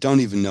that I don't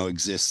even know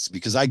exists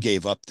because I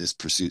gave up this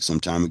pursuit some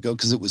time ago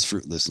because it was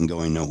fruitless and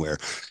going nowhere.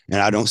 And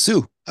I don't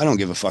sue. I don't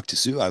give a fuck to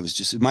sue. I was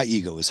just, my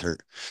ego was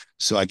hurt.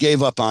 So I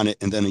gave up on it.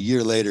 And then a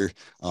year later,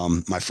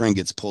 my friend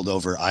gets pulled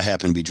over. I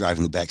happen to be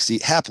driving the back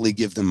seat, happily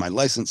give them my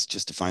license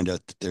just to find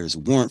out that there's a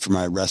warrant for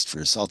my arrest for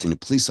assaulting a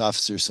police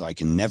officer so I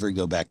can never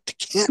go back to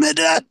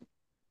Canada.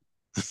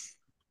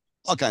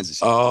 All kinds of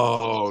shit.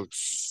 Oh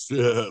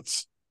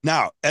shit.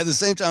 Now, at the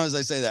same time as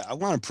I say that, I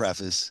want to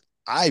preface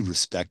I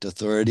respect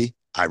authority.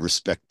 I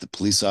respect the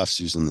police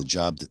officers and the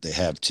job that they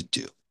have to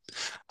do.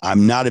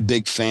 I'm not a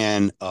big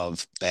fan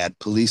of bad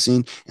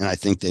policing, and I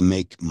think they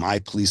make my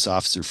police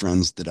officer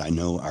friends that I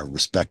know are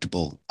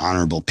respectable,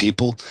 honorable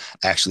people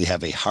actually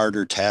have a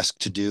harder task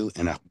to do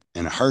and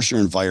a harsher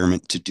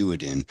environment to do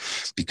it in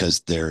because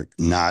they're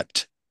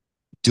not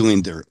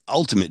doing their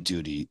ultimate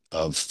duty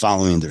of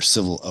following their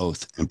civil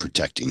oath and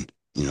protecting,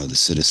 the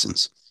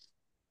citizens.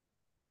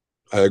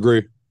 I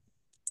agree.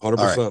 All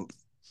right. 100%.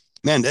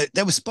 Man,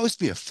 that was supposed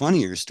to be a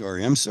funnier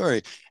story. I'm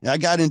sorry. I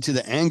got into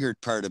the angered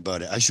part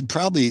about it. I should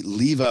probably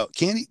leave out.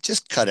 Can't he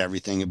just cut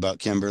everything about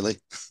Kimberly?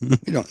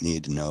 We don't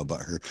need to know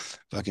about her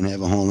fucking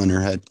have a hole in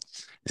her head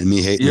and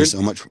me hating her You're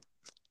so much.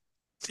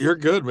 You're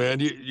good, man.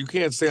 You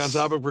can't stay on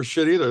topic for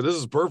shit either. This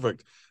is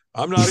perfect.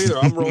 I'm not either.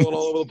 I'm rolling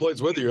all over the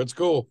place with you. It's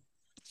cool.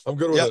 I'm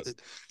good with Yeah,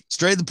 it.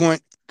 straight to the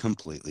point.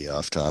 Completely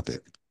off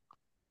topic.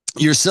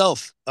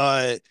 Yourself,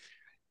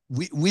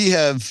 we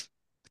have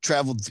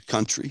traveled the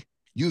country.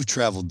 You've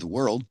traveled the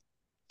world.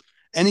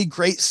 Any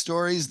great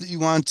stories that you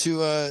want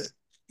to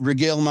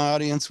regale my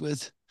audience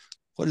with?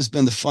 What has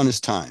been the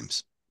funnest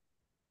times?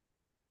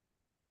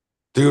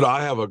 Dude,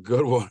 I have a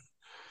good one.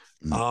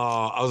 Mm.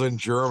 I was in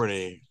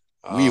Germany.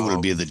 We will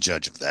be Um, the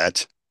judge of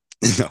that.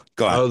 No,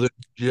 go I on. was in,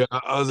 yeah,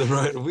 I was in,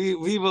 right.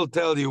 We will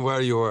tell you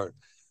where you were.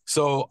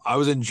 So I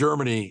was in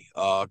Germany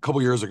a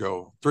couple years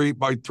ago,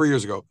 by 3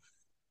 years ago,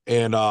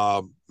 and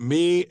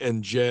me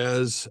and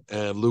Jazz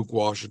and Luke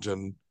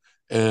Washington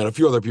and a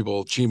few other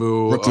people,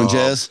 Brooklyn Chimu,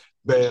 Jazz.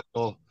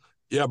 Bale,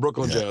 yeah,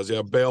 Brooklyn Yeah. Jazz,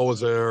 yeah, Bale was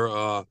there.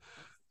 There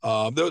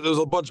was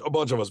a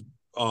bunch of us.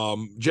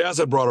 Jazz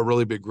had brought a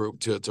really big group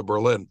to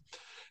Berlin,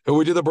 and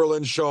we did the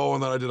Berlin show,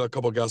 and then I did a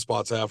couple guest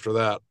spots after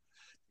that.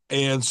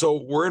 And so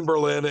we're in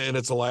Berlin, and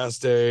it's the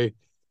last day,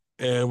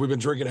 and we've been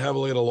drinking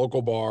heavily at a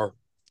local bar,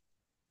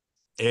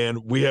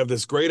 and we have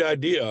this great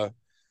idea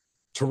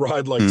to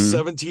ride like Mhm.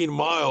 17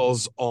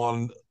 miles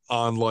on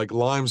like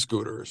Lime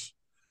scooters.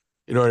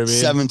 You know what I mean?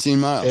 17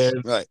 miles.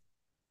 And Right.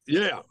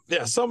 yeah,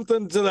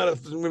 something to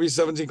that, maybe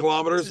 17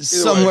 kilometers.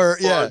 Either way, Somewhere,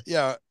 far, yeah,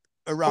 yeah.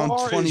 Around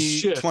far as 20,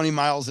 shit. 20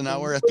 miles an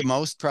hour at the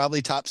most,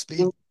 probably top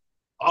speed.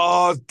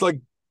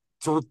 Like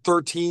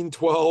 13,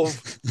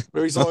 12,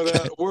 maybe something like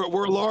Okay. that.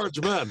 We're large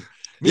men.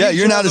 Yeah, Me,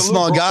 you're not Jazz, a and Luke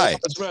small are all guy.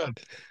 large men.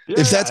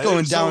 If Yeah, that's yeah.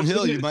 going So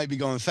downhill, you might be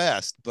going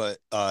fast, but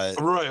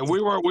right,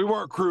 we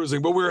weren't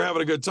cruising, but we were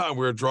having a good time.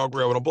 We were drunk, we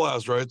were having a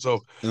blast, right?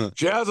 So uh,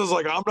 Jazz is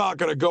like, I'm not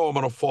gonna go, I'm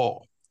gonna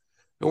fall.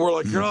 And we're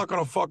like, you're mm, not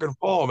gonna fucking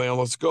fall, man.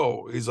 Let's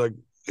go. He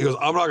goes,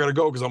 I'm not gonna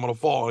go because I'm gonna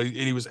fall. And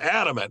he was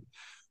adamant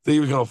that he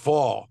was gonna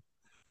fall.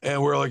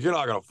 And we're like, you're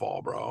not gonna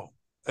fall, bro.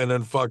 And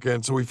then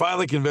fucking, so we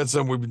finally convinced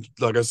him.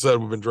 Like I said,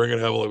 we've been drinking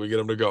heavily. We get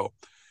him to go.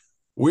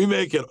 We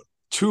make it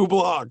 2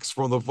 blocks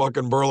from the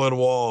fucking Berlin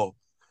Wall,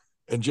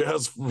 and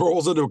Jazz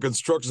rolls into a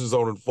construction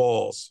zone and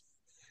falls.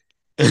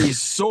 And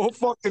he's so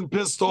fucking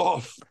pissed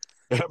off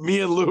at me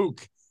and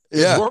Luke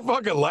because yeah, we're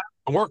fucking laughing,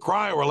 we're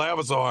crying, we're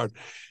laughing so hard.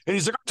 And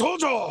he's like, I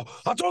told you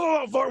not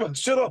to fuck my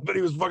shit up. And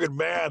he was fucking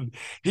mad.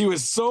 He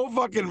was so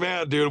fucking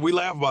mad, dude. We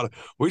laugh about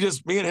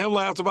it. Me and him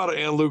laughed about it,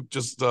 and Luke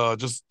just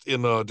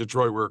in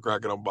Detroit, we were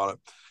cracking up about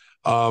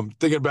it.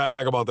 Thinking back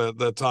about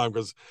that time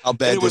because, how and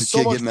bad it did was the so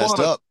kid much get messed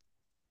fun. up?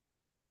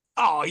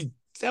 Oh, he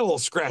had a little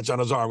scratch on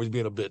his arm. He's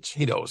being a bitch.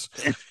 He knows.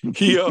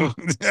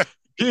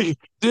 He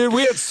dude,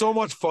 we had so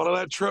much fun on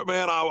that trip,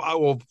 man. I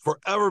will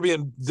forever be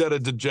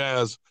indebted to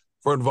Jazz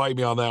for inviting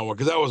me on that one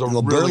because that was a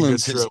Well, really good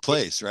Berlin's his trip.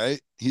 place,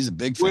 right? He's a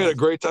big We had a fan.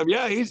 great time.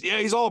 Yeah,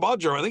 he's all about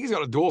German. I think he's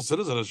got a dual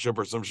citizenship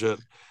or some shit.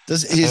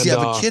 Does he And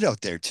have a kid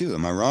out there too?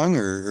 Am I wrong,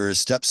 or a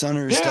stepson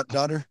or a yeah,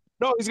 stepdaughter?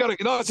 no,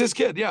 it's his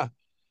kid. Yeah,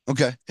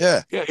 Okay,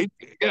 yeah,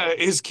 yeah,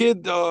 his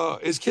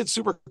kid's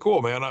super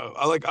cool, man.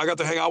 I got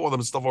to hang out with him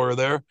and stuff over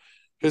there.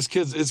 His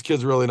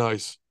kid's really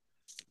nice.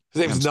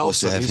 His I'm name's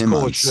supposed to Nelson. have He's him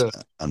cool as shit.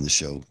 on the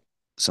show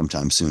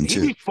sometime soon He'd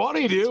too. be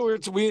funny,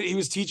 dude. He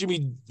was teaching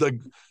me like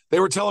they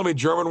were telling me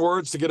German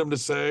words to get him to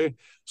say.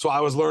 So I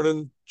was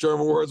learning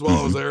German words while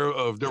I was Hmm. there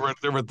of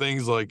different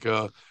things like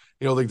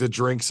like the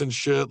drinks and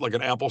shit, like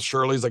an apple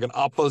Shirley's like an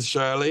apple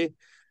Shirley,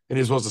 and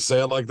he's supposed to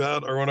say it like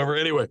that or whatever.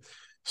 Anyway,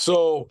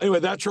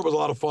 that trip was a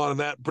lot of fun, and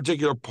that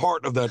particular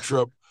part of that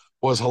trip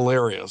was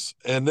hilarious.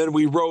 And then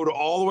we rode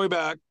all the way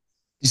back,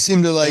 You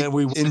seem to like and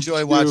we went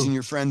enjoy watching to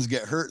your friends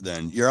get hurt.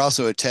 Then you're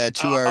also a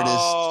tattoo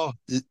artist. oh,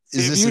 Is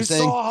if this a you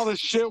thing? saw how the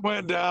shit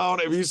went down,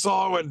 if you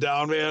saw it went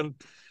down, man,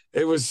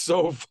 it was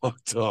so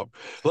fucked up.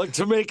 Like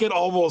to make it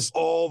almost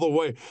all the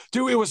way.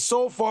 Dude, it was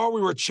so far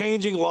we were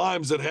changing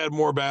limes that had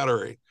more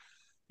battery.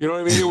 You know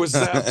what I mean? It was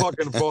that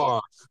fucking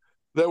far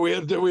that we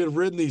had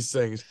ridden these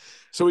things.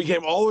 So we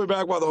came all the way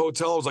back by the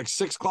hotel. It was like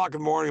 6 o'clock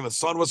in the morning, and the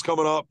sun was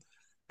coming up,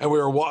 and we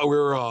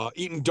were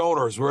eating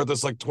donors. We were at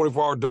this like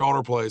 24-hour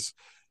donor place.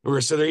 We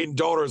were sitting eating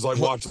donors, like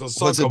What, watching the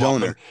sun what's a come up,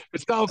 and donor?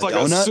 it sounds A like a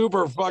donut?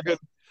 super fucking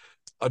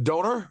a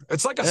donor.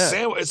 It's like a Yeah.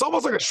 sandwich. It's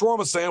almost like a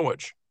shawarma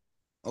sandwich.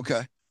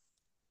 Okay.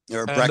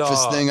 Or a And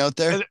breakfast thing out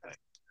there? and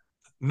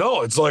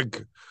no, it's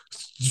like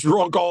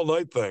drunk all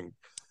night thing.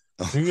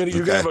 Oh, You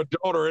can okay. have a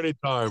donor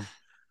anytime.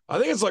 I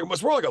think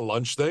it's more like a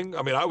lunch thing.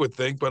 I mean, I would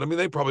think, but I mean,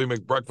 they probably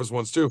make breakfast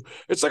ones too.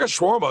 It's like a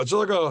shawarma. It's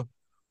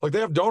like they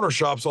have donor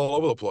shops all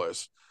over the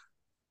place.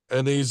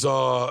 And these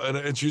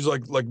and she's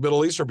like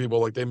Middle Eastern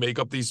people, like they make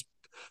up these.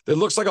 It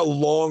looks like a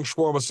long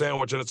shawarma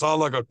sandwich, and it's on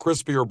like a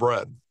crispier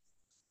bread.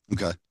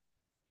 Okay.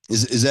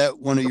 Is that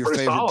one of They're your pretty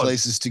favorite solid.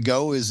 places to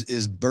go?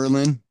 Is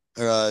Berlin,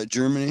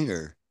 Germany,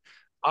 or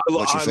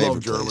what's your I love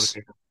favorite Germany. place?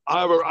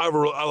 I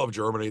love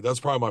Germany. That's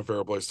probably my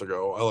favorite place to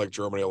go. I like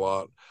Germany a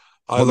lot.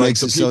 I What like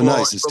makes the it so people are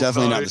nice? always It's really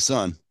definitely not the nice.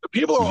 sun. The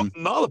people are Hmm.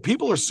 no, the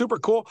people are super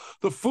cool.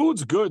 The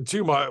food's good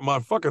too. My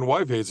fucking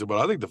wife hates it, but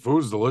I think the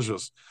food's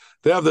delicious.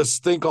 They have this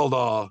thing called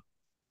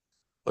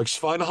like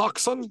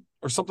Schweinehaxen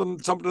or something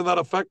to that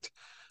effect.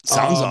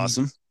 Sounds Um,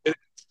 awesome.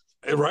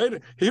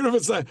 right? Even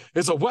if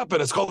it's a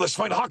weapon, it's called the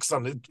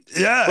Schweinhaxen.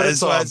 Yeah, But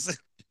that's why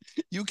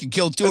you can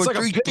kill two it's or like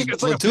a three pig,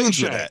 it's like a pig platoons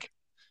with that. shank.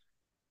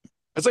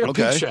 It's like a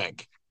pig Okay.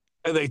 shank.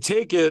 And they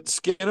take it,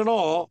 skin and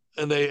all,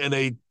 and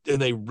they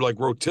like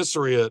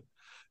rotisserie it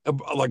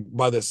like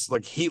by this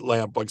like heat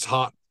lamp, like it's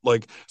hot,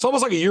 like it's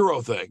almost like a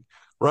Euro thing,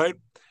 right?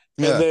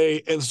 Yeah.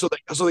 And so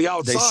the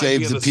They outside shave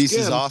being the the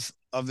pieces skin. off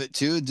of it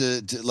too,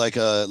 like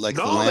the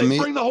No, they lamb meat.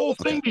 bring the whole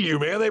Okay. thing to you,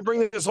 man. They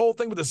bring this whole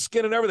thing with the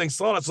skin and everything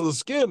still on it. So the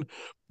skin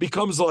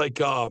becomes like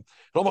it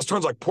almost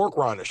turns like pork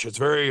rindish. It's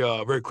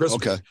very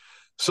crispy. Okay.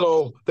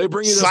 So they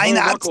bring you this whole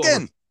knuckle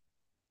of Schweinehaxen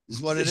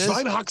is what it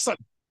is. Schweinhaxen.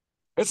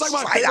 It's like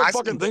my favorite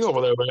fucking Schweinehaxen. thing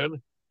over there,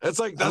 man. It's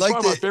like I that's like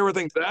probably my the. favorite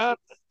thing. That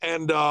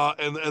and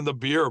the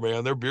beer,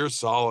 man. Their beer's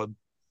solid.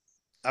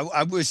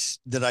 I wish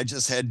that I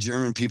just had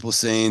German people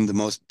saying the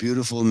most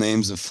beautiful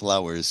names of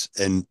flowers,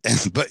 and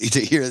but to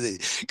hear the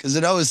because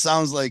it always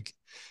sounds like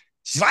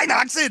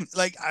Schweinehaxen.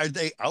 Like, are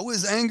they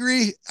always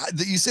angry?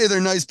 That you say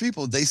they're nice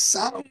people. They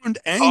sound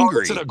Oh,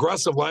 it's an angry.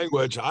 aggressive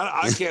language.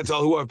 I can't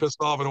tell who I've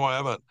pissed off and who I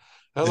haven't.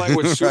 That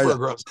language is super Right?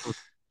 aggressive.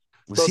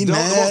 Was he The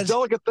most mad?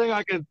 delicate thing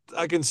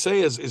I can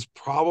say is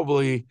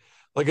probably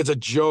like it's a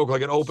joke,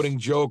 like an opening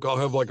joke. I'll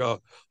have like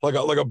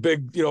a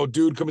big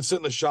dude come and sit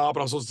in the shop,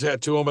 and I'm supposed to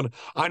tattoo him, and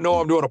I know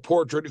I'm doing a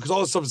portrait because all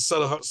this stuff is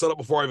set up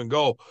before I even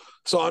go.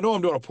 So I know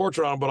I'm doing a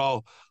portrait on him, but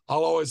I'll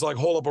always like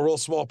hold up a real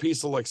small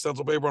piece of like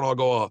stencil paper, and I'll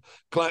go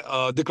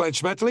Decline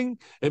Schmetterling.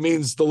 It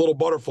means the little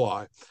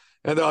butterfly.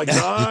 And they're like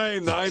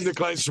nine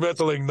decline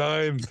Schmetterling,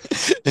 nine.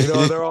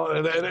 They're all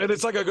and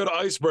it's like a good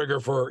icebreaker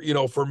for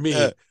uh,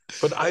 me.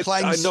 But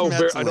Klein I know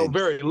Schmetterling.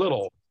 very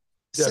little.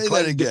 Yeah, Say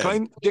that again.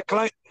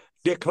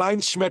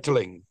 Decline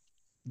Schmetterling.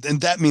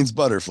 And that means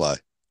butterfly.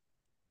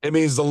 It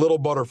means the little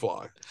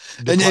butterfly.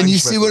 And Decline you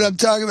see what Schmetterling. I'm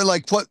talking about?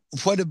 Like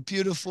what a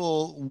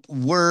beautiful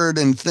word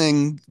and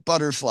thing,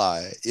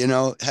 butterfly,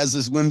 has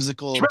this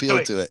whimsical appeal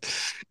Schmetterling. to it.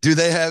 Do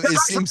they have it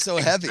seems so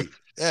heavy.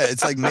 Yeah,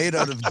 it's like made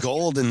out of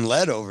gold and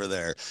lead over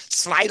there.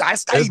 Slide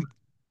It's,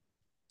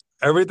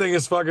 everything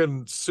is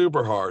fucking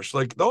super harsh.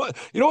 Like,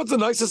 what's the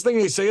nicest thing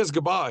they say is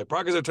goodbye.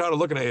 Probably because they're tired of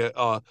looking at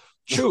you.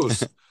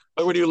 Choose.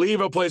 Like when you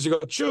leave a place, you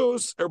go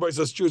choose. Everybody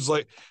says choose.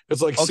 Like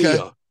it's like see Okay.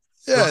 ya.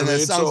 You know Yeah, what I and that mean?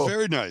 sounds So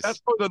very nice. that's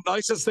probably the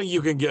nicest thing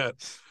you can get.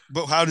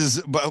 But how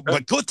does Uh,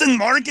 but Guten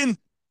Morgen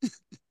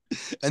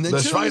and then The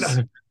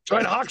choose.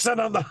 Schweinehaxen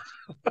on the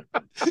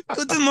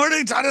Guten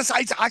Morgen, Thomas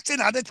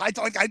Action on the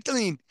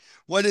triethylene.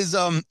 What is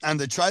on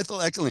the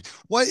triethylene?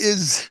 What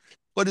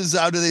is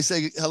how do they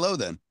say hello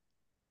then?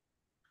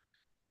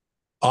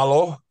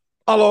 hello,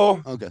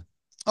 hello. Okay.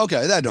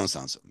 Okay, that don't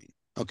sound so mean.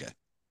 Okay.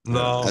 All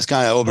right. No, That's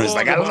kind of open. It's hello,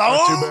 like, goodbye.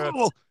 Too bad.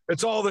 hello.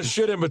 It's all the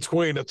shit in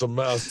between. It's a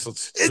mess.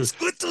 It's too. It's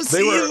good to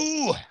They see were.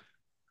 you.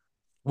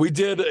 We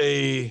did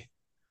a.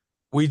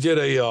 We did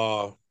a.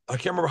 I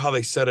can't remember how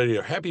they said it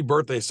here. Happy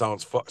birthday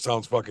sounds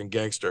fucking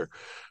gangster.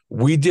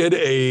 We did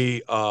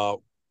a.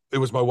 It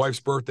was my wife's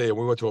birthday, and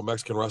we went to a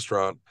Mexican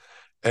restaurant,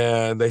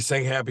 and they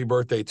sang happy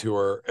birthday to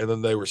her, and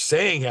then they were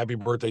saying happy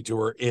birthday to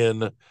her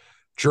in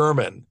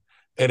German,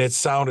 and it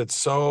sounded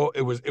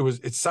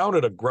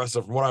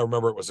aggressive. From what I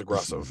remember, it was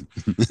aggressive.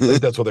 I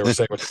think that's what they were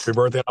saying with happy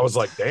birthday. I was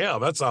like,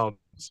 damn, that sounds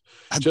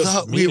I just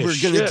thought we mean as were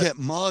gonna shit. get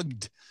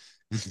mugged.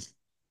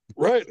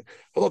 Right.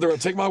 I thought they were gonna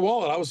take my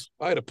wallet.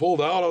 I had it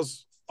pulled out. I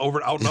was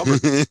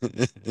outnumbered.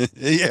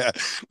 Yeah.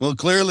 Well,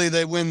 clearly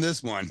they win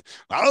this one.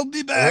 I'll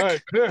be All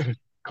right. back.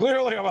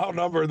 Clearly I'm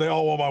outnumbered. They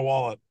all want my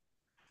wallet.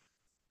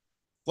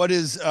 What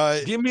is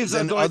Give me the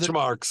then other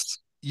Deutschmarks.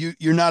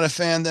 you're not a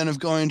fan then of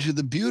going to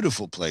the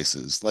beautiful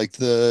places like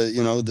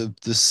the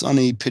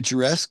sunny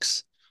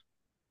picturesques?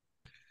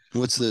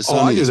 What's the Oh,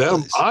 I do sunniest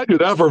that. place? I do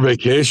that for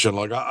vacation.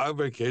 Like I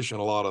vacation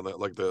a lot on that,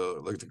 like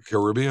the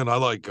Caribbean.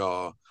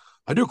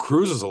 I do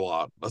cruises a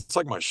lot. That's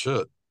like my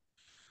shit.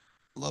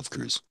 Love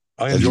cruise.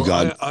 I Have you enjoy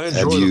gone? I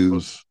Have enjoy you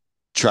those.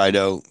 tried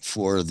out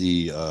for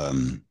the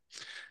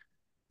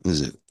what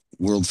is it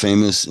world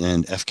famous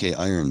and FK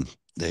Iron?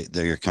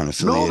 They're kind of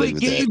No, affiliated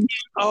with that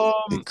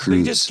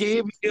they just cruise.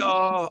 gave me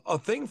a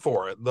thing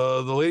for it.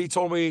 The lady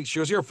told me, she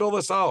goes, here, fill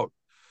this out.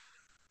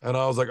 And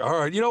I was like, all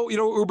right,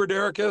 who Uber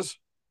Derek is?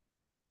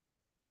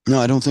 No,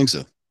 I don't think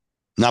so.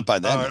 Not by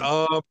All that right.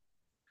 name.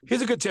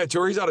 He's a good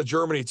tattooer. He's out of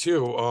Germany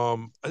too. I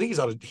think he's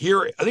out of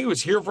here. I think he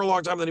was here for a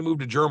long time, then he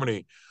moved to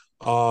Germany.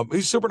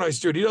 He's a super nice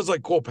dude. He does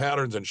like cool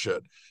patterns and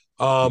shit.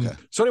 Okay.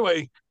 So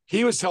anyway,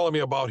 he was telling me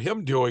about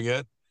him doing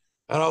it,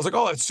 and I was like,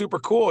 oh, that's super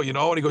cool,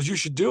 And he goes, you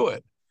should do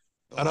it.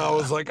 Oh And I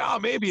was yeah. like, oh,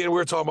 maybe. And we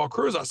were talking about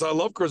cruise. I said, I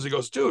love cruise. He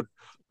goes, dude,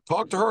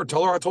 talk to her.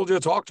 Tell her I told you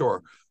to talk to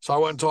her. So I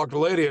went and talked to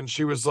the lady, and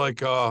she was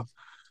like, yeah.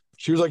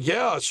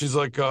 She's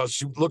like,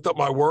 she looked up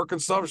my work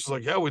and stuff. She's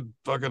like, yeah, we'd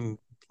fucking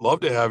love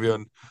to have you.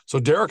 And so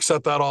Derek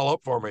set that all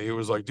up for me. He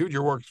was like, dude,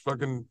 your work's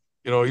fucking,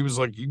 he was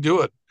like, you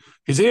do it.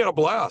 He had a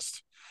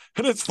blast.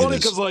 And it's It funny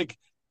is. because like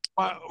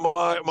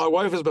my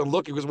wife has been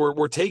looking because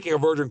we're taking a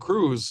Virgin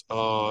cruise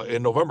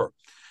in November,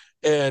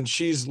 and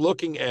she's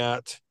looking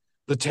at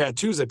the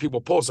tattoos that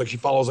people post. Like she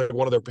follows like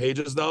one of their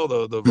pages now,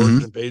 the Hmm.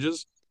 Virgin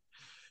pages,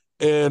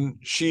 And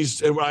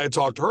when I had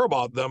talked to her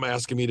about them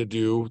asking me to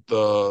do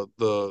the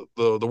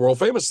world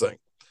famous thing.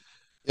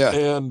 Yeah.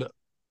 And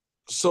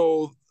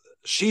so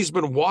she's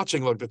been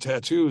watching like the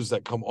tattoos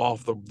that come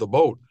off the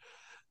boat,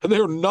 and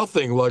they're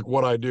nothing like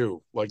what I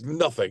do, like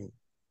nothing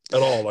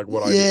at all like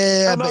what I do.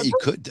 Yeah, I And bet I'm you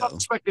could not though.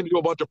 expecting to do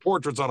a bunch of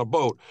portraits on a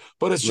boat,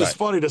 but it's just Right.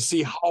 funny to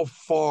see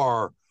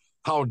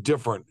how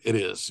different it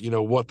is,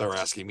 what they're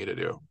asking me to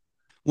do.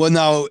 Well,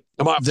 now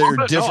Am I they're above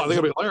it? No, I think different.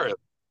 it'll be hilarious.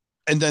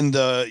 And then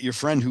your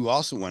friend who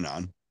also went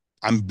on,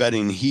 I'm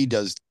betting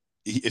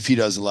if he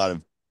does a lot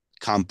of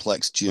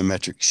complex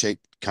geometric shape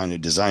kind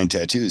of design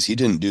tattoos, he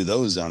didn't do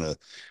those on a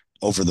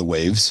over the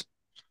waves.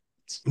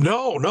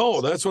 No,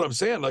 no, that's what I'm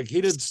saying. Like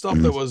he did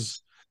stuff that Mhm.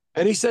 was,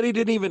 and he said he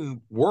didn't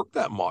even work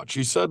that much.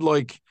 He said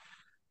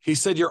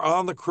you're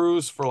on the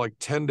cruise for like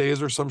 10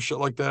 days or some shit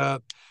like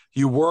that.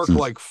 You work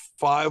like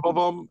five of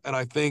them, and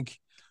I think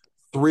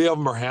three of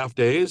them are half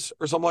days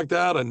or something like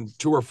that, and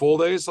two are full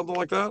days, something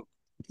like that.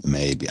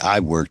 Maybe I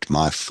worked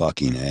my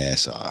fucking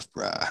ass off,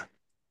 bruh.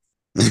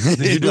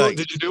 Did you do it? Like,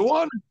 Did you do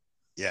one?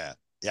 yeah,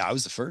 yeah, I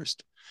was the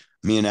first.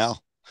 Me and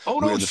Al, Oh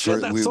we no were the shit,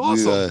 first. that's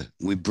awesome.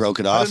 We broke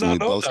it I did off, and we not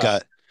know both that.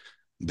 got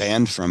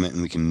banned from it,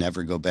 and we can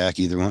never go back,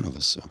 either one of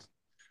us. So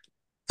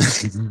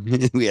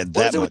we had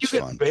What is that it when you much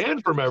get fun,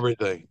 banned from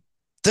everything?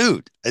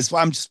 dude. That's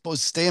why I'm just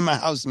supposed to stay in my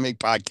house and make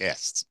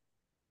podcasts.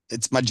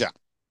 It's my job.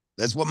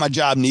 That's what my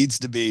job needs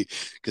to be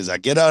because I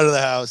get out of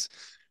the house.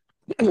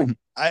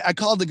 I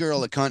called the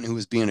girl a cunt who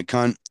was being a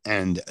cunt,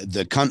 and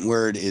the cunt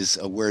word is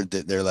a word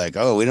that they're like,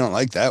 oh, we don't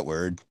like that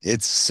word.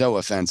 It's so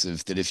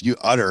offensive that if you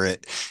utter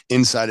it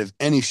inside of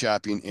any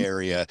shopping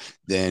area,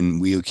 then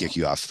we'll kick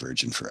you off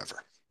Virgin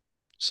forever.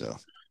 So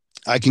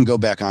I can go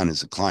back on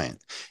as a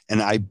client.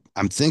 And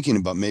I'm thinking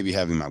about maybe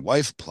having my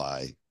wife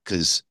apply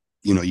because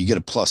you get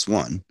a plus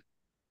one,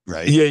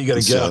 right? Yeah, you got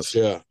to And so guess.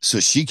 Yeah. so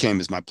she came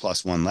as my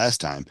plus one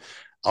last time.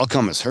 I'll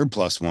come as her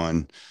plus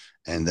one,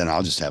 and then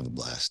I'll just have a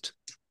blast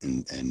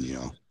and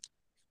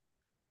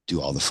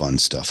do all the fun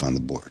stuff on the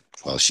board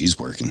while she's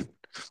working.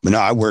 But no,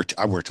 I worked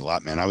a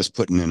lot, man. I was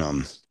putting in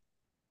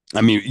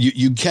I mean,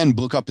 you can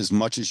book up as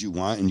much as you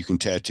want and you can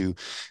tattoo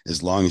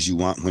as long as you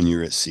want when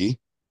you're at sea.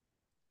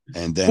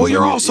 And then Well, when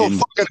you're you're also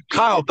in, fucking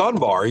Kyle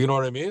Dunbar. You know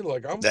what I mean?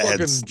 Like I'm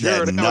fucking that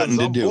had Jared Allen's. nothing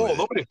to I'm do with bull. it.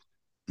 Nobody.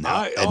 No,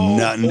 I had oh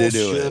nothing to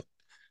do with bullshit. it.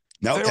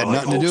 No, They were had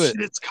like, nothing to oh do with it.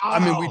 shit, it's I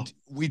mean, we Kyle.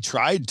 we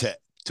tried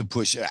to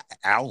push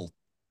Al.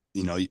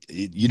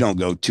 You don't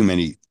go too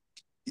many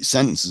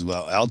sentences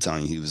well Al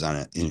telling you he was on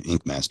an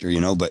Ink Master,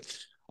 but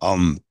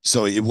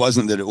so it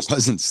wasn't that it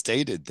wasn't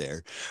stated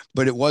there,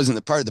 but it wasn't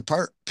the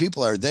part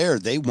people are there,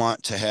 they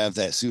want to have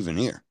that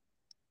souvenir.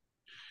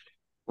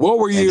 What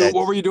were And you? that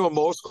What were you doing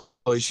mostly?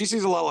 She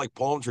sees a lot of like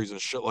palm trees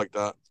and shit like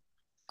that.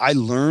 I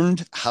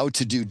learned how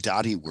to do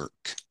dotty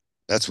work.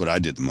 That's what I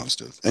did the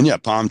most of. And yeah,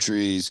 palm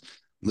trees,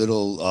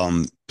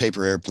 little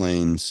paper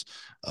airplanes,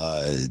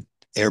 uh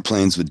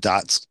airplanes with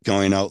dots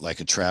going out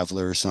like a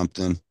traveler or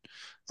something.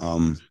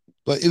 Um,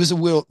 but it was a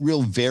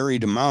real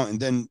varied amount. And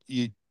then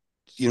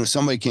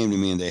somebody came to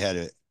me and they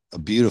had a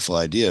beautiful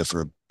idea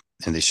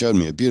and they showed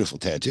me a beautiful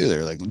tattoo. They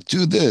were like,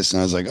 do this. And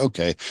I was like,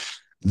 okay,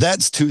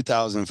 that's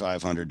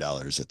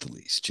 $2,500 at the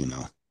least.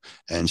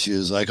 And she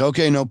was like,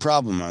 okay, no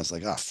problem. I was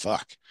like, oh,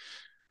 fuck.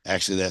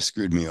 Actually, that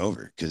screwed me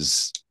over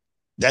because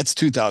that's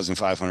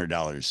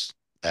 $2,500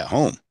 at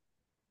home.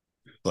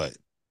 But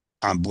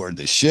on board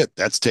the ship,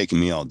 that's taking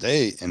me all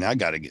day. And I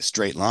got to get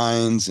straight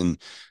lines and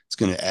it's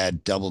going to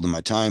add double to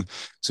my time.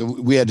 So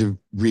we had to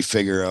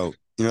refigure out,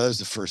 that was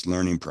the first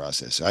learning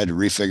process. I had to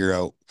refigure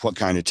out what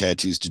kind of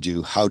tattoos to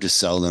do, how to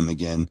sell them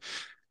again,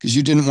 because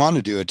you didn't want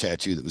to do a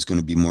tattoo that was going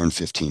to be more than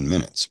 15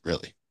 minutes,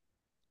 really.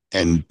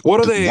 And What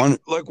are the they one,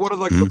 like? What are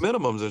like the hmm,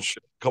 minimums and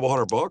shit? A couple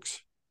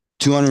 $100?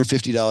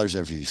 $250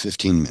 every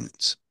 15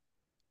 minutes.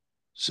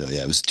 So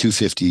yeah, it was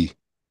 250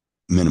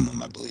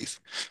 minimum, I believe.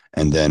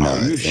 And then Are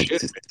you and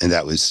shit? and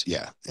that was,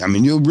 yeah. I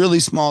mean, you really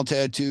small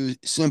tattoo,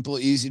 simple,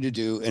 easy to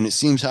do, and it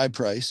seems high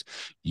price.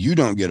 You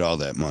don't get all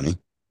that money.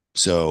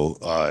 So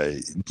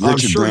I'm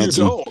Richard sure you Branson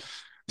don't.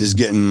 is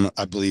getting,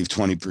 I believe,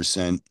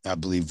 20%. I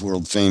believe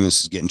World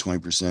Famous is getting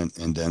 20%,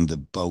 and then the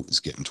boat is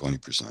getting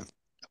 20%,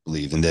 I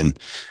believe. And then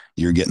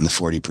you're getting the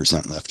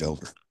 40% left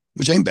over,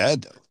 which ain't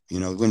bad though.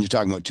 When you're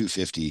talking about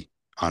 250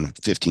 on a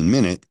 15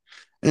 minute,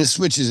 and it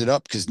switches it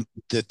up because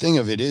the thing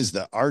of it is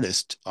the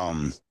artist,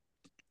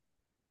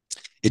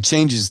 it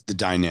changes the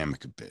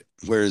dynamic a bit.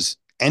 Whereas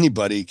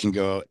anybody can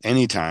go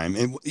anytime.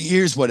 And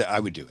here's what I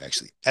would do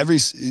actually.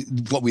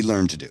 What we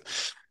learned to do.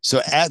 So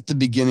at the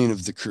beginning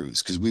of the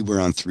cruise, because we were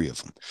on three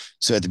of them.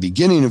 So at the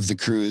beginning of the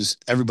cruise,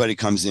 everybody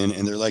comes in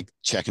and they're like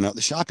checking out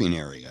the shopping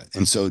area.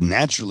 And so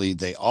naturally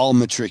they all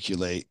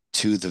matriculate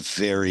to the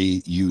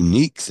very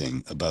unique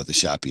thing about the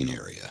shopping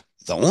area.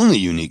 The only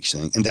unique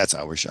thing, and that's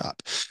our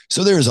shop.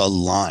 So there's a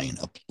line,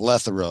 a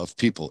plethora of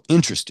people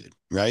interested,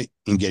 right,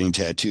 in getting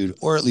tattooed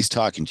or at least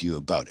talking to you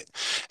about it.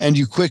 And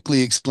you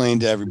quickly explain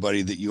to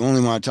everybody that you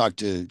only want to talk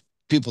to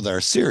people that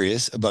are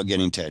serious about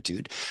getting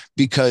tattooed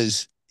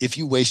because if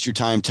you waste your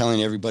time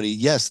telling everybody,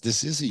 yes,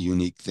 this is a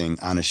unique thing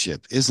on a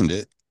ship, isn't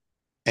it?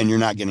 and you're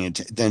not getting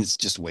it, then it's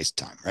just a waste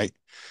of time, right?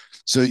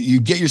 So you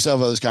get yourself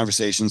all those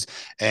conversations,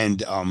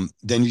 and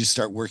then you just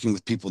start working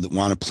with people that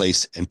want to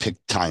place and pick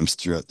times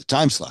throughout the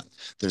time slot.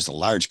 There's a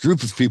large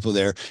group of people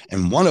there,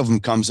 and one of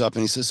them comes up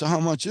and he says, "So how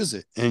much is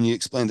it?" And you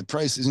explain the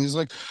prices, and he's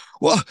like,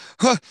 "Well,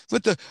 huh,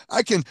 but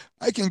I can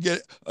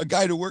get a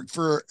guy to work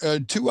for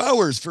 2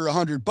 hours for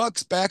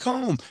 $100 back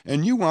home,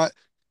 and you want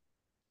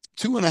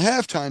two and a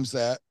half times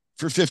that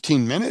for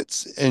 15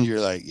 minutes." And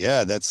you're like,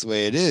 yeah, that's the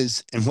way it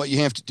is. And what you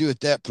have to do at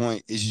that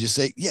point is you just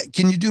say, yeah,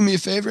 can you do me a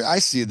favor? I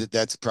see that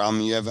that's a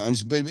problem you have.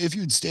 But if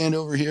you'd stand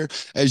over here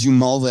as you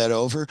mull that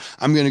over,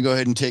 I'm going to go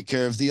ahead and take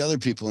care of the other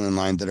people in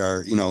line that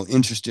are,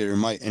 interested or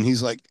might. And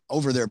he's like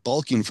over there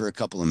bulking for a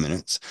couple of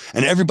minutes,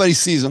 and everybody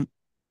sees him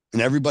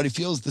and everybody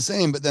feels the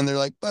same, but then they're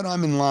like, but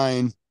I'm in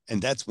line.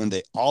 And that's when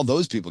all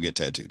those people get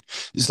tattooed.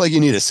 Just like you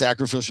need a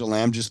sacrificial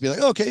lamb, just be like,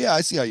 okay, yeah,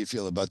 I see how you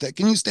feel about that.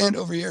 Can you stand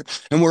over here?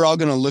 And we're all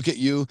going to look at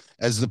you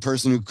as the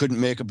person who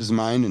couldn't make up his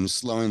mind and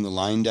slowing the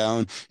line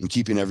down and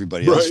keeping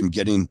everybody else Right. from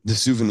getting the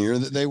souvenir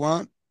that they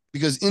want.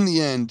 Because in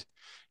the end,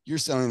 you're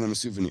selling them a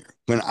souvenir.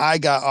 When I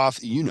got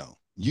off, you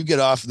get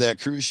off that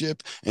cruise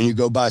ship and you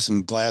go buy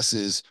some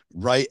glasses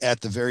right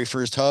at the very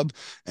first hub,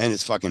 and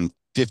it's fucking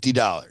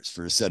 $50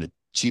 for a set of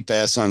cheap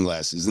ass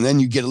sunglasses. And then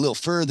you get a little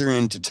further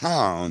into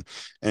town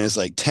and it's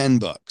like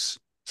 $10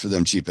 for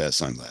them cheap ass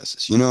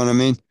sunglasses. You know what I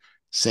mean?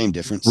 Same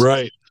difference.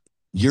 Right.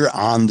 You're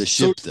on the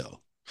So ship though.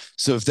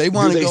 So if they do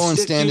want to they go and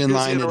sit stand you in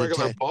just line in a at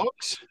regular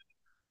box?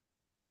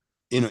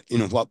 in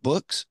a what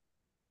books?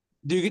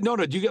 Do you get no?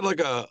 No, do you get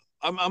like a?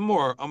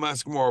 I'm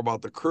asking more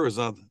about the cruise.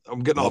 I'm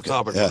getting off Okay,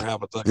 topic for yeah.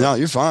 half a second. No,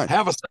 you're fine.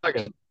 Half a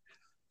second.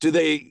 Do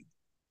they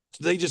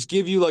do they just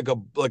give you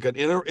like an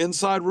inner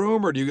inside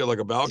room, or do you get like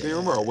a balcony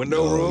room Yeah, or a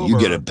window no, room, you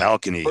get a or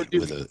balcony do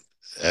with you,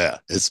 a yeah,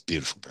 it's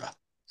beautiful, bro.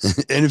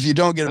 And if you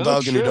don't get a oh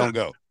balcony, shit. don't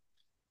go.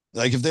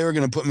 Like if they were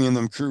going to put me in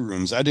them crew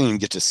rooms, I didn't even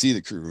get to see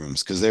the crew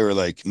rooms because they were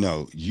like,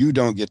 no, you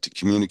don't get to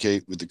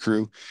communicate with the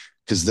crew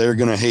because they're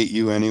going to hate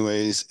you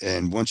anyways.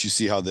 And once you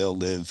see how they'll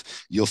live,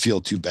 you'll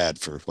feel too bad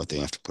for what they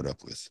have to put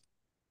up with.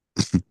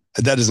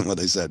 That isn't what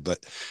they said,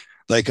 but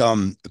like,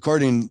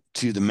 according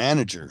to the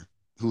manager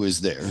who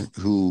is there,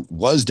 who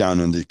was down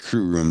in the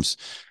crew rooms,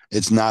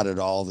 it's not at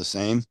all the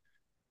same.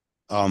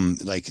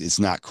 Like it's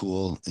not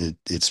cool.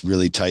 It's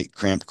really tight,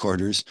 cramped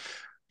quarters,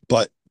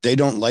 but they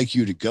don't like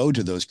you to go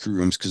to those crew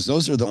rooms because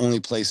those are the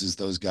only places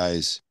those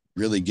guys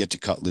really get to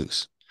cut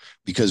loose.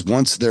 Because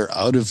once they're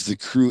out of the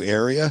crew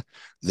area,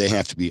 they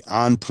have to be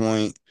on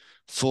point,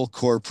 full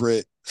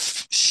corporate,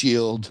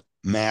 shield,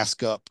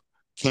 mask up,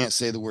 can't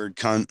say the word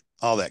cunt,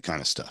 all that kind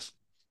of stuff.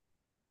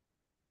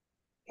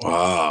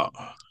 Wow.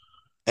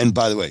 And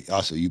by the way,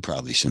 also, you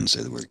probably shouldn't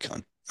say the word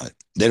cunt.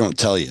 They don't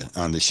tell you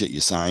on the shit you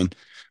sign,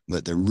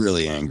 but they're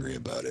really angry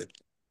about it.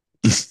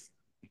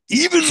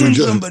 Even So when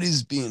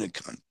somebody's being a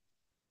cunt.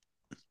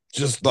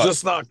 But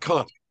just not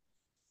cunt. But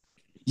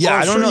yeah,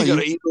 I'm I don't sure know. you got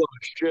You to eat a lot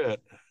of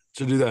shit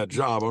to do that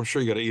job. I'm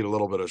sure you got to eat a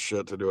little bit of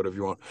shit to do it if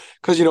you want,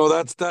 because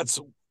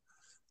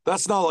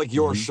that's not like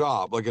your Mhm.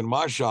 shop. Like in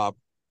my shop,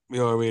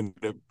 what I mean,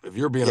 if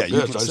you're being a Yeah, you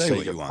bitch, can I just say say you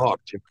what get you want.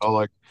 fucked.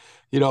 Like,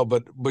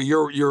 but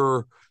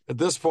you're at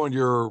this point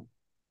you're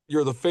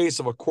the face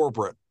of a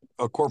corporate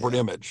Yeah,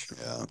 image.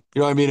 yeah, You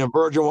know what I mean? And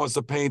Virgin wants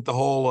to paint the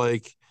whole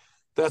like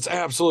that's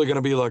absolutely going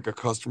to be like a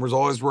customer's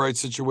always right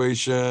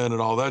situation and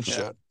all that yeah,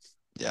 shit.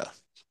 yeah.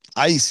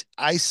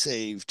 I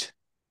saved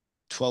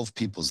 12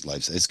 people's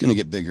lives. It's going to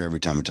get bigger every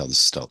time I tell the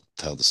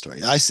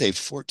story. I saved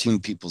 14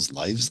 people's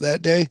lives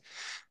that day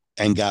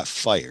and got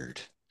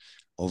fired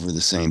over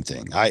the same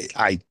thing.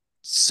 I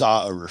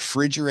saw a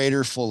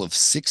refrigerator full of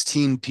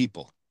 16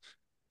 people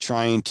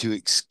trying to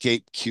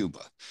escape Cuba.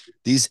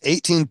 These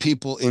 18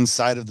 people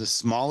inside of the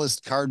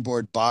smallest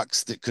cardboard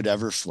box that could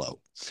ever float.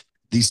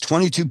 These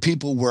 22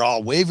 people were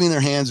all waving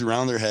their hands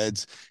around their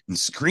heads and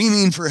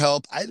screaming for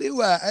help.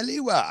 Aliwa,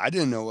 Aliwa. I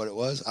didn't know what it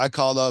was. I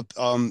called up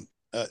Al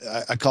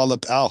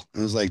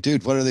and was like,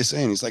 dude, what are they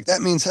saying? He's like,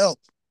 that means help.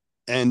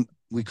 And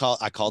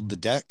I called the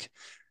deck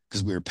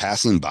because we were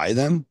passing by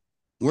them.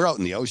 We're out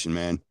in the ocean,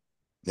 man.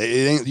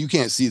 You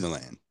can't see the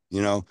land,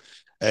 you know?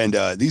 And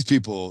these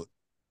people,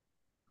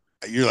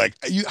 you're like,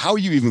 how are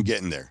you even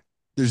getting there?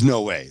 There's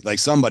no way. Like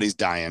somebody's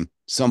dying,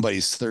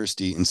 somebody's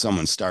thirsty, and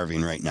someone's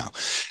starving right now.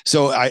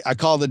 So I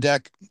call the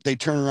deck. They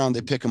turn around,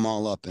 they pick them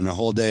all up, and the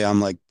whole day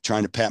I'm like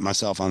trying to pat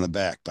myself on the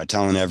back by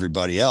telling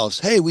everybody else,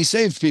 "Hey, we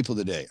saved people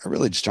today." I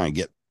really just trying to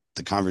get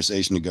the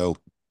conversation to go,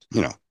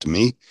 to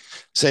me,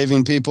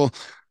 saving people,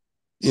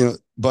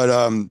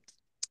 But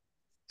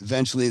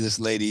eventually, this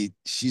lady,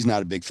 she's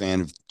not a big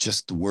fan of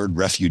just the word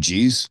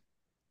refugees,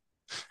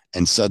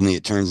 and suddenly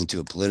it turns into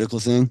a political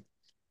thing.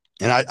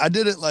 And I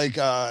did it like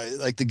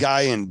the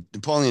guy in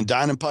Napoleon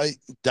Dynamite.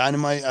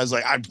 I was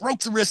like, I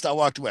broke the wrist. I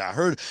walked away. I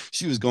heard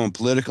she was going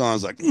political. I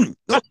was like,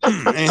 nope,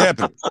 ain't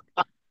happening.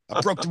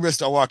 I broke the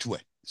wrist. I walked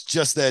away. It's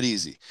just that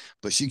easy.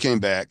 But she came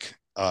back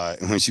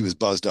when she was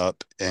buzzed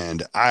up,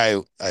 and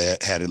I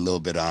had a little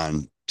bit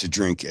on to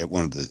drink at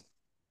one of the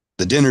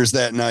dinners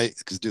that night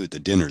because dude, the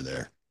dinner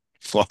there.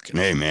 Fucking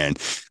hey, man.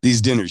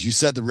 These dinners, you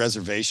set the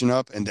reservation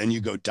up and then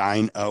you go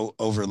dine out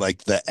over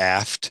like the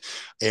aft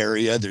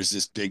area. There's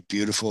this big,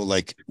 beautiful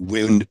like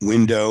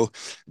window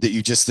that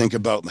you just think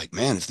about, like,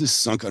 man, if this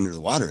sunk under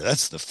the water,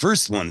 that's the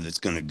first one that's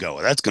going to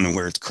go. That's going to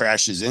where it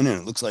crashes in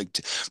and it looks like,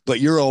 but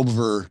you're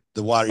over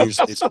the water.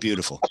 It's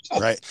beautiful,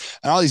 right?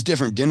 And all these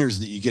different dinners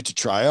that you get to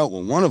try out.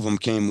 Well, one of them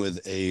came with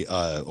a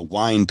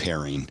wine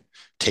pairing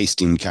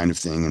tasting kind of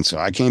thing. And so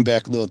I came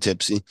back a little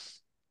tipsy.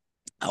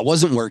 I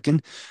wasn't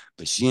working,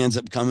 but she ends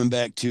up coming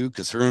back too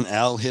because her and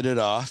Al hit it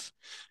off.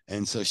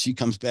 And so she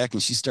comes back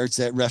and she starts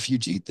that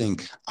refugee thing.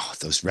 Oh,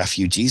 those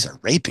refugees are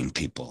raping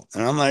people.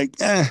 And I'm like,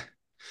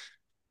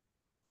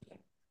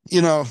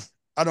 you know,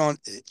 I don't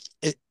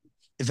it,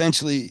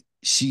 eventually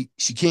she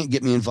can't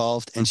get me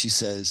involved and she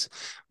says,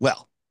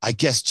 "Well, I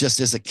guess just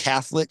as a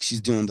Catholic,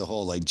 she's doing the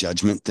whole like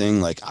judgment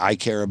thing, like I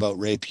care about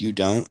rape, you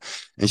don't."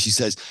 And she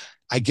says,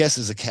 "I guess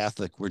as a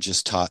Catholic, we're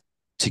just taught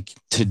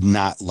to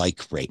not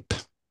like rape."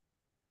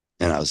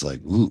 And I was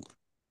like, "Ooh."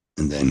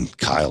 And then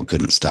Kyle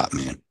couldn't stop,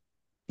 man.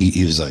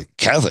 He was like,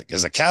 Catholic,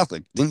 as a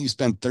Catholic, didn't you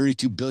spend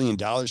 $32 billion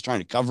trying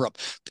to cover up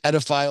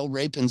pedophile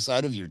rape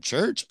inside of your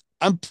church?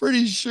 I'm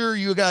pretty sure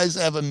you guys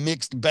have a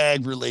mixed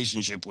bag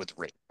relationship with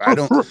rape. I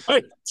don't,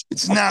 Right.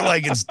 it's not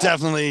like it's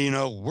definitely,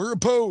 we're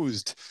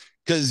opposed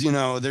because,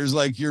 there's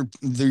like your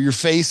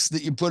face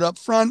that you put up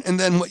front and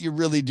then what you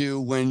really do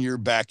when you're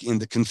back in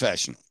the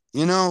confessional,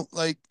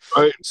 like,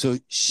 Right. so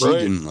she Right.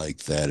 didn't like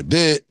that a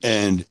bit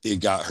and it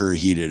got her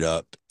heated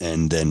up.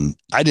 And then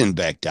I didn't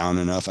back down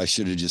enough. I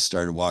should have just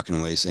started walking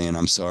away saying,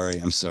 I'm sorry.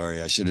 I'm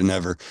sorry. I should have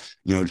never,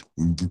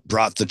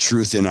 brought the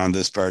truth in on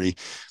this party.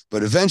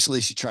 But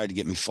eventually she tried to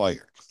get me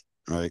fired.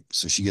 Right.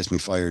 So she gets me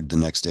fired the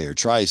next day or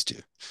tries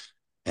to.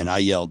 And I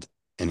yelled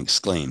and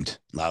exclaimed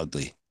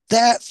loudly,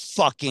 "That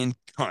fucking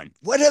cunt.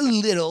 What a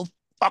little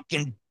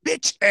fucking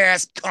bitch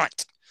ass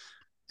cunt."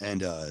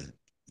 And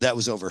that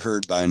was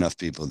overheard by enough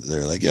people that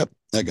they're like, "Yep,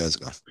 that guy's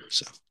gone."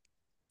 So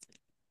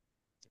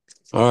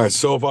All right.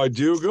 So if I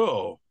do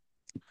go,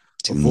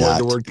 do avoid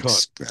the not word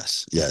cunt.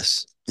 express.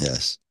 Yes,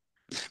 yes.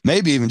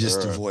 Maybe even All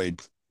just right.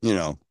 avoid,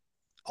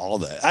 all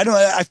that.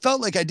 I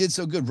felt like I did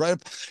so good. Right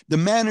up. The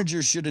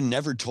manager should have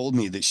never told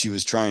me that she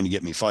was trying to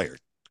get me fired.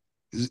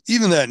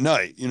 Even that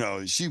night,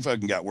 she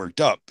fucking got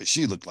worked up, but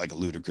she looked like a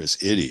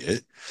ludicrous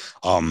idiot.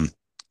 Um,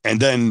 and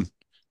then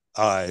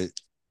uh,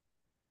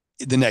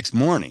 the next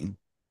morning,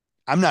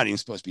 I'm not even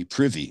supposed to be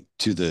privy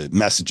to the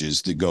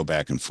messages that go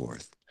back and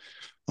forth.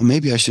 Well,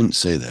 maybe I shouldn't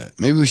say that.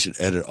 Maybe we should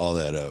edit all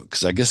that out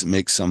because I guess it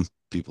makes some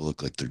people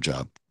look like their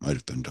job might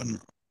have been done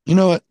wrong. You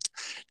know what?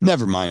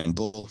 Never mind,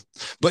 bull.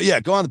 But yeah,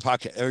 go on the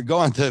podcast or go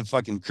on the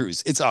fucking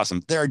cruise. It's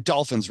awesome. There are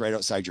dolphins right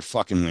outside your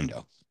fucking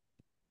window.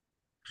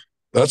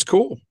 That's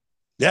cool.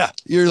 Yeah,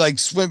 you're like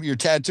you're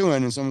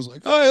tattooing, and someone's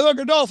like, "Oh, hey, look,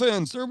 at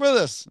dolphins! They're with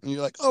us!" And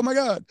you're like, "Oh my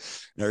god!"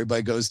 And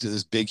everybody goes to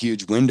this big,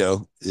 huge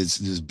window. It's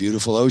this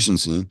beautiful ocean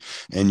scene,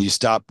 and you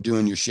stop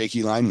doing your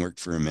shaky line work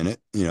for a minute.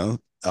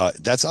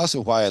 That's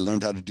also why I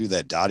learned how to do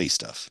that dotty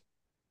stuff.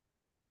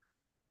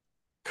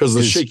 Because the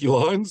Because shaky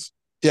lines.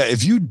 yeah,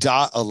 if you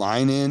dot a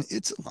line in,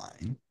 it's a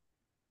line,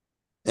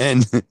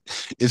 and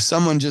if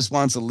someone just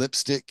wants a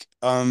lipstick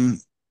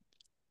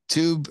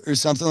tube or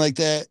something like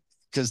that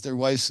because their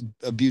wife's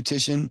a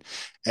beautician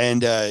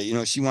and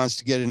she wants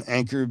to get an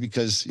anchor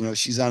because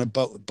she's on a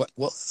boat, but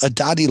well, a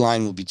dotty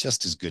line will be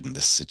just as good in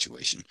this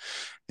situation.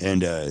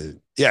 And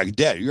yeah,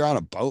 dad, you're on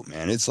a boat,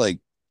 man. It's like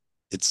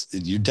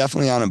you're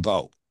definitely on a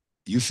boat.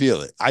 You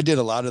feel it. I did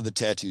a lot of the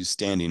tattoos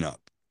standing up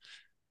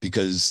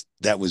because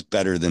that was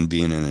better than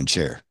being in a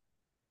chair.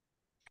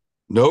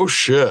 No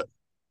shit.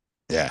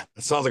 Yeah,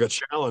 It sounds like a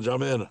challenge.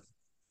 I'm in.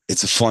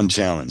 it's a fun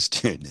challenge,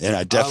 dude. And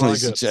I I definitely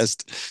like it.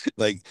 suggest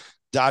like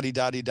dotty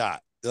dotty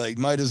dot. Like,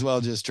 might as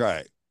well just try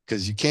it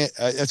because you can't.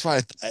 That's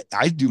why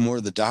I do more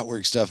of the dot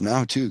work stuff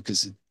now too.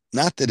 Because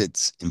not that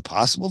it's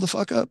impossible to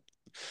fuck up,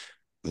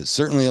 but it's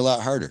certainly a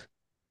lot harder.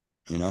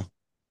 You know.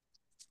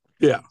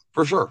 Yeah,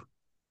 for sure.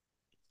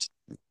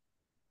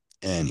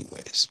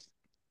 Anyways,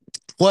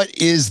 what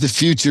is the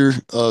future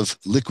of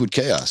Liquid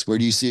Chaos? Where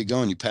do you see it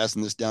going? You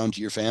passing this down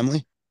to your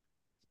family?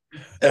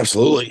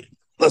 Absolutely.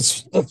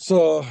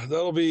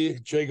 That'll be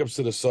Jacobs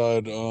to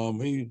decide.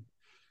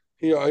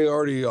 He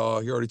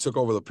already took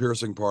over the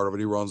piercing part of it.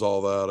 He runs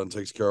all that and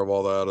takes care of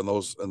all that and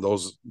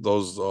those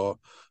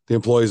the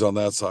employees on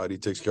that side. He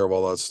takes care of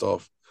all that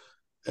stuff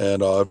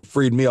and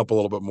freed me up a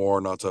little bit more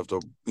not to have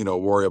to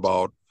worry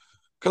about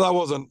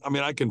because I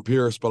mean I can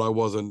pierce but I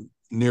wasn't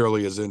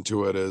nearly as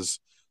into it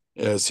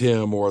as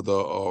him or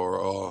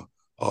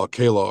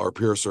Kayla our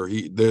piercer.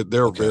 Okay,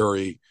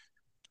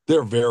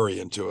 They're very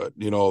into it.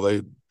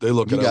 They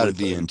look you at got to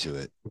be everything. into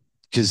it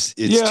because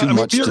it's Yeah, too I mean, if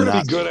much you're to going to be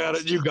not good be. at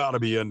it, you got to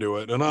be into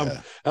it.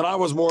 Yeah, And I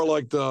was more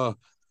like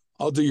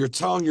I'll do your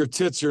tongue, your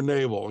tits, your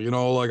navel.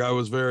 Like I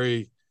was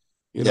very,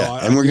 yeah,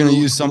 I and we're gonna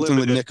knew use something with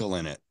limited, nickel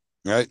in it,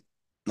 right?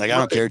 Like I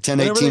don't right? care, And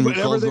 1018 cold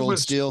everything rolled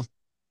was steel.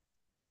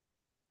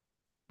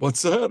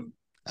 what's that?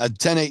 A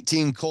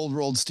 1018 cold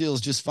rolled steel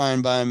is just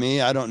fine by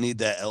me. I don't need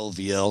that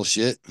LVL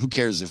shit. Who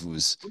cares if it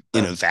was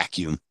in a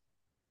vacuum?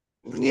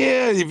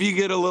 Yeah, if you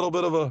get a little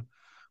bit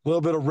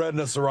of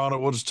redness around it,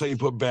 we'll just tell you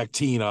put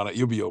Bactine on it.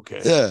 You'll be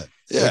okay. Yeah,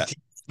 yeah.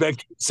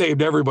 Bactine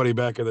saved everybody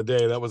back in the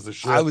day. That was the I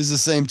shit. was the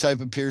same type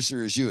of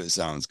piercer as you, it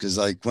sounds, because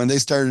like when they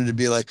started to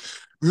be like,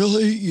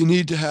 really, you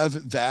need to have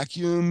it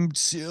vacuum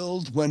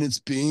sealed when it's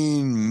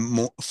being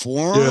Yeah,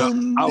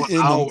 formed I was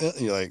in out. the,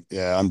 you're like,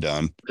 yeah, I'm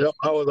done. Yep,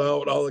 I was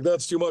out. I was like,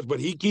 that's too much. But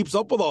he keeps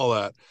up with all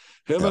that.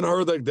 Him Yeah. and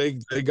her,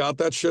 they got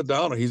that shit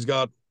down. And he's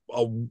got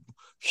a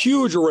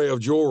huge array of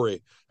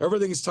jewelry.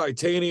 Everything's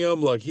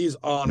titanium. Like he's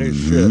on his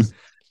Hmm. shit.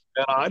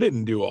 And I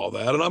didn't do all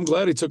that. And I'm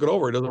glad he took it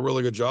over. He does a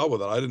really good job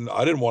with it. I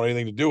didn't want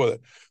anything to do with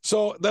it.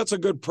 So that's a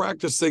good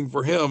practice thing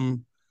for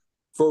him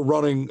for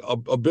running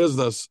a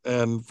business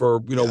and for,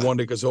 Yeah. one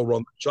day because he'll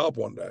run the shop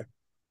one day.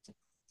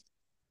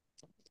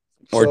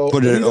 Or So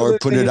put it he does or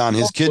put anything it he on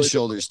his wants kids' really different.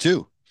 shoulders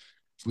too.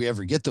 If we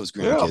ever get those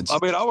Yeah. I grandkids.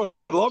 mean, I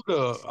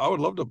would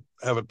love to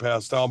have it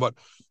passed down, but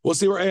we'll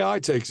see where AI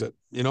takes it.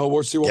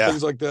 We'll see what Yeah.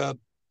 things like that,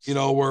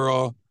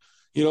 where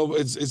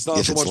it's not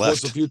If so it's much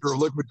what's the left. future of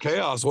liquid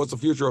chaos, what's the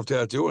future of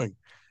tattooing.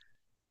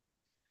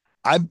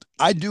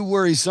 I do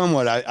worry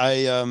somewhat.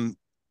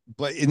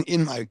 But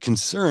in my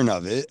concern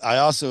of it, I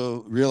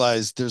also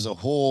realize there's a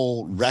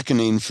whole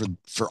reckoning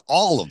for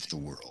all of the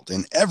world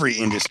in every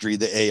industry.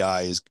 The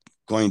AI is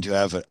going to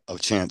have a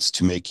chance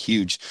to make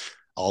huge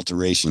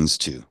alterations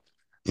to,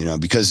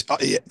 because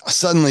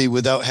suddenly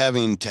without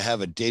having to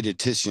have a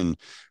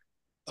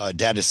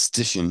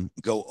statistician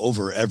go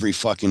over every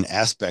fucking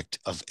aspect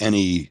of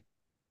any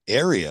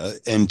area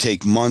and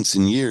take months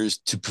and years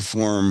to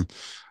perform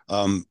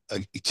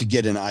to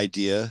get an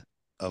idea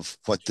of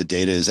what the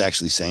data is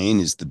actually saying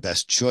is the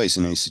best choice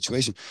in any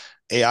situation.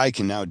 AI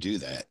can now do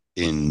that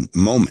in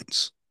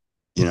moments,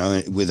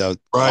 without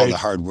all the Right.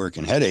 hard work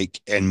and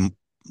headache and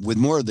with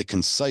more of the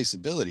concise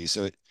ability.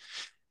 So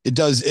it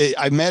does.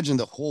 I imagine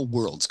the whole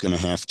world's going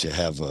to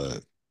have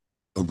a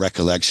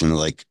recollection,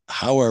 like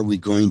how are we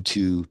going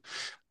to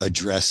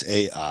address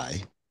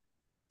AI?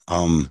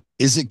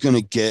 Is it going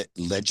to get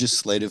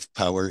legislative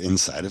power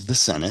inside of the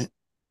Senate?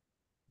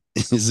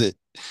 Is it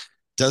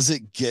does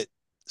it get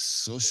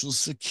Social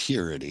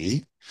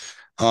Security?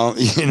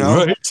 You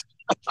know, Right.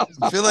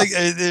 I feel like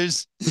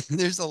there's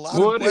a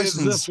lot of What is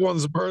questions this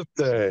one's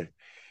birthday?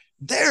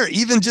 there.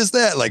 Even just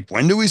that, like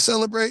when do we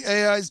celebrate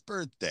AI's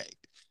birthday?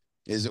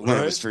 Is it when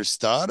it was Right. first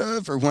thought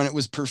of, or when it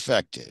was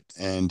perfected?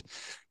 And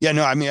yeah,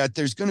 no, I mean,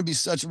 there's going to be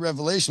such a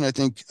revelation, I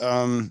think,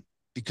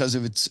 because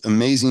of its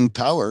amazing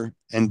power.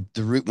 And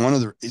one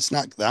of the, it's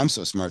not that I'm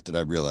so smart that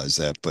I realize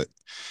that, but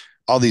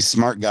all these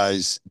smart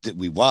guys that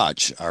we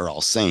watch are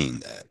all saying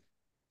that,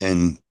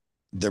 and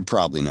they're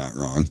probably not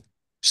wrong.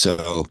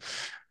 So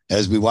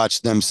as we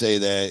watch them say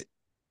that,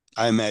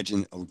 I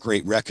imagine a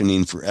great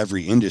reckoning for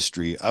every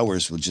industry.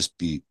 Ours will just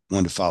be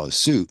one to follow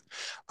suit.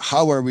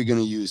 How are we going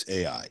to use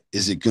AI?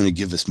 Is it going to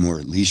give us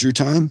more leisure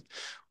time?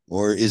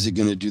 Or is it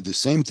going to do the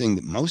same thing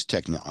that most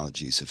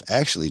technologies have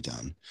actually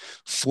done?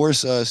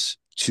 Force us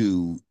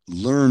to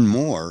learn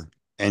more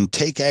and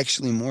take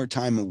actually more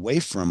time away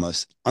from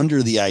us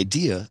under the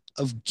idea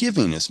of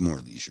giving us more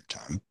leisure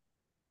time?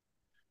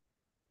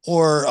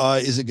 Or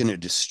is it going to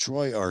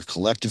destroy our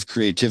collective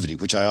creativity,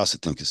 which I also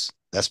think is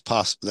that's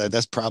possible.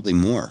 That's probably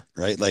more,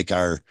 right? Like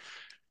I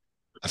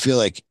feel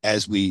like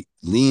as we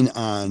lean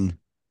on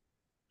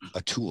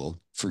a tool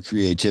for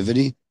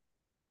creativity,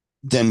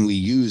 then we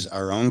use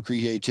our own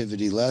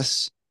creativity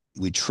less.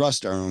 We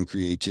trust our own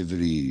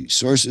creativity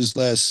sources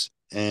less,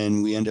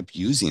 and we end up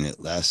using it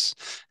less.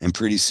 And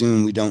pretty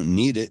soon we don't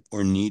need it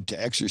or need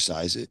to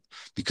exercise it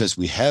because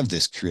we have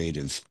this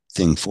creative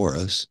thing for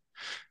us.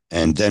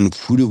 And then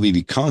who do we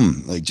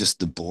become? Like just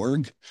the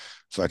Borg?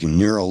 Fucking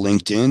neural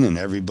LinkedIn and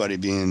everybody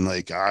being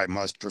like, I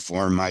must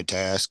perform my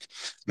task.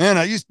 Man,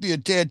 I used to be a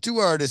tattoo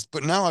artist,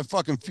 but now I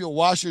fucking feel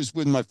washers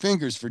with my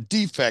fingers for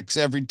defects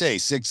every day,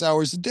 6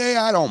 hours a day.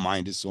 I don't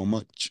mind it so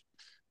much.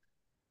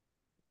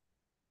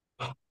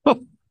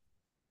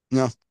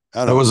 No,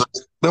 I That don't was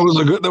know.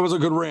 that was a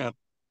good rant.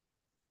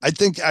 I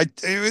think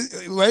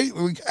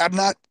wait, I'm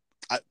not.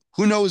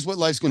 Who knows what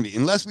life's going to be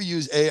unless we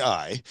use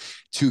AI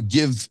to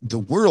give the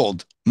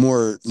world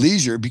more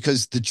leisure?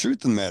 Because the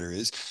truth of the matter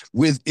is,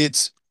 with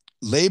its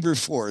labor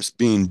force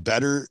being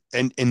better,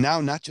 and now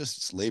not just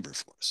its labor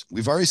force,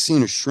 we've already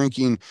seen a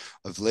shrinking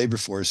of labor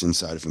force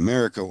inside of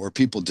America, or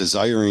people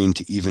desiring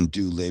to even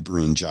do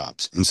laboring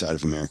jobs inside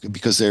of America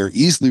because they are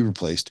easily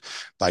replaced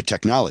by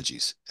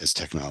technologies as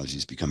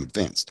technologies become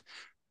advanced.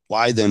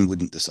 Why then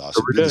wouldn't this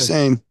also Every be the day.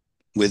 same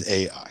with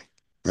AI,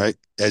 right?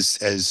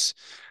 As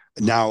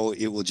now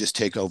it will just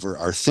take over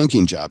our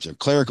thinking jobs, our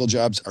clerical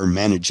jobs, our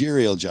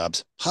managerial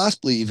jobs,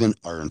 possibly even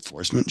our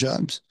enforcement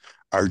jobs,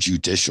 our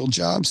judicial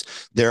jobs.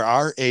 There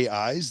are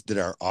AIs that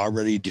are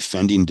already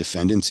defending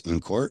defendants in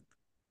court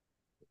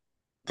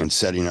and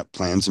setting up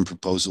plans and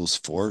proposals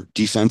for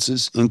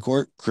defenses in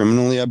court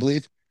criminally, I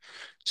believe.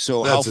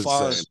 So how That's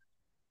far insane.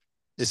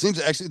 it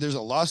seems actually there's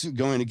a lawsuit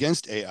going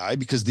against AI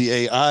because the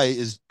AI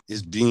is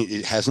being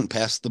it hasn't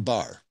passed the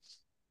bar.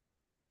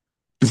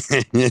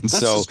 And That's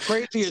so the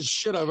craziest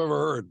shit I've ever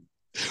heard.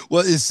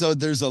 Well, so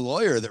there's a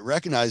lawyer that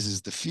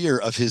recognizes the fear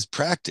of his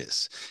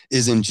practice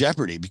is in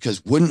jeopardy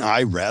because wouldn't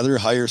I rather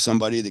hire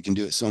somebody that can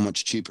do it so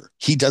much cheaper?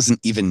 He doesn't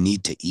even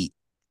need to eat.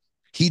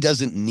 He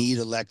doesn't need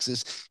a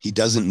Lexus. He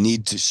doesn't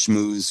need to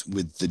schmooze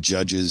with the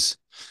judges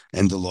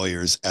and the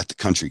lawyers at the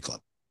country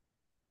club.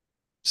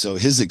 So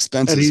his And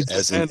expenses he's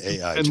as an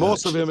AI and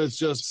most of judge. him is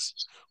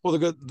just well the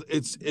good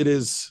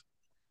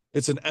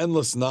it's an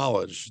endless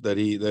knowledge that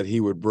he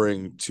would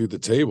bring to the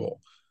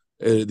table.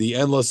 The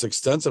endless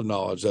extensive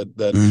knowledge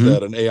Mm-hmm.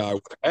 that an AI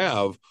would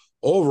have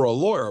over a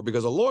lawyer,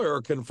 because a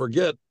lawyer can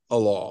forget a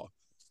law,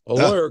 a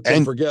Uh, lawyer can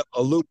and forget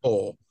a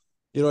loophole.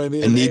 You know what I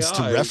mean? and An needs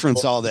to AI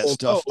reference all that will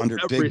know stuff under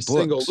every big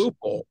single books.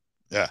 loophole.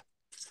 Yeah.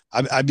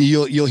 I mean,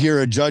 you'll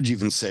hear a judge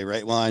even say,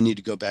 right, well, I need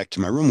to go back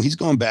to my room. He's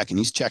going back and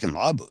he's checking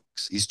law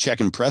books. He's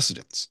checking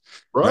precedents,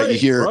 right? You Right,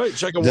 hear right.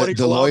 Checking what the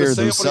he's allowed to lawyer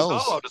say and what he's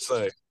not themselves, allowed to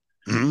say.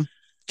 mhm,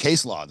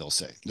 case law, they'll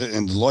say,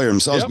 and the lawyer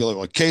themselves Yep. be like,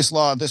 well, case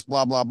law, this,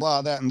 blah, blah,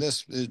 blah, that, and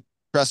this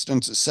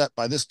precedence is set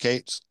by this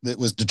case that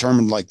was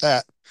determined like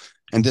that.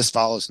 And this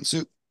follows in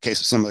suit. Case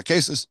of similar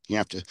cases,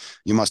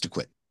 you must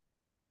acquit.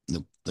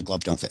 The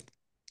glove don't fit.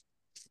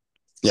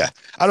 Yeah,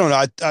 I don't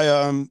know.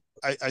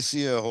 I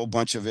see a whole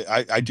bunch of it.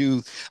 I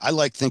do. I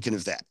like thinking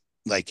of that,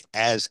 like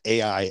as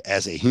AI,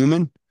 as a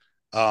human,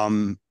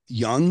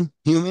 young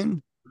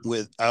human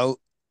without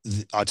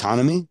the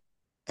autonomy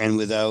and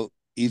without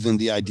even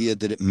the idea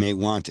that it may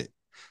want it.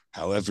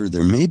 However,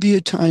 there may be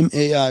a time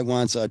AI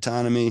wants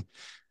autonomy.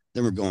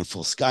 Then we're going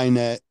full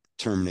Skynet.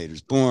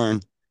 Terminator's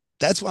born.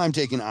 That's why I'm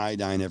taking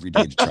iodine every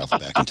day to travel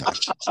back in time.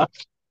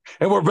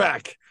 And we're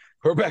back.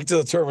 We're back to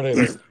the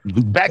Terminator.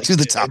 Back to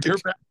the And you're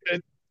topic. back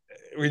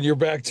when you're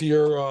back to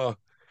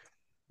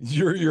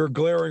your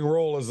glaring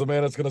role as the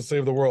man that's going to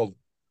save the world.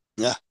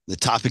 Yeah, the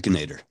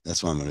Topicinator.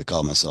 That's what I'm going to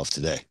call myself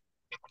today.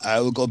 I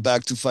will go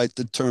back to fight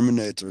the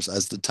Terminators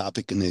as the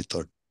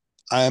Topicinator.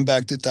 I am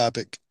back to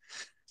topic.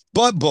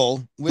 But,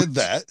 Bull, with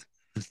that,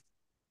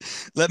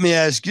 let me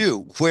ask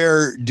you,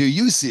 where do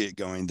you see it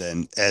going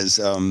then? As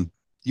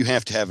you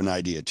have to have an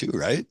idea too,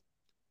 right?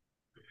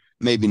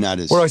 Maybe not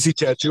Where do as, I see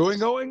tattooing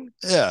going?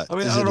 yeah, I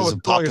mean, I is don't it know as what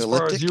like as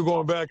far as apocalyptic? you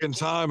going back in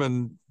time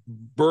and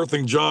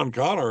birthing John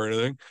Connor or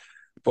anything,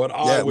 but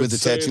I Yeah, would with the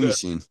say tattoo that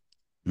machine.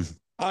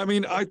 I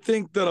mean, I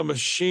think that a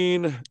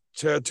machine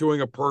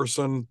tattooing a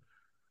person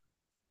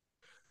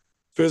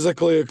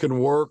physically it can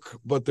work,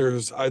 but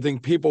there's I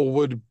think people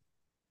would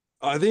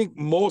I think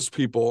most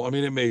people, I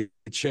mean it may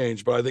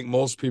change, but I think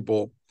most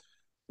people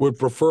would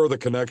prefer the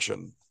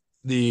connection,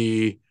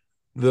 the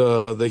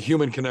the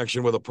human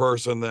connection with a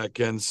person that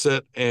can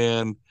sit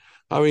and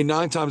I mean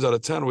 9 times out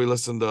of 10 we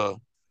listen to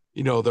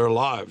their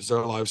life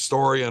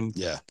story, and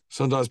Yeah.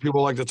 sometimes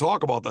people like to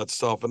talk about that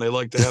stuff and they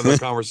like to have that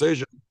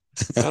conversation.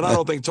 And I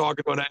don't think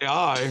talking to an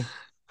AI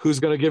who's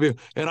going to give you,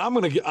 and I'm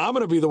going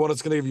to be the one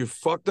that's going to give you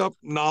fucked up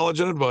knowledge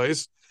and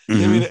advice. I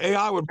Hmm. mean,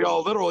 AI would be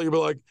all literal. You'd be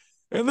like,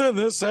 and then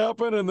this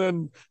happened, and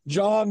then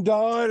John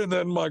died, and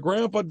then my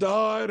grandpa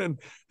died, and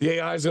the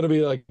AI is going to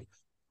be like,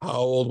 how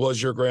old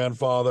was your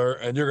grandfather?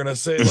 And you're going to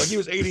say like he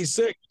was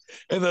 86,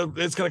 and then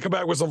it's going to come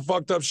back with some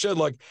fucked up shit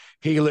like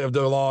he lived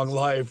a long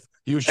life.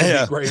 You should be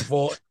Yeah.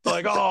 grateful.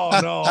 Like, oh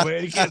no,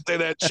 man, you can't say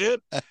that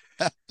shit.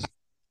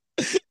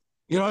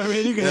 You know what I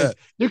mean? Yeah.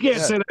 You can't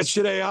Yeah. say that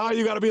shit AI.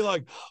 You got to be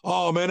like,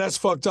 oh man, that's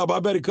fucked up. I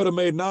bet he could have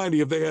made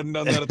 90 if they hadn't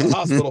done that at the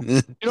hospital.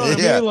 You know what I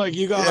Yeah. mean? Like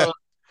Yeah.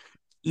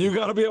 you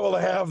gotta be able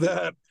to have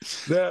that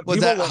Well, people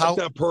that like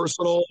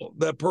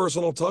that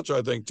personal touch,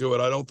 I think, to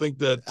it. I don't think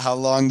that how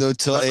long though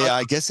till I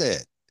AI gets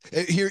it?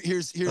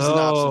 Here's an oh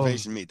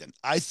observation made then.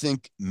 I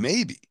think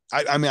maybe.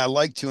 I mean I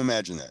like to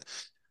imagine that,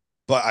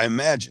 but I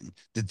imagine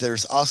that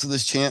there's also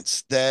this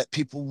chance that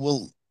people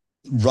will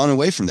run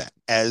away from that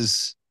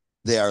as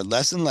they are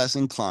less and less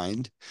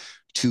inclined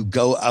to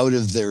go out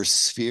of their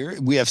sphere.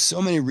 We have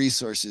so many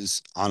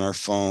resources on our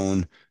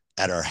phone,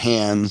 at our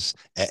hands,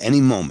 at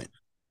any moment,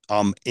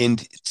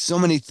 and so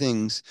many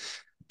things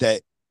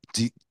that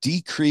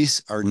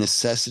decrease our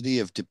necessity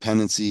of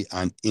dependency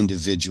on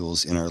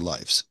individuals in our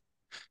lives.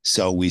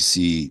 So we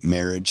see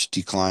marriage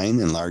decline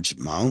in large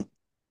amount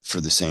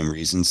for the same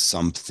reasons.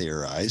 Some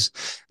theorize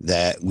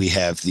that we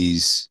have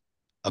these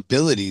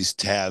abilities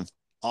to have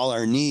all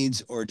our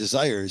needs or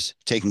desires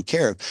taken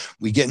care of.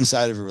 We get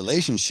inside of a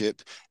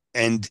relationship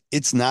and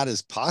it's not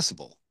as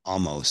possible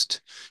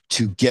almost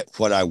to get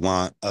what I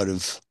want out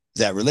of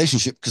that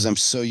relationship because I'm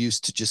so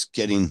used to just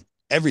getting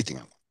everything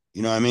I want.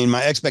 You know what I mean?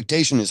 My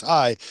expectation is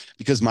high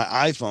because my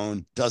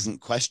iPhone doesn't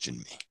question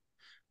me.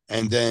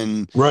 And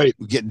then right.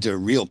 we get into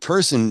real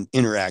person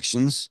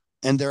interactions,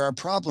 and there are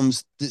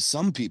problems that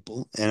some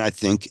people, and I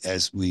think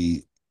as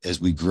we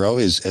grow,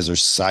 as our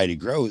society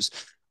grows,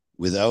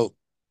 without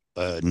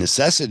a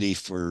necessity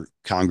for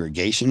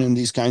congregation and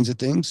these kinds of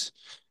things.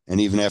 And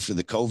even after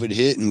the COVID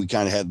hit and we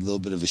kind of had a little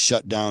bit of a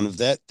shutdown of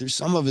that, there's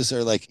some of us that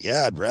are like,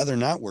 yeah, I'd rather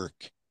not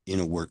work in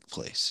a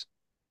workplace.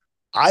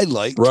 I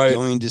liked Right.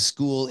 going to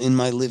school in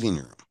my living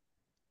room.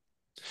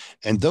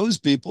 And those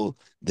people,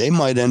 they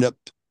might end up,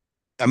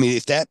 I mean,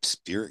 if that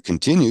spirit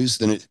continues,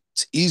 then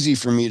it's easy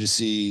for me to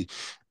see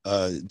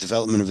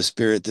development of a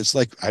spirit that's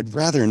like, I'd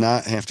rather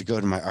not have to go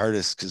to my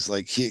artist because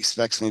like he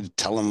expects me to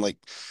tell him like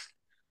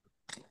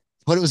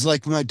what it was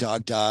like when my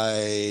dog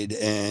died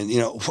and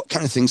what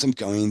kind of things I'm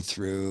going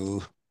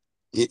through.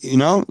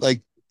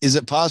 Like, is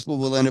it possible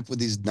we'll end up with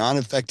these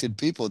non-affected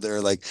people that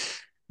are like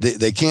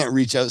they can't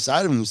reach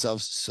outside of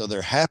themselves, so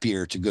they're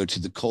happier to go to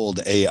the cold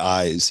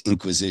AI's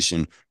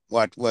inquisition.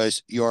 What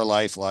was your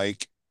life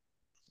like?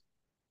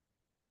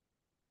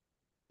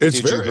 Did you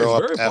It's grow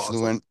up very possible.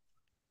 affluent?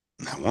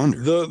 I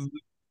wonder.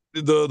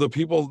 The the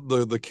people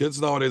the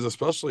kids nowadays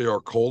especially are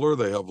colder.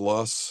 They have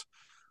less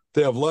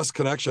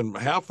connection.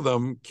 Half of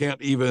them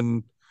can't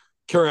even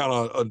carry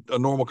on a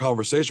normal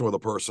conversation with a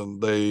person.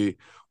 They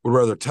would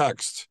rather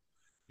text.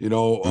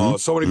 Mm-hmm.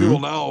 So many Mm-hmm. people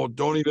now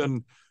don't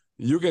even.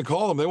 You can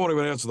call them, they won't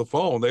even answer the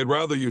phone. They'd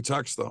rather you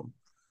text them.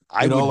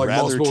 I would Like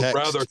most rather people would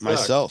rather text text.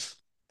 myself,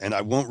 and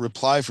I won't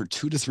reply for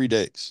 2 to 3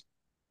 days.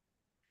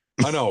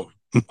 I know.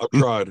 I've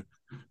tried.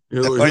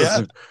 Oh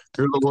yeah,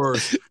 You're the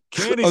worst.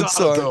 Candy's I'm on it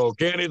sorry. though.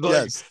 Candy's like,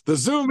 Yes, the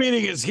Zoom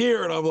meeting is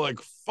here, and I'm like,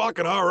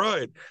 fucking all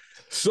right.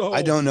 I So,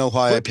 don't know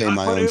why I but pay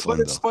my own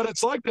phone bill. but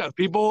it's like that.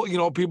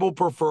 People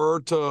prefer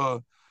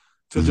to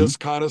Mm-hmm. just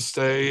kind of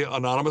stay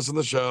anonymous in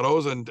the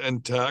shadows and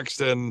text,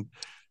 and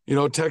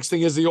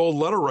texting is the old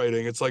letter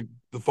writing. It's like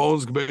the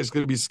phone's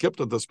basically be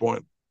skipped at this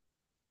point.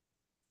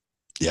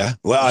 Yeah.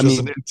 Well, It's I just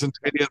an mean,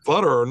 instantaneous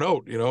letter or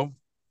note.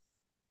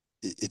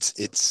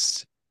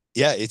 it's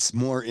yeah, it's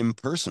more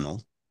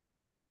impersonal,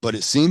 but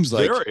it seems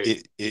like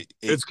Very. it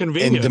It's and the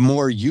convenient.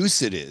 more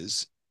use it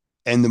is,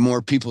 and the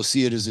more people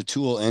see it as a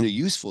tool and a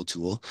useful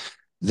tool,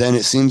 then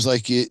it seems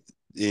like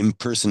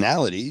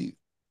impersonality,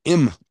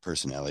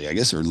 impersonality, I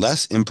guess, or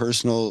less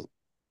impersonal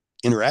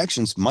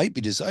interactions might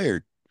be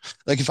desired.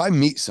 Like if I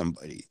meet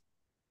somebody,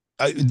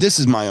 this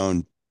is my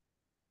own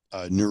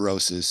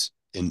neurosis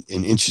in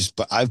interest,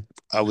 but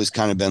I was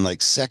kind of been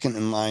like second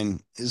in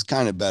line is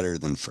kind of better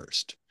than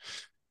first.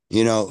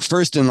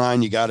 First in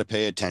line, you got to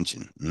pay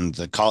attention. And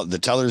the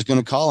teller is going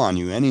to call on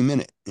you any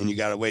minute, and you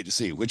got to wait to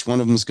see which one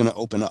of them is going to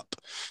open up.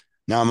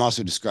 Now, I'm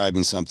also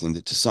describing something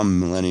that to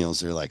some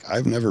millennials, they're like,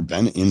 I've never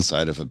been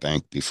inside of a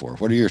bank before.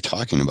 What are you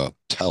talking about?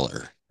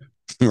 Teller,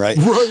 right?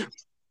 Right.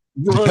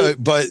 Right.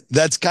 But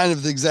that's kind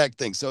of the exact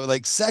thing. So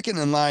like second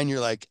in line, you're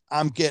like,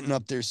 I'm getting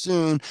up there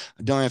soon.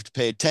 I don't have to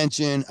pay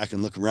attention. I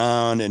can look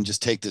around and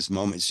just take this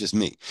moment. It's just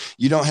me.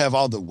 You don't have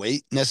all the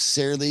weight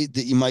necessarily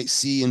that you might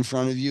see in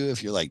front of you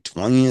if you're like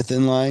 20th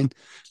in line.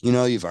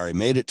 You've already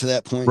made it to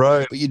that point,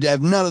 Right. but you'd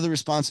have none of the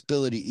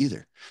responsibility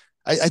either.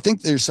 I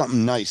think there's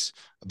something nice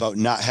about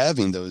not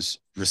having those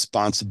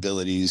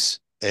responsibilities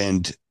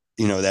and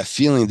that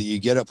feeling that you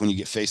get up when you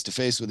get face to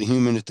face with a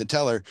human at the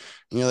teller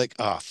and you're like,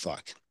 oh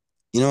fuck,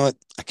 you know what?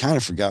 I kind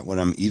of forgot what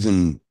I'm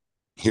even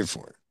here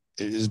for.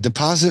 Is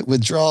deposit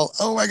withdrawal.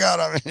 Oh my God,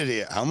 I'm an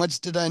idiot. How much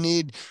did I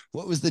need?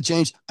 What was the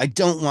change? I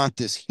don't want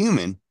this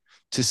human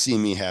to see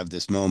me have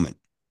this moment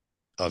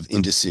of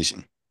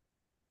indecision.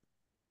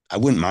 I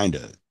wouldn't mind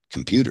a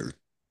computer.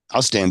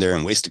 I'll stand there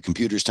and waste a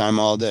computer's time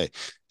all day.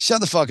 Shut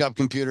the fuck up,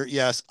 computer.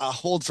 Yes, I'll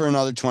hold for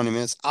another 20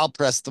 minutes. I'll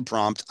press the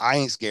prompt. I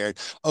ain't scared.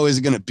 Oh, is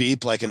it going to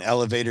beep like an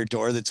elevator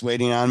door that's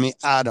waiting on me?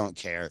 I don't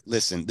care.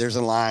 Listen, there's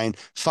a line.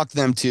 Fuck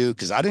them too,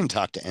 because I didn't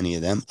talk to any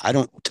of them. I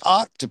don't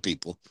talk to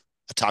people.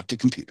 I talk to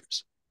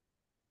computers.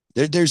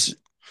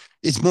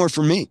 It's more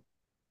for me.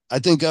 I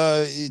think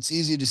it's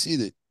easy to see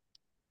that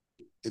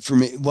for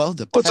me. Well,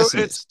 the Well, so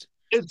pessimist.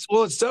 it's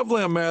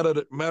definitely a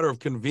matter of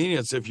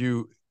convenience if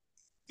you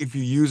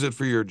use it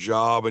for your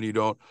job and you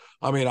don't.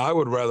 I mean, I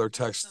would rather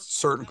text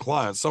certain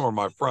clients. Some are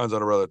my friends,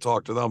 I'd rather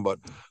talk to them, but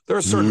there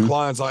are certain Mm-hmm.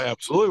 clients I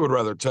absolutely would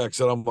rather text,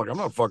 and I'm like, I'm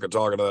not fucking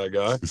talking to that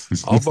guy.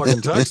 I'll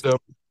fucking text him.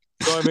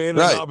 You know what I mean? And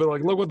Right. I'll be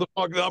like, look what the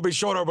fuck. I'll be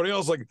showing everybody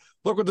else, like,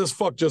 look what this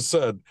fuck just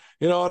said.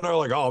 And they're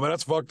like, oh man,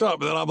 that's fucked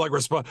up. And then I'm like,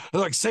 respond. They're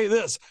like, say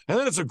this. And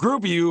then it's a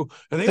group of you,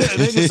 and they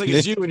just think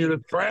it's you, and you're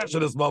just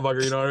trashing this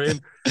motherfucker. You know what I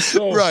mean?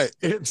 So Right.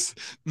 it's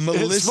fucking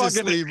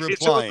Maliciously so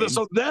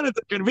replying. then it's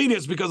a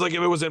convenience because like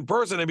if it was in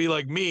person, it'd be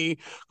like me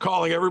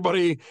calling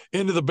everybody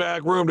into the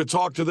back room to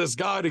talk to this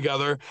guy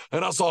together,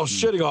 and us all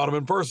shitting on him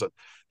in person.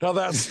 Now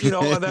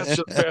and that's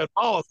just bad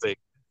policy.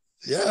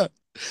 Yeah.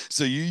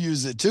 So you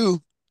use it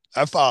too.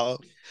 I follow.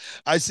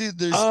 I see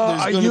there's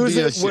I going to use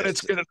be a it when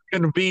it's shift.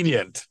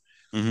 convenient.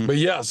 Hmm. But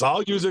yes,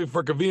 I'll use it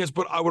for convenience,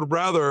 but I would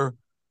rather,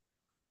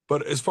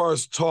 but as far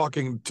as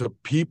talking to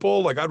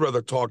people, like I'd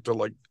rather talk to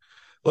like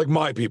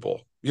my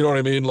people. You know what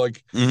I mean?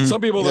 Like Hmm. some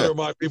people that Yeah. are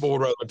my people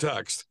would rather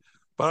text,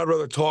 but I'd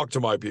rather talk to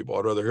my people.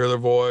 I'd rather hear their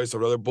voice.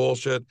 I'd rather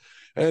bullshit.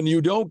 And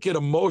you don't get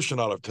emotion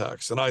out of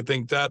text. And I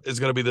think that is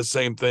going to be the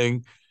same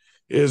thing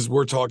is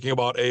we're talking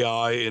about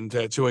AI and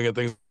tattooing and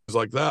things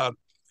like that.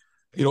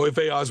 If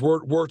AIs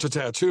were to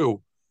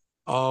tattoo,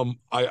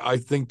 I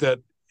think that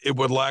it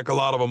would lack a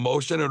lot of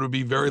emotion. It would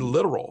be very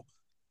literal.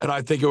 And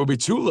I think it would be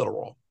too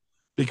literal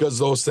because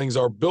those things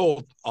are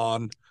built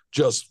on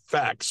just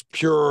facts,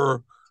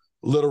 pure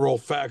literal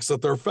facts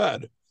that they're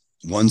fed.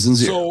 Ones and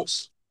So,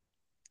 zeros.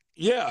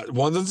 yeah,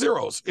 ones and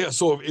zeros. Yeah.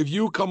 So if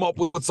you come up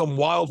with some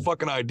wild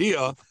fucking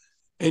idea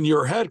in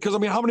your head, because I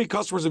mean, how many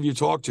customers have you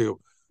talked to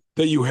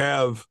that you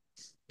have,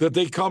 that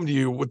they come to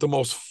you with the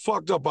most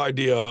fucked up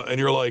idea and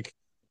you're like,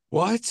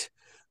 what?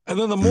 And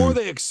then the more Mhm.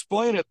 they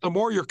explain it, the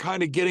more you're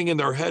kind of getting in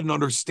their head and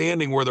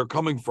understanding where they're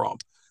coming from.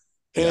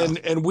 Yeah.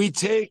 And we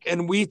take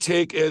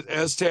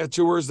as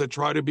tattooers that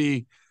try to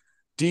be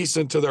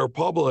decent to their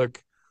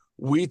public,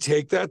 we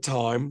take that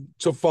time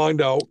to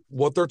find out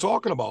what they're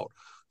talking about,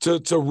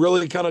 to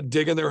really kind of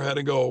dig in their head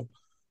and go,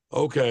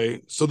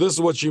 okay, so this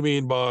is what you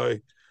mean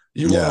by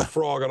you want a Yeah.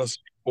 frog on a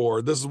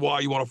skateboard. This is why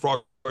you want a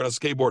frog on a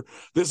skateboard.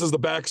 This is the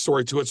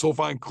backstory to it. So if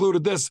I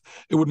included this,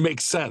 it would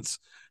make sense.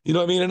 You know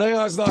what I mean? And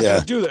AI is not going Yeah.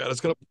 to do that.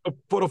 It's going to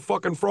put a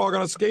fucking frog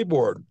on a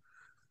skateboard.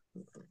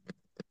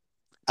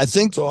 I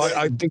think So I, that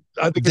I think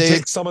I think it they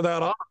takes some of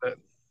that out of it.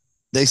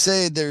 they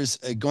say there's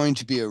going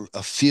to be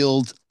a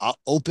field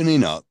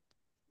opening up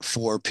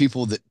for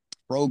people that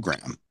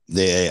program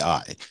the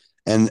AI.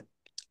 And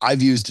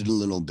I've used it a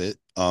little bit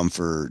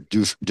for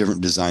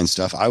different design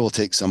stuff. I will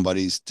take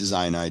somebody's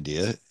design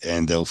idea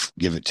and they'll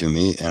give it to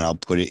me and I'll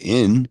put it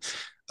in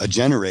a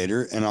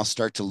generator and I'll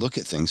start to look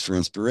at things for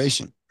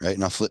inspiration, right?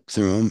 And I'll flip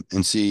through them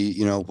and see,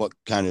 what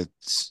kind of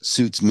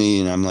suits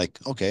me. And I'm like,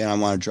 okay, I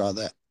want to draw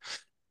that.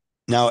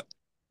 Now,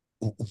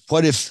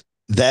 what if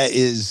that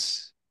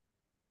is,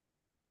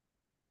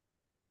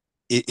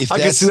 if I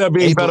can see that's that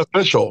being able,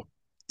 beneficial.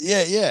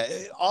 yeah, yeah.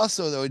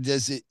 Also, though,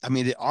 does it? I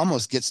mean, it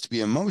almost gets to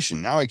be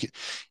emotion. Now I can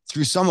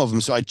through some of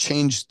them, so I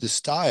changed the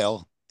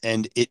style,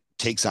 and it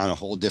takes on a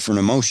whole different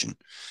emotion.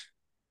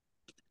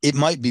 It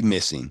might be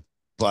missing,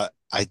 but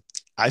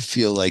I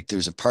feel like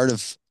there's a part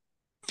of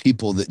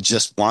people that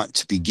just want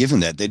to be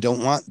given that. They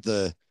don't want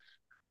the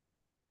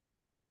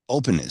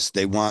openness.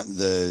 They want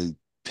the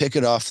pick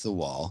it off the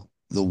wall,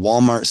 the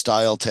Walmart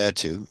style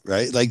tattoo,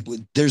 right? Like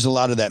there's a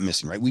lot of that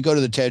missing, right? We go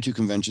to the tattoo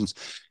conventions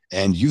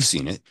and you've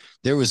seen it.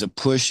 There was a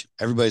push.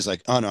 Everybody's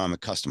like, oh no, I'm a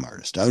custom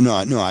artist. Oh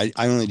no, no, I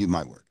only do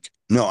my work.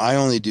 No, I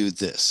only do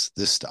this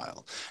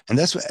style. And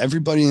that's what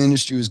everybody in the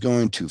industry was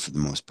going to for the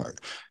most part.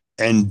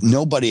 And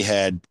nobody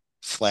had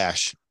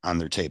flash on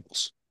their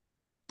tables.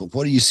 But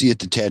what do you see at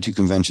the tattoo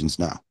conventions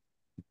now?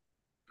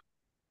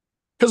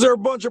 Because they're a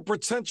bunch of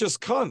pretentious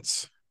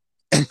cunts.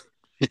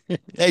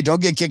 Hey,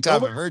 don't get kicked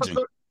off a Nobody wants Virgin.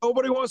 to,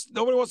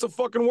 nobody wants to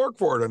fucking work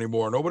for it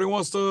anymore. Nobody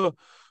wants to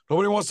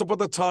put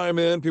the time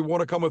in. People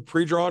want to come with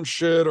pre-drawn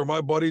shit or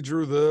my buddy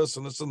drew this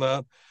and this and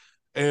that.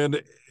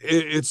 And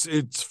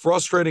it's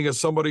frustrating as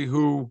somebody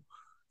who,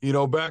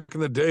 back in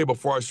the day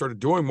before I started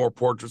doing more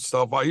portrait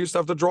stuff, I used to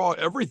have to draw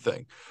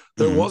everything.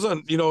 There Mm-hmm.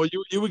 wasn't,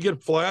 you would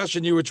get flash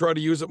and you would try to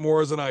use it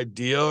more as an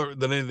idea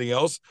than anything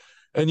else.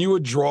 And you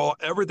would draw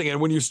everything. And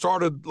when you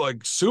started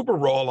like super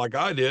raw, like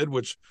I did,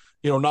 which,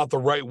 not the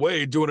right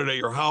way, doing it at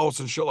your house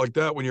and shit like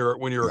that when you're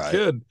a Right.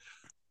 kid.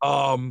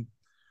 Um,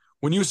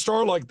 when you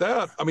start like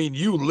that, I mean,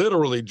 you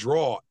literally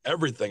draw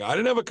everything. I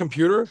didn't have a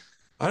computer.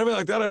 I didn't have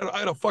like that. I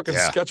had a fucking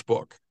Yeah.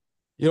 sketchbook.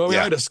 You know what I mean?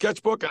 I Yeah. had a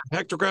sketchbook and a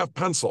hectograph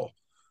pencil.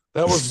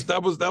 That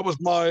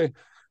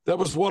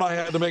was what I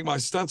had to make my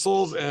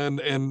stencils,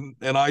 and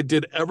I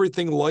did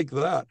everything like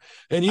that.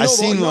 And I you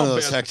seen know one how of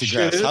those bad that shit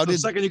hectographs. is. How The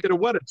did second you get it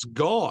wet, it's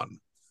gone.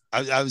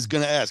 I was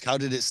going to ask, how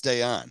did it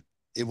stay on?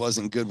 It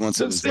wasn't good once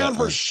it Didn't was wet, stand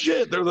for huh?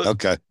 shit. They're the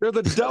Okay. they're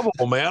the devil,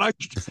 man.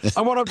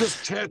 I wound up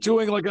just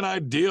tattooing like an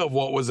idea of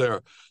what was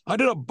there. I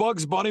did a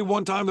Bugs Bunny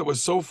one time that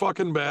was so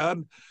fucking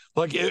bad.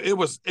 Like it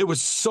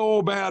was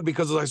so bad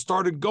because as I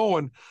started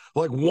going,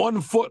 like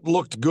one foot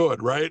looked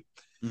good, right?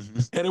 Mm-hmm.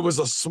 And it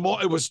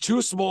was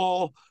too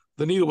small.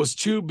 The needle was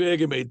too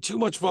big. It made too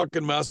much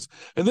fucking mess.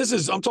 And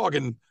I'm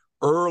talking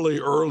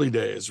early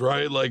days,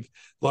 right? Like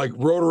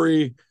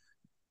rotary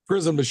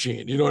prison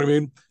machine. You know what I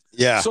mean?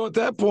 Yeah. So at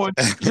that point,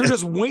 you're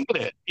just winging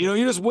it. You're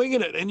just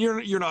winging it, and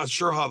you're not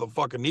sure how the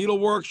fucking needle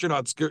works. You're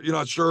not scared. You're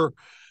not sure.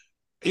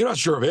 You're not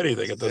sure of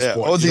anything at this Yeah.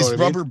 Oh, point. You know these what I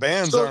mean? rubber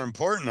bands So are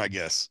important, I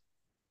guess.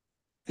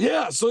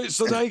 yeah.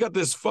 So now you got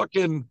this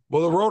fucking.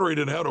 Well, the rotary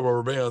didn't have the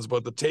rubber bands,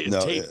 but the tape it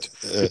No, taped.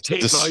 It the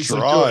taped nicely to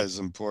straw it. is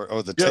important.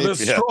 Oh, the Yeah, tape.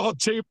 this Yeah. straw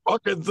tape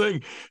fucking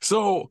thing.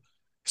 So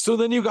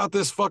then you got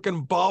this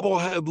fucking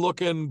bobblehead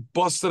looking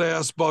busted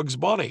ass Bugs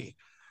Bunny.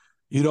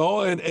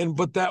 And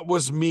but that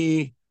was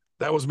me.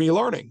 That was me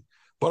learning.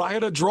 But I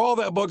had to draw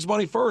that Bugs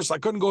Bunny first. I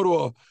couldn't go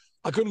to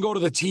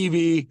the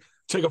TV,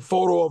 take a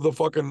photo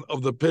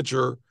of the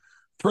picture,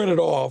 print it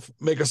off,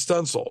 make a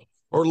stencil,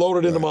 or load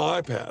it into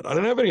Right. my iPad. I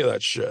didn't have any of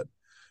that shit.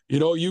 You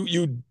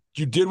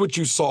did what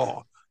you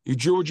saw. You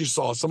drew what you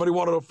saw. Somebody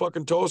wanted a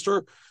fucking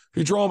toaster,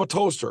 you draw them a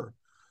toaster.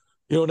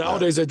 Yeah.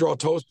 Nowadays they draw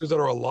toasters that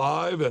are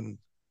alive, and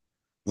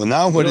Well,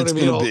 now you what know what it's I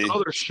going mean, to all that be,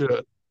 other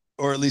shit.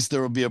 or at least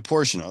there will be a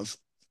portion of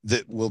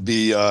that will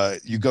be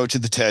you go to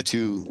the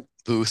tattoo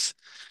booth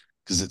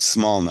because it's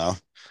small now.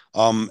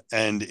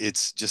 And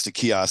it's just a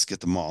kiosk at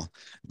the mall.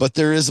 But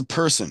there is a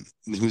person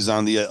who's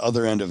on the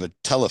other end of a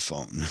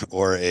telephone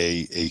or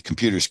a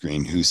computer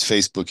screen who's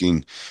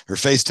Facebooking or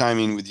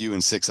FaceTiming with you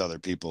and six other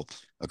people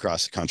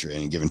across the country at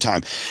any given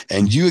time.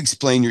 And you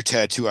explain your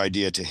tattoo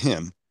idea to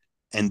him.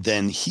 And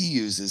then he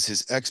uses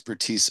his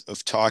expertise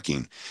of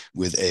talking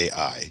with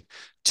AI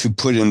to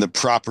put in the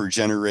proper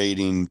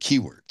generating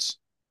keywords.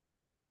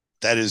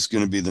 That is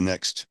going to be the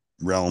next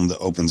realm that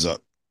opens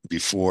up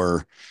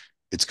before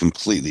it's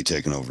completely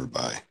taken over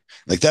by.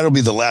 Like that'll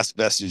be the last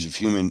vestige of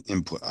human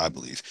input, I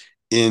believe,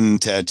 in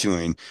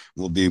tattooing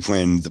will be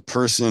when the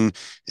person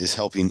is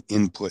helping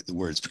input the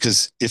words.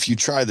 Because if you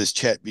try this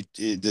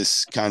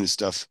kind of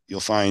stuff, you'll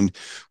find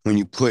when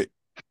you put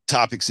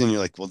topics in, you're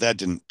like, well, that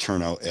didn't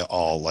turn out at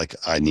all like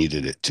I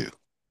needed it to.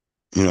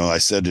 You know, I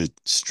said a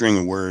string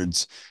of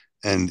words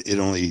and it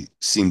only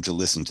seemed to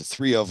listen to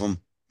three of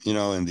them, you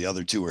know, and the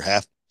other two were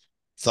half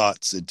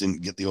thoughts. It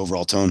didn't get the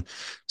overall tone.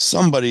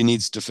 Somebody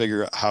needs to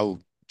figure out how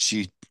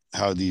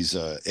these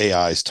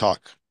AIs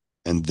talk,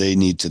 and they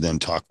need to then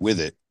talk with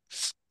it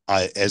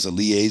as a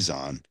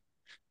liaison,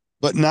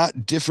 but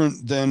not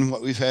different than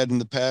what we've had in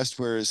the past,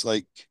 where it's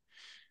like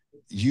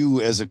you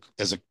as a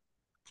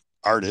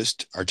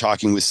artist are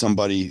talking with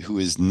somebody who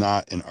is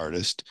not an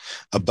artist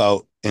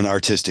about an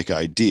artistic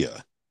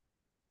idea.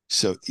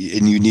 So,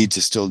 and you need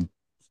to still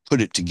put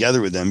it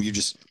together with them. You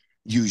just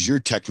use your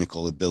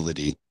technical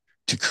ability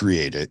to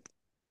create it,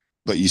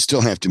 but you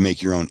still have to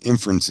make your own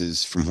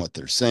inferences from what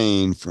they're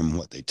saying, from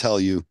what they tell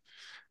you,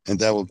 and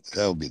that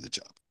will be the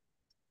job.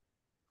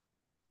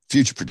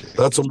 Future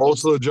That's predict. what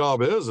most of the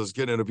job is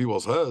getting into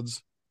people's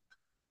heads.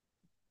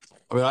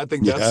 I mean, I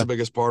think that's Yeah. the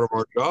biggest part of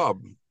our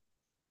job.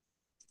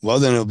 Well,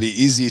 then it'll be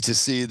easy to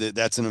see that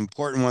that's an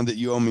important one that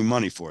you owe me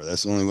money for.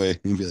 That's the only way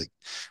you'd be like,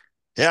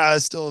 yeah, I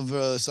still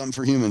have something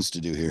for humans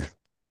to do here.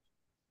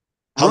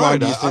 How long Right.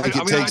 do you think I it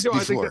mean, I takes do.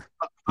 before?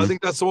 I Hmm?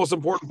 think that's the most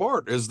important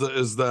part is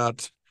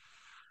that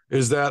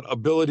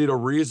ability to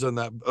reason,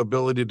 that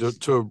ability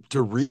to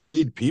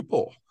read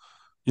people.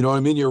 You know what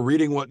I mean? You're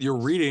reading what you're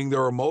reading,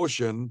 their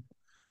emotion,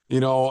 you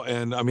know,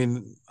 and I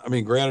mean,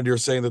 granted, you're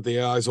saying that the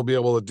AIs will be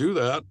able to do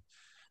that.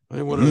 I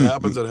mean, when it Mm-hmm.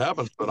 happens, it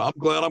happens. But I'm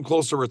glad I'm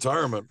close to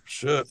retirement.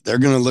 Shit. They're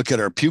going to look at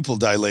our pupil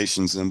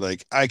dilations and be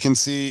like, I can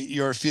see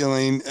you're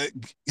feeling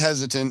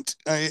hesitant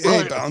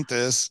Right. about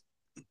this.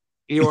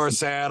 You are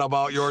sad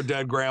about your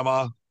dead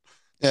grandma.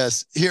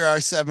 Yes, here are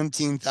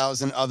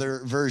 17,000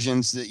 other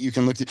versions that you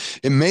can look at.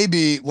 It may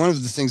be one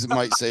of the things that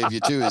might save you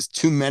too is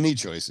too many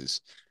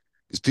choices.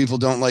 Because people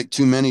don't like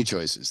too many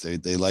choices.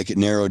 They like it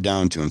narrowed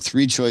down to them.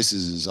 Three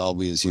choices is all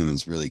we as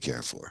humans really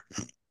care for.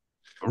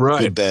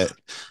 Right. Good, bad,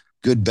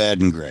 good,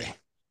 bad, and gray,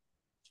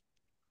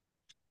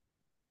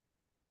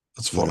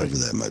 That's funny. whatever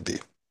that might be.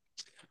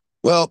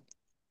 Well,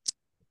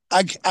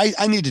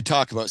 I need to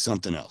talk about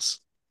something else.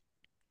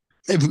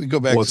 Maybe we go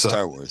back to What's that?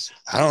 Star Wars.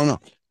 I don't know.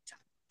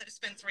 It's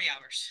been 3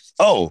 hours.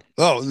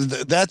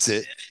 That's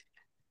it.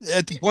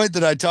 At the point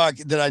that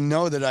I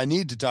know that I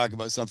need to talk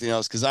about something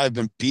else because I've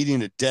been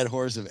beating a dead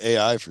horse of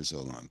AI for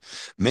so long.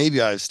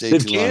 Maybe I've stayed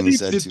Did too long and Candy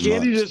said did too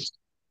Candy much. just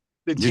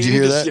did Did you Candy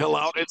hear just that? yell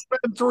out, "It's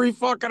been 3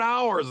 fucking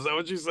hours"? Is that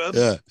what you said?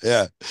 Yeah,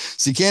 yeah.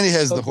 See, Candy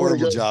has the That's pretty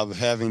horrible good. job of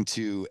having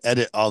to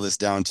edit all this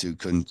down to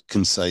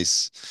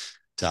concise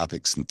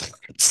topics and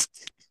thoughts.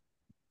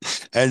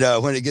 And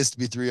when it gets to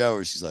be 3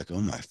 hours, she's like,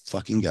 "Oh my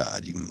fucking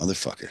god, you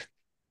motherfucker!"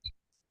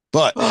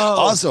 But Oh,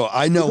 also,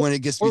 I know when it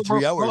gets to be we're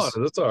three fun. hours,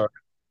 That's all right.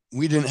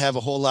 we didn't have a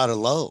whole lot of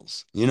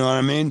lulls. You know what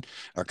I mean?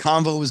 Our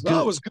convo was No, it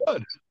good. was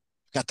good.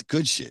 Got the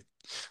good shit.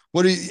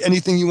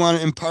 Anything you want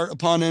to impart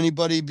upon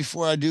anybody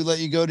before I do let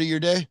you go to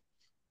your day?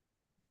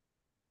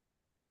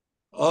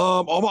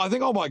 I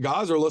think all my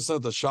guys are listening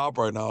at the shop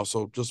right now.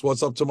 So just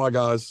what's up to my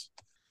guys?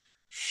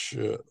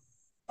 Shit.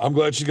 I'm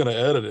glad she's gonna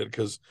edit it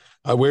because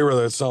I way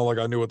rather it sound like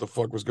I knew what the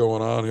fuck was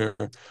going on here.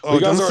 Well, Oh,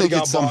 you guys don't already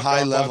think it's got some bogged high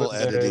down by the level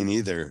day. editing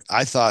either.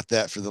 I thought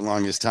that for the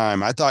longest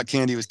time. I thought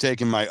Candy was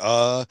taking my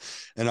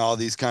and all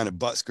these kind of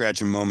butt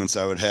scratching moments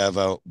I would have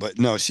out, but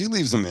no, she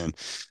leaves them in.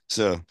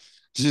 So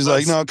she's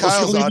like, That's no, oh, she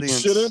Kyle's leaving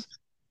shit in. audience.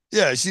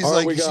 Yeah, All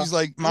right, we got she's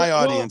like, my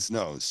well, audience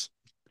knows.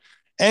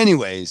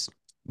 Anyways,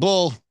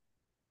 Bull,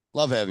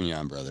 love having you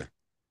on, brother.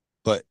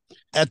 But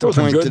at it the was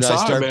a point good that I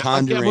time, start man. I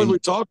can't believe pondering, we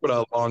talked for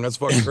that long. That's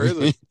fucking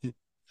crazy.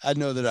 I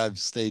know that I've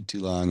stayed too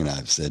long and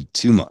I've said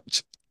too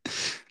much.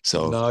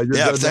 So No, you're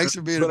yeah, good, man. thanks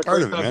for It's being a been a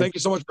part great of it, time. man. Thank you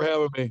so much for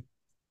having me.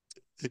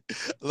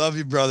 Love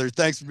you, brother.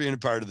 Thanks for being a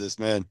part of this,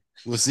 man.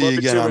 We'll see Love you you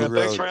again too, on the man.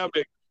 Thanks road. for having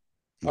me.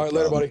 No All right,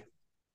 later, problem. buddy.